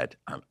go to bed.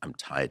 I'm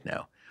tired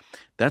now.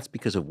 That's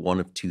because of one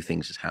of two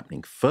things is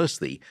happening.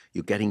 Firstly,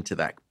 you're getting to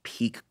that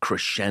peak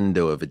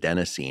crescendo of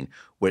adenosine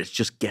where it's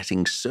just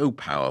getting so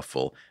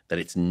powerful that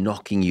it's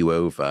knocking you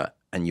over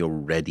and you're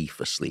ready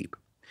for sleep.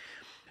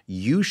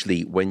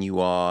 Usually when you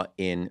are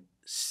in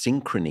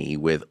synchrony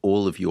with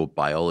all of your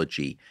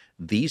biology,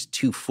 these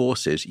two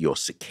forces, your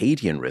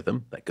circadian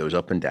rhythm that goes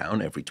up and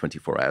down every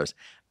 24 hours,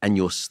 and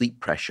your sleep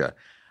pressure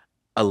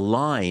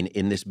align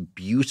in this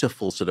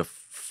beautiful sort of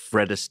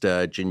Fred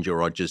Astaire, Ginger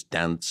Rogers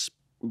dance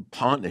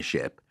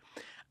partnership,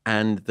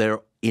 and they're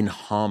in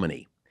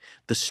harmony.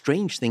 The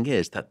strange thing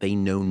is that they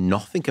know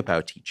nothing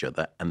about each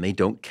other and they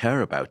don't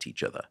care about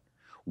each other.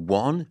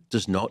 One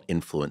does not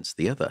influence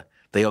the other.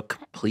 They are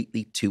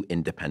completely two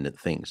independent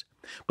things.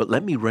 But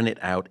let me run it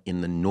out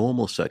in the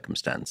normal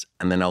circumstance,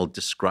 and then I'll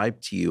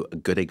describe to you a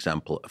good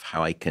example of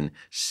how I can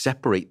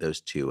separate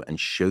those two and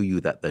show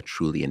you that they're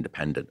truly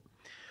independent.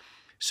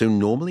 So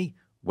normally,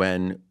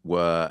 when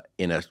we're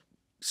in a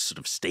sort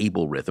of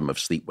stable rhythm of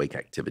sleep-wake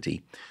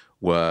activity,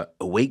 we're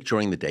awake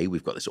during the day,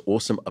 we've got this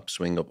awesome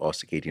upswing of our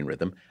circadian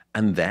rhythm,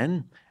 and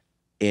then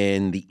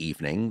in the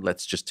evening,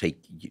 let's just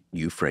take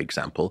you, for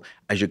example,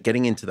 as you're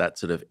getting into that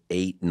sort of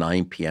 8,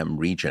 9 p.m.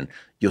 region,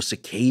 your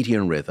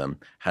circadian rhythm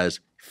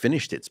has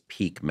finished its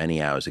peak many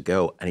hours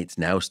ago, and it's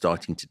now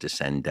starting to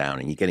descend down,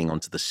 and you're getting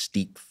onto the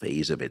steep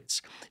phase of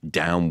its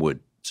downward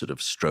sort of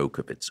stroke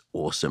of its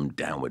awesome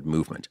downward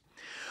movement.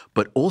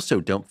 But also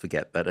don't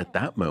forget that at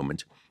that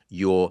moment,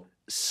 your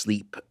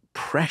sleep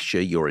pressure,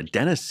 your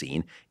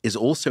adenosine, is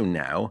also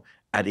now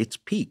at its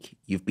peak.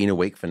 You've been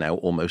awake for now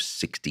almost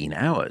 16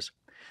 hours.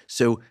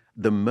 So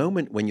the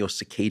moment when your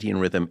circadian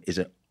rhythm is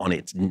on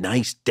its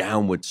nice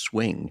downward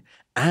swing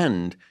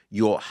and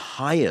you're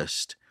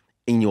highest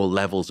in your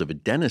levels of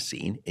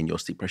adenosine, in your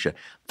sleep pressure,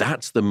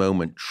 that's the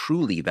moment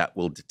truly that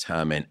will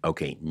determine,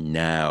 okay,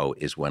 now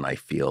is when I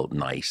feel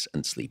nice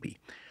and sleepy.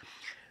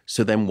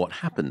 So then what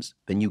happens?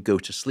 Then you go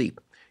to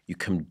sleep. You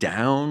come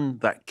down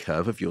that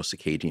curve of your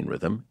circadian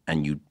rhythm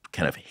and you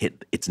kind of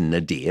hit its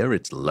nadir,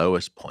 its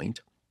lowest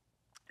point,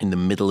 in the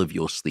middle of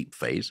your sleep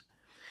phase.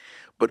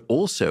 But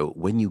also,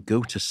 when you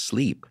go to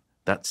sleep,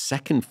 that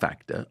second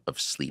factor of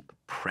sleep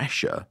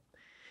pressure,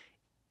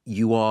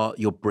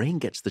 your brain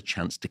gets the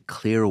chance to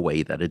clear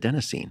away that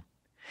adenosine.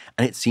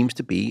 And it seems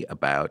to be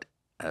about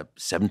a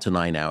 7 to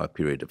 9 hour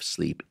period of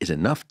sleep is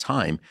enough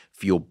time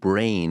for your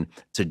brain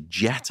to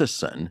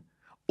jettison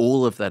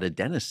all of that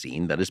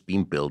adenosine that has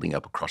been building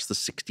up across the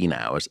 16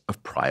 hours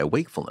of prior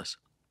wakefulness.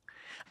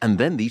 And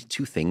then these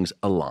two things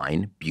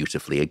align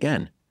beautifully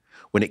again.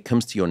 When it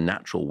comes to your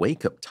natural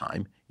wake-up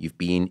time, you've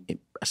been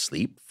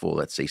asleep for,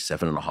 let's say,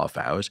 7.5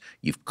 hours.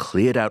 You've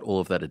cleared out all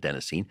of that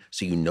adenosine,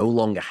 so you no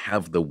longer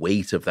have the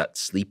weight of that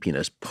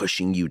sleepiness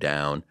pushing you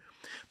down.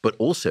 But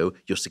also,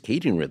 your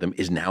circadian rhythm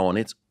is now on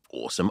its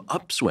awesome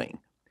upswing.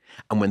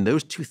 And when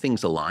those two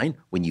things align,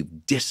 when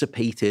you've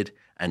dissipated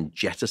and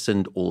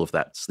jettisoned all of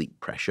that sleep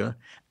pressure,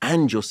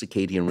 and your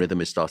circadian rhythm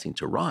is starting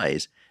to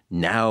rise,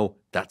 now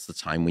that's the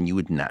time when you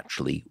would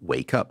naturally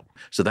wake up.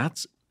 So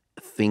that's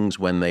things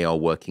when they are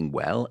working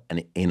well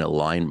and in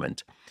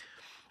alignment.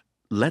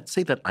 Let's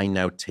say that I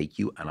now take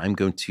you and I'm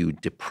going to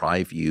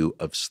deprive you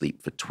of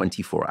sleep for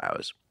 24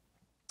 hours.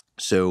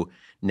 So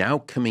now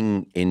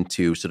coming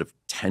into sort of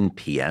 10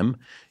 p.m.,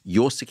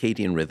 your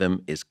circadian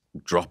rhythm is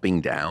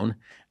dropping down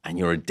and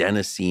your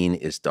adenosine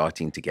is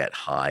starting to get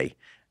high.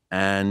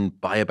 And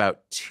by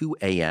about 2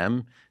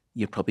 a.m.,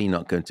 you're probably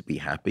not going to be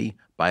happy.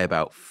 By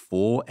about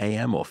 4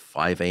 a.m. or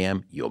 5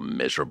 a.m., you're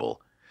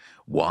miserable.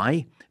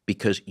 Why?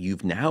 Because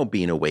you've now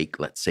been awake,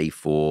 let's say,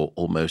 for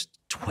almost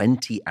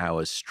 20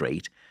 hours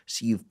straight.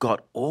 So you've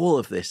got all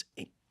of this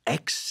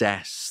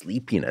excess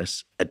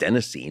sleepiness,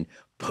 adenosine,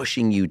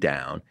 pushing you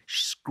down,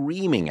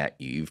 screaming at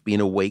you. You've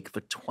been awake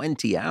for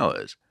 20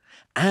 hours.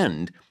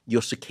 And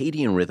your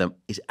circadian rhythm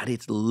is at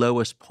its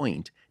lowest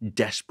point,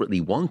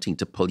 desperately wanting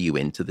to pull you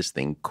into this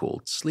thing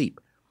called sleep.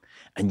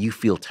 And you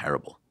feel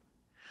terrible.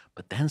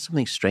 But then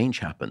something strange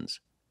happens.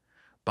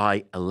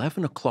 By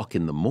 11 o'clock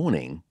in the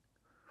morning,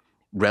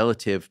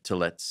 relative to,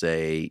 let's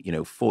say,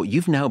 4,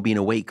 you've now been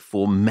awake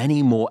for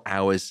many more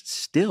hours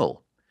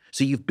still.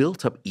 So you've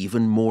built up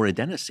even more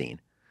adenosine.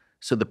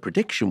 So the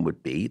prediction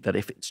would be that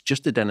if it's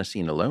just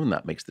adenosine alone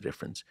that makes the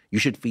difference, you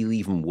should feel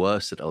even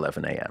worse at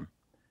 11 a.m.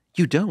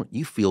 You don't.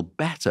 You feel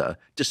better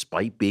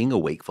despite being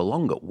awake for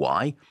longer.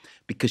 Why?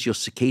 Because your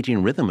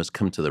circadian rhythm has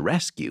come to the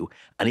rescue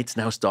and it's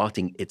now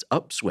starting its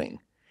upswing.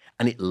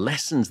 And it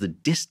lessens the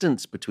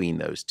distance between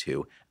those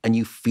two and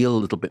you feel a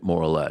little bit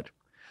more alert.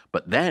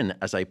 But then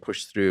as I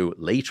push through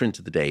later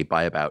into the day,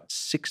 by about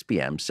 6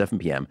 p.m., 7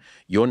 p.m.,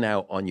 you're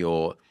now on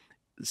your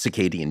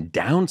circadian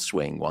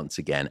downswing once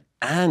again,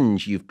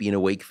 and you've been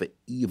awake for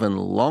even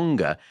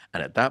longer.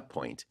 And at that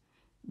point,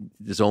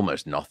 there's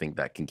almost nothing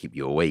that can keep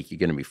you awake. You're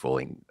going to be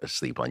falling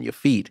asleep on your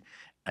feet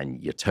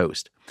and you're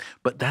toast.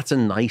 But that's a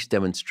nice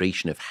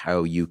demonstration of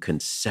how you can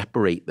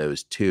separate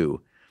those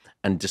two.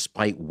 And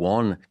despite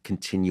one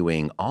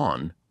continuing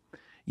on,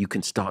 you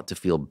can start to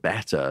feel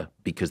better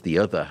because the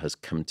other has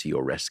come to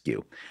your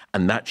rescue.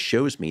 And that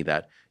shows me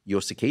that your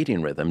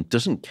circadian rhythm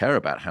doesn't care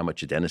about how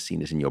much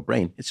adenosine is in your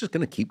brain. It's just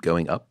going to keep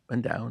going up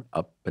and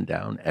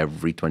down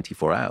every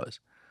 24 hours.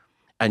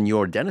 And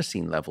your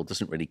adenosine level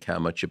doesn't really care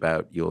much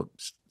about your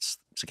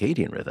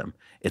circadian rhythm.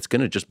 It's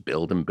going to just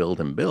build and build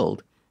and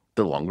build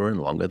the longer and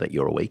longer that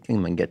you're awake,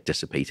 and then get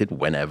dissipated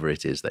whenever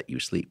it is that you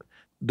sleep.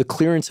 The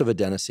clearance of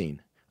adenosine,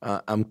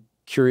 I'm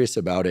curious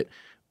about it.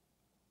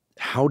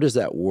 How does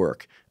that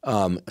work?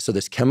 So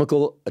this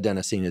chemical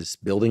adenosine is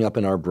building up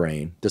in our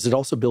brain. Does it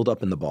also build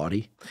up in the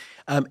body?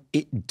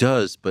 It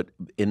does, but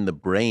in the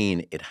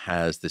brain, it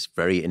has this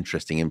very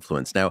interesting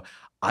influence. Now,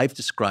 I've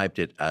described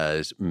it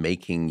as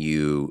making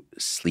you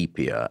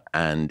sleepier,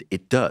 and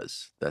it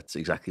does. That's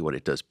exactly what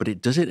it does. But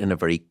it does it in a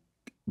very,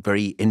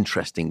 very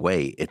interesting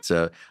way. It's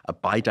a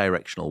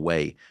bidirectional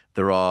way.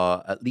 There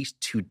are at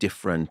least two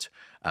different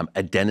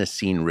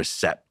adenosine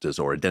receptors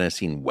or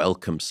adenosine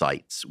welcome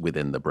sites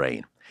within the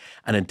brain.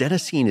 And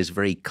adenosine is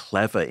very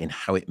clever in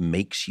how it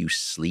makes you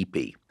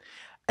sleepy.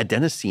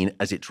 Adenosine,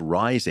 as it's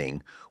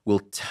rising, will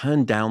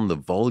turn down the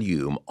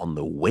volume on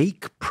the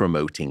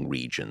wake-promoting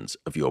regions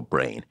of your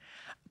brain,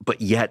 but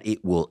yet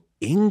it will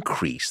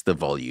increase the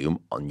volume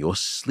on your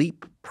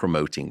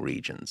sleep-promoting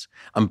regions.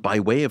 And by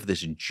way of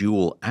this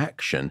dual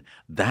action,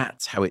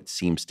 that's how it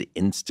seems to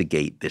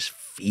instigate this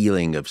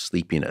feeling of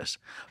sleepiness,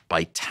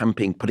 by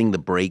putting the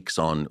brakes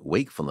on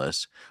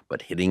wakefulness,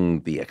 but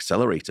hitting the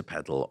accelerator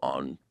pedal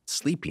on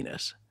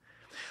sleepiness.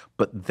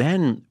 But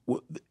then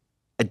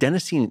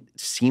adenosine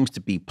seems to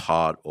be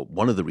part, or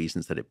one of the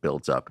reasons that it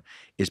builds up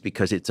is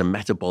because it's a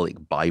metabolic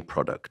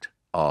byproduct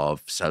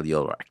of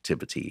cellular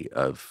activity,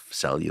 of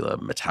cellular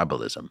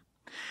metabolism.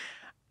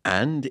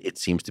 And it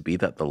seems to be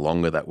that the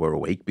longer that we're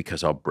awake,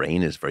 because our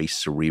brain is very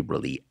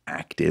cerebrally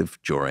active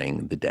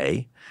during the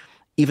day,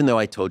 even though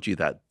I told you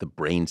that the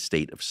brain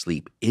state of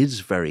sleep is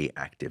very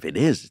active,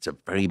 it's a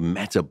very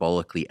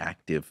metabolically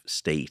active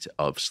state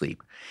of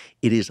sleep.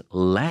 It is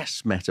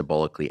less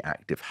metabolically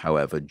active,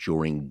 however,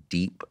 during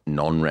deep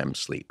non-REM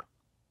sleep.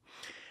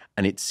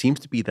 And it seems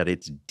to be that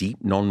it's deep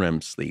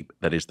non-REM sleep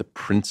that is the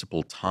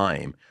principal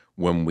time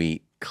when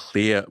we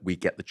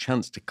get the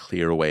chance to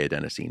clear away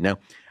adenosine. Now,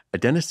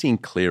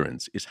 adenosine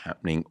clearance is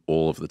happening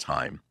all of the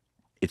time.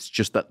 It's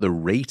just that the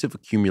rate of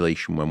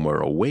accumulation when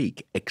we're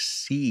awake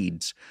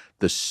exceeds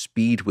the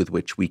speed with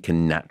which we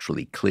can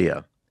naturally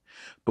clear.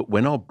 But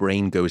when our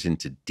brain goes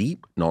into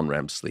deep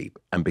non-REM sleep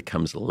and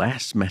becomes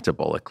less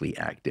metabolically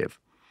active,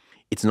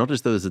 it's not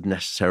as though there's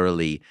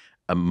necessarily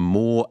a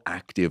more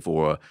active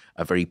or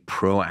a very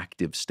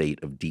proactive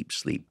state of deep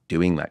sleep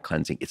doing that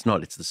cleansing. It's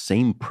not. It's the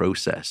same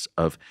process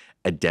of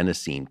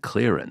adenosine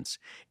clearance.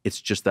 It's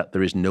just that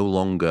there is no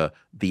longer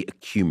the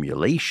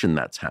accumulation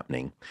that's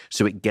happening.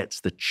 So it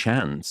gets the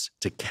chance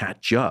to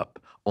catch up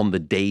on the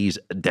day's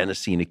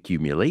adenosine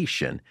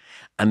accumulation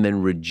and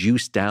then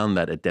reduce down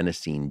that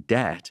adenosine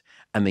debt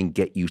and then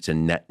get you to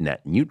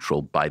net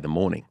neutral by the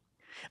morning.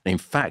 And in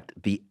fact,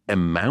 the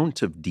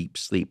amount of deep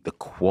sleep, the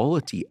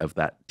quality of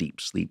that deep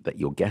sleep that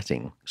you're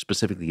getting,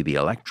 specifically the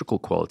electrical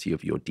quality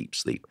of your deep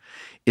sleep,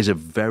 is a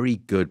very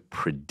good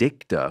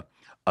predictor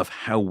of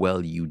how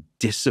well you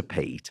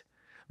dissipate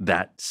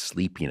that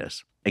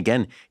sleepiness.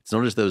 Again, it's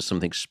not as though there's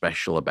something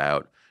special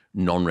about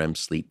non-REM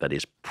sleep that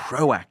is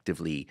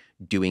proactively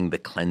doing the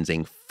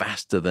cleansing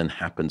faster than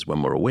happens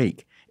when we're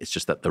awake. It's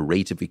just that the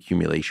rate of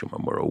accumulation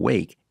when we're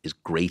awake is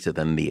greater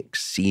than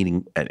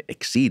exceeds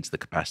the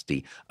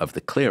capacity of the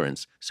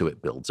clearance, so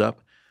it builds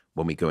up.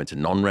 When we go into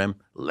non-REM,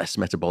 less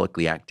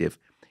metabolically active,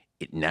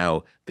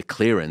 the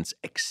clearance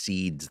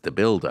exceeds the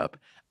buildup,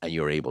 and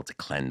you're able to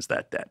cleanse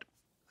that debt.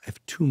 I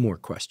have two more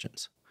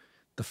questions.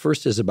 The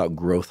first is about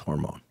growth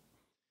hormone.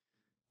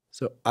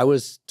 So I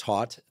was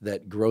taught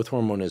that growth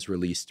hormone is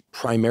released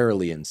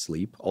primarily in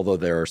sleep, although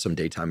there are some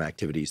daytime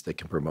activities that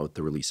can promote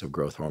the release of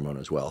growth hormone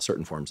as well,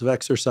 certain forms of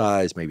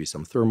exercise, maybe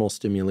some thermal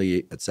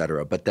stimuli, et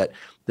cetera, but that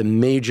the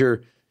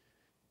major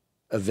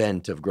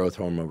event of growth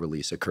hormone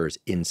release occurs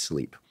in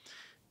sleep.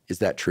 Is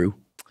that true?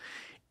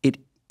 It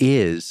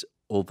is,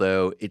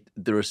 although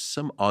there is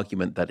some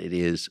argument that it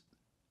is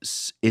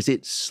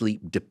it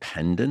sleep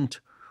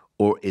dependent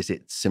or is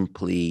it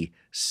simply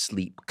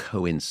sleep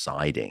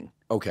coinciding?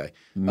 Okay.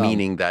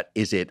 Meaning that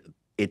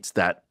it's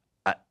that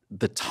at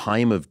the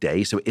time of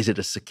day, so is it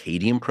a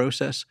circadian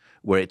process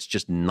where it's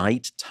just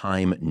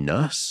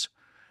nighttime-ness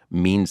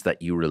means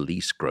that you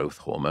release growth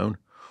hormone?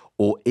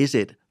 Or is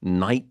it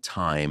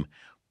nighttime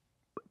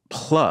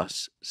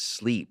plus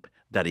sleep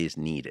that is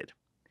needed?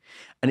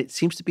 And it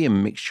seems to be a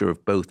mixture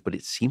of both, but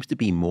it seems to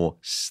be more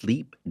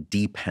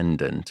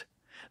sleep-dependent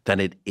than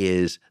it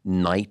is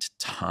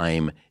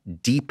nighttime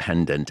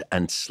dependent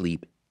and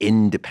sleep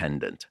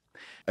independent.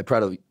 I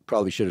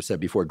probably should have said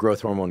before,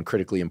 growth hormone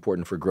critically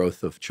important for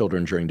growth of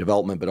children during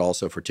development, but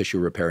also for tissue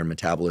repair and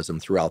metabolism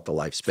throughout the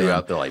lifespan.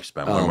 Throughout the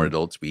lifespan. When we're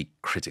adults, we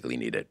critically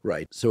need it.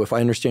 Right. So if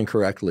I understand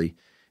correctly,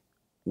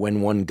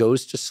 when one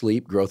goes to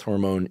sleep, growth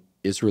hormone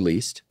is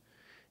released,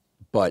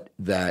 but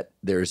that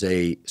there's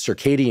a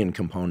circadian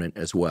component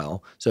as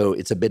well. So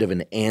it's a bit of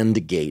an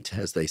and gate,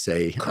 as they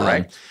say.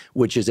 Correct.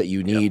 Which is that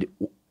you need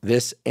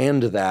this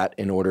and that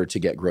in order to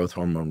get growth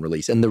hormone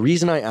release. And the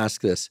reason I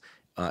ask this,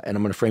 and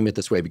I'm going to frame it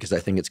this way because I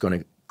think it's going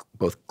to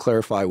both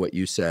clarify what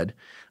you said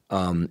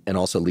and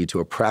also lead to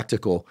a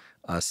practical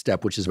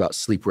step, which is about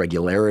sleep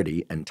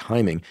regularity and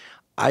timing.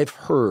 I've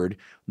heard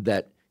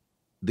that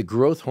the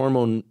growth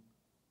hormone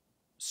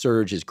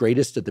surge is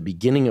greatest at the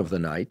beginning of the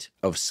night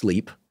of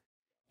sleep,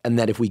 and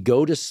that if we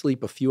go to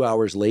sleep a few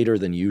hours later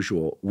than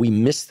usual, we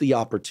miss the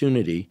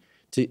opportunity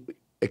to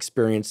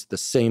experience the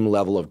same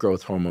level of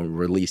growth hormone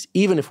release,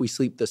 even if we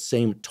sleep the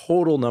same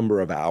total number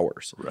of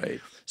hours.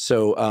 Right.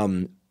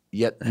 So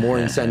yet more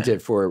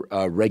incentive for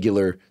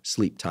regular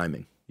sleep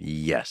timing.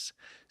 Yes.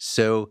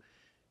 So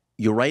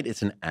you're right,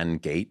 it's an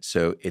AND gate.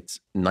 So it's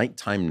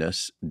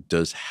nighttimeness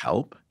does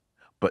help,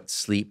 but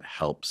sleep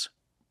helps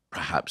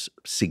perhaps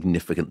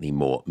significantly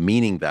more,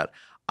 meaning that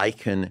I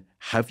can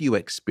have you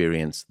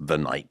experience the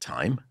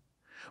nighttime,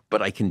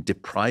 but I can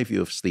deprive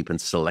you of sleep and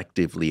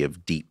selectively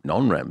of deep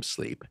non-REM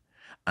sleep,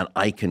 and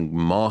I can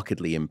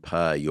markedly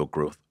impair your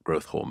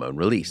growth hormone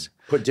release.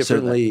 Put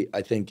differently,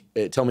 I think,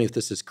 tell me if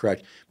this is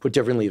correct, put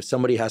differently, if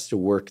somebody has to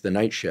work the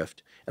night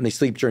shift and they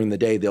sleep during the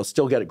day, they'll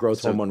still get a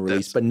growth hormone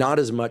release, but not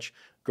as much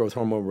growth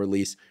hormone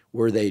release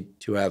were they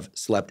to have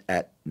slept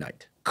at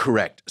night.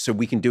 Correct. So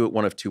we can do it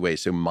one of two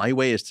ways. So my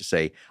way is to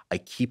say, I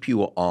keep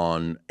you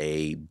on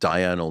a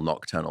diurnal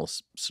nocturnal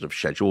sort of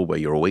schedule where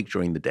you're awake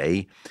during the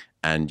day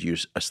and you're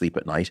asleep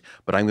at night,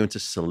 but I'm going to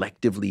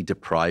selectively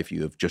deprive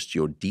you of just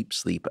your deep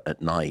sleep at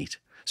night.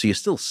 So you're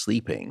still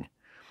sleeping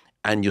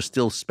and you're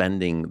still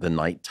spending the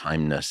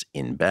nighttameness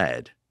in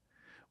bed,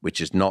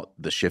 which is not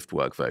the shift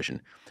work version.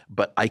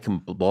 But I can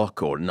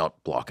block or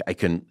not block, I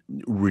can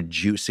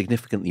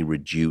significantly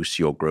reduce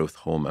your growth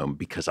hormone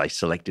because I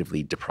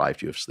selectively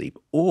deprived you of sleep.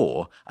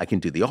 Or I can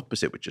do the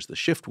opposite, which is the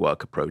shift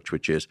work approach,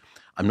 which is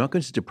I'm not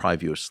going to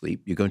deprive you of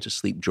sleep. You're going to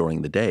sleep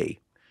during the day.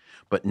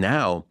 But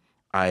now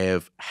I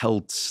have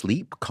held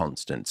sleep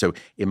constant. So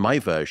in my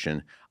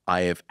version,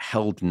 I have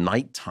held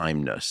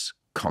nighttameness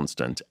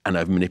constant and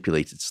I've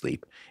manipulated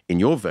sleep. In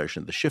your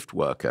version, the shift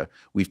worker,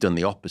 we've done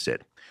the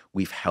opposite.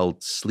 We've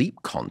held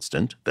sleep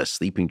constant, they're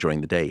sleeping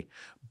during the day,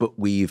 but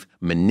we've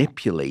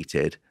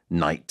manipulated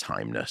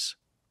nighttameness.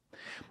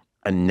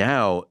 And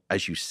now,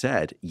 as you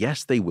said,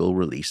 yes, they will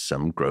release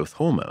some growth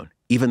hormone,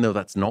 even though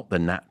that's not the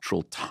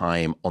natural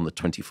time on the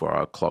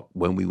 24-hour clock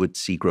when we would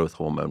see growth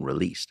hormone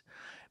released.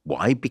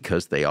 Why?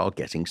 Because they are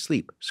getting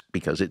sleep,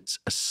 because it's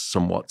a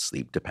somewhat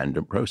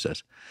sleep-dependent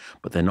process.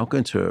 But they're not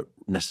going to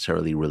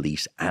necessarily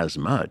release as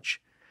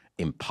much,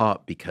 in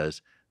part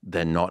because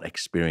they're not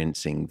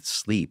experiencing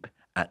sleep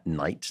at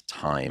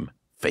nighttime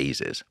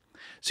phases.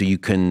 So you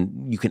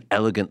can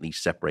elegantly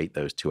separate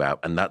those two out.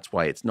 And that's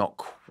why it's not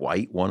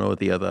quite one or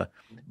the other,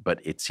 but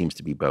it seems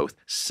to be both.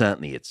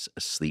 Certainly it's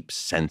a sleep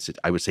sensitive.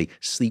 I would say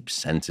sleep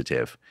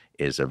sensitive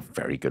is a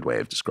very good way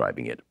of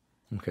describing it.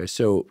 Okay,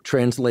 so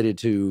translated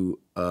to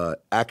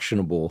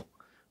actionable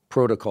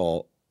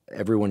protocol,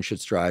 everyone should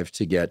strive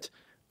to get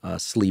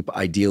sleep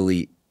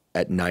ideally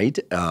at night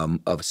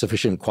of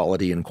sufficient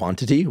quality and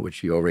quantity,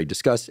 which you already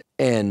discussed,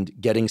 and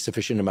getting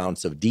sufficient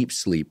amounts of deep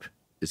sleep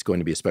is going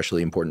to be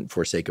especially important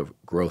for sake of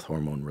growth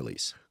hormone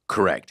release.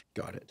 Correct.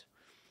 Got it.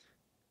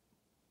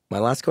 My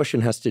last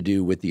question has to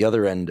do with the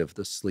other end of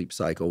the sleep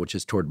cycle, which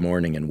is toward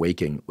morning and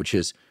waking, which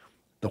is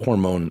the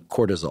hormone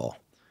cortisol.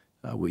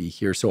 We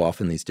hear so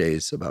often these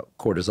days about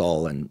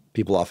cortisol, and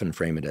people often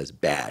frame it as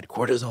bad.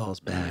 Cortisol is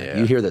bad. Yeah.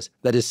 You hear this.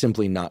 That is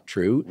simply not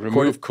true.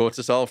 Remove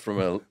cortisol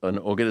from an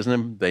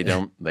organism,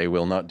 they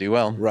will not do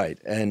well. Right.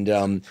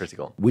 And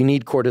critical. We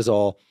need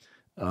cortisol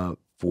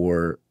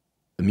for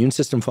immune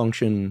system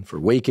function, for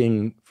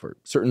waking, for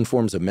certain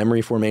forms of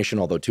memory formation,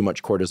 although too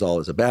much cortisol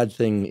is a bad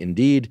thing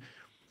indeed.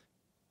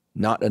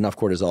 Not enough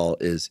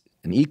cortisol is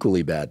an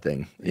equally bad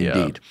thing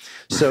indeed.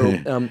 Yeah.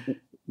 So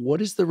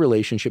what is the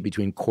relationship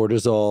between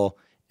cortisol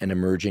and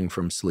emerging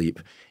from sleep?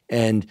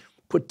 And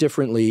put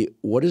differently,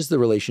 what is the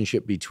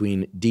relationship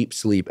between deep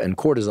sleep and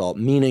cortisol?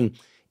 Meaning,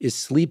 is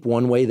sleep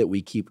one way that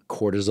we keep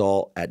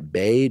cortisol at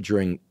bay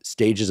during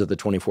stages of the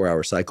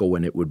 24-hour cycle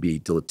when it would be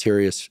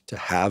deleterious to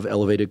have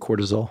elevated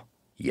cortisol?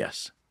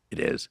 Yes, it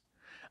is.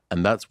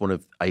 And that's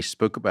I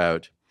spoke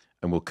about,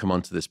 and we'll come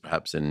on to this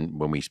perhaps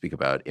when we speak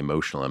about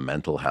emotional and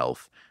mental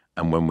health.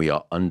 And when we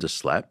are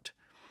underslept,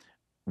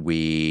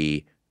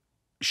 we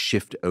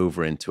shift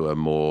over into a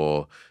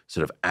more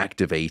sort of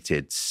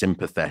activated,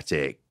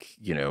 sympathetic,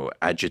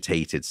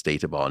 agitated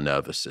state of our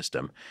nervous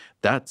system.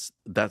 That's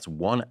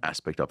one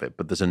aspect of it.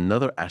 But there's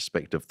another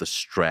aspect of the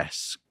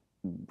stress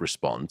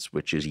response,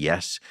 which is,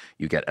 yes,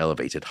 you get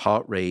elevated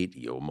heart rate,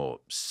 you're more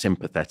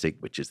sympathetic,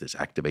 which is this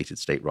activated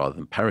state rather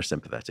than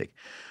parasympathetic.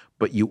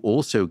 But you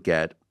also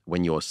get,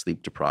 when you're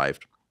sleep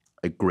deprived,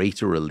 a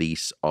greater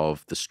release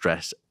of the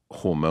stress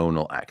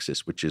hormonal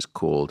axis, which is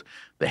called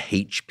the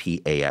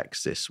HPA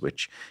axis,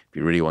 which, if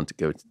you really want to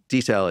go into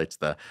detail, it's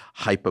the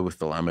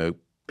hypothalamo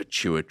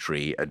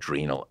pituitary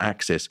adrenal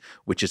axis,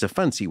 which is a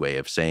fancy way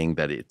of saying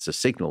that it's a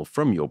signal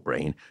from your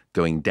brain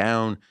going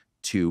down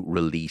to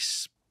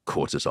release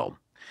cortisol.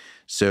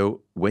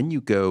 So when you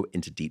go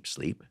into deep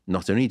sleep,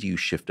 not only do you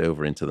shift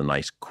over into the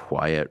nice,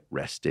 quiet,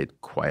 rested,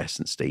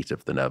 quiescent state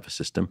of the nervous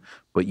system,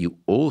 but you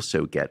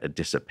also get a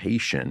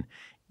dissipation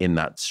in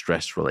that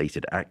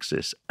stress-related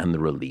axis and the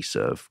release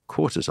of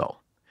cortisol.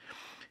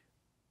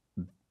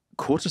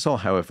 Cortisol,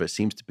 however,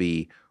 seems to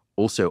be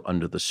also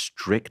under the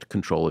strict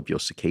control of your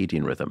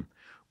circadian rhythm,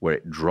 where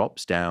it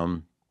drops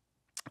down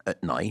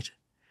at night.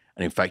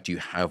 And in fact, you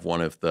have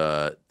one of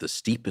the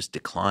steepest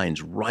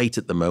declines right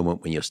at the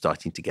moment when you're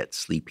starting to get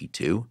sleepy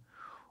too,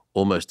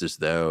 almost as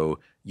though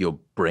your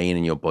brain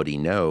and your body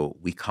know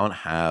we can't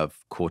have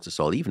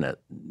cortisol even at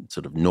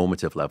sort of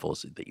normative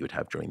levels that you would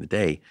have during the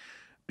day,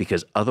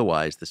 because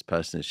otherwise this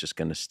person is just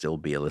going to still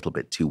be a little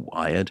bit too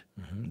wired.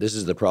 Mm-hmm. This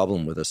is the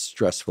problem with a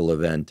stressful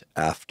event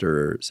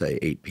after, say,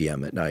 8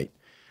 p.m. at night.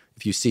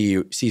 If you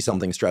see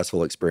something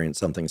stressful, experience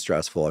something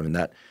stressful, I mean,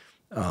 that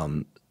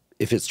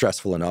if it's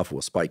stressful enough,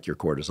 will spike your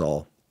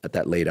cortisol at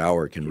that late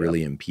hour, can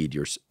really impede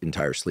your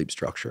entire sleep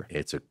structure.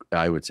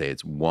 I would say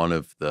it's one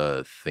of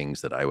the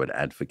things that I would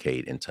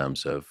advocate in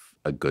terms of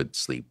a good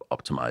sleep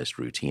optimized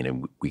routine,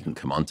 and we can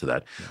come on to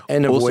that.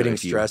 And also, avoiding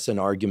stress and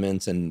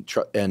arguments and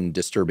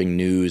disturbing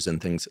news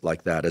and things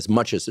like that as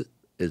much as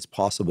is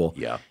possible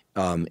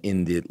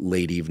in the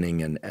late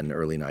evening and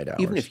early night hours.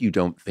 Even if you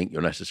don't think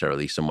you're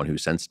necessarily someone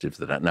who's sensitive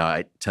to that. Now,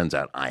 it turns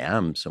out I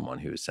am someone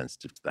who is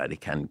sensitive to that. It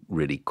can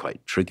really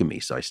quite trigger me,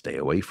 so I stay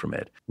away from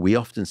it. We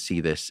often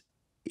see this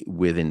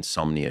with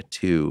insomnia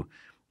too,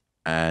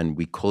 and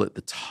we call it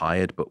the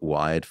tired but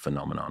wired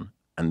phenomenon.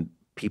 And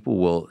people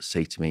will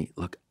say to me,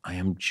 look, I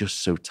am just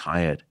so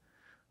tired.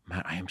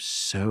 Matt, I am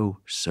so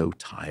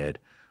tired,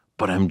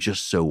 but I'm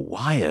just so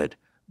wired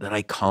that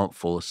I can't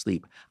fall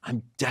asleep.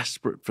 I'm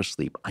desperate for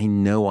sleep. I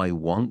know I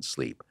want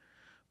sleep,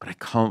 but I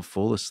can't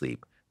fall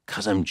asleep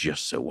because I'm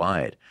just so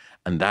wired.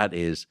 And that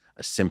is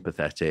a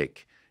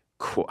sympathetic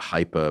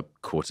hyper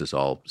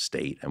cortisol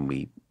state, and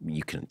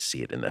you can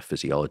see it in their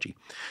physiology.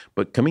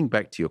 But coming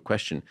back to your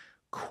question,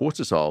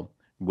 cortisol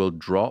will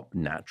drop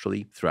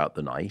naturally throughout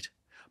the night,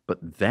 but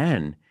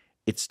then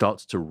it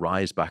starts to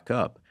rise back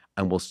up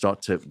and will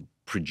start to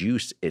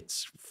produce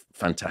its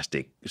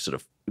fantastic sort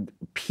of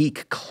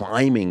peak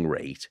climbing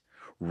rate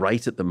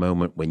right at the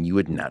moment when you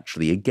would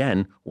naturally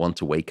again want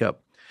to wake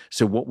up.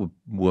 So what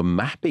we're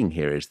mapping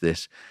here is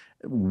this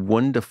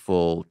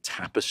wonderful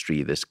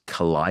tapestry, this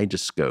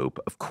kaleidoscope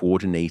of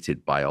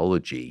coordinated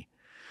biology,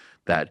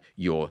 that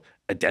your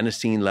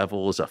adenosine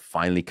levels are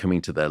finally coming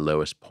to their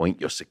lowest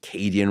point, your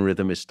circadian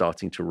rhythm is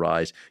starting to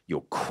rise,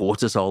 your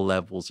cortisol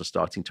levels are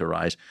starting to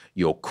rise,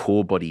 your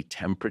core body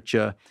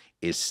temperature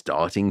is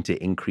starting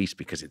to increase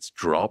because it's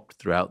dropped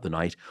throughout the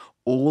night.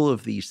 All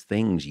of these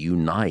things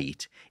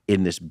unite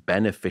in this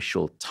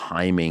beneficial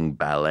timing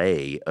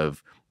ballet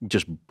of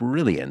just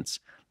brilliance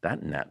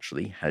that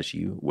naturally has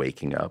you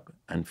waking up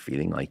and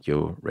feeling like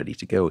you're ready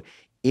to go.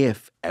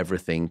 If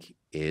everything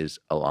is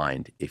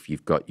aligned, if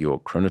you've got your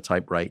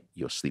chronotype right,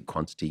 your sleep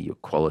quantity, your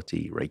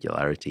quality,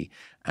 regularity,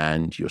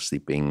 and you're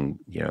sleeping,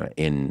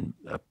 in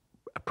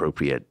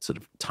appropriate sort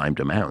of timed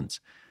amounts.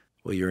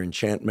 Well, your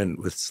enchantment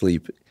with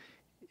sleep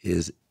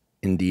is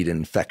indeed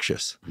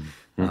infectious.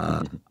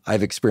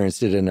 I've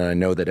experienced it, and I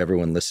know that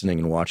everyone listening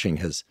and watching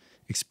has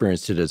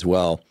experienced it as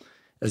well,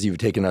 as you've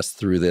taken us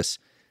through this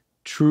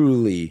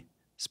truly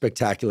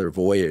spectacular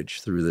voyage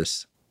through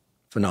this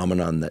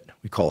phenomenon that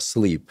we call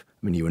sleep.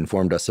 I mean, you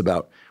informed us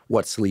about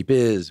what sleep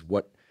is,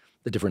 what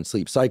the different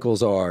sleep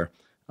cycles are,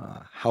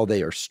 how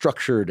they are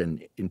structured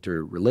and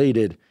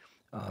interrelated.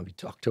 You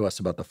talked to us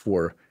about the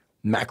 4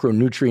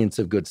 macronutrients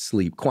of good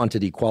sleep: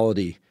 quantity,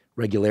 quality,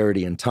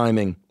 regularity, and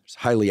timing. It's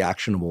highly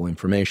actionable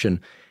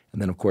information.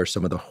 And then, of course,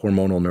 some of the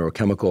hormonal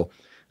neurochemical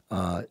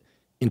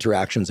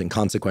interactions and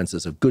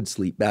consequences of good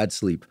sleep, bad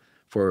sleep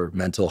for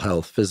mental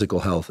health,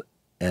 physical health,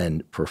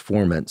 and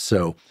performance.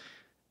 So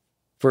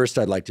first,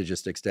 I'd like to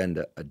just extend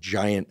a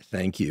giant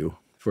thank you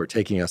for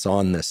taking us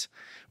on this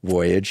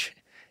voyage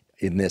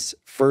in this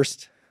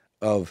first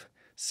of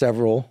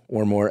several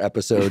or more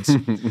episodes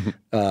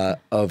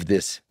of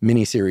this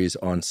mini-series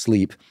on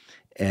sleep.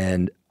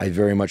 And I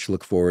very much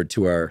look forward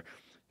to our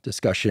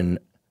discussion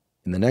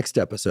in the next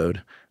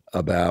episode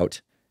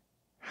about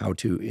how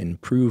to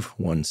improve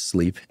one's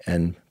sleep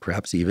and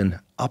perhaps even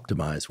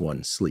optimize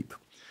one's sleep.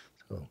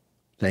 So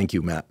thank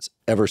you, Matt,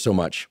 ever so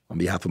much on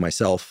behalf of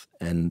myself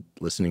and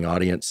listening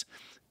audience.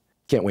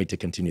 Can't wait to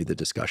continue the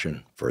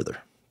discussion further.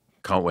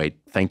 Can't wait.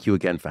 Thank you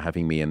again for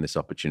having me in this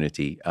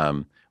opportunity.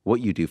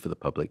 What you do for the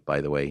public,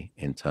 by the way,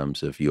 in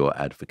terms of your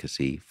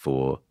advocacy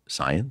for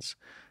science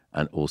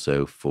and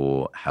also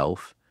for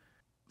health,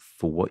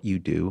 for what you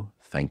do,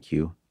 thank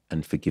you.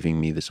 And for giving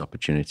me this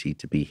opportunity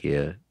to be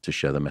here to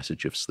share the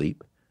message of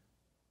sleep.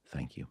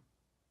 Thank you.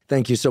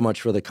 Thank you so much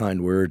for the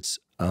kind words.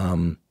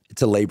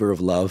 It's a labor of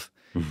love,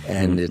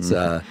 and it's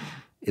a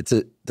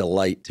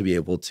delight to be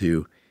able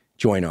to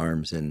join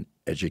arms in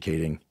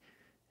educating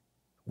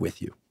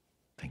with you.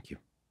 Thank you.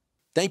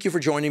 Thank you for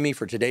joining me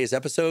for today's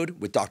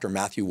episode with Dr.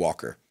 Matthew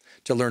Walker.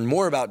 To learn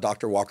more about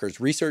Dr. Walker's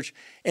research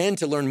and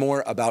to learn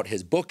more about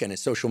his book and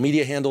his social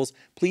media handles,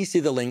 please see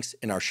the links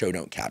in our show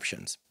note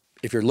captions.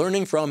 If you're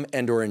learning from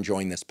and/or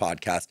enjoying this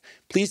podcast,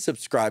 please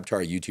subscribe to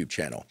our YouTube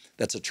channel.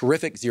 That's a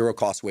terrific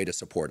zero-cost way to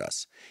support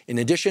us. In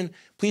addition,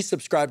 please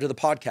subscribe to the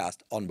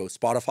podcast on both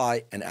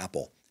Spotify and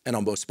Apple. And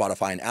on both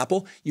Spotify and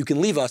Apple, you can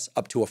leave us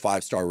up to a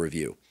 5-star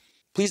review.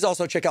 Please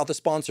also check out the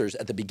sponsors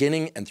at the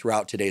beginning and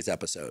throughout today's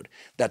episode.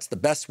 That's the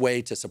best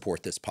way to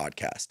support this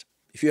podcast.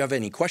 If you have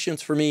any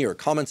questions for me or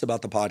comments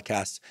about the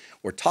podcast,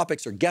 or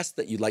topics or guests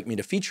that you'd like me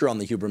to feature on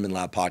the Huberman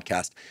Lab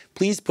podcast,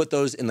 please put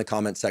those in the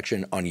comment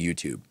section on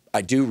YouTube.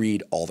 I do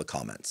read all the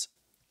comments.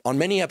 On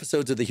many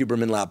episodes of the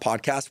Huberman Lab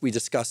podcast, we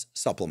discuss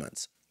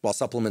supplements. While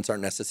supplements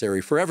aren't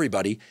necessary for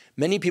everybody,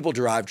 many people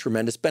derive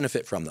tremendous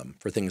benefit from them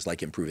for things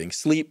like improving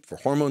sleep, for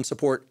hormone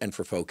support, and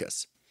for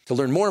focus. To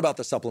learn more about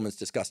the supplements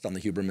discussed on the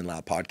Huberman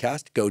Lab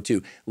podcast, go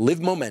to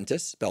Live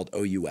Momentous, spelled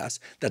O-U-S.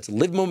 That's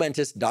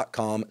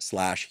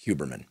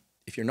livemomentous.com/Huberman.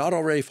 If you're not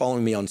already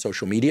following me on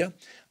social media,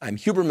 I'm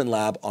Huberman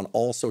Lab on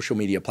all social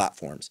media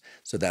platforms.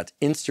 So that's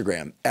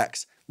Instagram,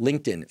 X,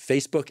 LinkedIn,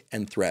 Facebook,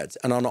 and Threads.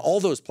 And on all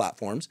those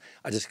platforms,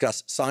 I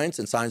discuss science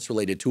and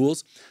science-related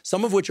tools,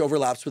 some of which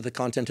overlaps with the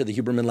content of the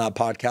Huberman Lab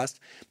podcast,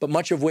 but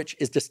much of which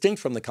is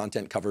distinct from the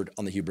content covered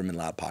on the Huberman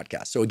Lab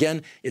podcast. So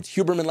again, it's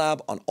Huberman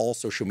Lab on all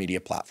social media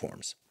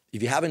platforms.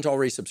 If you haven't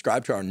already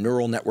subscribed to our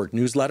Neural Network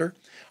newsletter,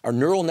 our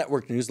Neural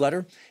Network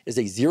newsletter is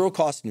a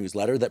zero-cost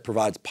newsletter that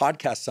provides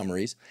podcast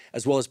summaries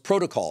as well as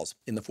protocols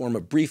in the form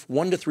of brief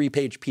 1 to 3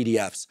 page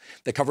PDFs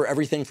that cover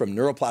everything from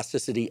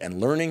neuroplasticity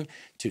and learning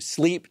to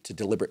sleep to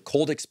deliberate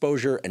cold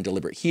exposure and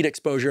deliberate heat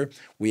exposure.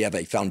 We have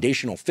a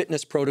foundational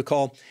fitness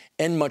protocol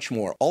and much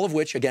more, all of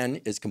which,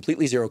 again, is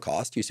completely zero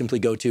cost. You simply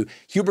go to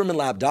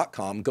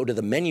hubermanlab.com, go to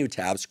the menu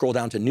tab, scroll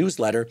down to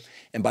newsletter,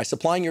 and by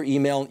supplying your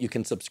email, you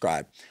can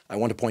subscribe. I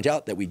want to point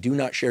out that we do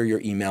not share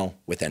your email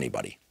with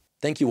anybody.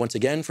 Thank you once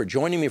again for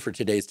joining me for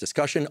today's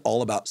discussion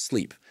all about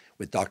sleep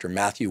with Dr.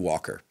 Matthew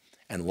Walker.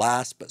 And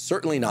last, but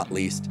certainly not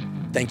least,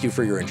 thank you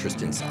for your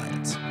interest in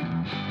science.